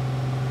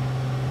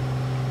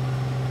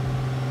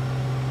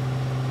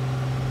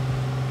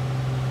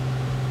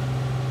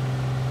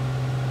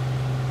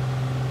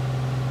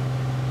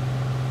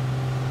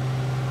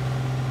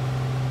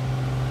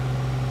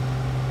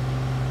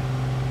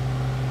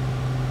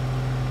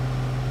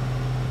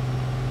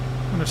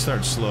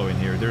 Start slowing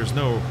here. There's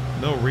no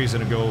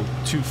reason to go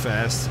too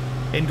fast,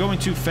 and going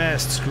too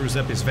fast screws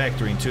up his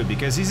vectoring too,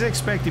 because he's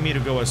expecting me to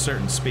go a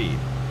certain speed.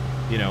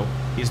 You know,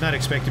 he's not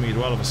expecting me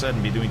to all of a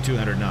sudden be doing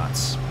 200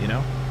 knots. You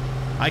know,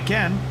 I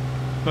can,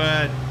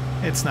 but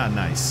it's not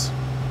nice.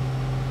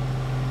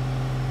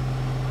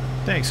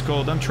 Thanks,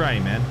 Cold. I'm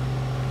trying, man.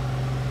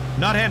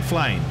 Not hand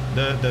flying.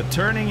 The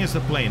turning is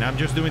the plane. I'm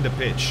just doing the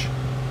pitch.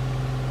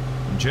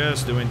 I'm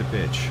just doing the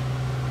pitch.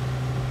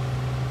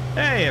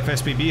 Hey,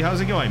 FSPB,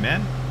 how's it going,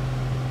 man?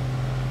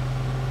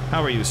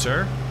 How are you,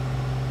 sir?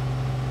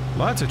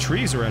 Lots of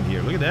trees around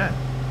here. Look at that.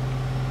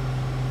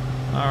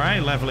 All right,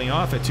 leveling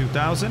off at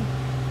 2,000.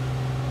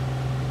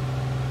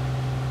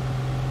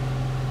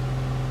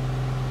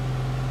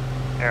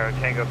 Aero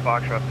Tango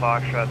Foxtrot,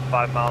 Foxtrot,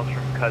 5 miles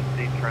from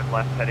custody, turn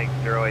left heading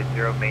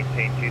 080,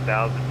 maintain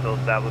 2000 until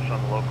established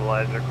on the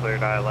localizer,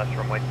 cleared ILS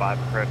runway 5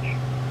 approach.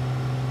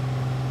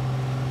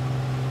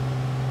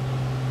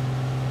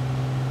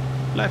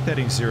 Left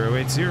heading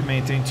 080,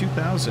 maintain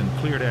 2000,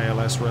 cleared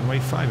ILS runway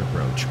 5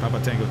 approach.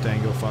 Papa Tango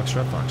Tango,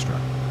 Foxtrot,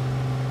 Foxtrot.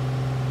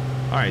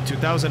 Alright,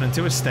 2000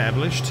 until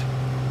established.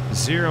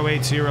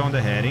 080 on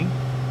the heading.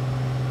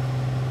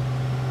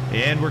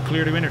 And we're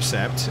clear to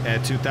intercept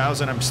at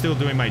 2000. I'm still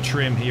doing my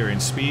trim here in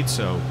speed,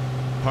 so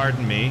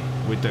pardon me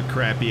with the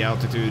crappy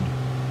altitude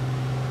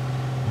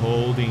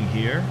holding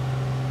here.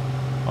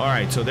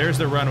 Alright, so there's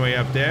the runway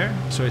up there.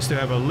 So I still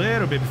have a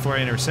little bit before I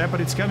intercept, but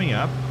it's coming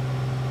up.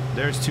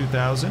 There's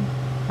 2000.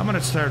 I'm going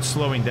to start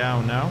slowing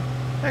down now.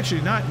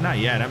 Actually, not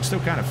yet. I'm still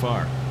kind of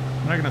far.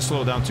 I'm not going to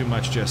slow down too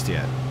much just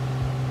yet.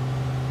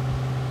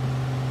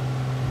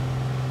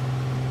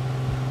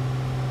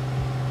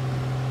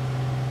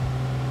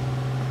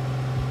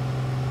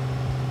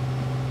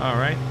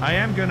 Alright, I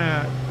am going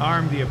to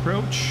arm the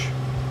approach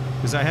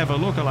because I have a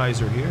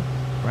localizer here,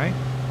 right?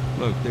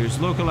 Look, there's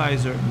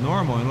localizer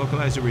normal and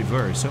localizer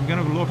reverse. So I'm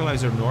going to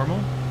localizer normal,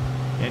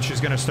 and she's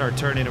going to start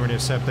turning to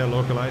intercept that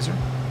localizer.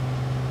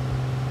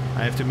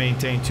 I have to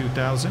maintain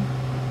 2000.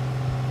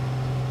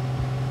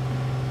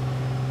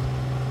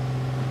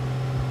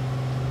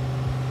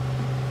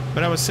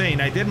 But I was saying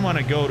I didn't want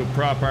to go to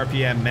prop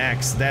RPM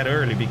max that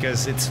early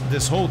because it's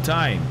this whole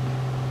time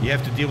you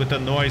have to deal with the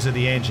noise of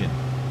the engine.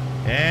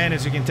 And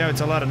as you can tell,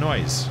 it's a lot of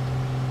noise.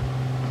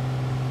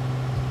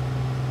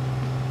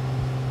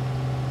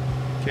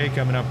 Okay,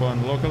 coming up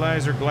on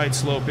localizer. Glide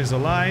slope is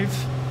alive.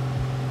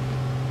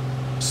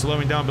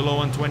 Slowing down below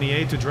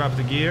 128 to drop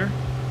the gear.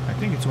 I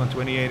think it's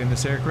 128 in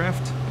this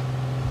aircraft.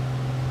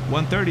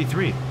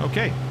 133.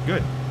 Okay,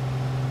 good.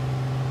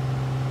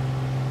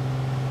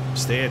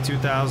 Stay at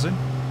 2,000.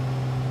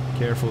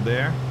 Careful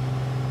there.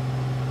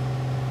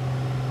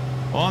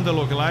 On the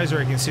localizer,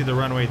 I can see the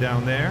runway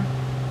down there.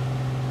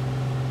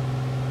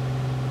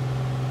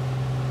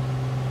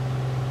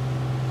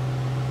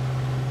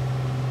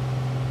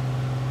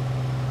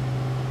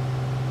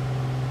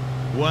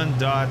 One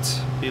dot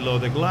below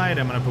the glide.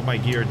 I'm going to put my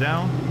gear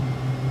down.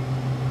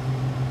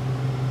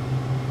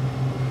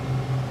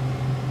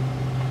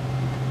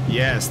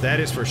 Yes, that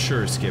is for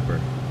sure, Skipper.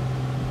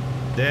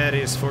 That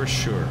is for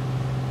sure.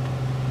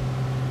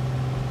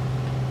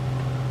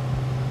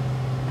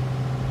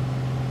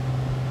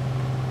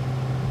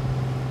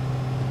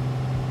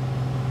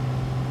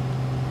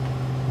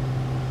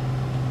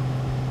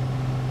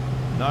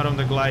 Not on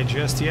the glide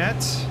just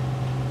yet.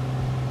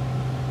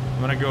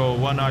 I'm gonna go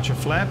one notch of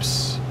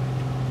flaps.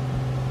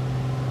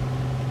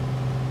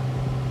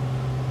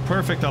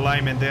 Perfect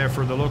alignment there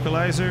for the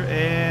localizer,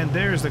 and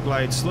there's the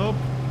glide slope.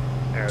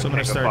 So I'm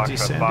gonna start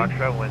descending.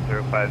 Foxtrot, wind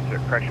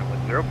 050, correction,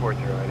 wind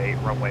 040 at 8,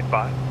 runway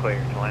 5, clear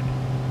to land.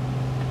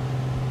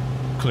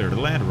 Clear to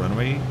land,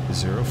 runway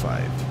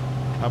 05.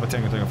 How about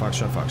Tango Tango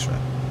Foxtrot, Foxtrot?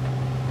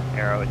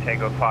 Arrow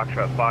Tango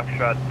Foxtrot,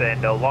 Foxtrot,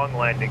 and a long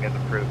landing is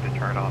approved to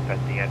turn off at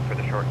the end for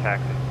the short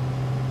taxi.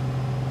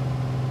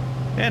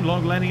 And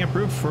long landing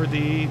approved for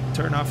the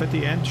turn off at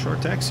the end,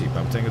 short taxi.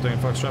 Papa Tango Tango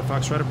Foxtrot,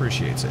 Foxtrot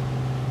appreciates it.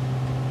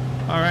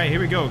 Alright, here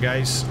we go,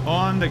 guys.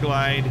 On the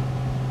glide,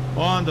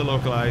 on the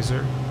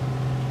localizer,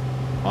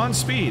 on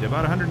speed,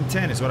 about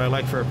 110 is what I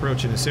like for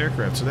approaching this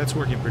aircraft, so that's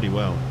working pretty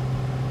well.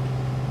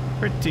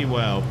 Pretty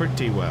well,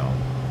 pretty well.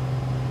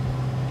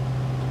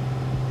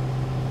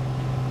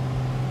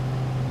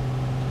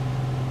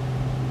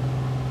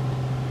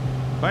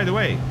 By the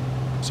way,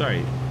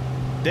 sorry,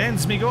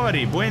 Dens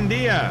Migori, buen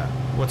dia.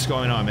 What's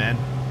going on, man?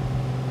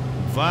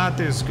 What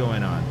is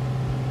going on?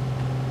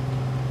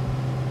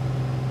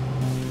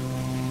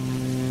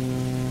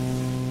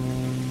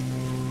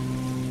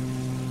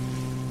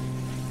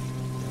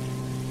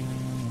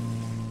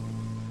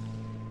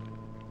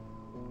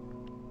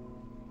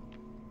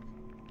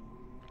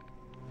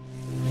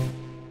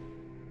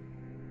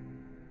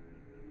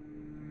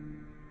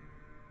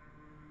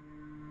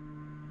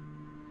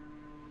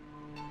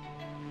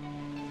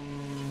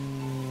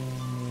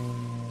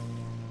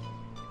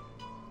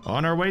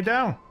 On our way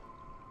down.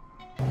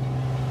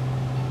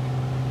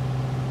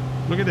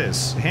 Look at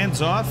this.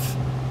 Hands off.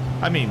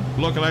 I mean,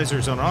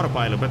 localizer's on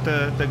autopilot, but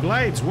the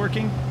glide's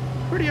working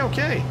pretty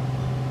okay.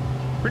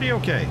 Pretty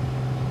okay.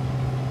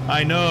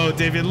 I know,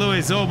 David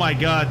Lewis. Oh my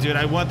god, dude.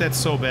 I want that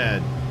so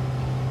bad.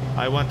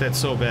 I want that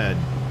so bad.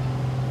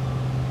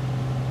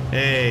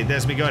 Hey,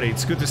 Desmigori.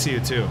 It's good to see you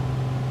too.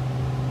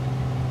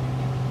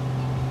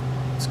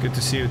 It's good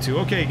to see you too.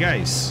 Okay,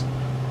 guys.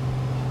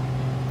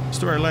 Let's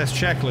do our last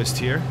checklist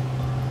here.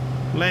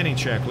 Landing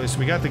checklist.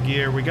 We got the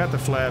gear, we got the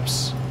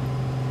flaps.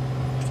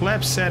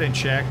 Flaps set and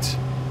checked.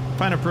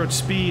 Final approach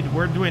speed.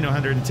 We're doing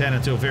 110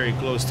 until very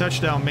close.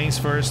 Touchdown, mains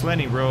first.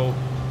 Landing row,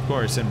 of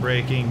course, and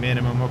braking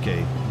minimum.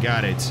 Okay,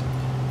 got it.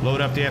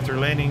 Load up the after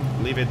landing.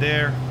 Leave it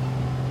there.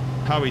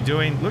 How are we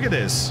doing? Look at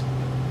this.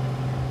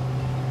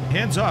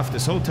 Hands off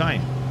this whole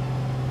time.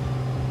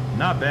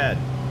 Not bad.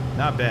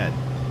 Not bad.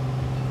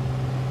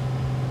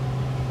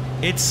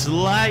 It's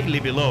slightly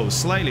below,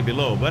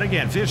 but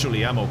again,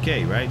 visually I'm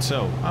okay, right?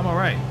 So, I'm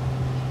alright.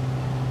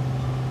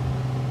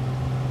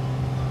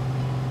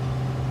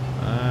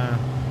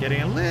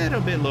 Getting a little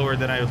bit lower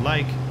than I would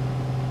like.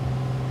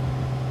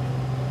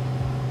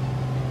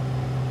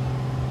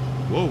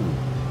 Whoa,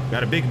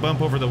 got a big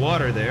bump over the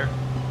water there.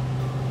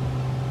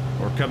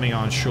 Or coming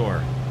on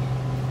shore.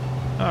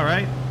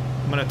 Alright,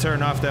 I'm gonna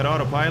turn off that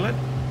autopilot.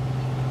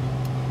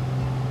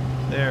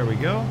 There we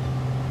go.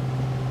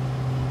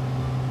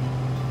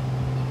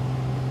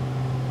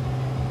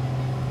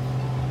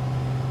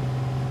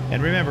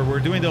 And remember, we're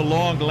doing the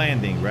long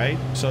landing, right?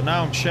 So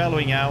now I'm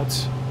shallowing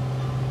out.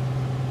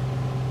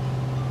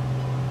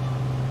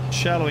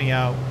 Shallowing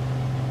out.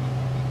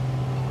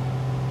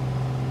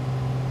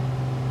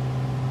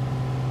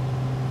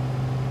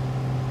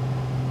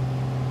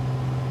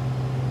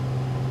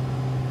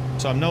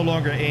 So I'm no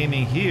longer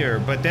aiming here,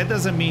 but that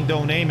doesn't mean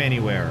don't aim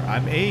anywhere.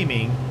 I'm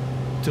aiming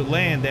to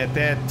land at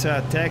that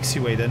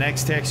taxiway, the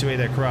next taxiway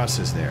that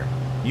crosses there.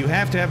 You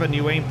have to have a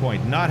new aim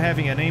point. Not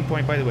having an aim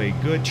point, by the way,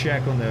 good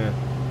check on the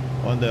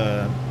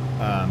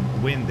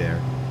wind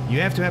there.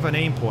 You have to have an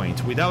aim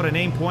point. Without an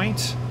aim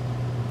point,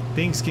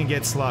 things can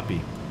get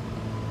sloppy.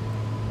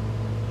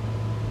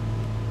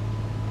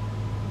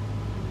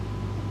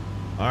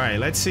 Alright,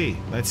 let's see.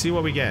 Let's see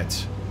what we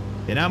get.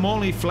 And I'm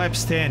only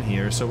flaps 10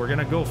 here, so we're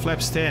gonna go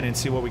flaps 10 and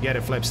see what we get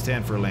at flaps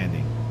 10 for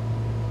landing.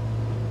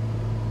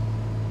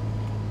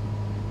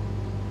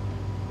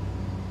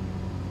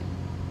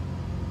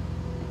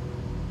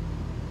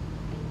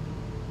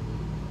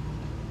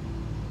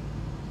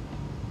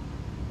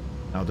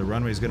 Now the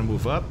runway is gonna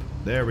move up.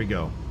 There we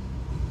go.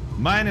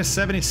 Minus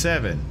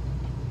 77.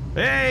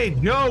 Hey,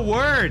 no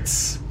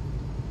words!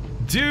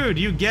 Dude,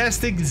 you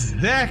guessed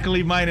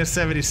exactly minus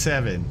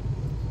 77.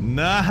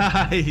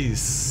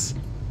 Nice.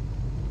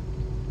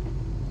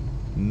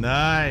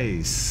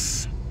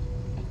 Nice.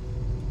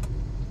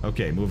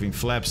 Okay, moving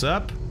flaps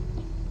up.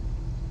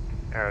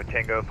 Aero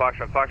Tango,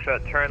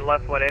 Foxtrot, turn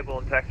left when able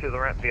and taxi to the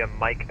ramp via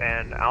Mike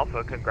and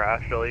Alpha.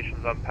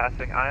 Congratulations on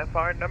passing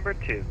IFR number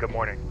 2. Good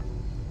morning.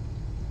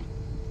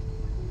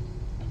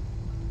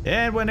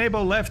 And when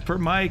able, left per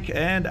Mike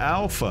and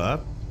Alpha.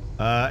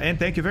 And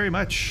thank you very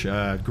much.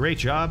 Great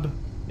job.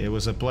 It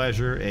was a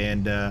pleasure.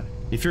 And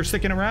if you're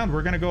sticking around,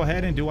 we're going to go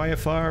ahead and do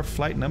IFR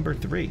flight number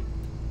 3.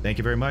 Thank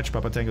you very much.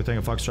 Papa Tango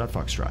Tango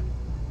Foxtrot.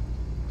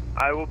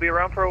 I will be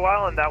around for a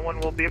while, and that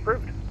one will be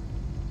approved.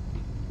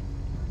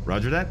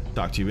 Roger that.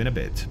 Talk to you in a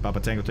bit.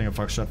 Papa Tango Tango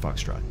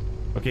Foxtrot.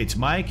 Okay, it's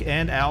Mike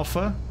and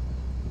Alpha.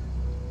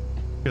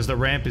 Because the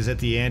ramp is at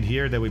the end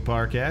here that we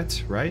park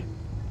at, right?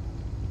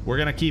 We're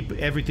going to keep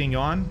everything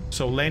on.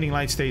 So landing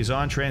light stays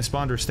on,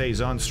 transponder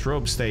stays on,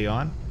 strobe stay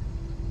on.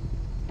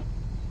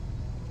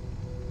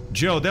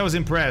 Joe, that was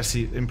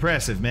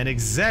impressive, man.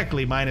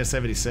 Exactly minus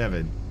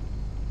 77.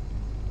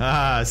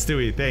 Ah,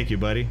 Stewie, thank you,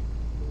 buddy.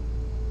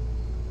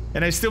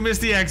 And I still missed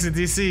the exit,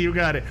 DC, you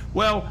got it.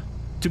 Well,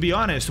 to be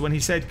honest, when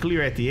he said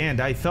clear at the end,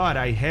 I thought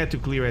I had to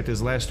clear at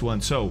this last one.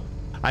 So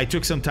I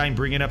took some time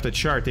bringing up the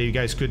chart that you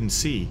guys couldn't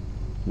see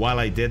while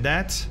I did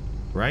that,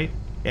 right?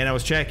 And I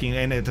was checking,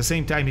 and at the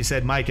same time he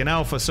said Mike and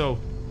Alpha, so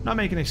not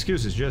making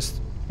excuses, just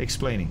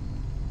explaining.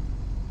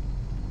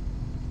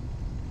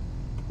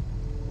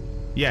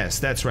 Yes,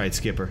 that's right,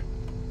 Skipper.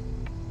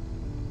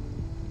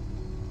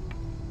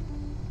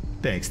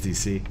 Thanks,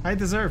 DC. I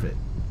deserve it.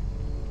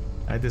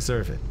 I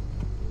deserve it.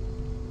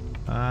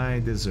 I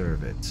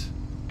deserve it.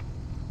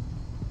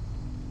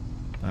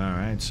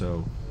 Alright,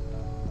 so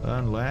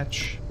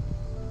unlatch,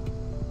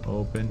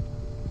 open.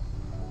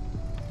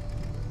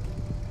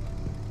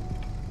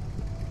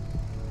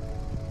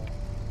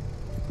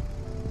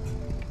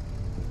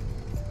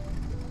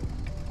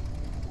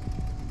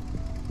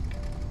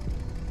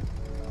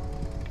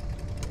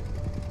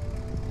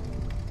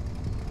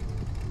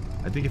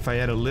 I think if I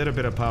add a little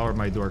bit of power,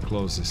 my door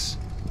closes.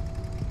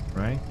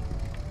 Right?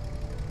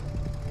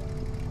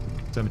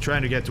 So I'm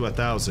trying to get to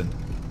 1,000.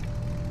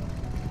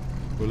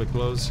 Will it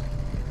close?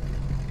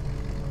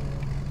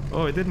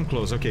 Oh, it didn't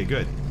close. Okay,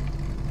 good.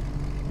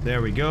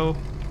 There we go.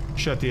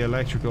 Shut the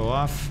electrical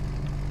off.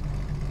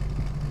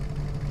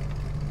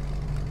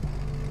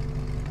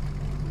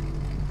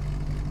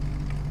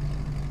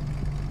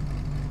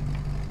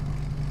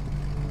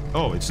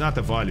 Oh, it's not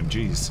the volume.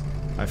 Jeez.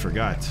 I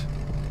forgot.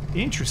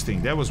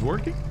 Interesting, that was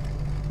working?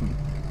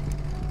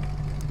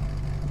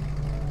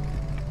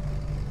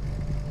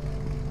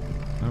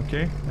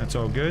 Okay, that's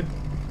all good.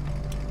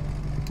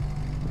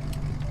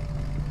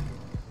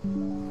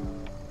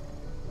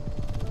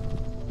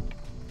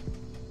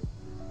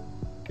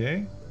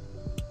 Okay,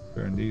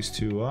 turn these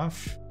two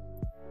off.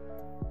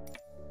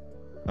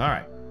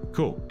 Alright,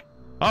 cool.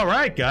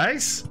 Alright,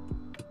 guys.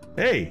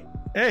 Hey,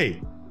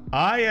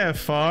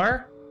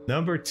 IFR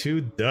number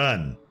 2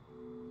 done.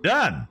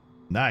 Done!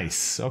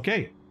 Nice.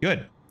 Okay.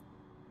 Good.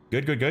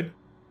 Good.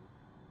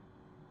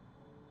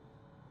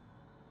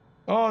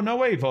 Oh, no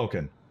way,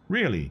 Vulcan.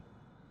 Really?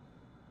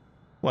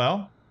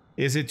 Well,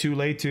 is it too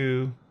late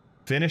to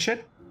finish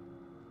it?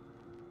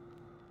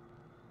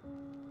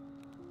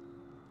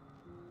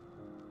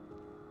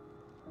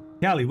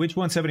 Callie, which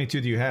 172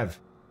 do you have?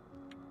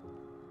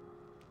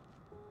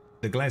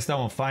 The glance down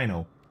on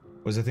final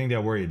was the thing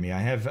that worried me. I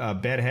have a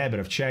bad habit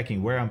of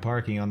checking where I'm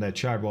parking on that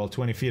chart while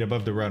 20 feet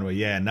above the runway.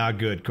 Yeah, not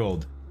good,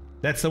 Cold.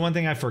 That's the one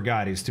thing I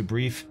forgot, is to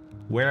brief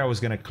where I was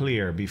going to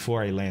clear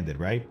before I landed,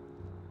 right?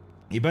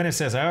 Ibanez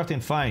says, I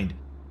often find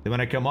that when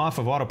I come off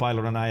of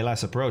autopilot on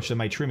ILS approach, that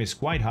my trim is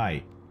quite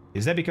high.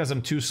 Is that because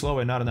I'm too slow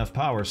and not enough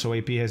power, so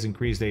AP has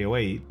increased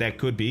AOA? That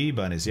could be,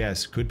 Ibanez.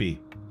 Yes, could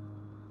be.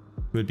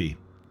 Could be.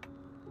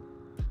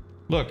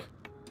 Look,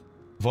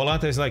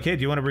 Volanta is like, hey,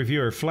 do you want to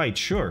review our flight?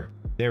 Sure.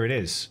 There it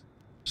is.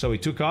 So we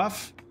took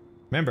off.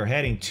 Remember,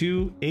 heading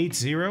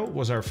 280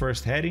 was our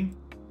first heading.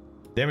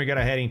 Then we got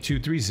a heading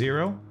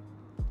 230.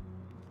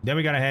 Then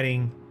we got a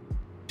heading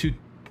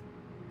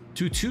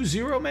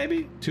 220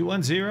 maybe?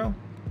 210?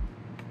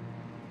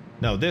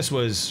 No, this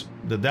was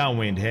the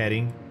downwind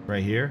heading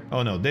right here.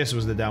 Oh no, this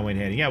was the downwind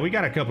heading. Yeah, we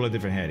got a couple of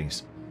different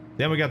headings.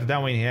 Then we got the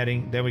downwind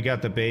heading, then we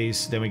got the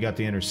base, then we got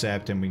the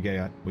intercept, and we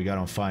got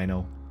on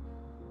final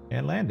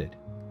and landed.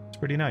 It's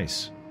pretty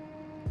nice.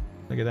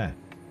 Look at that.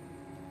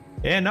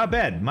 And not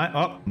bad.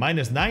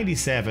 Minus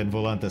 97,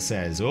 Volanta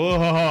says.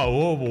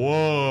 Whoa.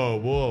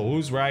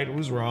 Who's right?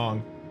 Who's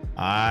wrong?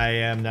 I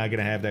am not going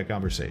to have that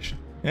conversation.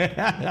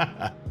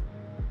 Not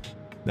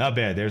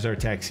bad. There's our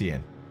taxi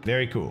in.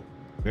 Very cool.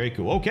 Very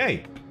cool.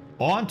 Okay,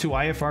 on to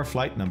IFR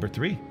flight number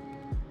 3.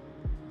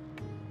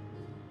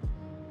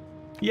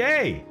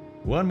 Yay!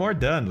 One more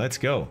done. Let's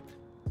go.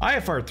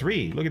 IFR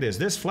 3, look at this.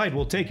 This flight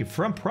will take you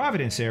from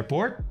Providence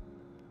Airport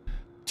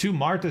to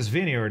Martha's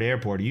Vineyard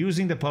Airport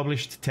using the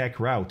published tech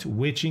route,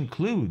 which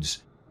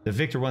includes the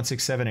Victor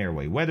 167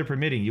 airway. Weather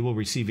permitting, you will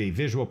receive a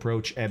visual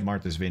approach at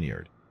Martha's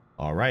Vineyard.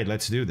 All right,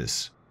 let's do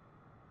this.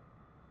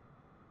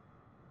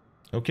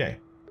 Okay.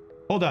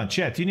 Hold on,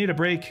 chat. Do you need a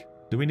break?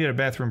 Do we need a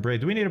bathroom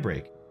break? Do we need a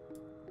break?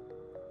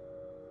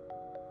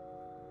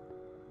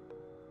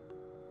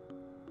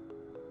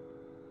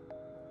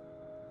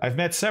 I've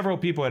met several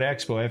people at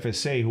Expo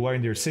FSA who are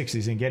in their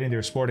 60s and getting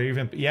their sport or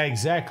even... Yeah,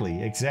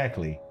 exactly.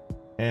 Exactly.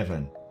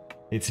 Evan.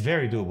 It's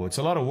very doable. It's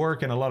a lot of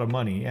work and a lot of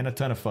money and a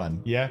ton of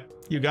fun. Yeah,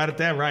 you got it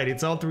that right.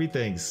 It's all 3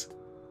 things.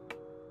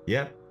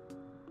 Yep.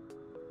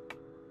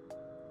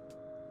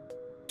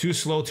 Too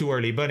slow, too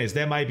early. Bunnies,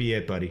 that might be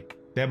it, buddy.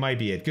 That might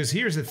be it. Because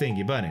here's the thing,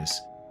 you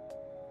bunnies.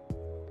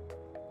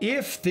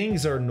 If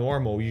things are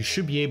normal, you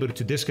should be able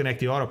to disconnect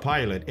the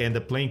autopilot and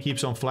the plane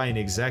keeps on flying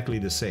exactly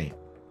the same.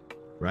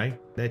 Right?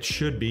 That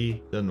should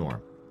be the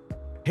norm.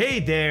 Hey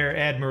there,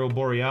 Admiral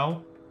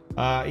Boreal.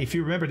 If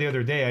you remember the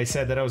other day, I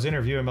said that I was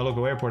interviewing my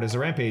local airport as a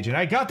rampage, and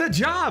I got the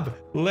job!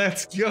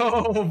 Let's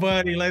go,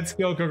 buddy. Let's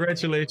go.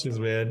 Congratulations,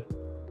 man.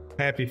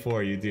 Happy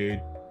for you,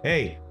 dude.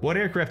 Hey, what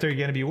aircraft are you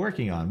going to be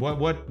working on?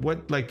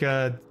 What, like,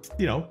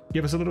 you know,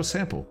 give us a little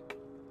sample.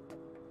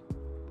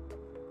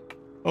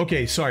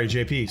 Okay, sorry,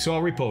 JP. So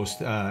I'll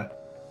repost.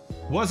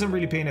 Wasn't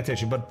really paying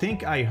attention, but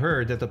think I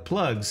heard that the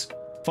plugs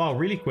fall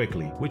really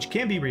quickly, which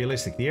can be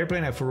realistic. The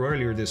airplane I flew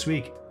earlier this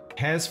week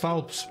has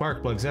fouled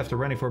spark plugs after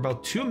running for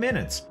about 2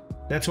 minutes.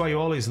 That's why you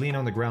always lean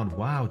on the ground.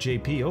 Wow,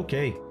 JP,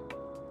 okay.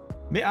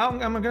 I'm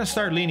gonna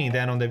start leaning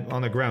then on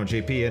the ground,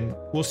 JP, and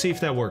we'll see if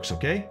that works,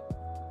 okay?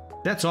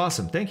 That's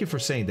awesome. Thank you for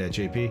saying that,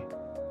 JP.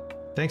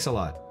 Thanks a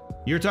lot.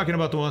 You're talking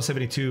about the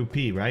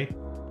 172P, right?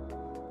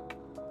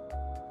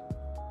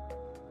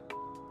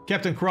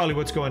 Captain Crawley,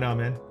 what's going on,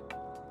 man?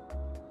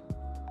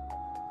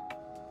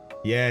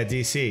 Yeah,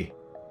 DC.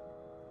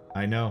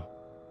 I know.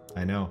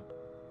 I know.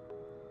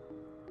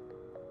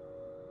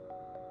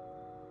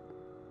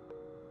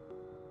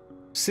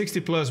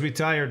 $60+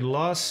 retired,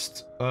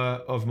 lost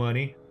of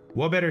money.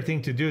 What better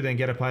thing to do than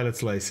get a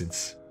pilot's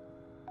license?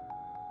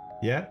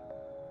 Yeah?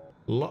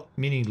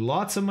 Meaning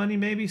lots of money,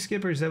 maybe,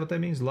 Skipper? Is that what that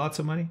means? Lots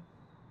of money?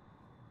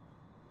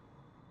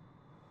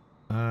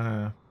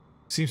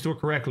 Seems to work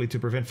correctly to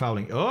prevent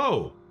fouling.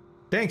 Oh!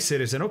 Thanks,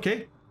 citizen.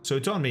 Okay. So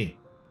it's on me.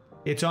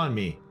 It's on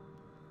me.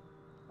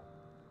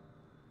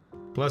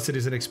 Plus, it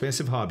is an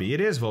expensive hobby. It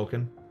is,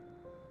 Vulcan.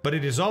 But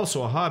it is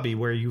also a hobby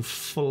where you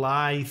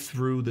fly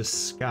through the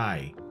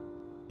sky.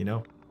 You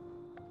know?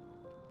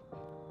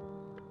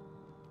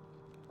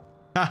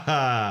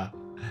 Haha!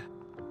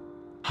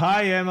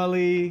 Hi,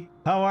 Emily!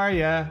 How are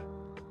ya?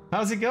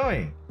 How's it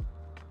going?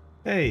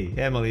 Hey,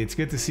 Emily, it's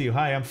good to see you.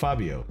 Hi, I'm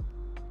Fabio.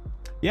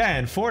 Yeah,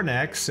 and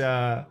Fornex,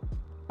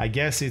 I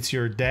guess it's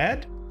your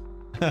dad?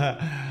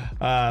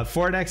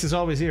 Fornex is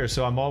always here,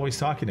 so I'm always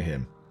talking to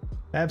him.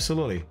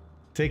 Absolutely.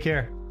 Take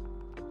care.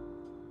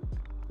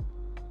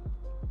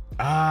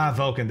 Ah,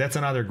 Vulcan, that's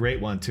another great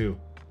one, too.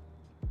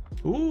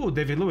 Ooh,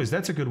 David Lewis,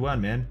 that's a good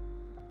one, man.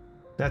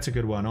 That's a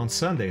good one. On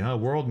Sunday, huh?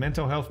 World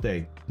Mental Health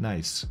Day.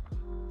 Nice.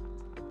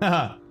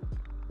 Haha.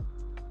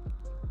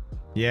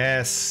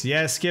 Yes,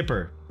 yes,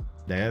 Skipper.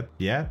 That,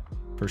 yeah,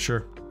 for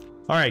sure.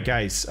 All right,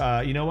 guys.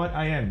 You know what?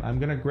 I'm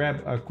gonna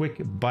grab a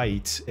quick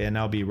bite, and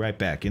I'll be right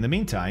back. In the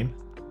meantime,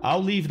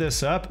 I'll leave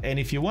this up, and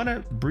if you want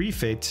to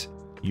brief it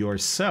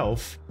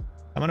yourself,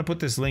 I'm gonna put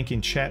this link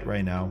in chat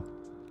right now,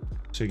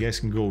 so you guys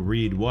can go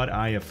read what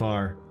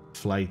IFR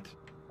Flight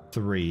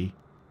 3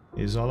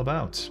 is all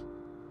about.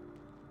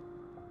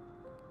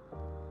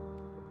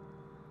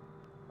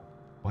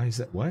 Why is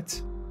that?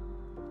 What?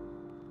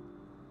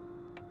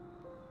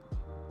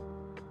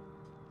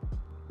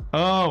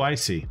 Oh, I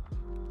see.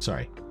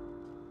 Sorry.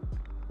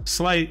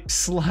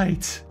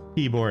 Slight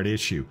keyboard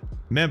issue.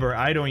 Remember,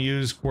 I don't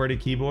use QWERTY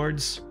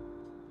keyboards,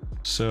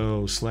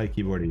 so slight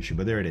keyboard issue,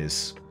 but there it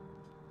is.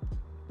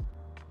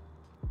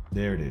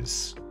 There it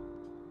is.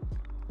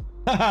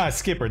 Haha,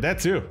 Skipper, that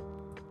too.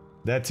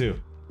 That too.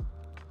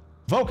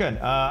 Vulcan,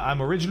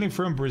 I'm originally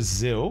from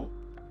Brazil.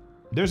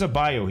 There's a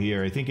bio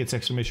here. I think it's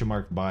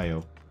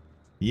 !bio.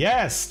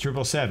 Yes,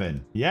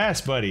 777.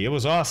 Yes, buddy. It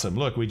was awesome.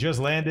 Look, we just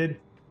landed.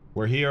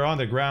 We're here on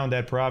the ground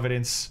at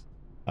Providence.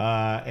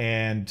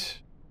 And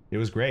it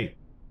was great.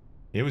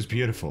 It was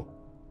beautiful.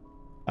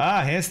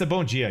 Ah, hence the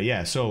bom dia.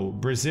 Yeah, so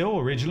Brazil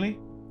originally.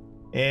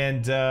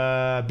 And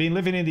been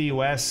living in the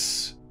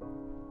US,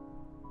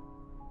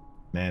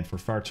 man, for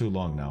far too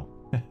long now.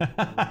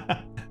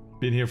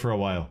 Been here for a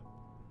while.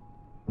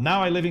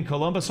 Now I live in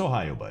Columbus,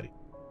 Ohio, buddy.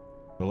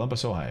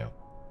 Columbus, Ohio.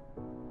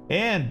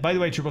 And, by the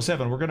way,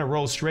 777, we're going to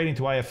roll straight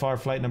into IFR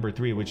flight number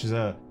 3, which is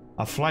a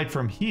flight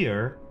from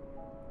here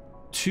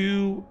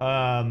to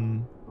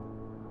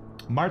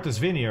Martha's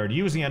Vineyard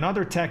using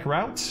another tech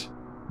route,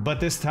 but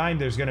this time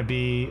there's going to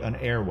be an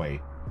airway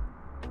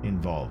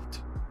involved.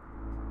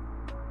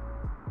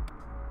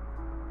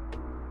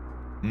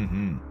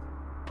 Mm-hmm.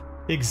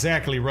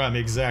 Exactly, Rum,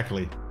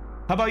 exactly.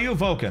 How about you,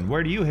 Vulcan?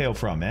 Where do you hail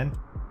from, man?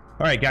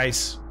 All right,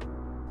 guys.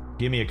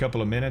 Give me a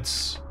couple of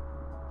minutes,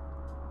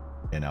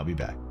 and I'll be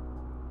back.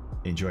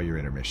 Enjoy your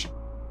intermission.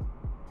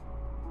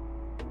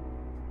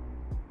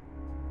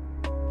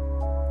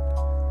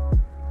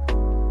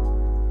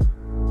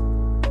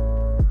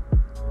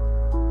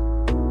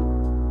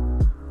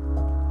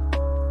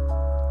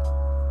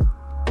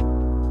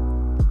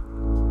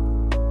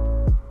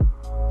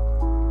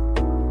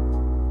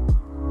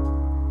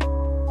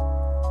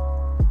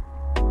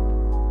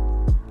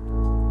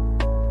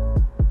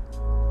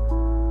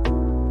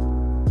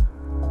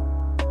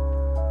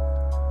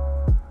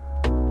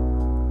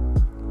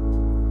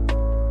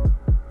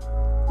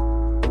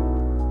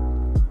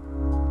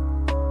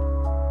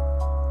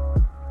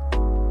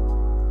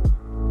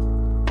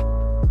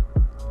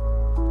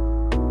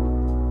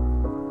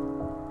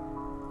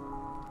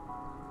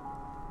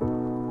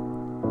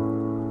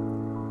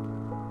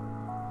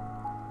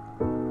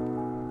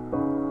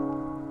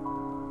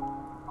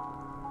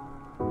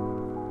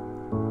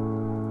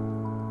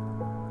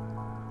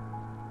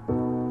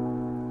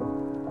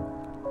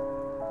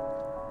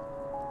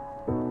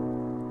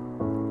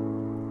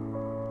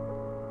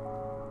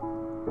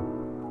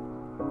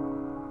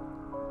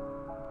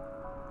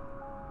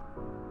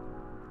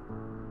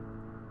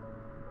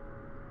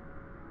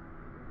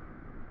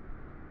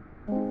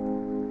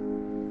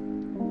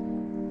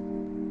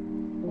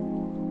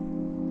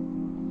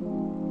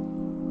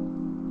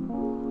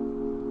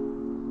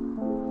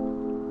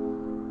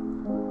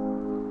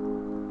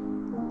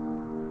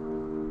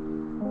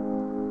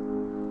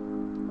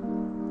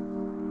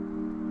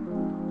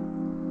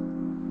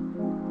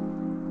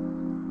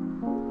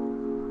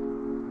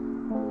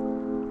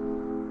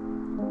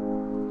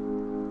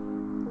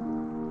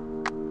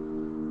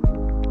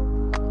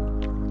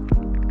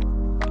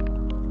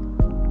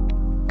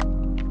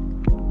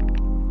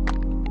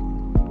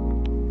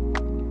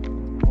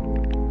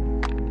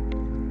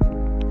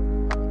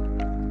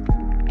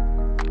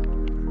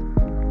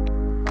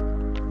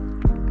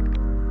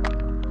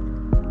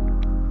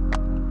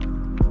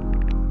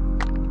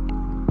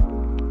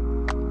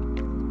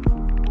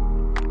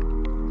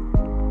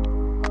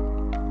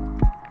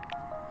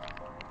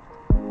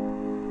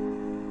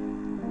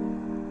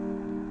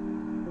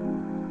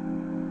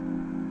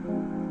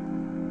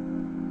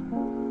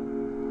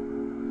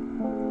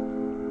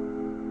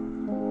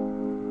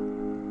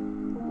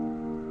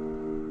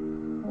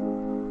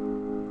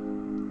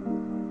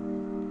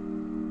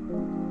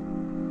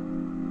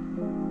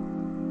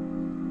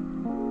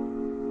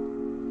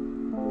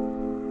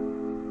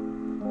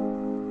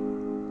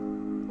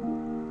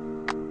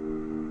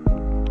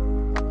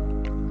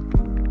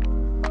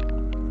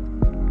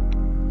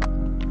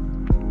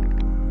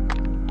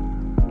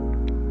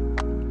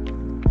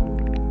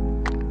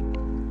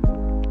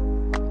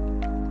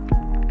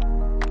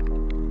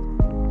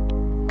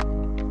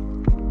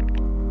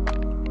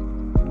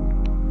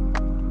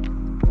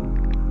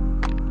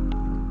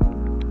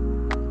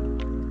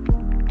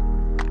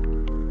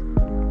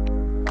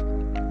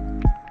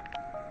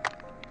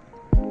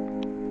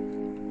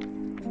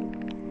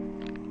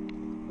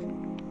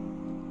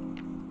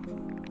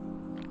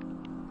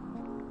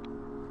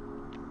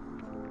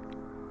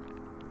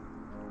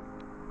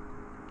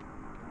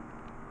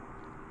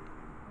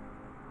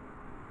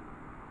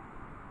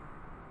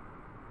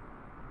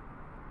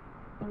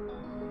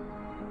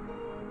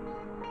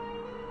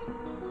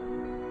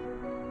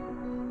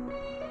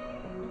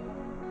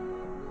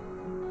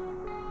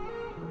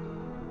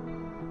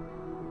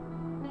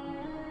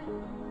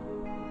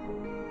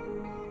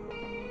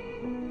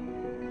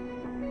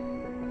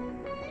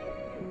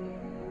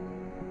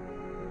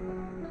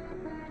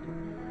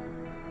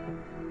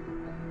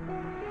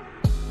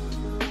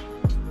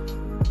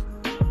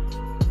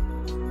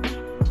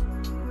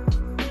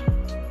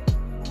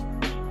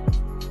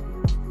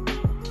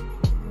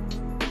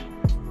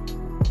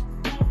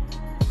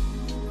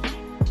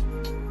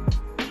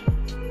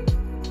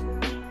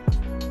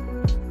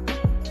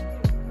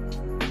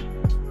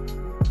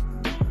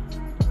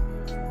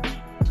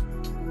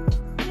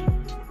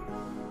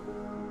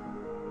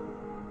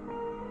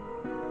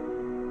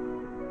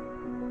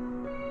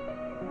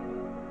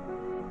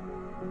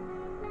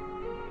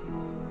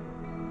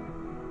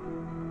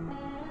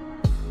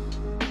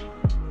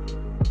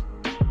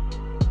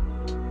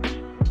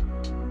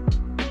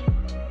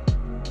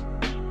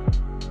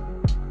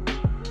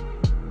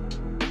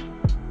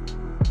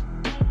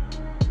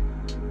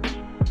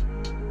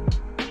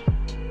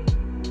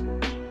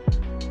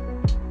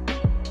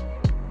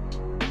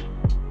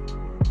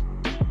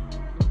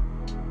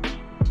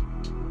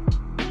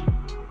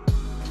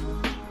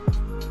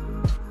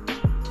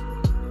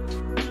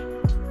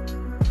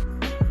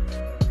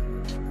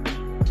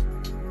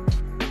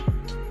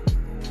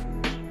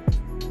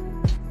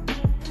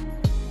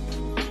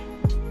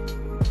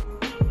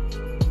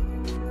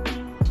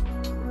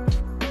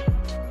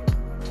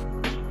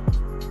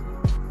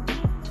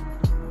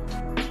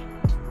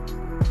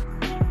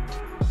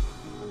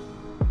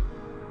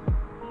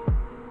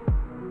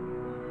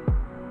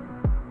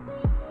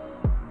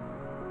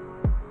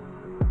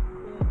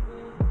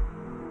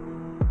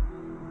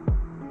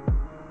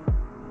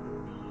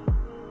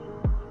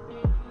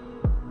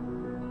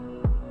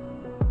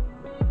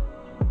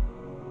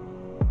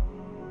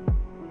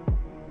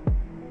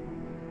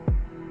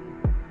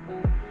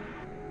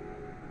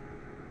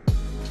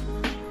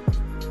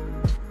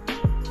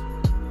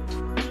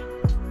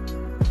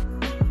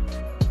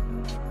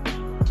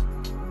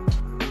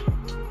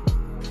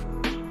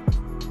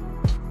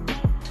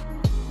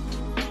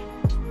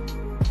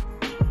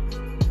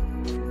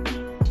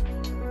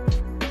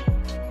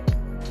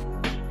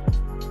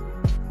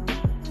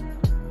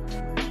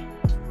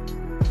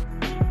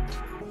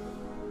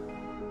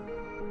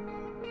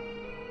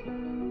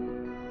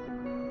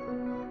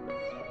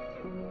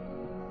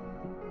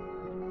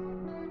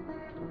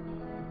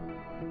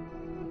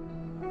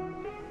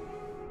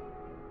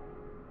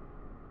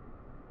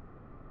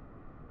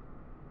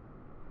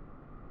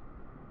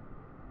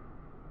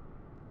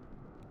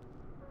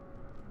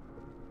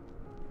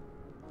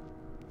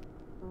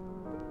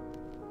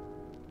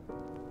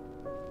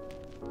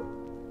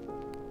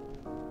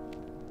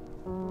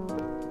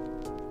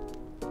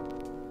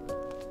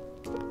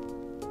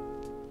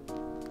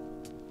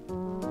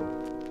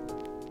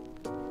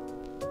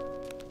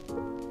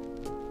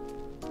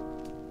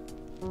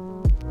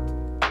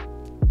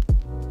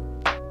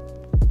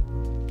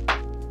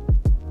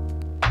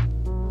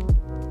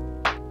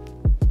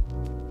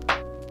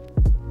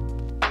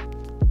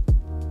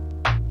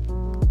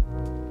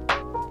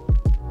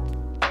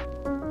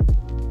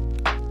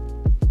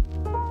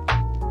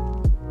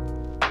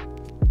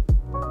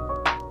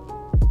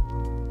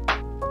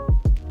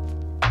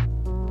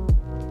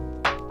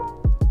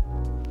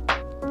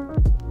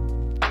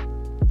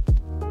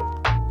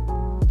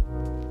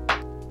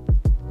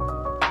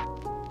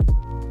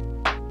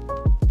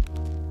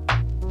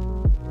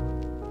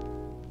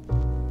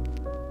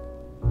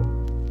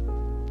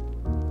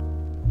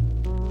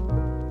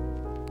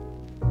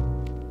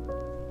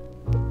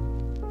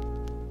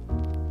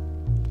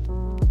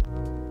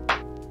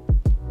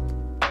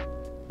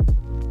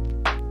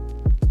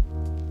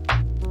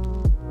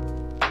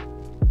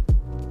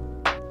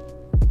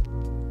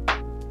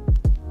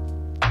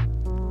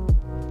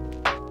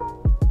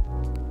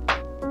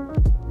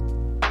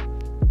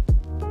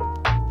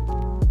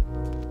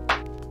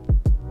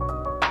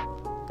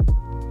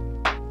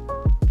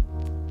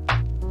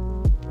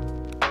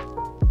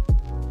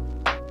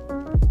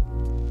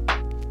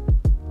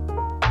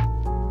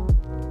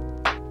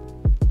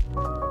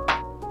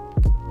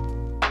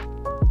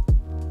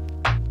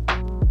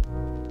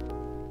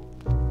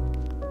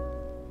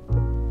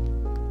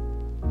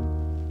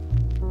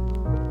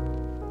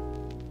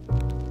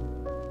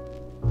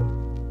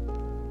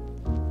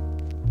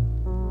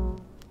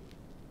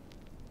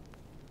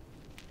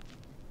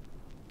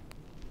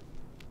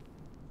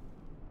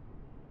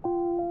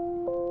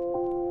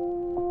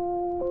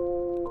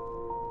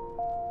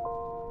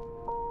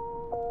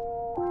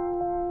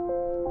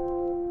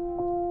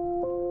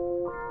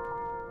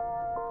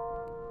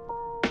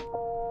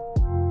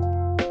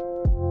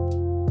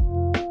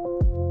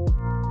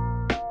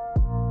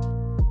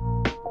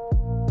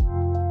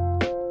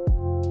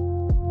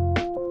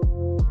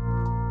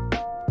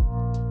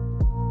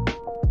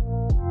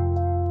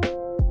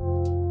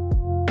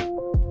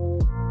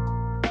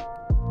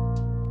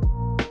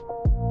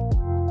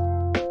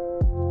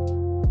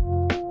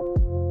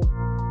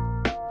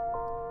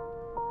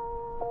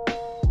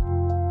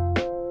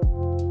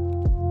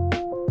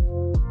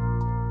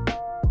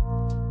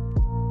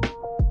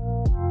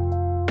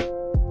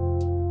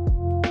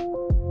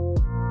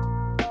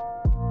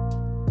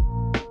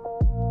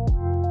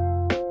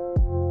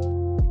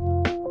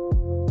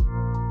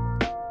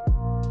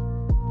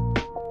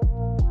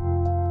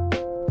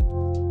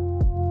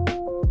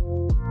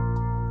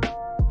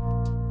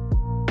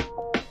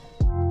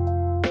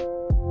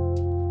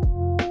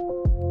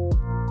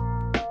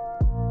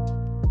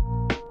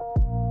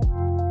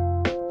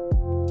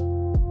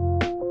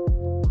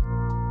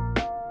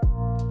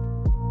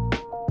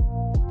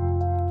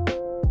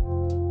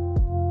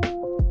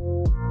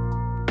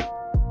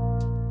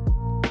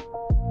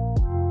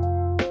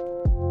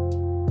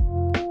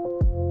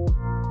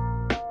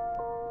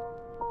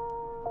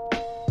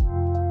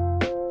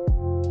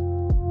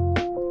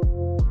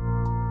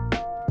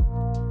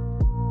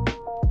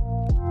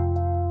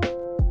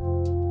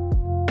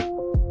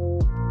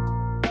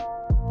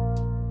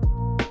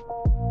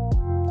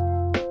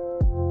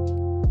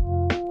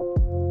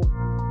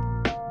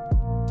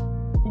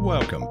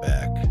 welcome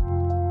back.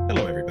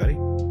 Hello, everybody.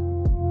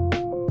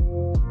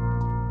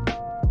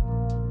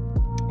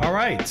 All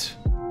right.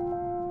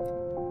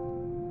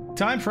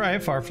 Time for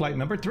IFR flight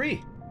number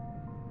 3.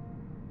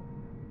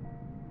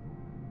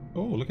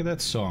 Oh, look at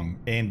that song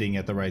ending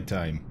at the right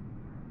time.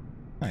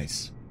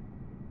 Nice.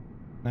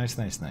 Nice,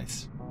 nice,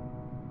 nice.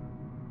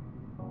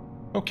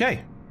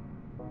 Okay.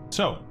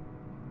 So,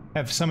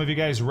 have some of you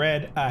guys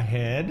read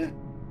ahead?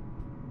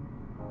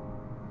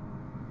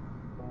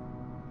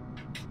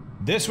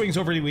 This Wings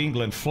over to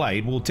England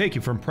flight will take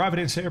you from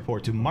Providence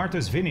Airport to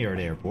Martha's Vineyard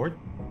Airport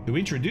to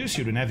introduce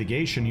you to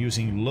navigation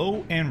using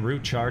low en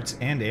route charts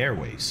and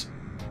Airways.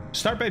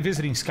 Start by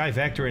visiting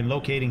SkyVector and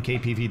locating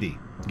KPVD.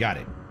 Got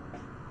it.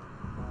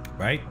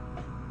 Right?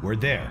 We're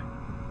there.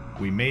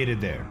 We made it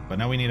there. But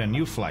now we need a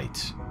new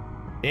flight.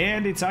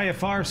 And it's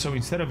IFR, so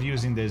instead of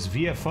using this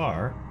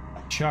VFR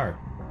chart,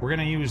 we're going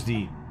to use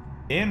the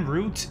en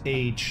route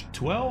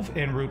H12,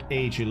 en route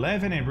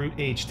H11, en route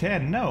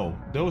H10. No,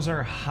 those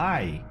are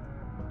high.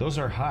 Those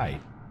are high.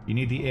 You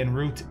need the en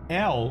route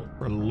L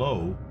for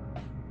low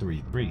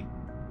 33.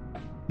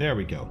 There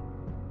we go.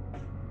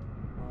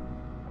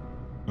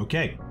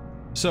 Okay,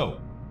 so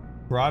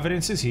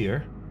Providence is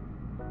here.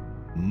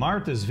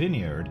 Martha's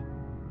Vineyard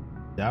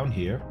down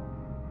here.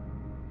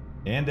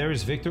 And there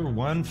is Victor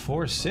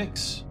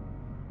 146.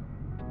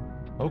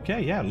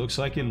 Okay, yeah, looks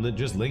like it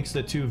just links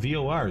the two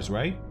VORs,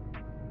 right?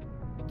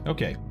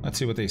 Okay, let's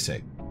see what they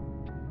say.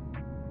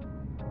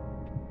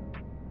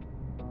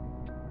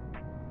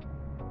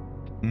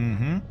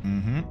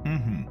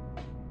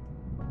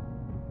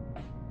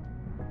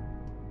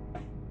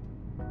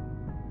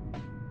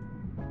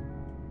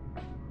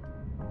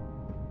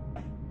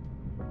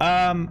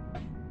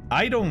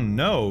 I don't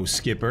know,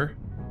 Skipper.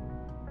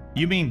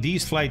 You mean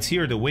these flights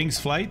here, the Wings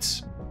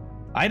flights?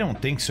 I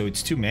don't think so.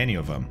 It's too many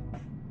of them.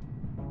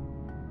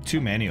 Too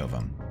many of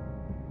them.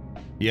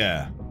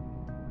 Yeah.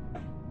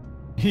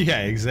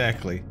 Yeah,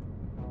 exactly.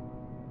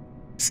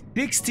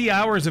 60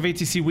 hours of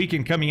ATC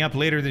weekend coming up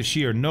later this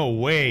year. No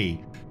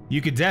way.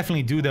 You could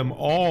definitely do them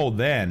all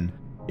then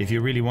if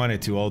you really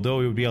wanted to, although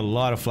it would be a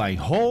lot of flying.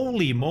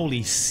 Holy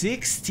moly,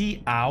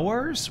 60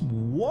 hours?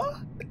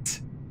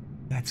 What?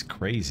 That's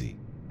crazy.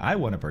 I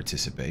want to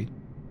participate.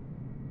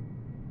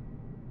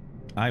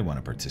 I want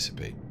to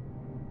participate.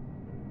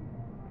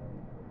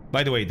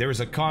 By the way, there is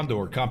a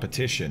Condor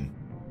competition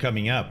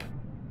coming up.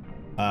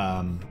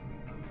 I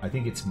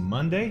think it's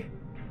Monday.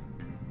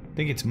 I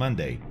think it's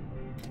Monday.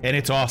 And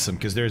it's awesome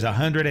because there's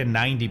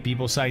 190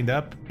 people signed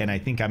up, and I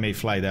think I may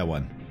fly that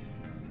one.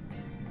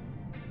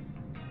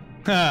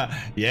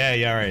 Yeah,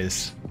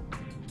 Yaris.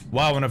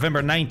 Wow, on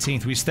November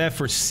 19th, we staffed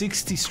for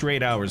 60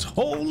 straight hours.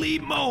 Holy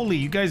moly,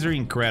 you guys are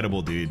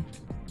incredible, dude.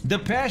 The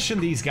passion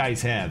these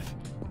guys have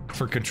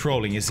for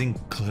controlling is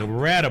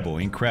incredible,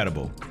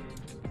 incredible.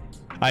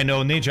 I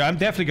know, Ninja, I'm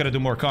definitely gonna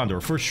do more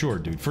Condor, for sure,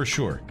 dude, for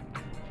sure.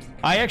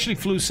 I actually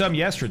flew some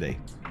yesterday.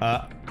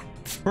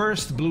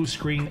 First blue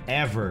screen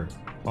ever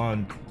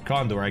on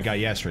Condor I got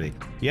yesterday.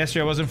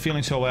 Yesterday I wasn't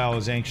feeling so well, I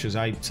was anxious.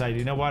 I decided,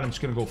 you know what, I'm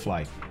just gonna go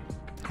fly.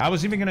 I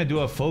was even gonna do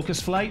a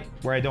focus flight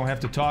where I don't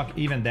have to talk.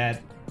 Even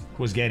that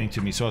was getting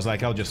to me, so I was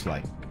like, I'll just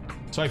fly.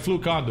 So I flew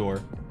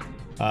Condor.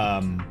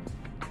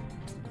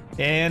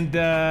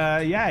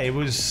 Yeah, it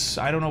was,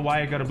 I don't know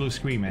why I got a blue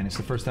screen, man. It's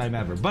the first time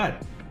ever.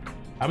 But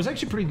I was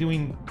actually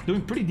doing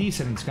pretty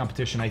decent in this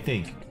competition, I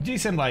think.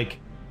 Decent, like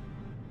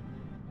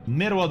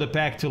middle of the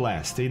pack to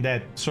last in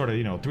that sort of,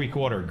 you know,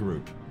 3/4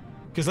 group.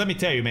 Because let me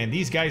tell you, man,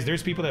 these guys,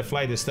 there's people that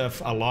fly this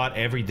stuff a lot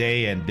every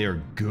day, and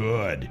they're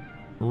good.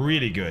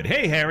 Really good.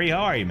 Hey, Harry,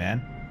 how are you,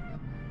 man?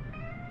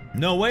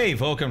 No way,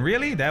 Vulcan.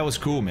 Really? That was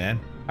cool, man.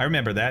 I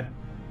remember that.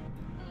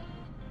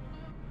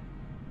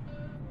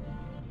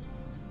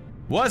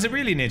 Was it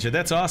really, Ninja?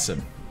 That's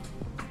awesome.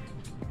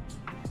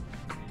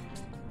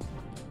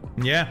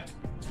 Yeah.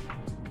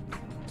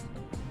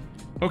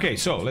 Okay,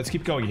 so let's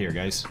keep going here,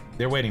 guys.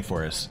 They're waiting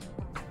for us.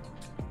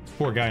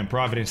 Poor guy in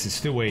Providence is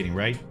still waiting,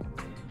 right?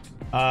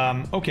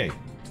 Okay.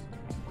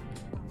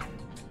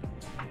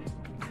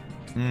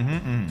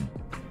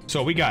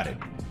 So we got it.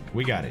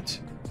 We got it.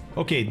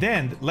 Okay,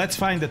 then let's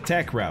find the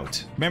tech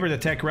route. Remember the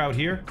tech route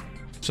here?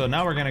 So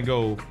now we're gonna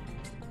go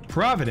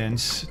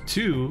Providence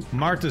to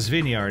Martha's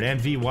Vineyard,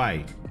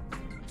 MVY.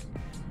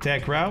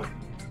 Tech route.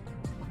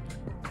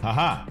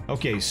 Haha.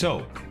 Okay,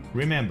 so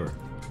remember,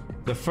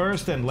 the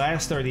first and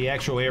last are the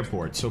actual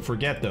airports, so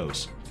forget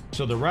those.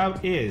 So the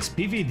route is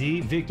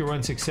PVD Victor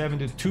 167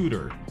 to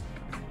Tudor.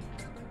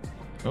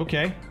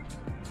 Okay.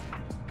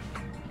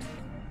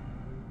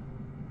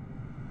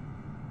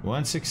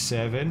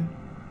 167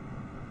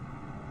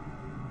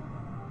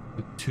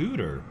 to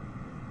Tudor.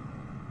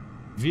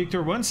 Victor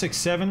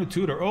 167 to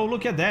Tudor. Oh,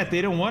 look at that.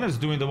 They don't want us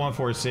doing the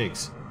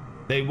 146.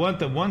 They want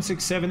the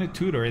 167 to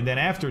Tudor, and then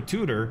after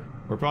Tudor,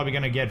 we're probably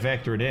going to get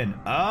vectored in.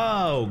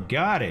 Oh,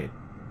 got it.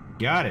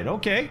 Got it.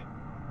 Okay.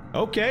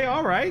 Okay,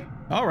 all right.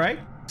 All right.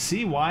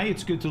 See why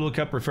it's good to look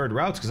up preferred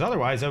routes, because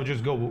otherwise I would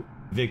just go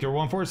Victor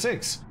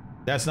 146.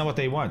 That's not what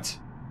they want.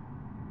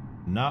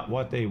 Not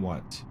what they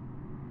want.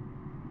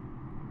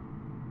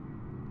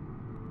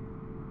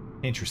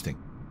 Interesting.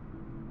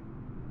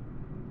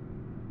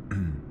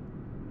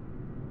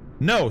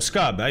 No,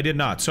 Scub, I did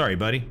not. Sorry,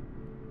 buddy.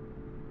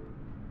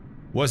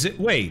 Was it?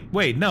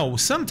 Wait, no.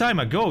 Some time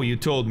ago you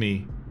told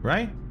me,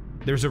 right?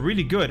 There's a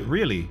really good,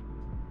 really.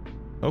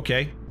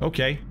 Okay.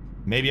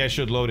 Maybe I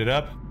should load it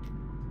up.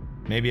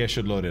 Maybe I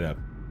should load it up.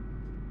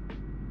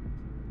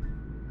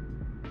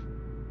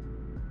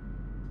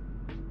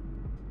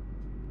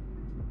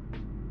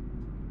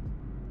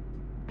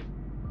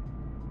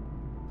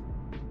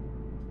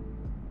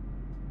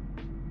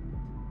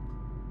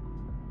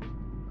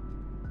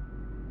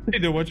 They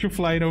don't want you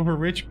flying over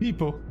rich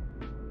people.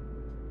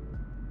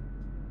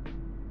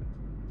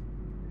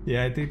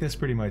 Yeah, I think that's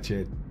pretty much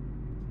it.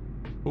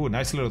 Oh,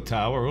 nice little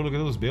tower. Oh, look at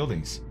those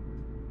buildings.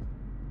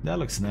 That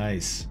looks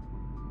nice.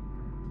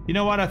 You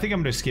know what? I think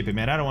I'm gonna skip it,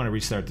 man. I don't want to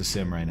restart the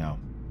sim right now.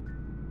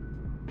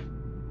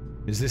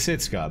 Is this it,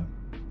 Scub?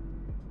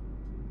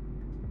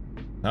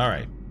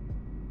 Alright.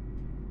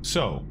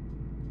 So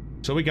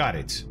we got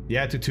it.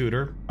 Yeah, to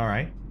tutor.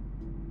 Alright.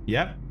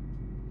 Yep.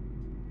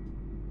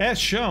 As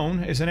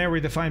shown, is an airway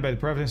defined by the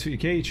Providence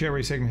UK. Each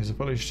airway segment has a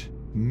published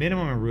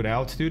minimum en route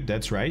altitude.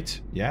 That's right.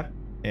 Yep.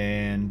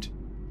 And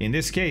in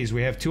this case,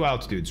 we have two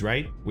altitudes,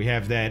 right? We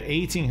have that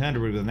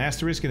 1800 with an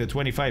asterisk and the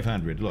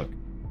 2500. Look.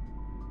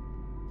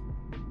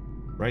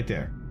 Right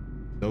there.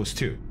 Those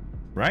two.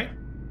 Right?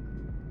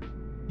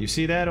 You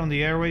see that on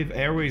the airway?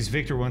 Airways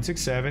Victor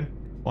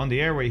 167. On the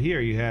airway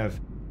here, you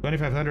have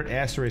 2500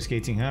 asterisk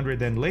 1800.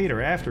 Then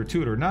later, after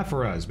tutor, not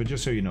for us, but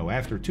just so you know,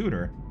 after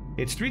tutor,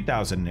 it's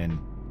 3000 and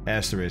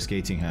asterisk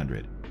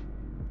 1800.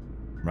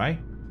 Right?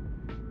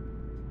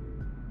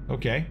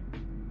 Okay.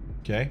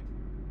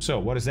 So,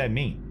 what does that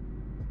mean?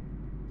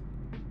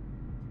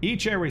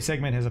 Each airway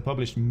segment has a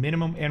published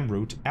minimum en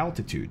route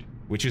altitude,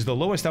 which is the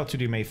lowest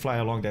altitude you may fly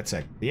along that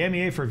segment. The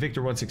MEA for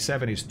Victor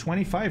 167 is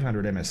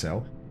 2500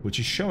 MSL, which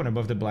is shown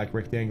above the black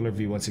rectangular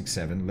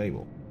V167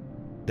 label.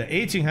 The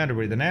 1800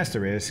 with an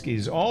asterisk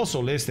is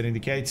also listed,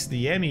 indicates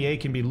the MEA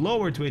can be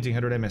lowered to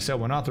 1800 MSL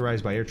when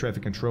authorized by air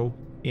traffic control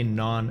in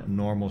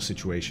non-normal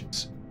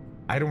situations.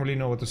 I don't really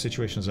know what the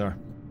situations are.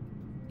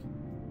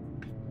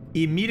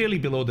 Immediately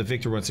below the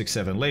Victor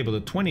 167 label, the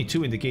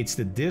 22 indicates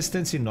the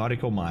distance in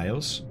nautical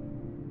miles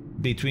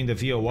between the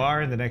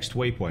VOR and the next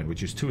waypoint,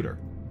 which is tutor,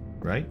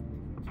 right?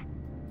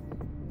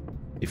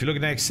 If you look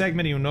at the next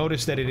segment, you'll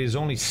notice that it is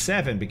only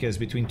 7 because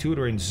between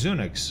tutor and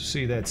Zunix,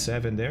 see that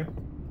 7 there?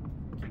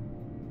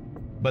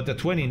 But the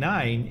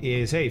 29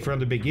 is, hey, from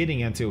the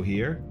beginning until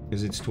here,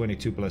 because it's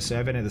 22 plus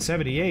 7, and the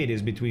 78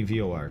 is between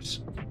VORs.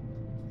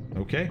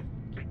 Okay?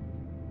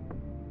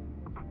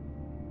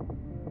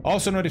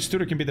 Also notice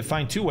tutor can be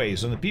defined two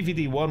ways. On the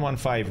PVD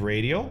 115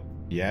 radio,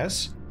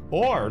 yes,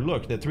 or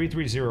look, the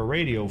 330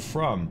 radio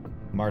from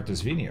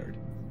Martha's Vineyard.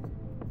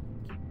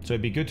 So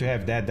it'd be good to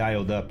have that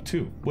dialed up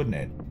too, wouldn't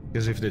it?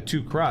 Because if the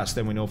two cross,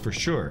 then we know for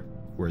sure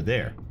we're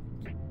there.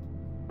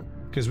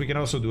 Because we can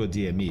also do a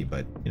DME,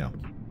 but, you know.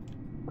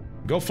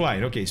 Go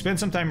flying. Okay, spend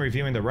some time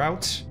reviewing the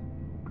routes.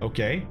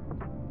 Okay.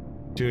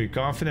 To you're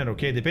confident.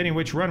 Okay, depending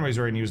which runways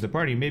are in use, the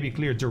party may be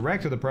cleared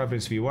direct to the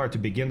Providence VOR to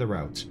begin the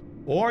route.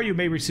 Or you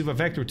may receive a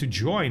vector to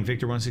join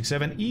Victor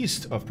 167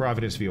 east of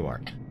Providence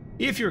VOR.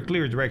 If you're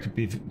cleared direct to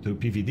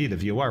PVD,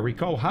 the VOR,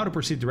 recall how to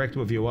proceed direct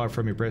to a VOR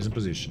from your present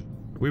position.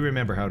 We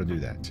remember how to do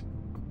that.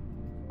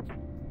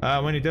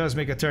 When it does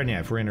make a turn,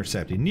 yeah, for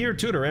intercepting. Near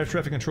tutor, air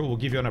traffic control will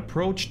give you an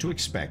approach to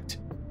expect.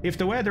 If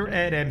the weather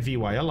at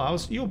KMVY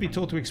allows, you'll be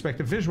told to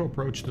expect a visual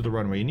approach to the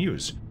runway in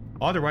use.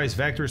 Otherwise,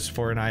 vectors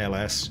for an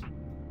ILS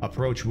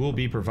approach will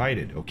be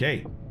provided.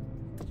 Okay.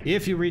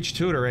 If you reach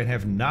tutor and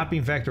have not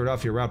been vectored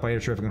off your route by air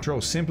traffic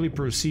control, simply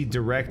proceed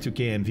direct to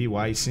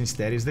KMVY since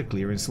that is the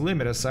clearance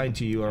limit assigned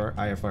to your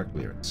IFR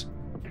clearance.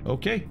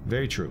 Okay,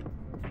 very true.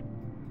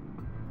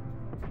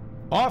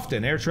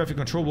 Often, air traffic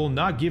control will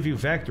not give you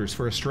vectors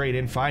for a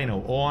straight-in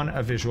final on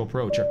a visual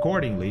approach.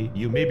 Accordingly,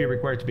 you may be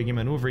required to begin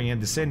maneuvering and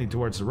descending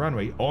towards the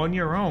runway on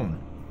your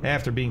own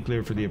after being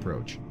cleared for the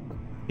approach.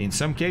 In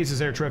some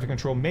cases, air traffic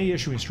control may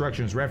issue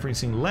instructions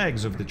referencing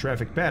legs of the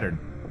traffic pattern,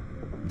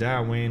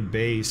 downwind,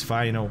 base,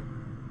 final,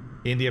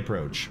 in the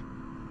approach.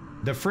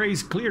 The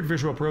phrase cleared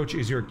visual approach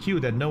is your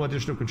cue that no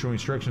additional control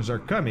instructions are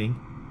coming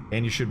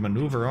and you should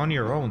maneuver on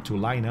your own to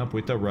line up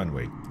with the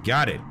runway.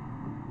 Got it.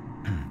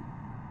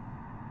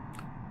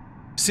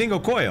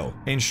 Single coil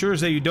ensures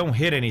that you don't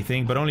hit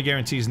anything but only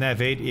guarantees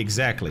nav 8.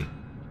 Exactly.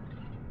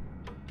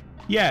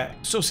 Yeah,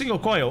 so single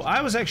coil,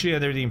 I was actually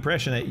under the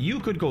impression that you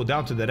could go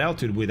down to that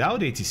altitude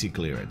without ATC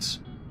clearance.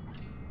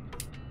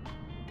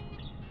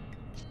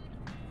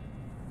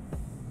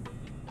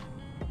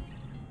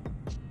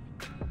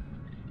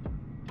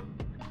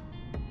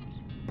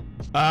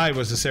 Ah, it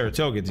was the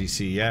Saratoga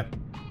DC, yeah.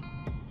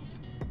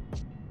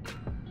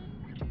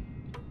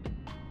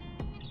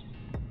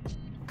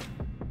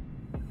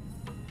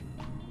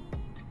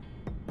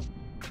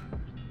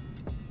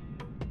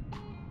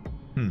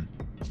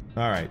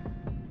 Alright.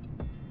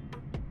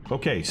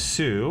 Okay,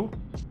 so...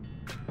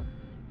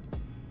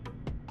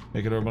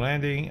 make a normal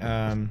landing.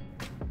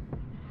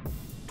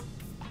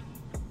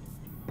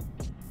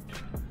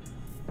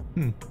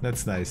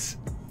 That's nice.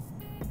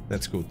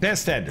 That's cool.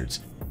 Test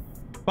standards.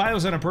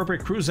 Files an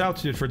appropriate cruise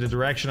altitude for the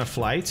direction of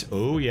flight.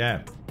 Oh,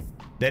 yeah.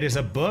 That is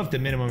above the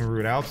minimum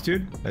route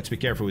altitude. Let's be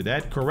careful with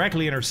that.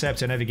 Correctly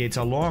intercepts and navigates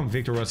along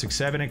Victor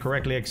 167 and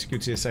correctly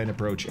executes the assigned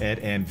approach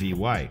at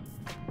KMVY.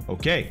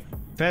 Okay.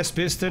 Fast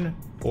piston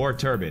or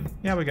turbine.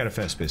 Yeah, we got a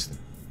fast piston.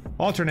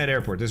 Alternate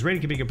airport. This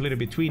rating can be completed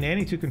between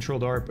any two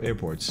controlled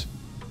airports.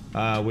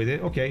 With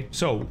it. Okay,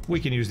 so we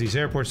can use these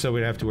airports, so we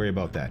don't have to worry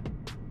about that.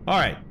 All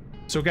right.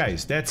 So,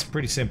 guys, that's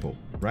pretty simple,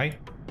 right?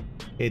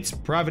 It's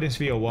Providence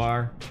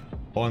VOR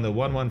on the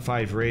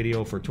 115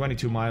 radio for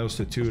 22 miles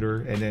to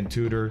Tudor, and then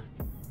Tudor,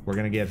 we're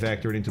going to get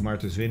vectored into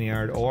Martha's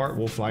Vineyard, or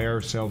we'll fly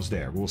ourselves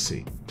there. We'll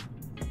see.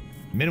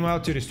 Minimum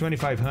altitude is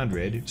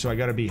 2,500, so I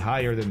got to be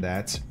higher than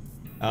that.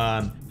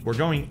 We're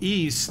going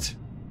east,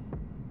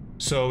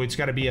 so it's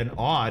got to be an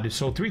odd,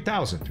 so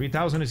 3,000.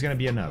 3,000 is going to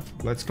be enough.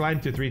 Let's climb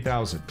to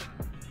 3,000.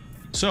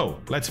 So,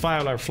 let's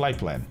file our flight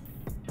plan.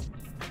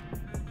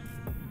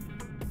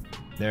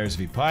 There's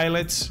the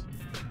pilots.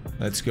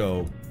 Let's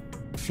go.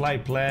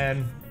 Flight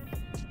plan.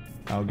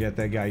 I'll get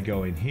that guy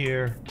going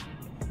here.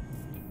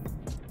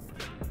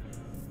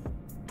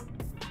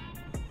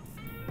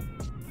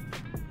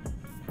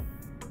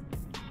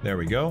 There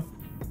we go.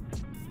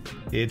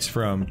 It's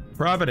from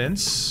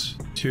Providence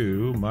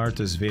to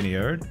Martha's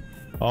Vineyard.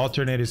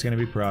 Alternate is going to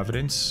be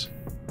Providence.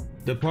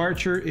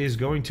 Departure is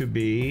going to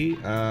be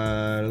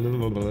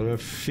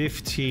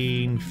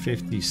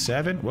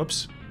 1557.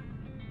 Whoops.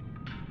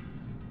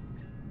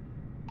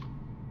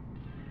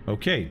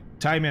 Okay,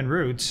 time and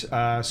routes.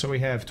 So we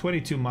have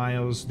 22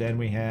 miles, then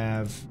we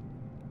have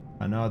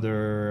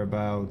another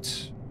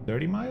about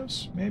 30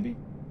 miles, maybe?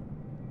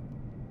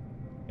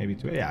 Maybe,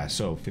 yeah,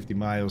 so 50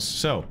 miles.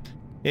 So,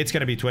 it's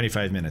going to be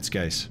 25 minutes,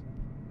 guys.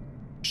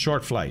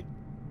 Short flight.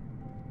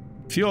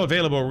 Fuel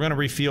available, we're going to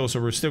refuel, so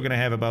we're still going to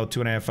have about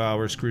 2.5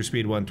 hours. Cruise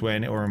speed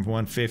 120 or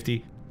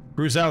 150.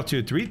 Cruise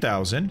altitude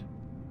 3,000.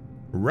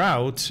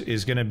 Route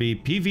is going to be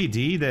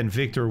PVD, then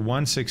Victor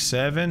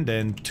 167,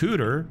 then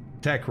Tudor,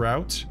 tech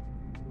route.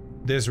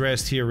 This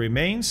rest here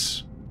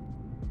remains.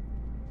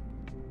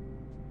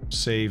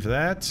 Save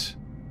that.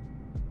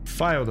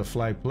 File the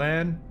flight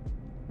plan.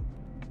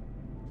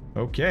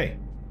 Okay.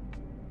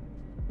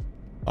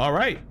 All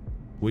right.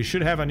 We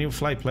should have a new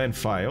flight plan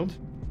filed.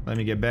 Let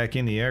me get back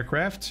in the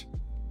aircraft.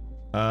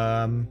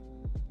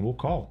 We'll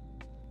call.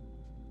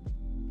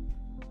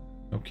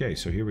 Okay,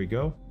 so here we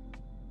go.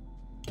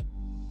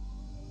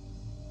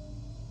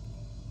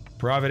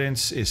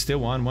 Providence is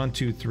still on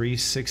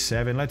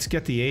 12367. Let's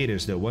get the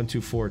ATIS though.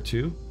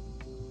 1242.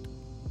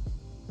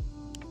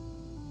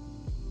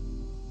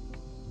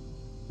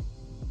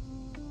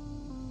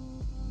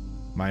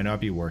 Might not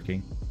be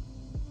working.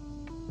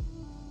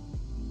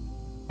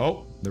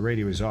 Oh, the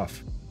radio is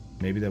off.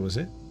 Maybe that was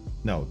it?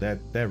 No, that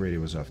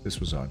radio was off.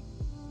 This was on.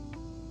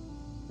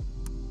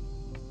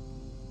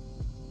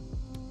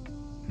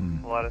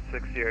 A lot of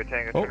 60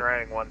 Tango turn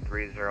right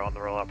 130 on the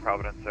rollout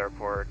Providence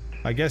Airport.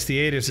 I guess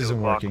the ATIS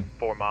isn't working.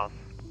 4 miles.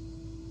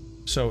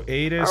 So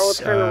ATIS,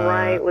 turn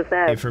right, was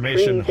that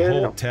information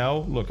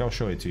hotel. Look, I'll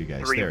show it to you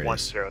guys. There it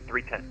is.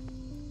 310.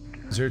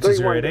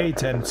 0208,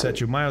 10 set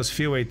your miles,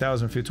 fuel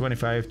 8,000, fuel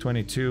 25,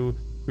 22,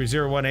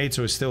 3018,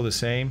 so it's still the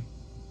same.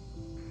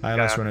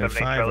 ILS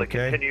 185,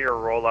 okay. Continue your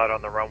rollout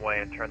on the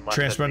runway and turn left.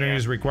 Transponder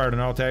is required on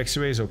all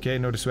taxiways, okay.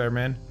 Notice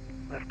weatherman.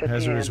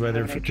 Hazardous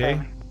weather,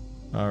 okay.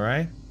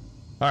 Alright.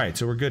 Alright,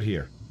 so we're good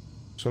here.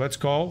 So let's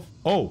call.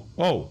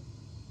 Oh!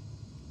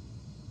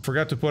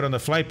 Forgot to put on the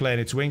flight plan.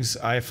 It's Wings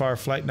IFR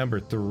Flight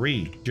number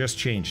 3. Just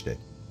changed it.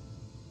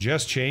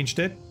 Just changed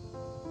it.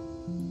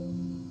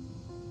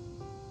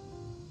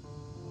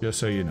 Just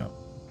so you know.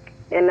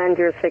 And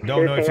under 6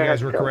 Don't know if you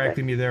guys were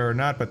correcting me there or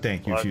not, but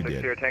thank you if you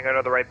did. Tango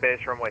to the right base,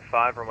 runway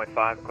 5,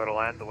 clear to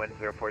land, the wind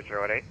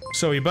 04088.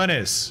 So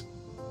Ibanez,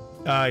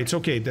 it's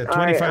okay. The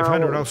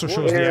 2500 also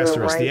shows the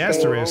asterisk. The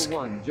asterisk.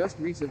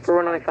 For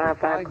runway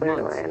 55, clear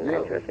to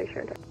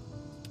land.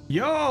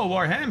 Yo,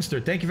 our hamster,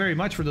 thank you very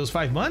much for those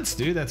 5 months,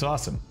 dude. That's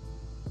awesome.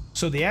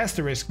 So the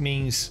asterisk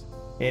means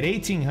at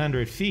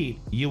 1,800 feet,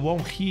 you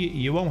won't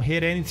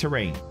hit any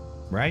terrain,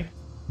 right?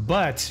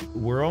 But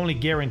we're only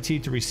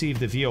guaranteed to receive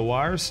the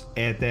VORs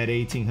at that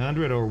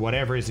 1,800 or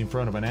whatever is in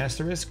front of an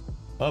asterisk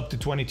up to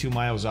 22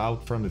 miles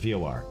out from the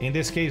VOR. In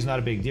this case, not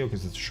a big deal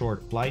because it's a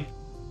short flight.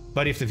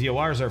 But if the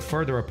VORs are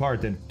further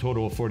apart than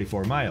total of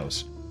 44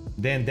 miles,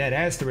 then that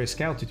asterisk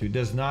altitude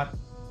does not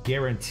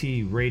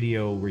guarantee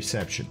radio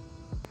reception.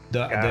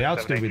 The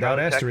altitude without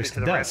asterisk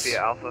does.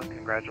 Alpha,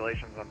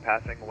 congratulations on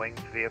passing Wings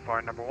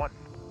VFR number 1.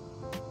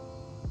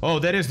 Oh,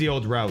 that is the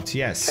old route,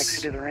 yes.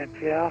 Taxi to the ramp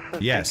via Alpha.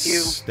 Yes, thank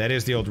you. That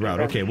is the old route.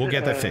 Okay, we'll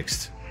get that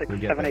fixed. We'll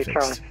get that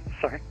fixed.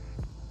 Sorry.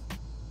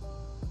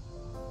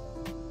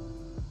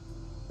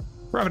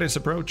 Providence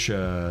approach,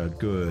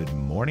 good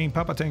morning.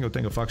 Papa Tango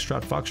Tango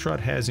Foxtrot.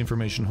 Foxtrot has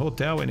information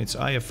hotel and its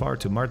IFR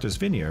to Martha's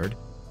Vineyard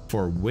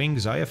for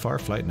Wings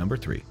IFR Flight number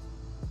 3.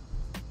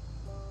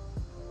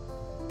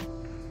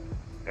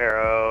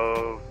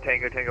 Aero,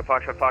 Tango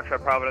Foxtrot,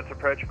 Providence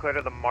approach, clear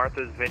to the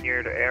Martha's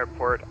Vineyard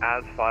Airport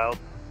as filed.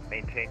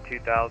 Maintain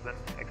 2000,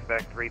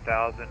 expect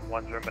 3000,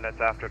 10 minutes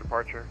after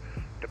departure.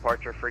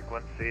 Departure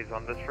frequencies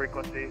on this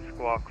frequency,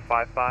 squawk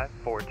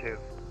 5542.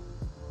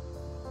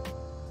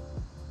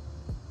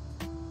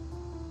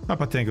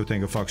 Papa Tango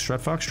Tango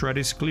Foxtrot. Foxtrot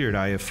is cleared.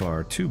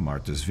 IFR to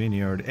Martha's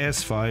Vineyard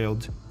as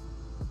filed.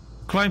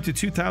 Climb to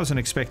 2000,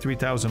 expect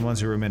 3000,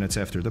 10 minutes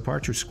after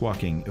departure,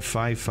 squawking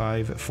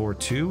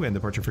 5542, and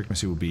departure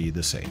frequency will be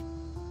the same.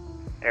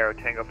 Aero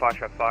Tango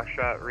Foxtrot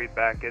Foxtrot, read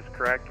back is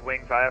correct.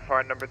 Wings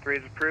IFR number 3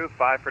 is approved.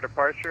 5 for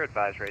departure,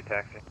 advisory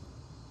taxi.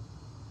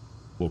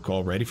 We'll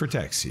call ready for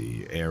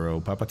taxi. Aero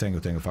Papa Tango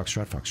Tango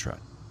Foxtrot Foxtrot.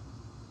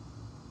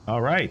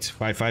 Alright,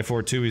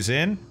 5542 is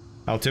in.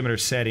 Altimeter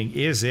setting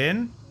is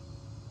in.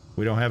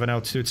 We don't have an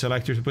altitude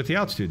selector to put the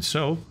altitude,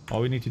 so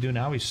all we need to do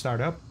now is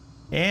start up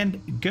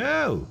and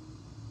go.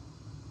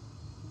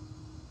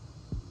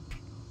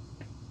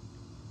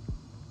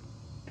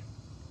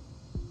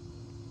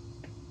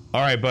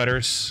 Alright,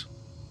 Butters.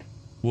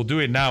 We'll do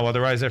it now,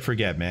 otherwise I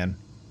forget, man.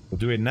 We'll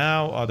do it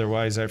now,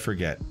 otherwise I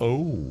forget.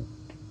 Oh.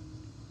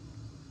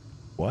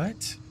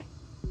 What?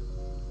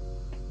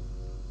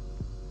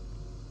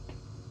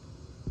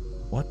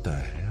 What the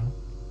hell?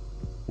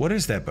 What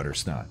is that,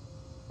 Buttersnot?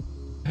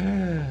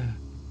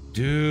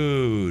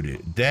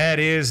 Dude, that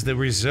is the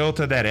result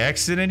of that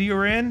accident you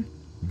were in?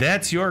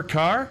 That's your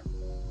car?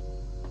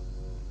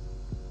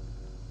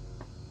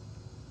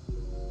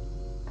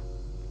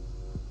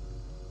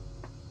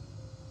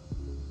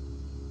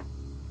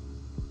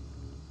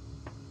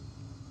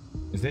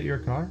 Is that your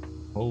car?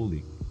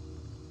 Holy.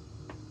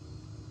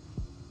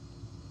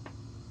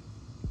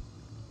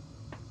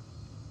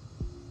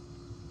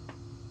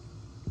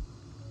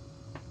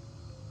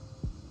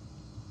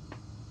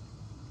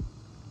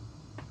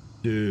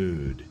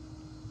 Dude.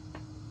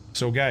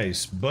 So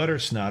guys,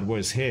 Buttersnot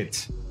was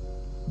hit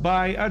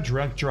by a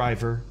drunk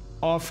driver,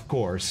 of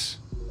course.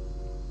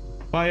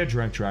 By a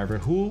drunk driver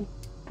who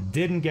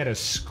didn't get a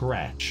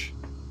scratch,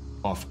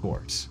 of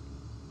course.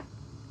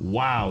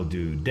 Wow,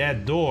 dude,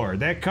 that door,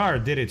 that car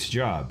did its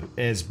job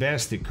as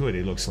best it could,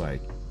 it looks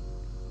like.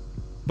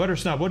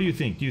 Buttersnot, what do you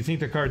think? Do you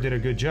think the car did a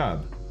good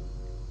job?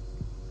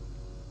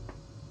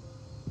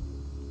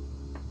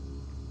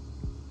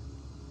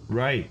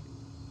 Right.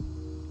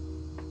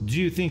 Do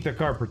you think the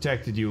car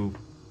protected you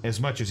as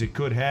much as it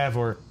could have,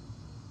 or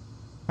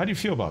how do you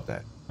feel about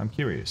that? I'm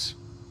curious.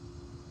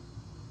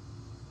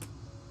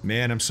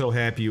 Man, I'm so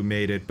happy you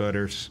made it,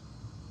 Butters.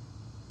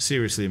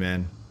 Seriously,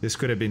 man. This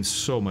could have been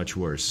so much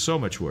worse. So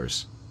much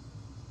worse.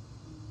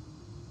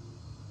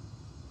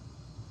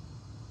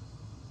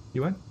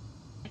 You what?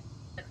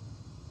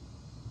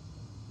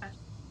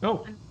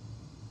 Oh!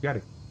 Got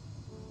it.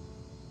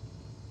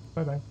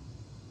 Bye-bye.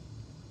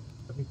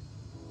 See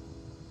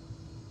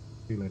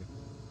you later.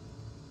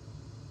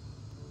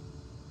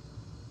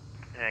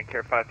 And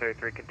Care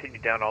 533, continue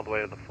down all the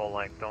way to the full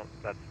length.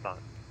 That's not...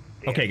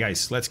 Okay,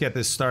 guys, let's get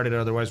this started,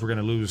 otherwise we're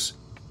gonna lose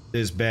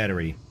this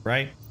battery,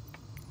 right?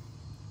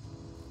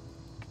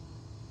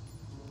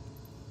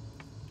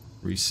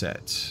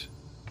 Reset.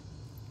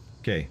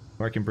 Okay,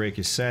 parking brake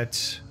is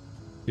set.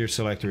 Gear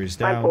selector is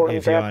down.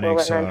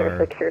 Avionics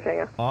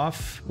are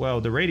off.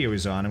 Well, the radio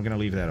is on. I'm gonna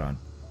leave that on.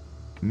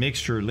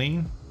 Mixture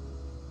lean.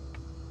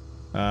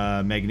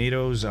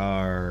 Magnetos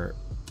are...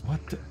 What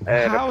the...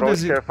 How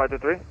does it...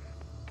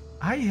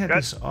 I had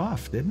this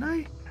off, didn't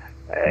I?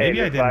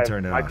 Maybe I didn't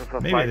turn it off.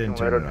 Maybe I didn't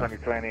turn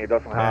it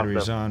off.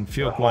 Batteries on.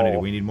 Fuel quantity.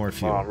 We need more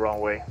fuel.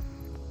 Wrong way.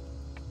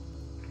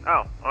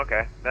 Oh,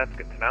 okay. That's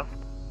good to know.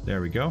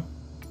 There we go.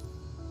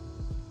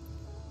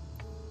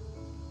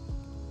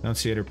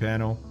 Annunciator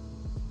panel.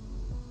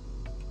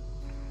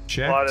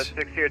 Checked.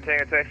 6 here,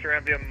 Tango Taxi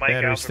ramp, Mike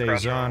battery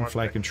stays on.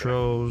 Flight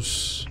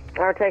controls.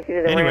 I'll take you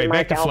to the anyway,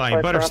 back to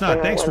flying.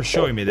 Buttersnot, thanks for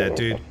showing me that,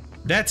 dude.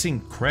 That's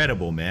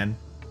incredible, man.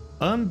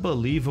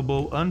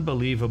 Unbelievable,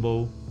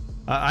 unbelievable.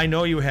 I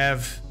know you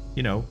have,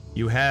 you know,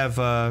 you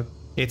have,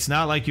 it's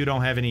not like you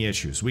don't have any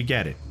issues. We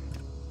get it.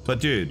 But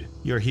dude,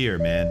 you're here,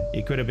 man.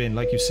 It could have been,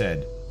 like you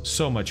said,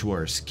 so much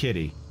worse.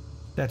 Kitty.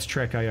 That's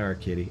Trek IR,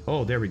 Kitty.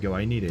 Oh, there we go.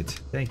 I need it.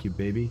 Thank you,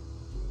 baby.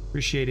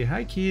 Appreciate it.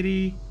 Hi,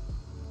 Kitty.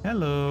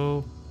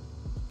 Hello.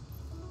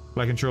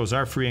 Flight controls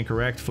are free and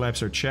correct.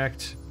 Flaps are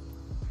checked.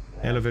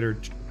 Elevator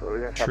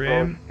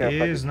trim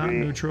is not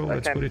neutral.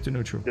 Let's put it to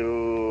neutral.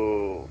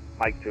 To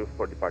Mike 2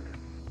 for departure.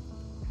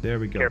 There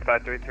we go. Care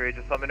 533,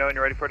 just let me know when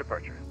you're ready for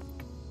departure.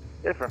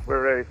 Yes, sir.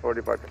 We're ready for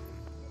departure.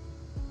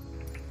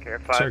 Care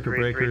Circuit 533,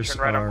 breakers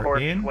turn right on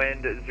course, in.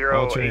 wind 08,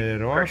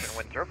 Alternated off.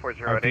 wind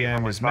 040,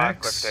 RPM is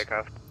max.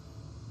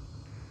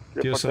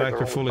 Fuel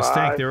selector full is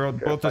tank. They're all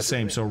both the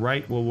same, so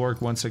right will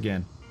work once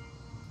again.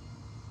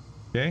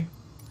 Okay.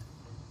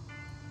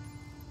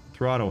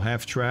 Throttle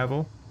half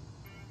travel.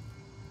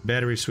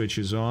 Battery switch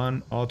is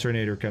on.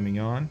 Alternator coming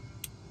on.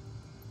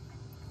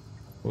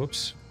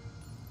 Whoops.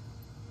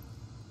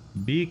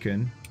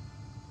 Beacon.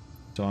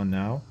 It's on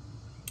now.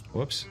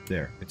 Whoops.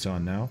 There. It's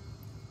on now.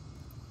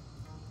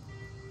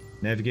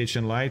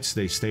 Navigation lights.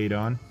 They stayed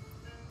on.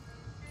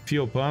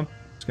 Fuel pump.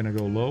 It's going to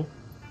go low.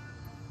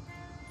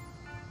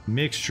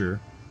 Mixture.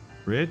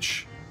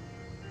 Rich.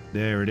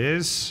 There it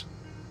is.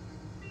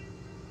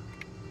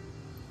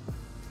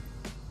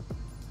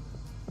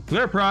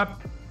 Clear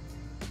prop.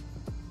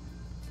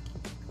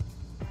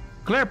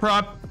 Clear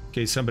prop. In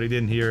case somebody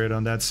didn't hear it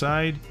on that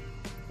side.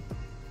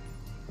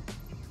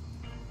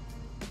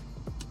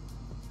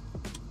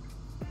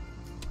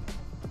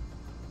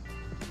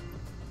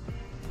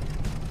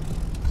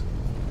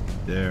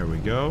 There we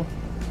go.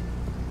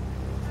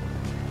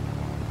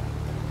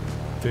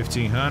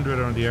 1500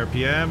 on the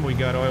RPM. We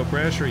got oil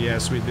pressure.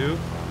 Yes, we do.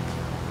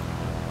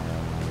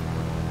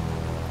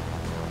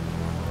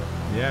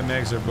 Yeah,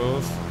 mags are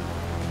both.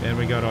 And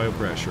we got oil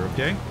pressure,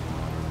 okay?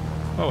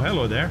 Oh,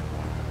 hello there.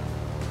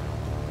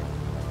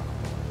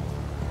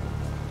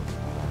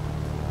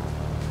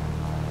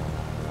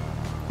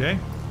 Okay.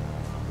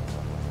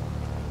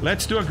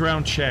 Let's do a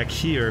ground check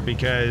here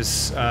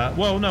because,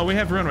 well, no, we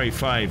have runway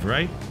 5,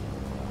 right?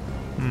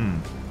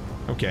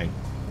 Okay.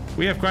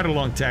 We have quite a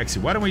long taxi.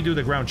 Why don't we do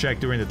the ground check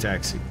during the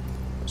taxi?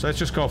 So let's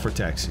just call for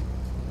taxi.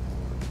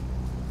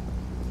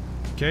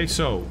 Okay,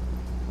 so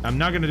I'm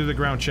not going to do the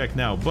ground check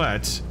now,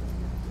 but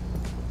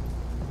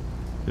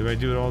did I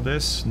do all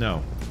this?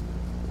 No.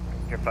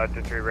 Your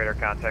 523 radar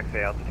contact,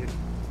 say altitude.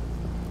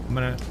 I'm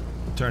going to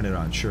turn it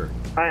on, sure.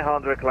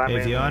 900 climbing.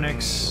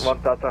 Avionics.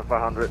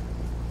 1500.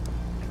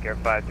 Air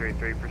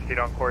 533, proceed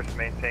on course,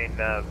 maintain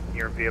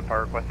your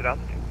VFR requested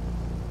altitude.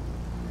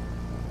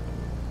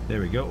 There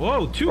we go.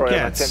 Oh, two Royal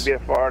cats.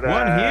 VFR,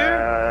 one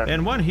here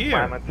and one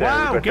here.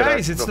 Wow,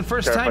 guys, it's the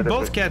first time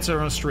both cats are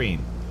on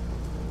stream.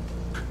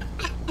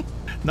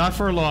 Not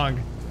for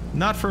long.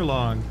 Not for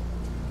long.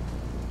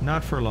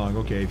 Not for long.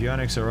 Okay,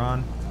 avionics are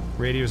on.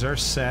 Radios are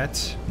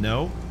set.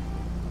 No.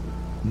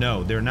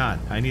 No, they're not.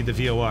 I need the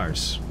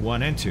VORs.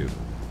 1 and 2.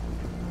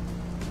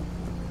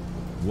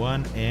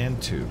 1 and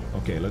 2.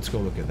 Okay, let's go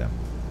look at them.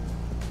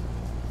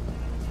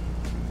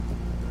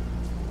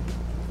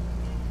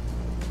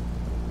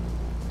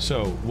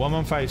 So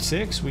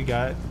 1156 we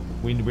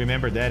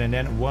remembered that, and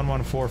then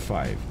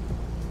 1145.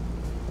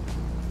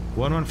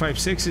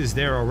 1156 is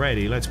there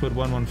already. Let's put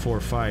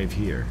 1145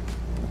 here.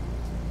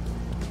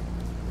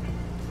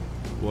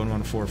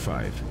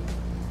 1145.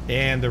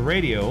 And the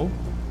radio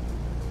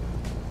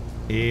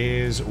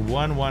is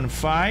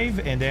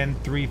 115 and then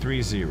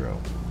 330.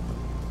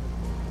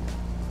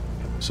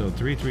 So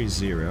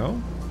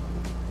 330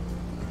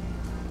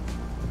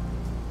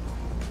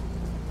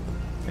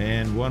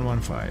 and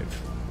 115.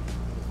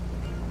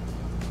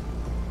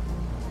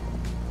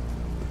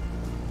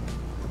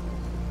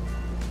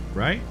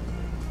 Right?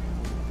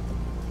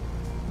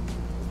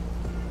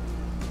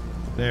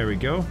 There we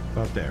go.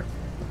 About there.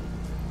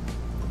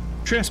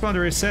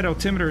 Transponder is set.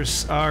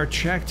 Altimeters are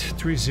checked.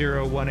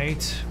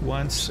 3018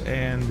 once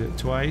and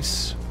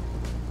twice.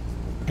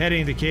 Head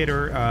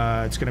indicator,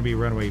 it's going to be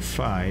runway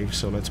 5,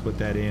 so let's put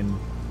that in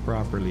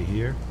properly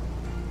here.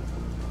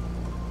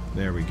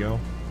 There we go.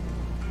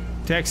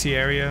 Taxi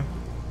area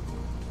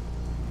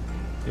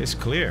is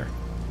clear.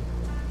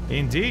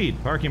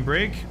 Indeed. Parking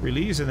brake,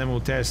 release, and then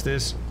we'll test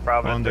this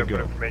on the go.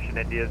 Information,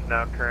 India is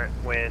now current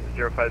wind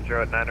 050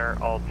 at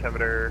 9er,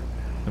 altimeter.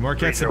 The more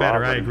cats the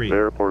better, I agree.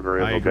 Airport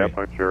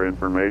temperature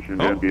information,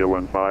 India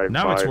 15510.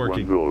 Now it's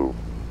working.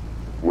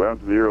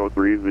 Wind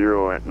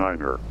 030 at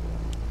 9er.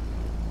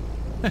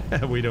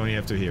 We don't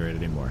have to hear it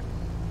anymore.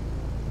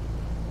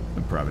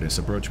 The Providence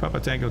approach. Papa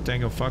Tango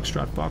Tango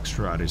Foxtrot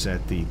Foxtrot is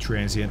at the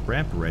transient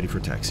ramp, ready for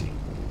taxi.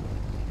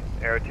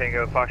 Aero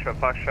Tango Foxtrot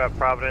Foxtrot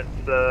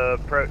Providence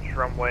approach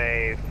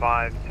runway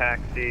 5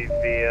 taxi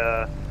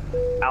via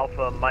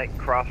Alpha Mike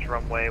cross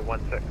runway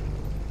 16.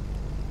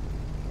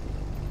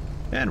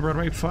 And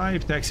runway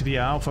 5 taxi via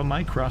Alpha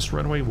Mike cross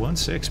runway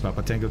 16.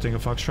 Papa Tango Tango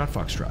Foxtrot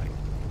Foxtrot.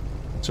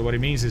 So what it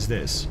means is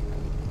this: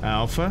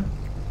 Alpha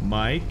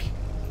Mike.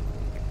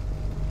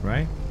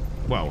 Right?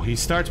 Well, he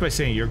starts by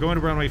saying you're going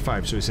to runway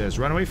 5, so he says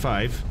runway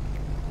 5,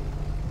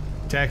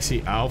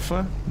 taxi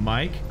Alpha,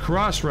 Mike,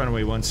 cross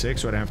runway 16,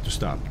 so I don't have to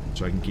stop,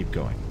 so I can keep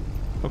going.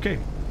 Okay,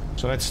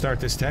 so let's start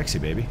this taxi,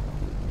 baby.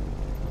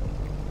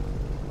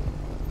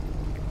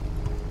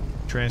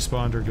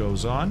 Transponder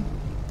goes on.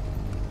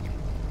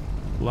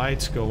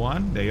 Lights go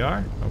on. They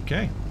are.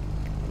 Okay.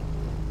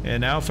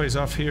 And Alpha is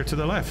off here to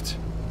the left.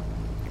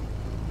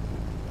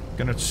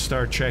 Gonna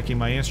start checking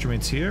my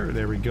instruments here.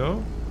 There we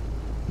go.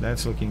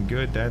 That's looking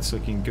good, that's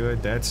looking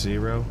good, that's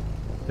 0.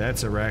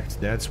 That's erect,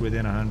 that's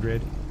within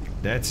 100.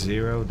 That's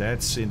 0,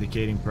 that's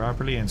indicating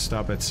properly, and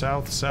stop at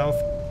south, south.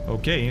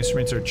 Okay,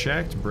 instruments are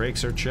checked,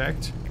 brakes are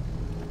checked.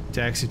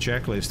 Taxi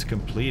checklist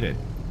completed.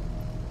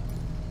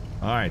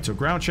 Alright, so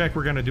ground check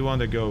we're gonna do on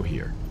the go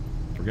here.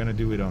 We're gonna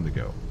do it on the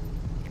go.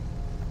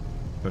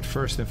 But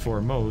first and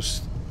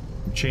foremost,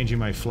 I'm changing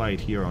my flight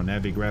here on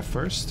Navigraph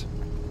first.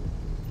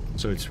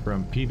 So it's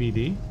from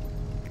PVD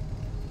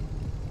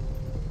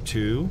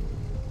to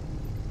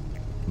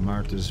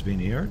Martha's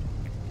Vineyard,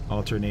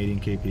 alternating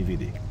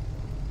KPVD.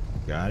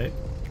 Got it.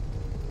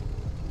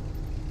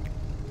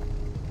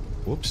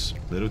 Whoops,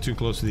 little too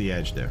close to the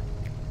edge there.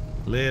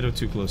 Little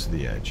too close to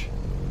the edge.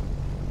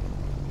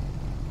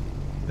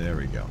 There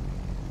we go.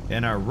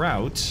 And our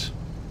route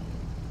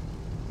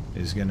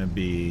is gonna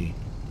be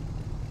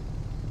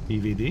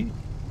KPVD,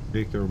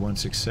 Victor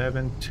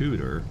 167,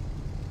 Tudor,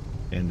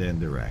 and then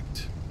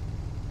direct.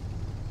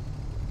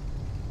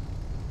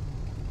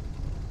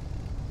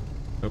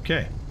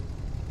 Okay.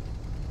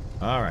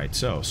 Alright,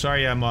 so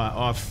sorry I'm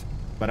off,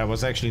 but I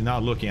was actually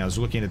not looking. I was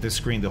looking at this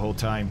screen the whole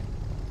time.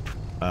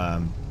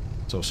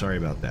 So sorry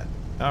about that.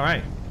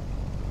 Alright.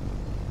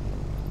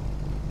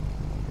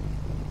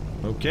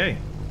 Okay,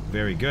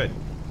 very good.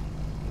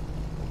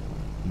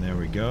 And there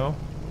we go.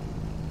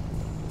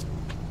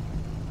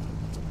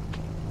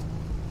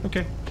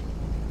 Okay.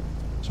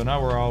 So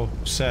now we're all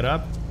set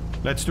up.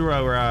 Let's do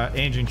our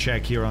engine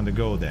check here on the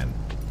go then.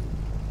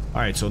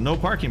 Alright, so no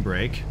parking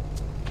brake.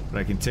 But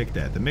I can tick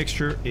that. The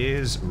mixture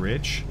is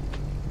rich.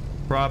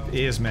 Prop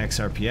is max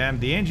RPM.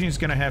 The engine is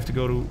gonna have to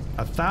go to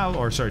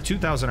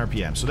 2,000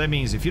 RPM. So that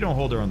means if you don't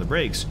hold her on the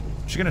brakes,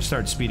 she's gonna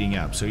start speeding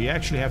up. So you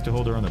actually have to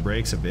hold her on the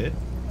brakes a bit.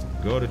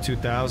 Go to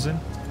 2,000.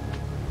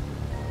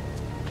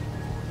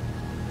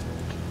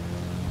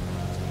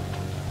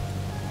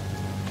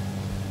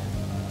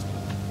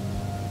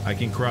 I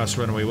can cross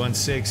runway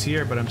 16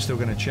 here, but I'm still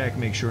gonna check,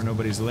 make sure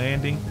nobody's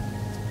landing.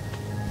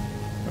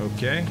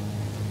 Okay.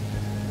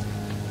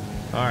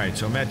 Alright,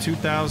 so I'm at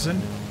 2,000.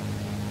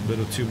 A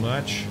little too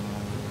much.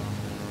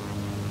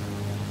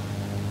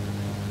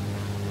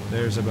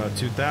 There's about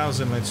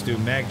 2,000. Let's do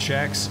mag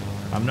checks.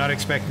 I'm not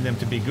expecting them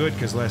to be good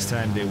because last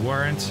time they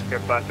weren't. Air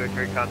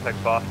 533,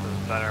 contact Boston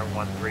Center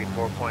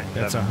 134.7.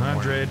 That's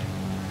 100.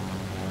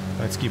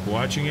 Let's keep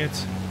watching it.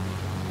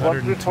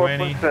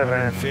 120,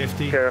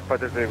 150. Air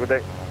 533, good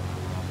day.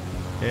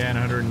 And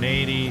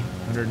 180,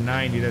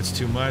 190, that's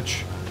too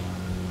much.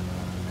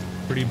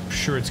 Pretty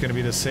sure it's going to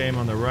be the same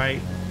on the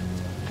right.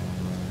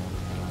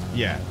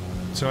 Yeah,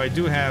 so I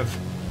do have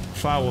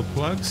foul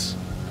plugs.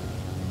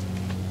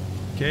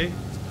 Okay.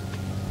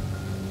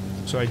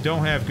 So I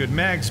don't have good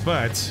mags,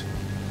 but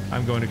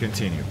I'm going to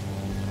continue.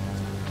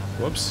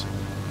 Whoops.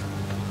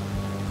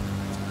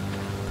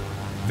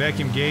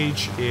 Vacuum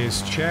gauge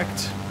is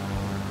checked.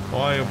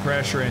 Oil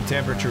pressure and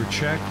temperature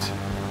checked.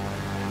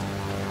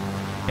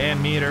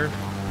 Ammeter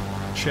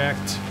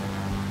checked.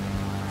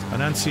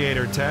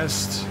 Annunciator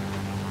test.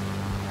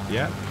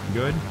 Yeah,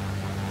 good.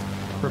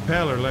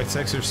 Propeller, let's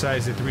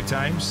exercise it 3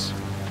 times.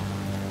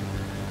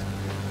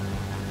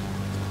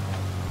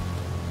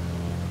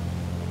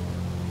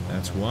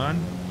 That's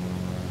 1.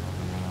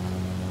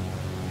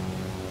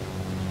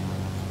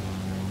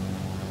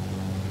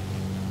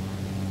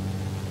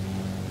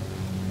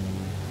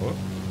 Oh.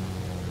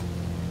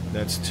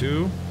 That's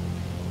 2.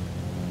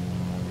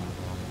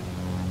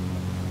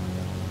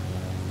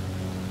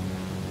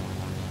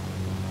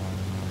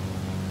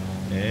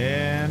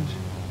 And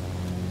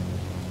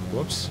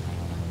whoops.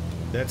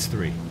 That's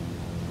 3.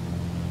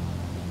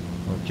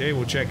 Okay,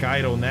 we'll check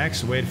idle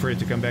next. Wait for it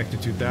to come back to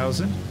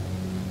 2,000.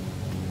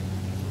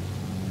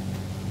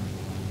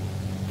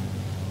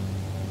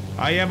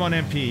 I am on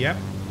MP, yep.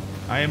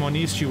 I am on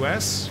East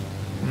US.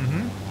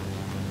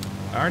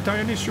 Aren't I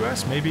on East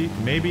US?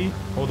 Maybe.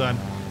 Hold on.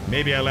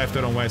 Maybe I left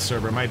it on West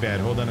server. My bad.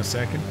 Hold on a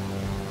second.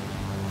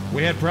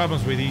 We had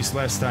problems with East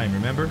last time,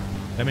 remember?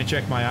 Let me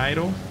check my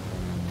idle.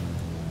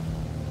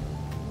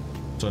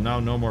 So now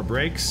no more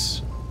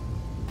brakes.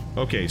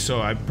 Okay,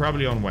 so I'm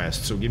probably on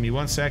West. So give me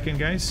 1 second,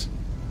 guys.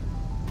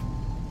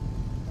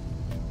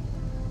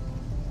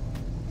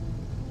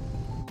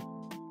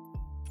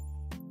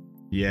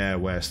 Yeah,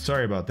 West.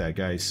 Sorry about that,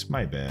 guys.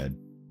 My bad.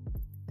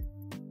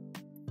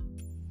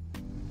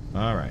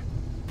 Alright.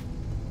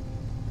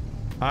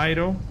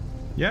 Idle.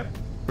 Yep,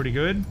 pretty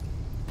good.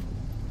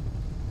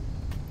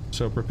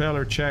 So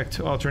propeller checked.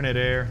 Alternate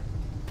air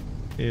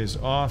is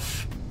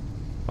off.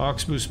 Aux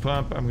boost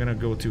pump, I'm gonna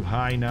go to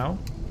high now.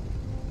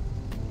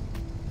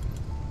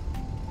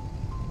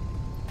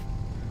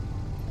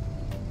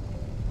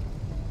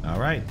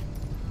 Alright.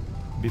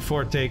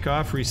 Before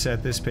takeoff,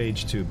 reset this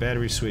page to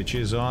battery switch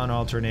is on,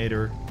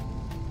 alternator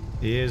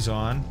is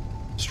on,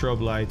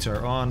 strobe lights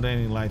are on,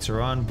 landing lights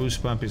are on,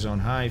 boost pump is on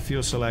high,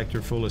 fuel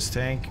selector fullest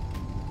tank.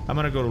 I'm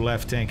gonna go to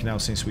left tank now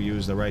since we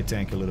used the right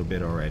tank a little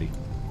bit already.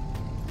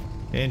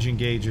 Engine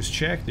gauge is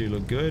checked, they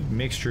look good.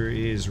 Mixture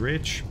is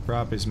rich,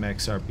 prop is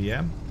max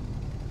RPM.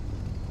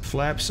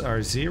 Flaps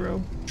are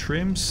 0,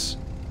 trims,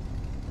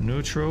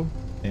 neutral,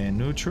 and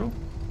neutral.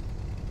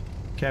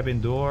 Cabin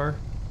door.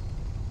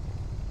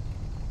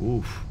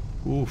 Oof,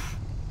 oof.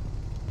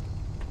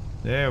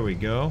 There we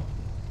go.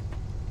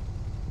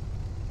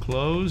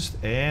 Closed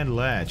and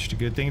latched.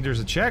 Good thing there's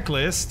a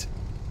checklist.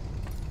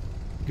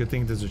 Good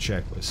thing there's a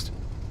checklist.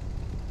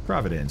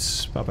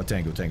 Providence, Papa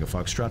Tango, Tango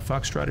Foxtrot.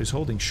 Foxtrot is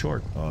holding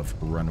short of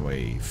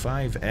runway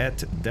 5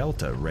 at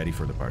Delta, ready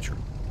for departure.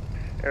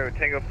 Air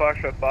Tango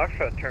Foxtrot,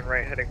 Foxtrot, turn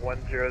right heading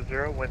 100,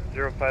 wind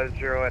 050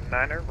 at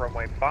 9er,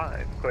 runway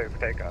 5, clear for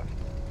takeoff.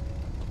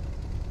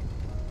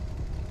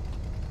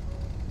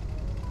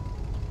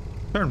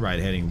 Turn right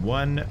heading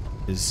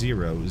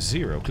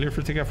 100, clear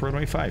for takeoff,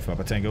 runway 5,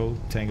 Papa Tango,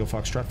 Tango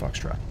Foxtrot,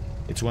 Foxtrot.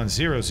 It's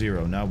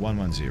 100, not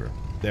 110.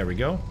 There we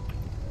go.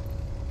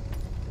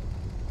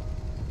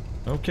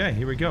 Okay,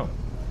 here we go.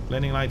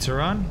 Landing lights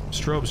are on,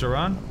 strobes are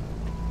on.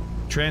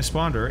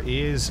 transponder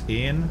is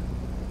in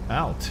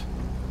alt.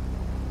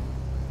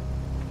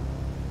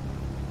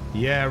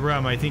 Yeah,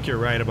 Rum, I think you're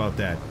right about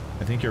that.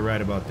 I think you're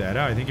right about that.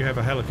 Oh, I think you have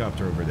a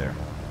helicopter over there.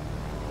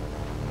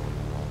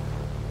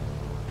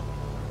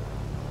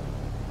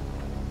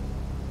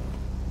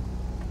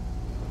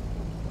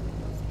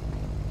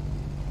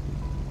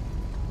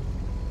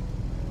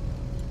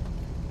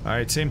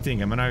 Alright, same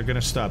thing. I'm not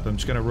gonna stop. I'm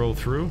just gonna roll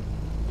through.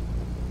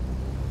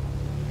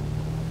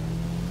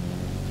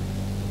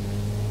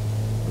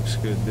 Looks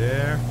good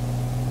there.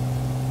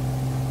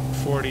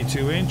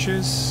 42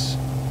 inches.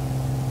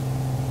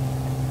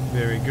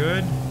 Very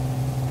good.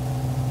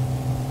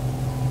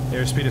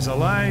 Airspeed is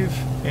alive.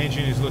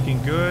 Engine is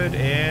looking good.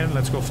 And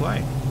let's go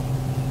fly.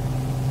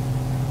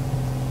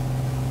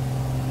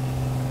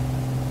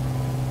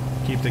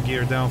 Keep the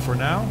gear down for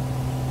now.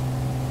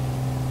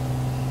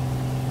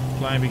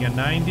 Climbing at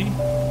 90.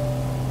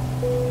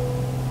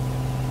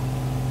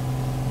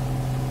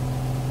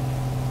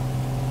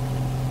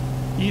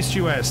 East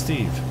US,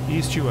 Steve.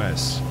 East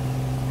US.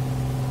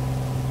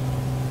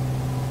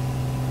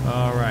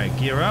 Alright,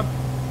 gear up.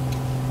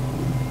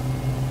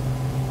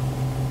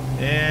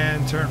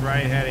 And turn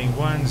right heading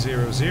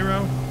 100.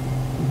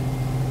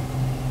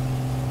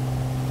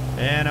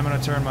 And I'm going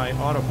to turn my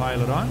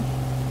autopilot on.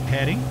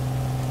 Heading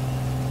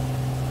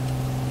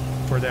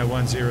for that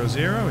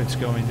 100. It's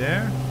going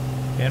there.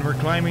 And we're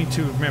climbing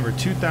to, remember,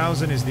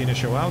 2,000 is the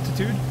initial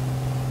altitude.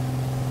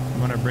 I'm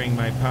going to bring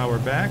my power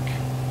back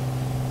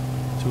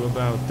to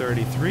about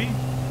 33.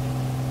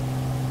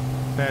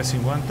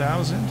 Passing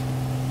 1,000.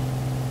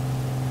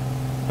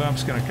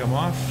 Pump's going to come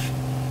off.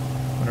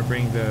 I'm going to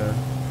bring the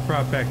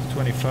prop back to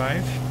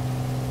 25.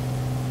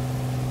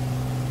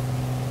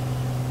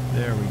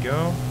 There we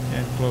go.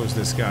 And close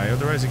this guy.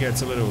 Otherwise it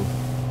gets a little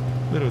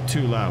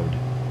too loud.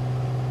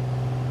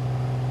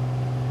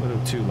 A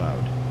little too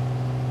loud.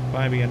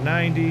 Climbing at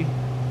 90.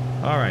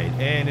 Alright,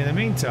 and in the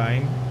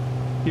meantime,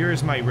 here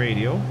is my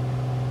radio,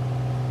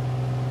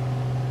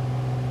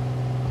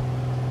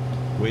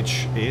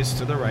 which is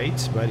to the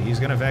right, but he's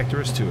going to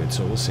vector us to it,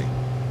 so we'll see.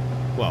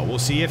 Well, we'll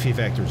see if he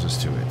vectors us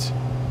to it.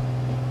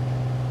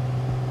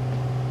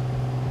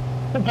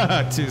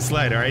 Two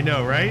slider, I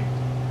know, right?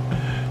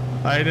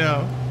 I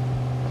know.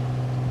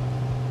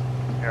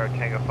 Aero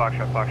Tango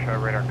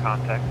Foxtrot, radar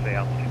contact, say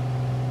altitude.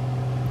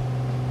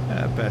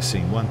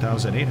 Passing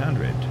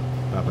 1,800.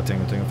 Papa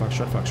Tango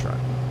Foxtrot.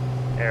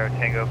 Aero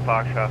Tango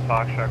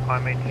Foxtrot,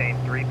 climb maintain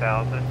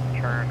 3,000,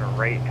 turn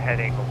right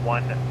heading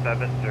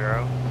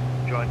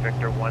 170, join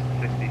Victor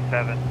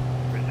 167,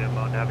 resume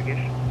mode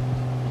navigation.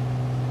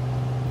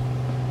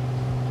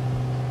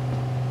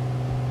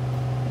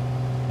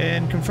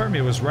 And confirm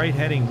it was right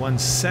heading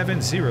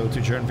 170 to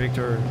join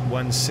Victor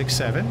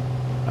 167,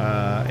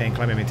 and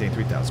climb and maintain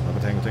 3,000. Papa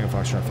Tango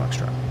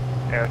Foxtrot.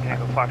 Aero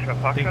Tango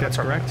Foxtrot. I think that's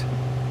correct.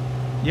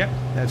 Yep,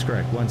 that's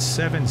correct.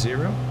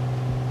 170.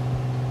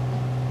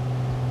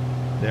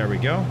 There we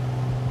go.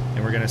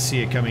 And we're going to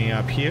see it coming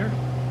up here.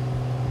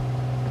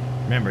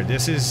 Remember,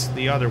 this is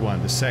the other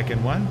one, the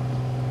second one.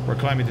 We're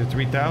climbing to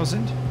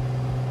 3,000.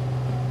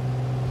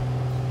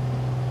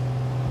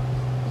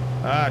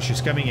 Ah,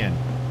 she's coming in.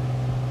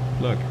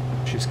 Look,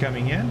 she's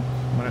coming in.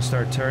 I'm going to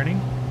start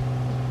turning.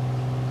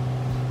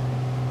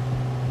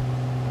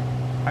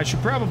 I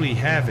should probably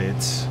have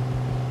it.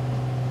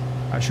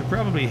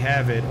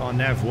 On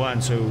nav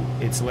 1 so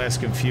it's less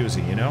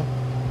confusing, you know?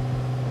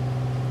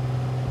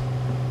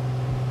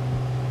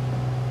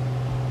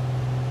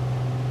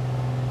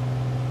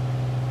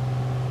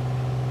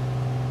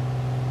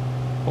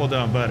 Hold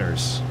on,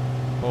 Butters.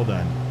 Hold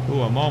on.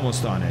 Ooh, I'm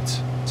almost on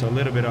it. It's a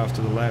little bit off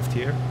to the left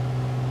here.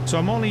 So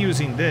I'm only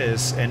using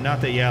this and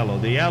not the yellow.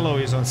 The yellow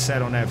is on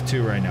set on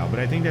F2 right now, but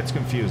I think that's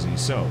confusing.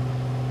 So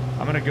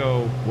I'm gonna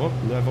go, whoop,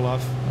 level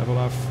off. Hold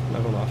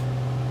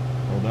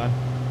on.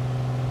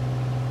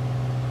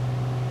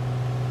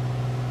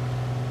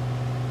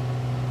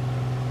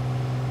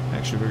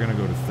 Actually, we're gonna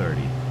go to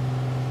 30.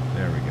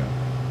 There we go.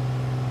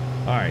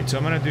 Alright, so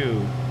I'm gonna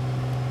do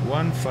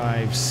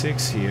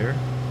 156 here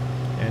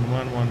and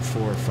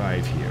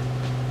 1145 here.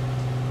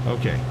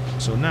 Okay,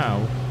 so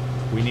now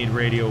we need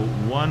radio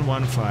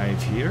 115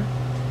 here.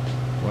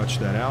 Watch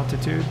that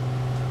altitude.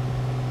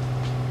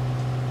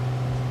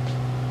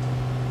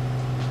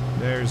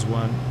 There's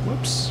one,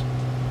 whoops.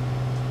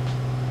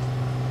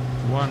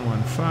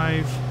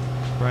 115,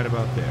 right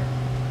about there.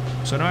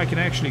 So now I can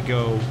actually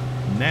go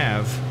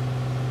nav,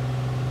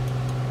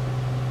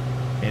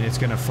 and it's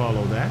gonna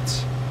follow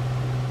that.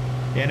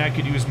 And I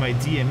could use my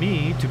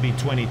DME to be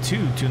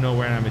 22 to know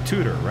where I'm a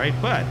tutor, right?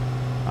 But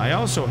I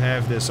also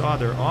have this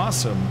other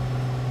awesome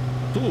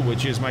tool,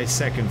 which is my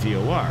second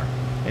VOR.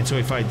 And so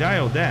if I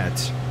dial that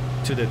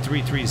to the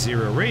 330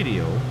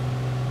 radio,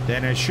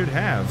 then I should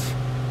have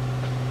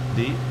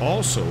the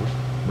also,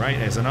 right,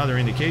 as another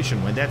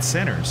indication, when that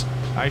centers,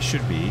 I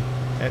should be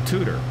a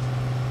tutor,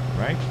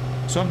 right?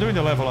 So I'm doing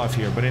the level off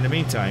here, but in the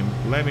meantime,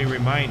 let me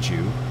remind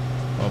you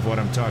of what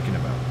I'm talking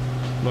about.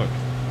 Look,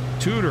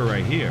 tutor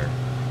right here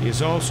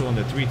is also on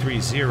the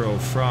 330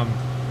 from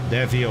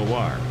the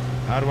VOR.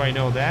 How do I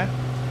know that?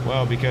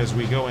 Well, because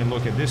we go and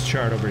look at this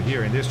chart over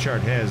here, and this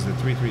chart has the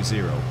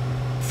 330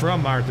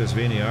 from Martha's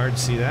Vineyard,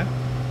 see that?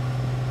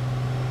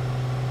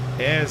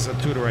 As a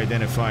Tudor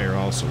identifier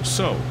also.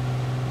 So,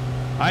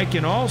 I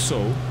can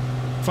also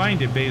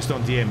find it based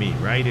on DME,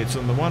 right? It's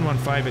on the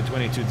 115 and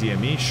 22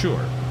 DME,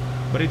 sure.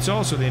 But it's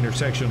also the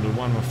intersection of the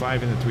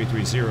 115 and the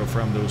 330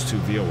 from those two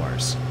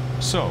VORs.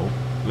 So,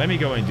 let me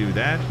go and do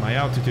that. My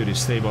altitude is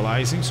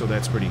stabilizing, so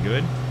that's pretty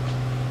good.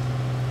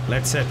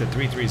 Let's set the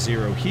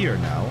 330 here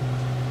now.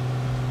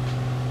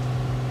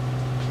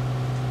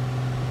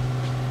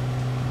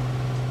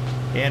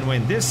 And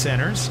when this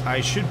centers,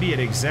 I should be at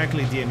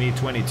exactly DME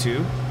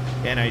 22,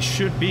 and I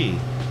should be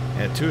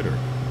at Tudor.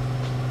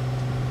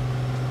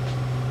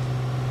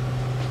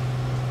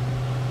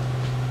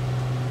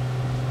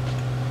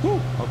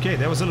 Whew, okay,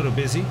 that was a little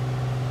busy.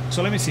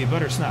 So let me see,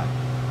 Buttersnot.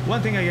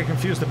 One thing I get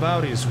confused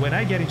about is when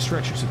I get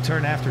instructions to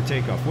turn after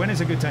takeoff, when is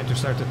a good time to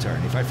start the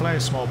turn? If I fly a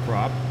small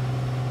prop,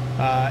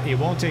 it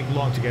won't take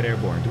long to get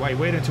airborne. Do I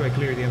wait until I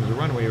clear the end of the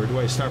runway, or do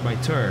I start my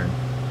turn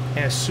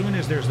as soon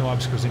as there's no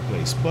obstacles in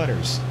place?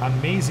 Butters,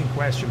 amazing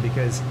question,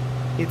 because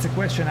it's a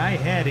question I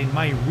had in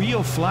my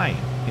real flying,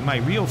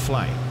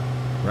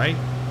 right?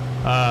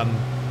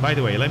 By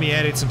the way, let me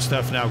edit some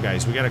stuff now,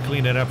 guys. We got to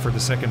clean it up for the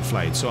second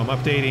flight. So I'm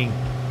updating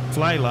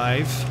Fly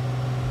Live.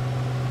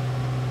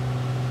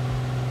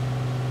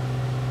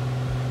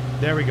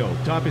 There we go.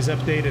 Top is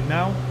updated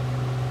now.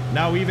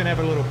 Now we even have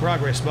a little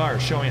progress bar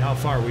showing how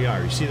far we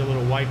are. You see the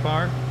little white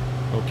bar?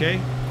 Okay,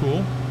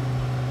 cool.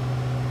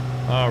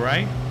 All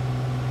right.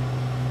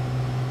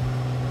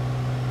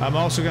 I'm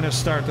also going to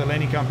start the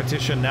landing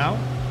competition now.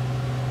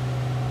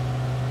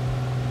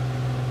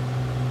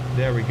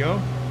 There we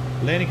go.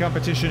 Landing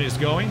competition is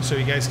going, so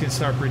you guys can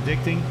start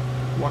predicting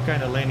what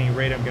kind of landing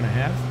rate I'm going to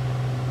have.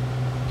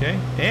 Okay,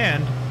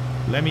 and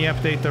let me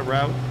update the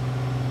route.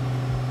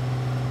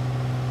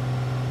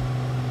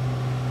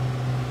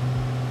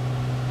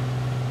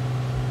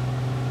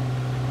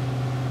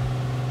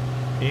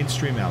 In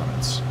stream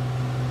elements.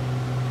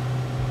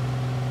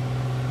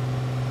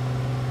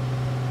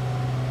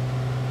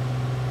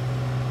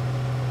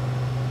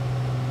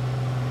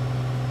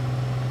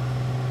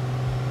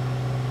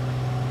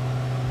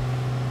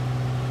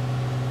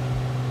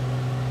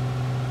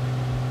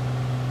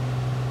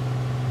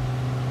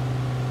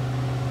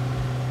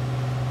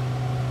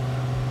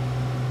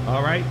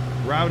 All right,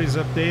 route is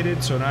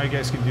updated, so now you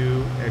guys can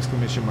do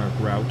exclamation mark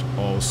route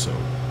also.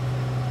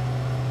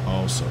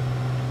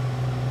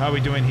 How are we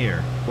doing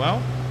here?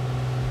 Well,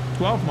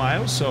 12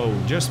 miles, so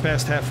just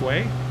past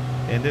halfway,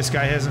 and this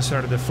guy hasn't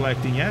started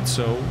deflecting yet,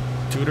 so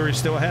Tudor is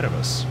still ahead of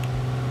us.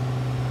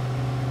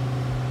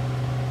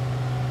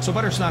 So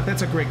Buttersnot,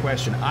 that's a great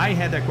question. I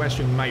had that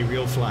question in my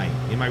real flying.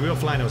 In my real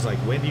flying, I was like,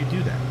 when do you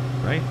do that,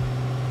 right?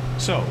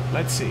 So,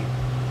 let's see.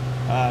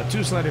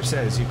 Two Slider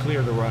says you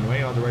clear the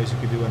runway, otherwise you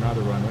could do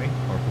another runway,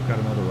 or cut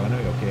another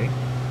runway, okay.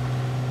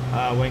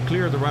 When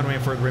clear the runway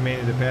for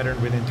remaining the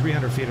pattern within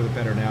 300 feet of the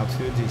pattern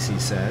altitude, DC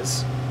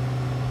says.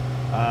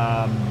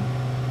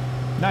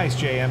 Nice,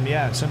 JM.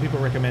 Yeah, some people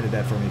recommended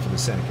that for me for the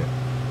Seneca.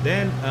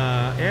 Then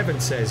Evan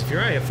says, if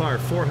your IFR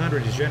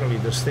 400 is generally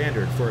the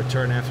standard for a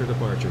turn after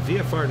departure.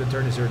 VFR, the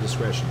turn is your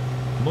discretion.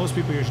 Most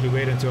people usually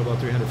wait until about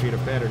 300 feet of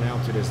pattern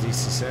altitude, as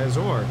DC says,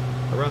 or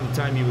around the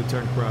time you would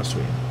turn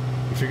crosswind.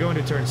 If you're going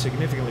to turn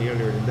significantly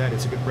earlier than that,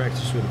 it's a good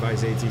practice to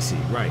advise ATC.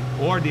 Right.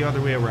 Or the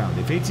other way around.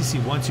 If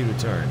ATC wants you to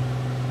turn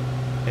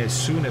as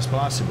soon as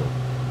possible,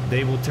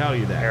 they will tell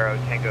you that. Arrow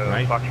Tango,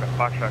 right?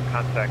 Foxtrot,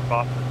 contact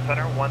Boston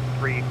Center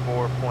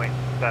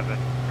 134.7.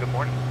 Good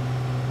morning.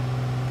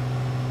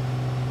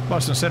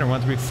 Boston Center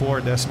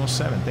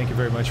 134.7. Thank you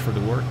very much for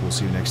the work. We'll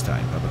see you next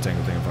time. Papa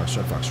Tango, Tango,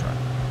 Foxtrot.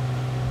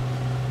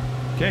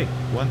 Okay,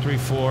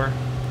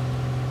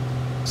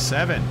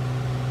 134.7.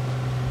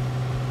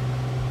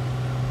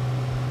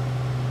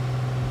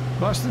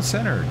 Boston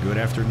Center, good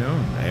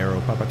afternoon. Aero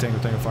Papa Tango,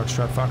 Tango,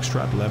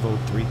 Foxtrot, level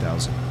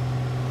 3000.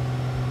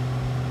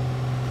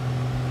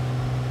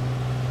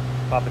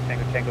 Papa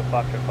Tango, Tango,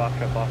 Foxtrot,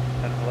 Boston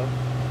Center, hello.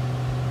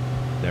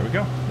 There we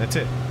go. That's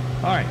it.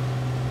 All right.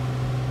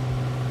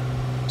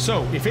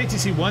 So, if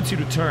ATC wants you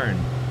to turn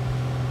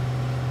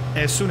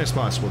as soon as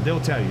possible, they'll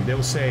tell you.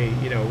 They'll say,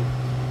 you know,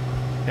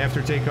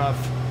 after takeoff,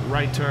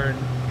 right turn,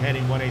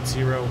 heading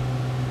 180.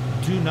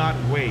 Do not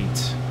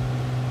wait.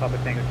 Papa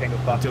Tango, Tango,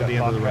 Foxtrot, until the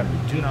end of the runway.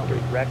 Do not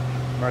wait. Direct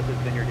Martha's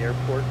Vineyard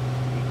Airport.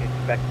 You can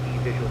expect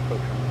visual approach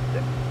runway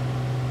 6.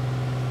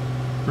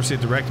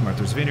 Proceed direct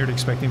Martha's Vineyard,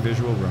 expecting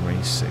visual runway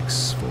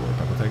 6 for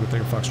Papa Tango,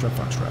 Tango, Foxtrot.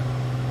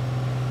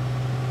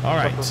 All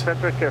right.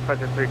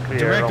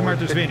 Direct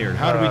Martha's Vineyard.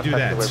 How do we do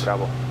that?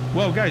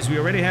 Well, guys, we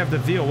already have the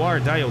VOR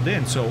dialed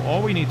in, so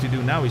all we need to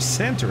do now is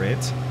center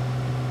it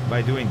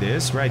by doing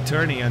this, right?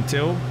 Turning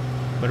until,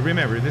 but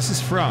remember, this is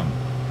from.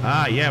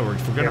 Ah, yeah, we're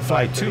going to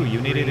fly 2.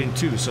 You need it in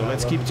 2, so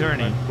let's keep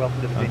turning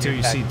until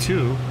you see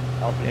 2,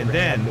 and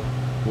then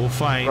we'll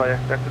find.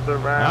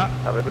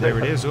 There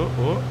it is.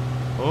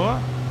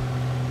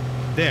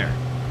 There.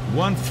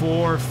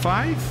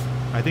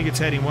 145. I think it's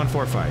heading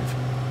 145.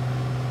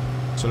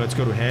 So let's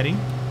go to heading.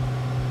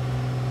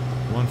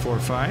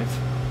 145.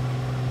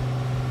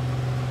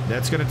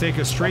 That's going to take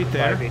us straight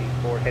there.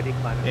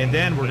 And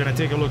then we're going to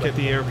take a look at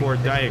the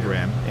airport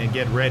diagram and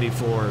get ready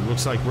for,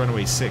 looks like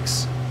runway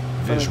 6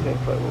 visual.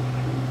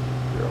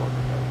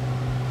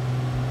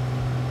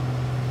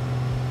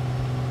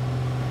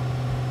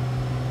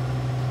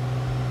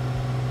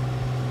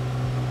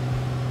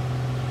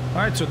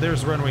 Alright, so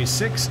there's runway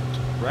 6,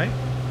 right?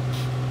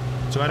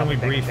 So why don't we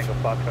brief...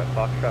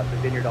 Foxtrot, the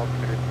Vineyard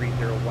altimeter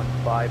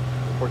 3015,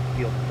 report the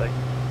field site.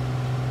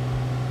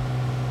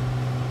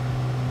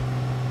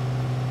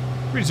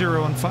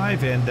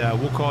 3015, and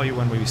we'll call you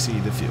when we see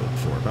the field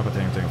for Papa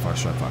Tango Tango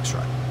Foxtrot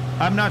Foxtrot.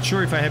 I'm not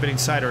sure if I have it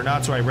inside or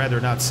not, so I'd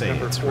rather not say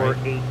it. Right?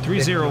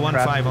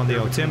 3015 on the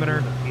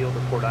altimeter. Field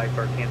report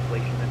IFR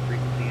cancellation and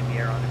frequency in the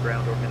air on the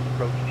ground or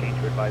misapproach, change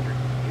to advisory.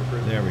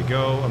 There we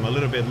go. I'm a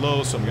little bit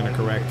low, so I'm going to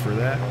correct for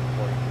that.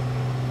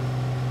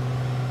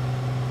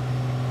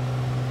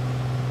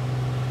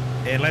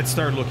 And let's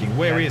start looking.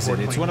 Where is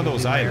it? It's one of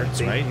those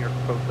islands, right?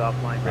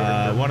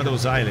 One of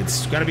those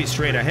islands. It's got to be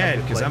straight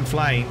ahead because I'm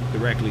flying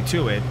directly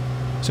to it.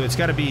 So it's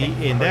got to be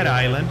in that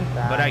island,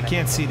 but I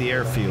can't see the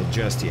airfield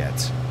just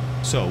yet.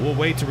 So we'll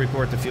wait to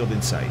report the field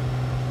in sight.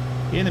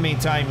 In the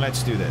meantime,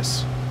 let's do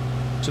this.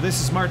 So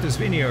this is Martha's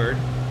Vineyard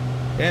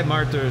at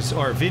Martha's,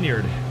 or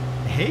Vineyard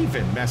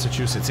Haven,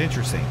 Massachusetts.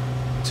 Interesting.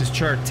 This is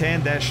chart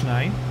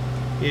 10-9,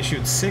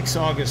 issued 6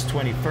 August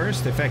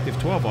 21st, effective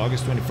 12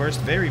 August 21st,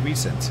 very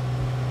recent.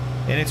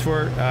 And it's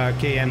for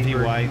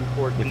KMVY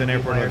with an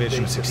airport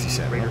elevation of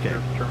 67. Okay.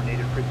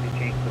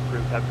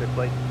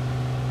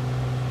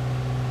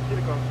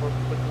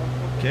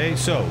 Okay,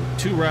 so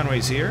 2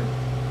 runways here,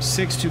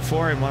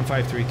 624 and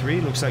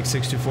 1533. Looks like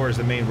 624 is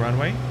the main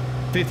runway.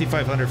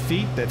 5,500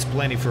 feet, that's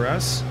plenty for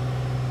us.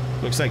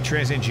 Looks like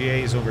transient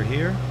GA is over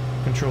here.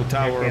 Control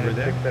tower over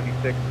there.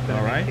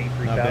 Alright,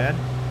 not bad.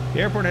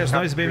 The airport has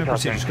noise abatement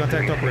procedures.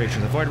 Contact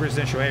operations. Avoid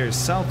residential areas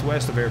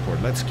southwest of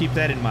airport. Let's keep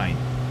that in mind.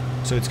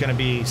 So it's going to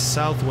be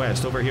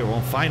southwest over here.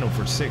 On final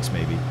for 6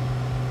 maybe.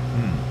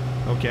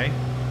 Okay.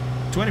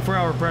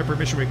 24-hour prior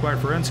permission required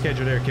for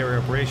unscheduled air carrier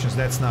operations.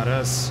 That's not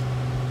us.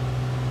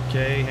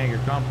 Okay, hangar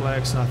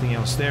complex. Nothing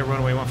else there.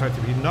 Runway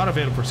 153 not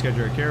available for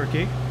scheduled air carrier.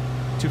 Okay.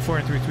 24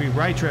 and 33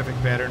 right traffic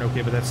pattern.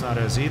 Okay, but that's not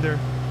us either.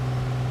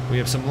 We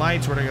have some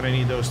lights. We're not going to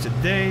need those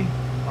today.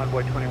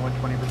 Envoy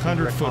 2120.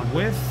 100-foot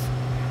width.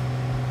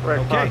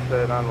 Okay,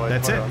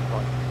 that's it.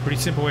 Pretty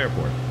simple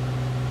airport.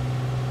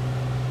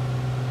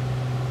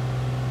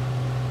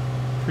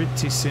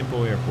 Pretty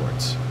simple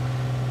airports.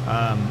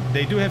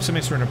 They do have some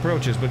instrument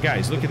approaches, but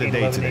guys, look at the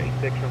day today.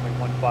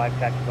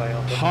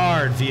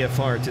 Hard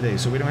VFR today,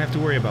 so we don't have to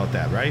worry about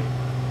that, right?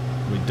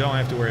 We don't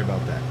have to worry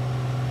about that.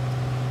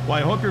 Well,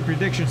 I hope your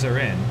predictions are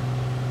in.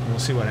 We'll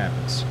see what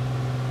happens.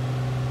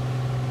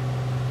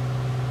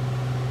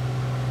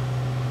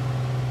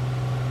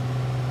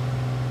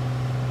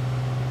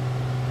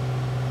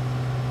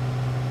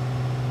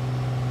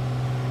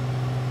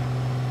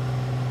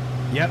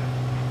 Yep,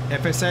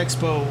 FS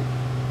Expo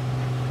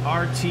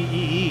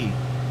RTEE,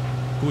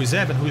 who is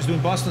Evan, who's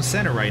doing Boston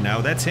Center right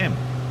now. That's him.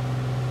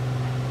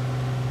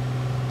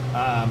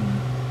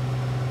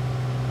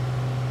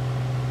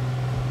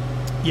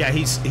 Yeah,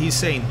 he's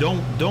saying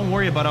don't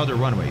worry about other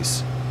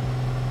runways.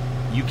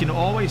 You can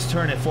always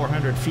turn at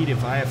 400 feet of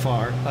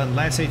IFR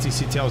unless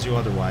ATC tells you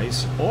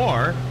otherwise,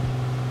 or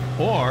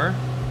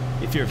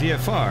if you're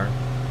VFR,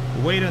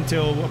 wait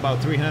until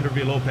about 300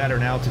 below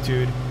pattern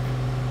altitude.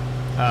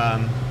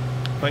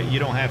 But you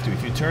don't have to.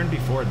 If you turn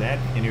before that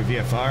in your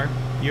VFR,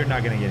 you're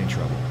not going to get in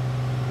trouble.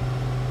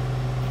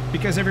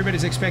 Because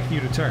everybody's expecting you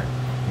to turn,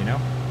 you know?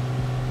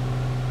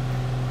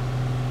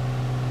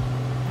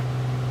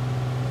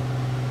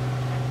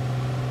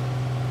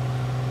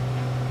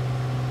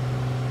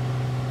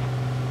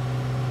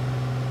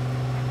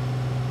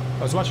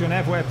 I was watching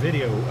an AVWeb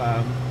video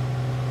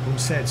who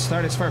said,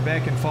 start as far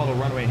back and follow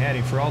runway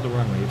heading for all the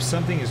runway. If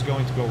something is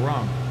going to go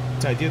wrong,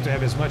 it's ideal to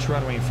have as much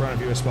runway in front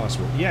of you as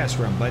possible. Yes,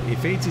 Rum, but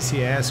if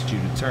ATC asks you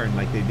to turn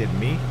like they did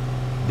me,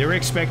 they're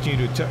expecting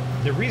you to turn.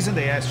 The reason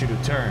they asked you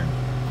to turn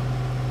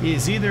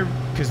is either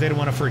because they don't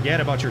want to forget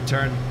about your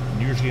turn,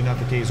 usually not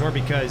the case, or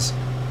because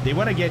they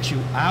want to get you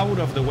out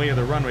of the way of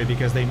the runway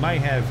because they might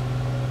have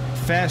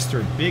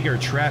faster, bigger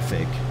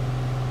traffic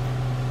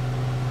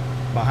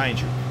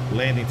behind you,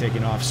 landing,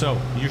 taking off, so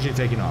usually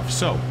taking off.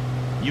 So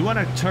you want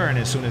to turn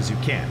as soon as you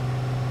can,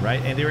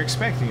 right? And they're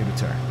expecting you to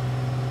turn.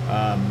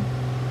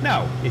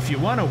 Now, if you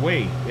want to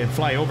wait and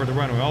fly over the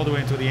runway all the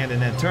way until the end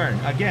and then turn,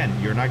 again,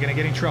 you're not going to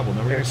get in trouble.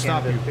 Nobody's going to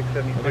stop you.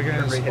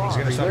 Nobody's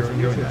going to stop you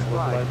from doing that.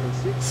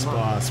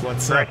 Sposs,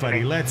 what's up,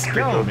 buddy? Let's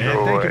go, man.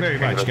 Thank you very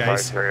much,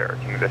 guys.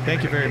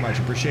 Thank you very much.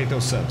 Appreciate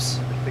those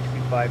subs.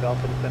 65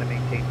 Alpha, descend and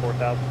maintain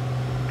 4,000.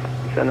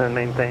 Descend and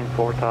maintain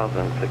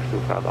 4,000,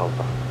 625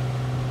 Alpha.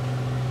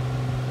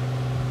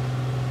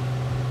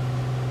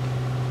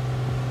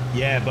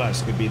 Yeah,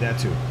 bus could be that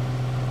too.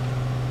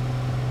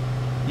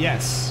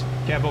 Yes.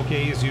 Cab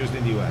OK is used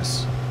in the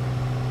US.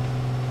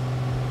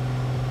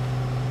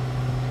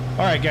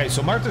 Alright guys,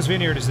 so Martha's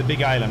Vineyard is the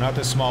big island, not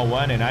the small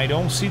one, and I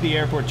don't see the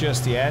airport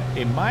just yet.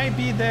 It might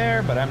be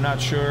there, but I'm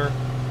not sure.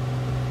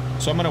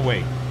 So I'm gonna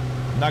wait.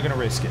 I'm not gonna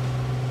risk it.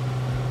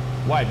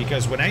 Why?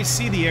 Because when I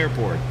see the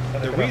airport,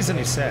 the reason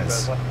it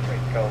says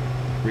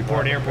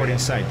report airport in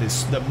sight,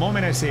 the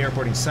moment I say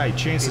airport in sight,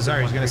 chances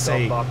are he's gonna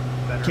say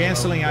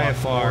canceling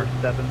IFR,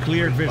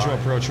 cleared visual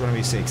approach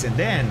runway 6, and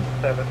then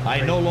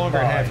I no longer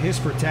have his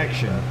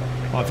protection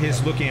of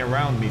his looking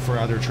around me for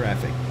other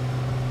traffic.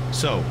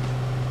 So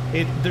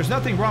there's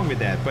nothing wrong with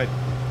that, but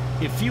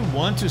if you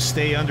want to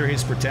stay under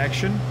his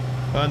protection,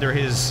 under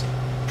his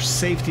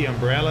safety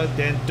umbrella,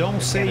 then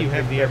don't say you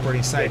have the airport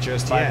in sight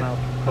just yet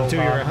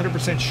until you're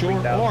 100% sure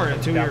or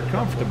until you're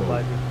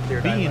comfortable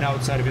being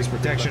outside of his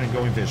protection and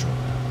going visual.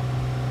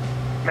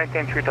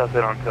 Maintain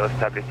 3000 until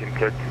establishing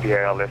clear to the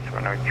air left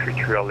runway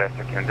 33 left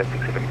again the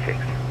 676.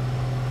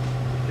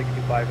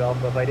 65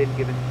 Alpha. If I didn't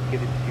give it to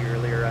you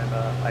earlier,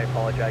 I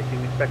apologize. You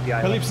inspect the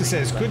island. Calypso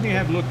says, couldn't you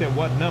have looked at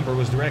what number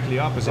was directly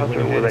opposite when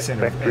you had the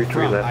center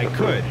from? I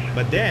could,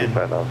 but then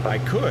I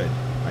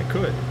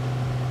could.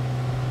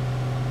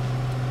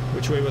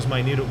 Which way was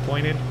my needle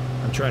pointed?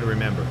 I'm trying to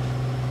remember.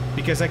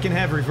 Because I can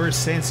have reverse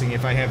sensing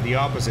if I have the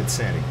opposite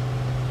setting.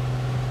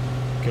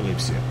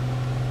 Calypso.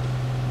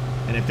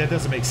 And if that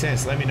doesn't make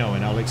sense, let me know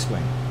and I'll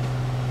explain.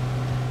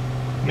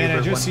 Man,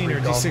 I just seen your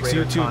D6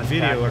 YouTube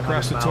video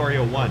across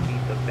Tutorial 1.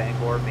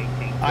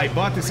 I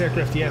bought this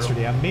aircraft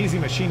yesterday.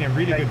 Amazing machine and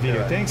really good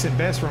video. Thanks and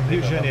best from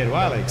Rio de Janeiro.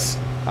 Alex,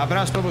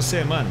 abraço pra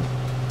você, mano.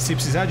 Se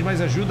precisar de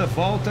mais ajuda,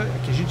 volta,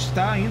 que a gente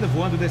está ainda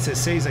voando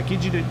DC-6 aqui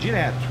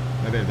direto,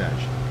 na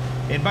verdade.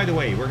 And by the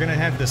way, we're going to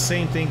have the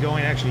same thing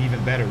going, actually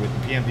even better, with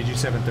the PMDG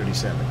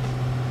 737.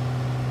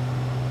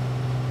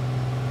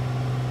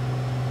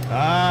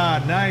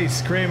 Ah,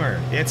 nice,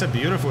 Kramer. It's a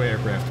beautiful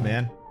aircraft,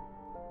 man.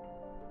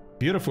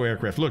 Beautiful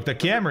aircraft. Look, the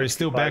camera is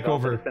still back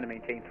over. Descend and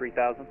maintain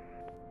 3000.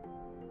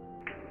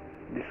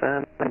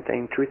 Descend,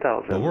 maintain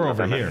 3000. But we're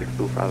over here.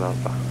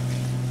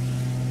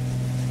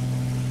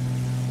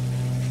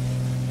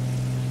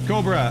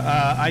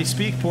 Cobra, I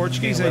speak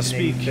Portuguese, I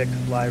speak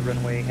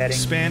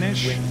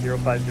Spanish,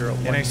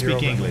 and I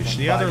speak English.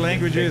 The other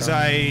languages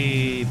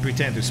I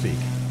pretend to speak.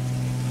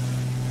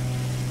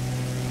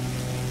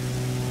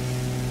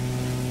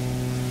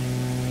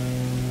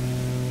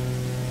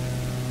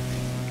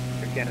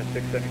 Canada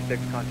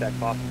 676, contact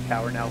Boston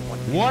Tower now.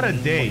 What a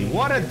day!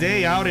 What a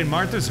day out in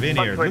Martha's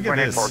Vineyard. Look at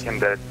this.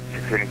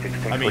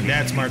 I mean,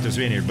 that's Martha's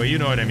Vineyard, but you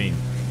know what I mean.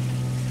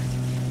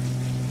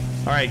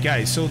 Alright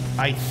guys, so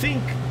I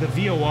think the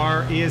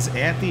VOR is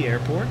at the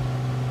airport,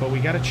 but we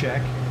gotta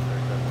check.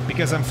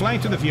 Because I'm flying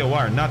to the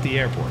VOR, not the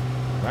airport,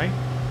 right?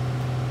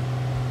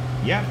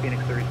 Yeah.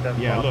 Phoenix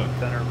 37, yeah, look,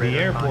 the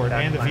airport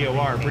and the VOR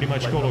are pretty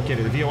much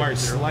co-located. The VOR is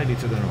slightly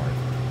to the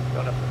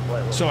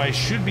north. So I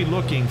should be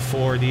looking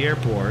for the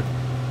airport.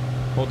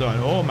 Hold on,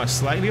 oh, I'm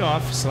slightly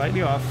off,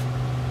 slightly off.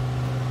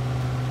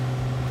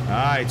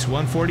 Ah, it's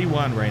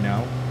 141 right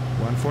now,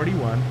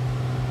 141.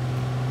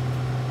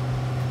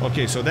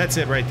 Okay, so that's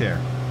it right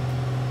there.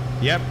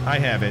 Yep, I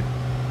have it.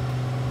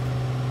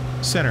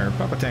 Center,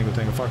 Papa Tango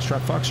Tango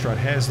Foxtrot. Foxtrot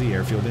has the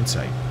airfield in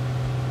sight.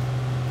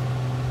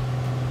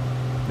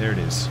 There it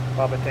is.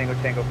 Papa Tango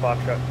Tango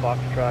Foxtrot.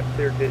 Foxtrot.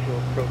 Cleared visual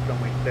approach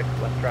runway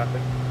 6, left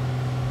traffic.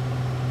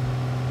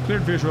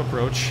 Cleared visual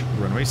approach,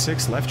 runway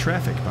 6, left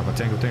traffic. Papa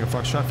Tango Tango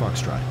Foxtrot.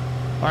 Foxtrot.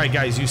 Alright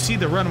guys, you see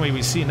the runway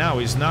we see now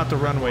is not the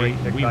runway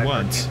we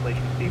want.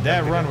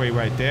 That runway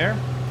right there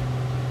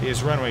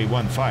is runway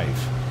 15.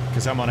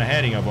 Because I'm on a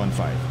heading of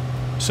 15.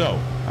 So,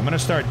 I'm going to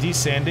start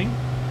descending.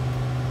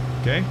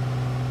 Okay?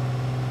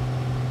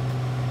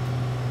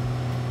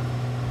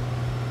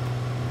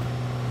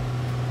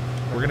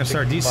 We're going to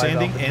start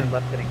descending,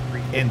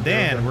 and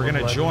then we're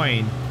going to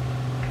join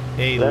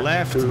a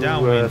left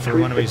downwind for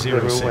runway 06.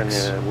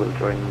 We'll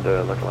join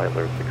the local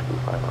idler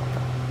 625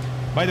 Alpha.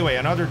 By the way,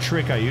 another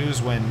trick I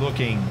use when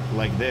looking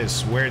like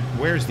this,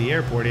 where's the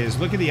airport is,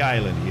 look at the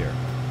island here.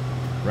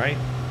 Right?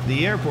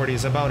 The airport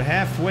is about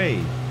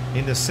halfway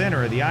in the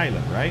center of the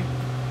island, right?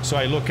 So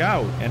I look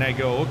out and I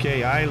go,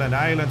 okay, island,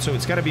 island, so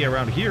it's got to be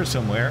around here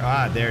somewhere.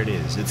 Ah, there it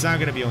is. It's not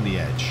going to be on the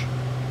edge.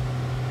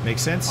 Make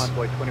sense?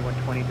 Envoy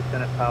 2120,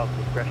 descent at pilot's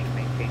discretion,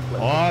 maintain.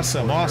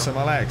 Awesome, awesome,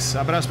 Alex.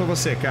 Abraço pra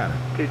você, cara.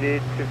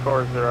 TD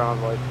 240,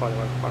 Envoy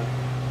 2120.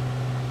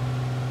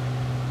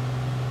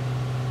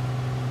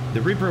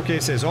 The repro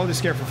case says all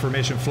this careful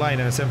formation flying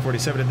in a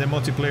 747 and then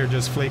multiplayer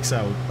just flakes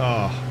out.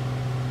 Oh.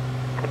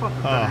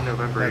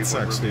 Oh, that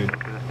sucks, dude.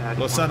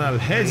 Los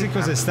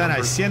analgésicos están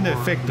haciendo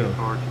efecto.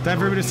 Time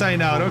for me to sign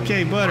out.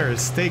 Okay,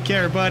 Butters. Take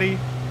care, buddy.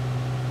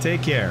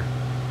 Take care.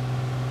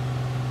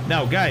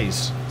 Now,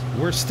 guys,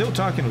 we're still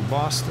talking to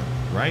Boston,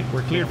 right?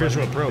 We're clear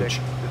visual approach.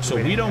 So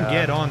we don't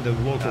get on the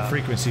local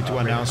frequency to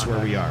announce where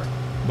we are.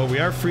 But we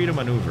are free to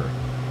maneuver.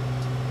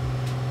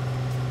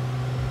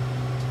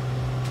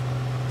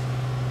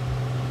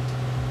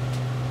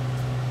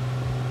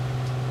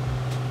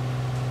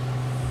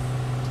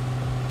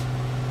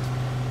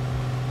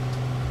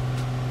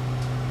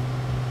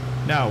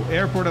 Now,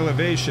 airport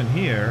elevation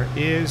here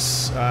is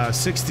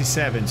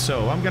 67,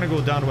 so I'm gonna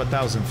go down to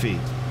 1,000 feet.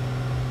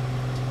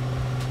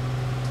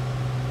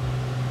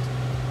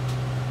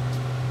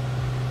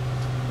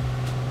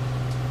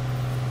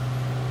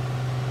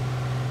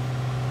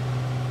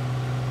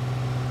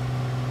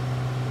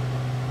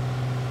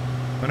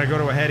 I'm gonna go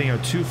to a heading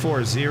of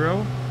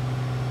 240,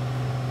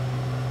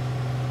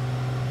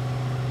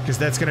 because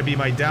that's gonna be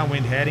my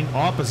downwind heading,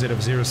 opposite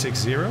of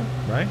 060,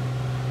 right?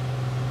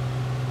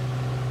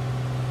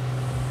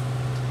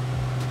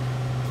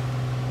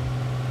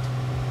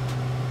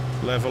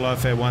 Level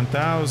off at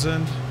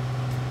 1,000.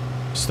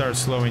 Start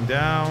slowing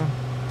down.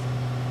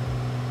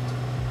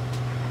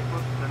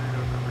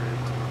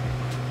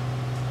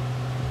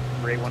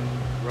 Ray 1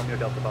 Romeo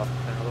Delta Boston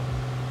Center, hello.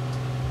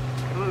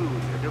 Hello,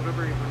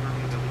 November 8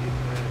 Romeo Delta East,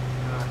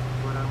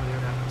 slow down with air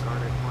traffic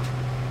guard at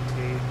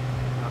 168,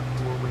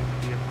 4 wings,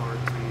 VFR,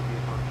 3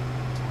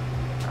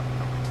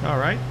 VFR.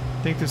 Alright,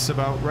 think this is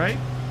about right.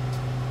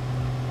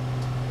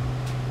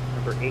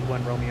 Number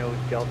 81 Romeo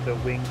Delta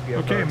Wings, VFR.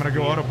 Okay, I'm gonna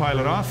go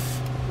autopilot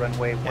off.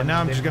 Runway 16, and now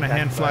I'm just gonna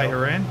hand fly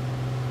her in.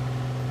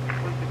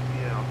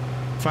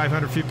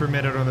 500 feet per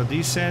minute on the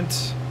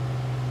descent.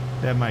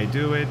 That might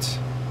do it.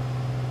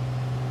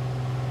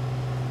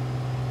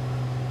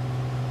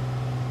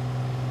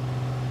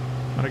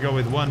 I'm gonna go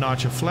with 1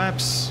 notch of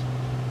flaps.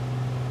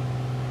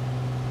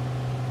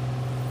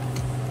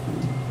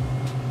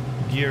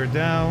 Gear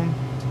down.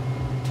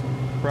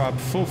 Prop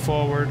full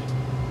forward.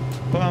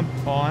 Pump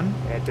on.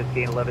 At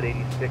Biscayne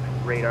 1186,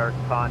 radar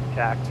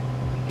contact.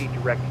 Proceed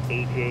direct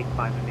AJ,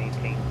 climb and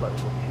maintain flight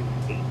level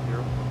 280.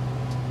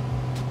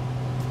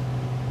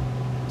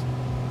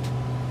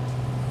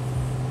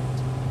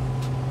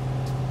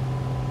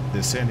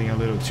 Descending a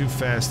little too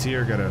fast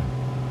here. Gotta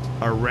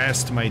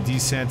arrest my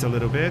descent a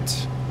little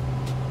bit.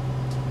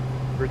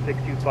 Number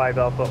 625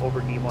 Alpha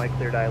over Nimoy,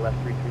 cleared ILS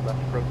 33 left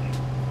approach.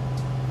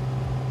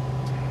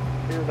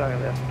 Cleared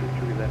ILS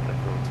 33 left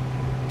approach.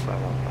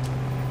 625 Alpha.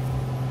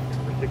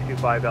 Number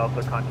 625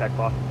 Alpha, contact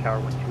Boston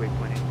Tower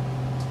 128.8.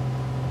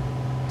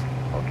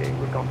 Okay,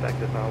 we'll contact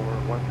the tower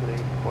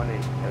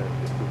 128.8.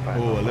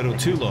 625. Oh, a little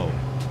too low.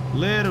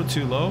 Little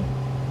too low.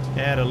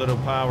 Add a little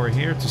power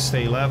here to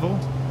stay level.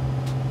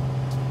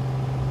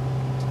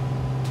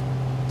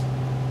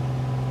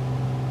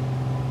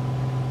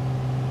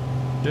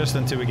 Just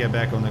until we get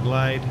back on the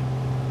glide.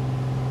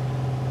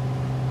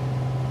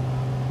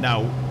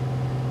 Now,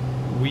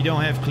 we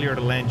don't have clear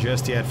to land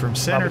just yet from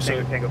center,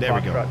 so Tango, there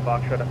we go.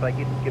 Foxtrot, if I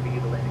keep giving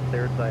you the landing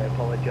clearance, I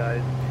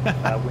apologize.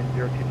 Wind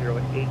 020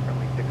 at 8,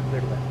 runway 6,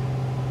 clear to land.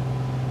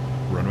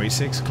 Runway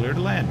 6, clear to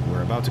land.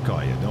 We're about to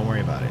call you. Don't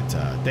worry about it.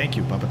 Thank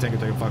you, Papa Tango,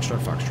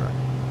 Foxtrot.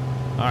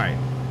 Alright,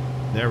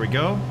 there we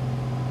go.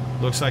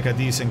 Looks like a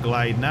decent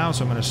glide now,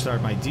 so I'm going to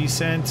start my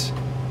descent.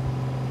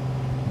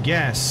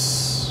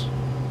 Gas.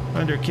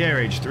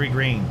 Undercarriage, 3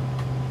 green.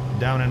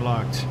 Down and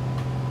locked.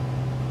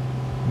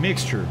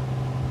 Mixture.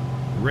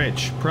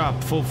 Rich.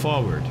 Prop, full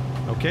forward.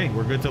 Okay,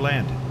 we're good to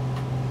land.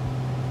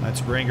 Let's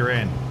bring her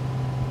in.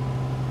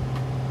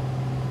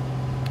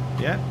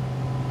 Yeah.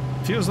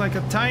 Feels like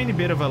a tiny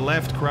bit of a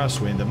left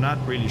crosswind. I'm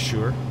not really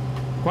sure.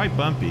 Quite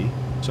bumpy,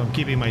 so I'm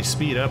keeping my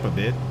speed up a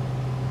bit.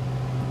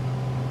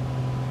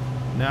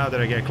 Now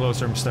that I get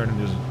closer, I'm starting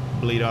to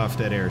bleed off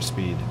that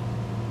airspeed.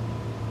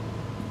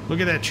 Look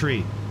at that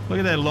tree. Look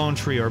at that lone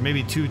tree, or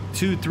maybe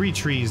three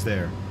trees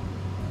there.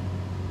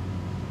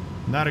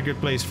 Not a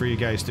good place for you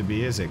guys to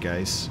be, is it,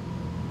 guys?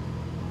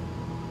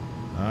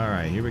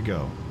 Alright, here we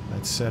go.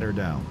 Let's set her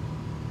down.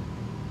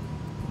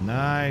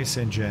 Nice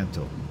and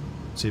gentle.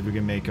 See if we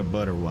can make a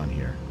butter one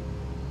here.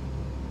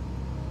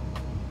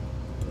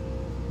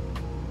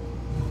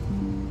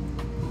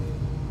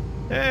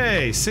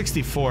 Hey,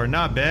 64,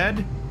 not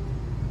bad.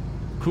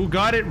 Who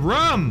got it?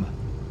 Rum!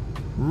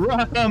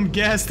 Rum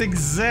guessed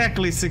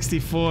exactly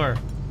 64.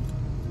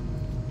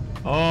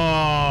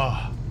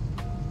 Oh.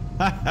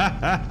 Not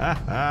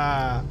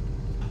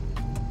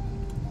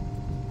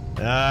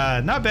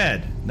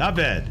bad. Not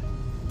bad.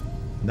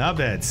 Not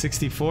bad.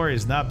 64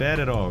 is not bad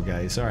at all,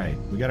 guys. Alright,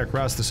 we gotta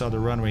cross this other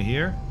runway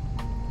here.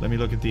 Let me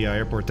look at the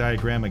airport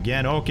diagram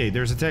again. Okay,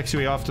 there's a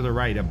taxiway off to the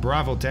right. A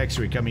Bravo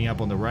taxiway coming up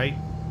on the right.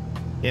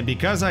 And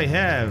because I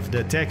have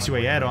the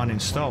taxiway add-on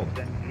installed,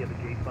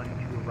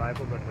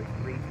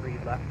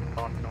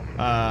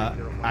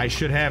 I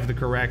should have the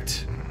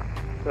correct...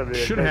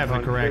 Should have the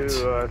correct...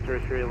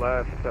 33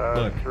 left,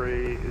 Look.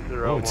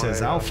 301. Oh, it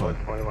says Alpha.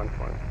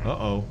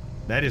 Uh-oh.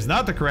 That is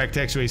not the correct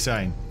taxiway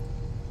sign.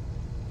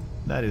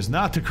 That is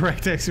not the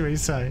correct taxiway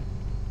sign.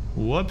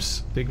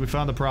 Whoops. Think we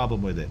found a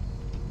problem with it.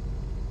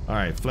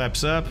 Alright,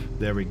 flaps up.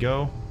 There we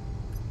go.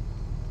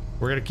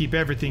 We're gonna keep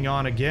everything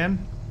on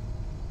again.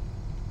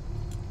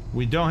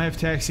 We don't have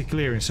taxi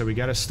clearance, so we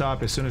gotta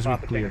stop as soon as we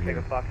clear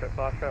here.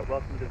 Foxtrot,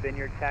 welcome to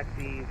Vineyard.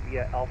 Taxi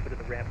via Alpha to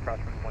the ramp, cross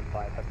runway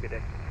 15. Have a good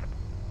day.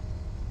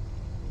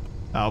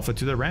 Alpha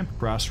to the ramp,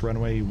 cross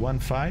runway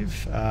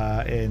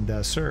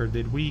 15. Sir,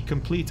 did we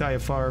complete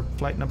IFR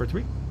flight number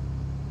 3?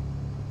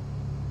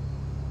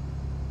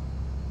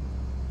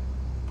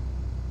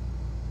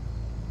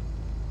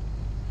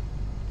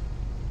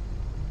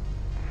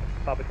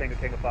 Papa Tango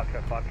Tango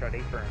Foxtrot Foxtrot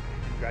affirmed.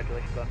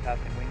 Congratulations on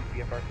passing wings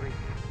VFR 3.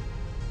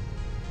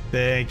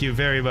 Thank you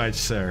very much,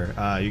 sir.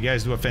 You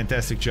guys do a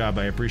fantastic job.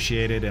 I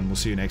appreciate it, and we'll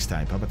see you next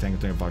time. Papa Tango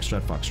Tango Foxtrot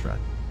Foxtrot.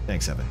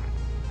 Thanks, Evan.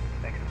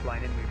 Thanks for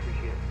flying in. We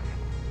appreciate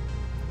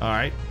it. All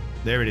right.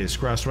 There it is.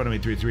 Cross runway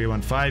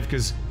 3315,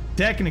 because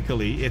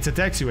technically it's a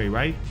taxiway,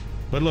 right?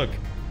 But look,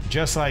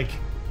 just like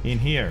in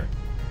here,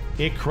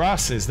 it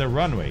crosses the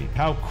runway.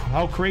 How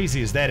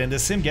crazy is that? And the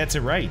sim gets it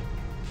right.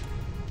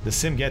 The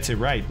sim gets it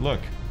right.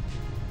 Look.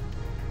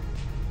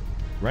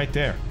 Right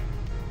there.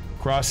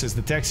 Crosses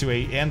the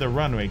taxiway and the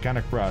runway, kind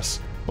of cross.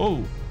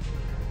 Oh,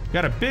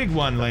 got a big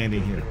one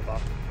landing here.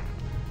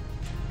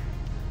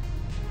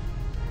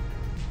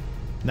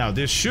 Now,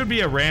 there should be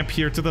a ramp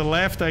here to the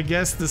left. I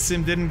guess the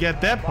sim didn't get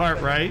that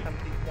part right.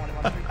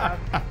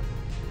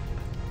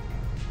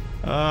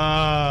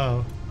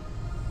 Oh.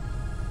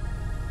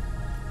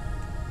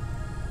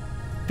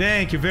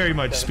 Thank you very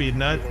much, Speed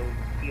Nut.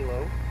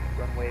 Kilo,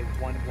 runway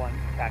 11,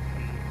 taxi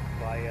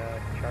via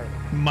Charlie.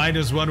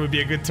 -1 would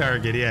be a good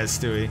target, yes,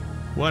 Stewie.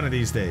 One of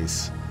these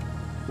days.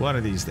 One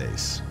of these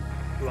days.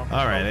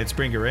 All right, let's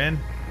bring her in.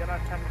 You're not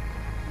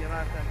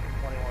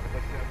 1721,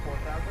 but you're at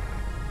 4,000?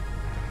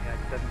 Yeah,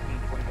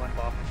 1721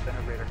 Boston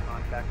Center, radar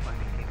contact, climb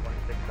maintain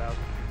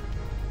 16,000.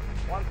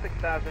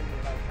 16,000,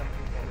 you're not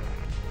 1721.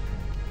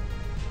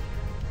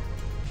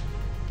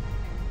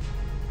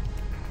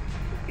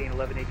 Gain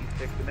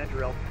 1186, the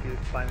measure altitude,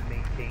 climb and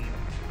maintain,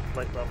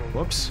 flight level.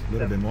 Whoops, a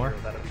little bit more.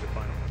 That'll be the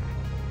final.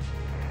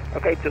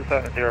 Okay,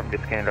 270,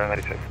 good scan,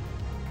 96.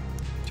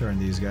 Turn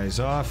these guys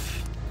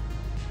off.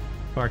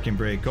 Parking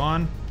brake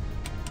on.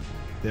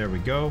 There we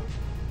go.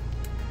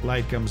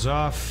 Light comes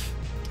off.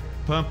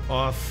 Pump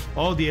off.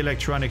 All the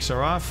electronics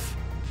are off.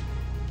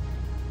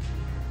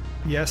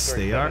 Yes,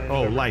 they are.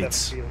 Oh,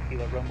 lights.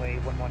 Runway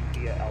 11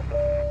 via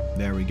Alpha.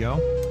 There we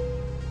go.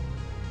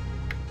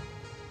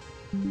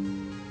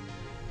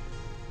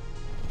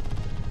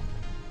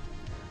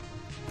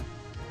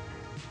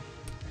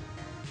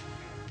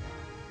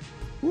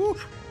 Woo.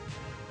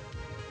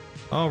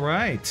 All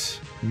right.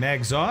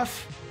 Mags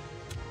off.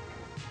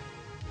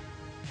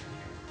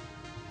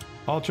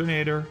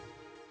 Alternator.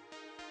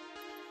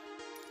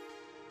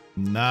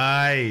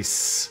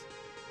 Nice.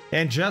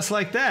 And just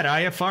like that,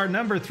 IFR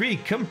number 3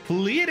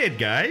 completed,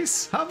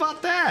 guys. How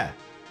about that?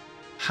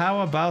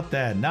 How about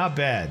that? Not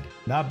bad.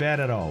 Not bad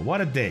at all. What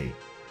a day.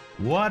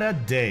 What a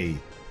day.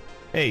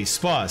 Hey,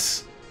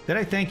 Sposs, did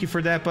I thank you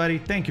for that, buddy?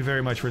 Thank you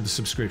very much for the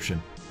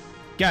subscription.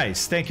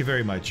 Guys, thank you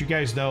very much. You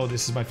guys know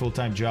this is my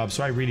full-time job,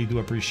 so I really do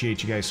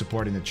appreciate you guys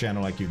supporting the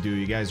channel like you do.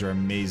 You guys are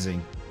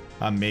amazing.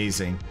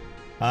 Amazing.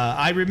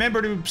 I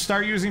remember to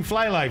start using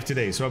FlyLive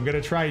today, so I'm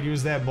going to try and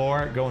use that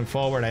more going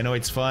forward. I know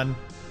it's fun.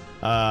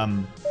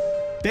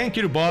 Thank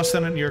you to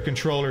Boston and your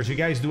controllers. You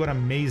guys do an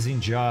amazing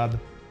job.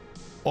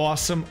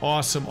 Awesome,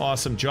 awesome,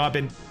 awesome job.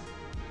 And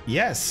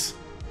yes,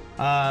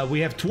 we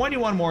have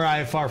 21 more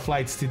IFR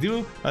flights to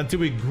do until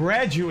we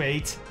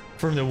graduate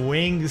from the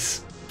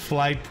Wings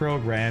flight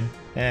program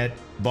at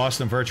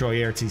Boston Virtual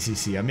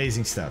ARTCC.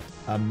 Amazing stuff.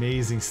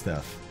 Amazing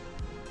stuff.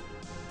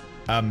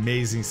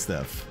 Amazing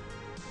stuff.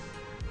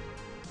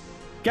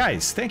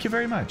 Guys, thank you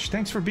very much.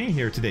 Thanks for being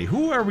here today.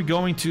 Who are we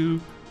going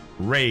to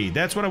raid?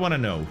 That's what I want to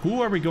know.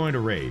 Who are we going to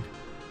raid?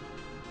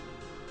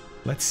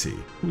 Let's see.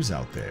 Who's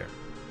out there?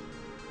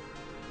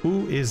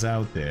 Who is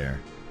out there?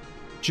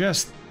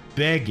 Just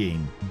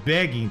begging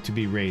to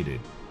be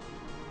raided.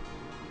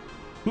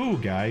 Who,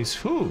 guys?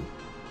 Who?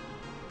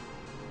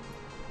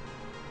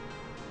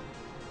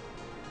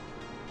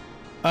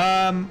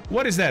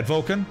 What is that,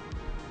 Vulcan?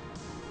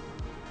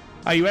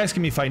 Are you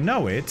asking me if I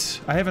know it?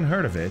 I haven't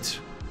heard of it.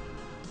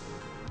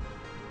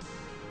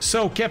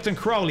 So, Captain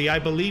Crowley, I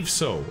believe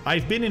so.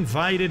 I've been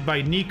invited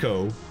by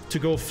Nico to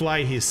go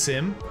fly his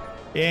sim,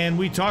 and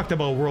we talked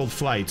about World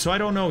Flight, so I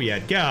don't know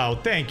yet. Gal,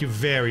 thank you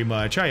very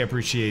much. I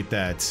appreciate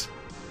that.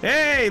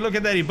 Hey, look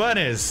at that,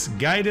 Ibanez.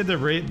 Guided the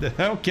raid.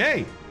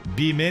 Okay.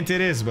 B-Mint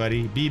it is,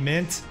 buddy.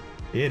 B-Mint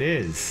it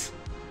is.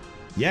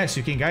 Yes,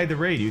 you can guide the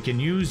raid. You can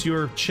use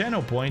your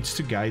channel points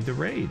to guide the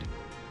raid.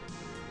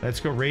 Let's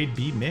go raid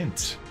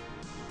B-Mint.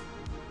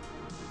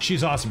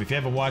 She's awesome. If you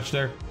haven't watched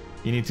her,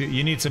 you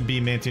need some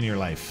B-Mint in your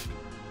life.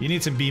 You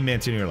need some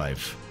B-Mint in your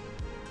life.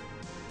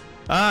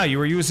 Ah, you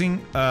were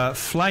using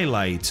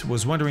Flylight.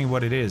 Was wondering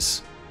what it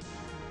is.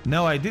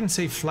 No, I didn't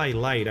say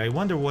Flylight. I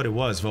wonder what it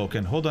was,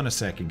 Vulcan. Hold on a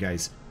second,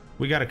 guys.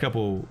 We got a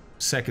couple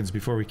seconds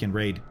before we can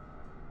raid.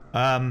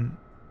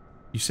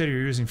 You said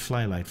you're using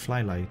Flylight.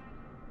 Flylight.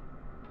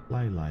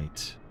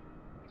 Flylight.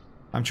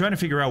 I'm trying to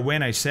figure out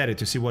when I said it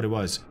to see what it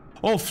was.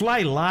 Oh,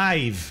 Fly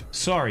Live.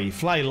 Sorry,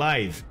 Fly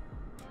Live.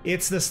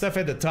 It's the stuff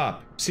at the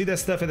top. See that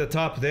stuff at the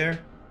top there?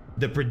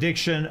 The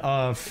prediction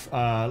of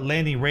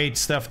landing rate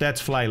stuff,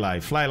 that's Fly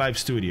Live. Fly Live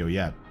Studio,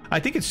 yeah. I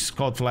think it's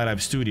called Fly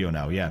Live Studio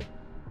now, yeah.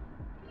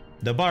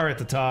 The bar at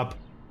the top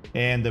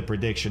and the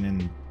prediction,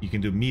 and you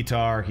can do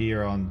METAR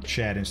here on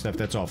chat and stuff.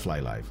 That's all Fly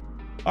Live.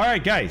 All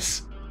right,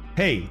 guys.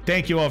 Hey,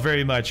 thank you all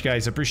very much,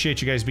 guys.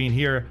 Appreciate you guys being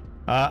here.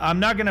 I'm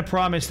not going to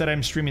promise that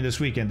I'm streaming this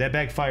weekend. That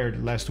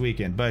backfired last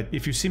weekend. But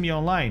if you see me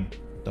online,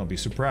 Don't be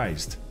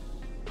surprised.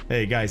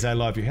 Hey guys, I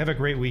love you. Have a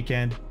great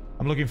weekend.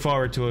 I'm looking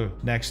forward to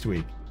next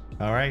week.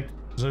 All right?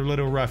 It was a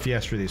little rough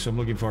yesterday, so I'm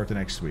looking forward to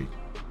next week.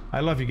 I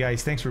love you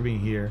guys. Thanks for being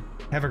here.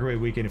 Have a great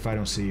weekend. If I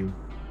don't see you,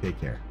 take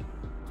care.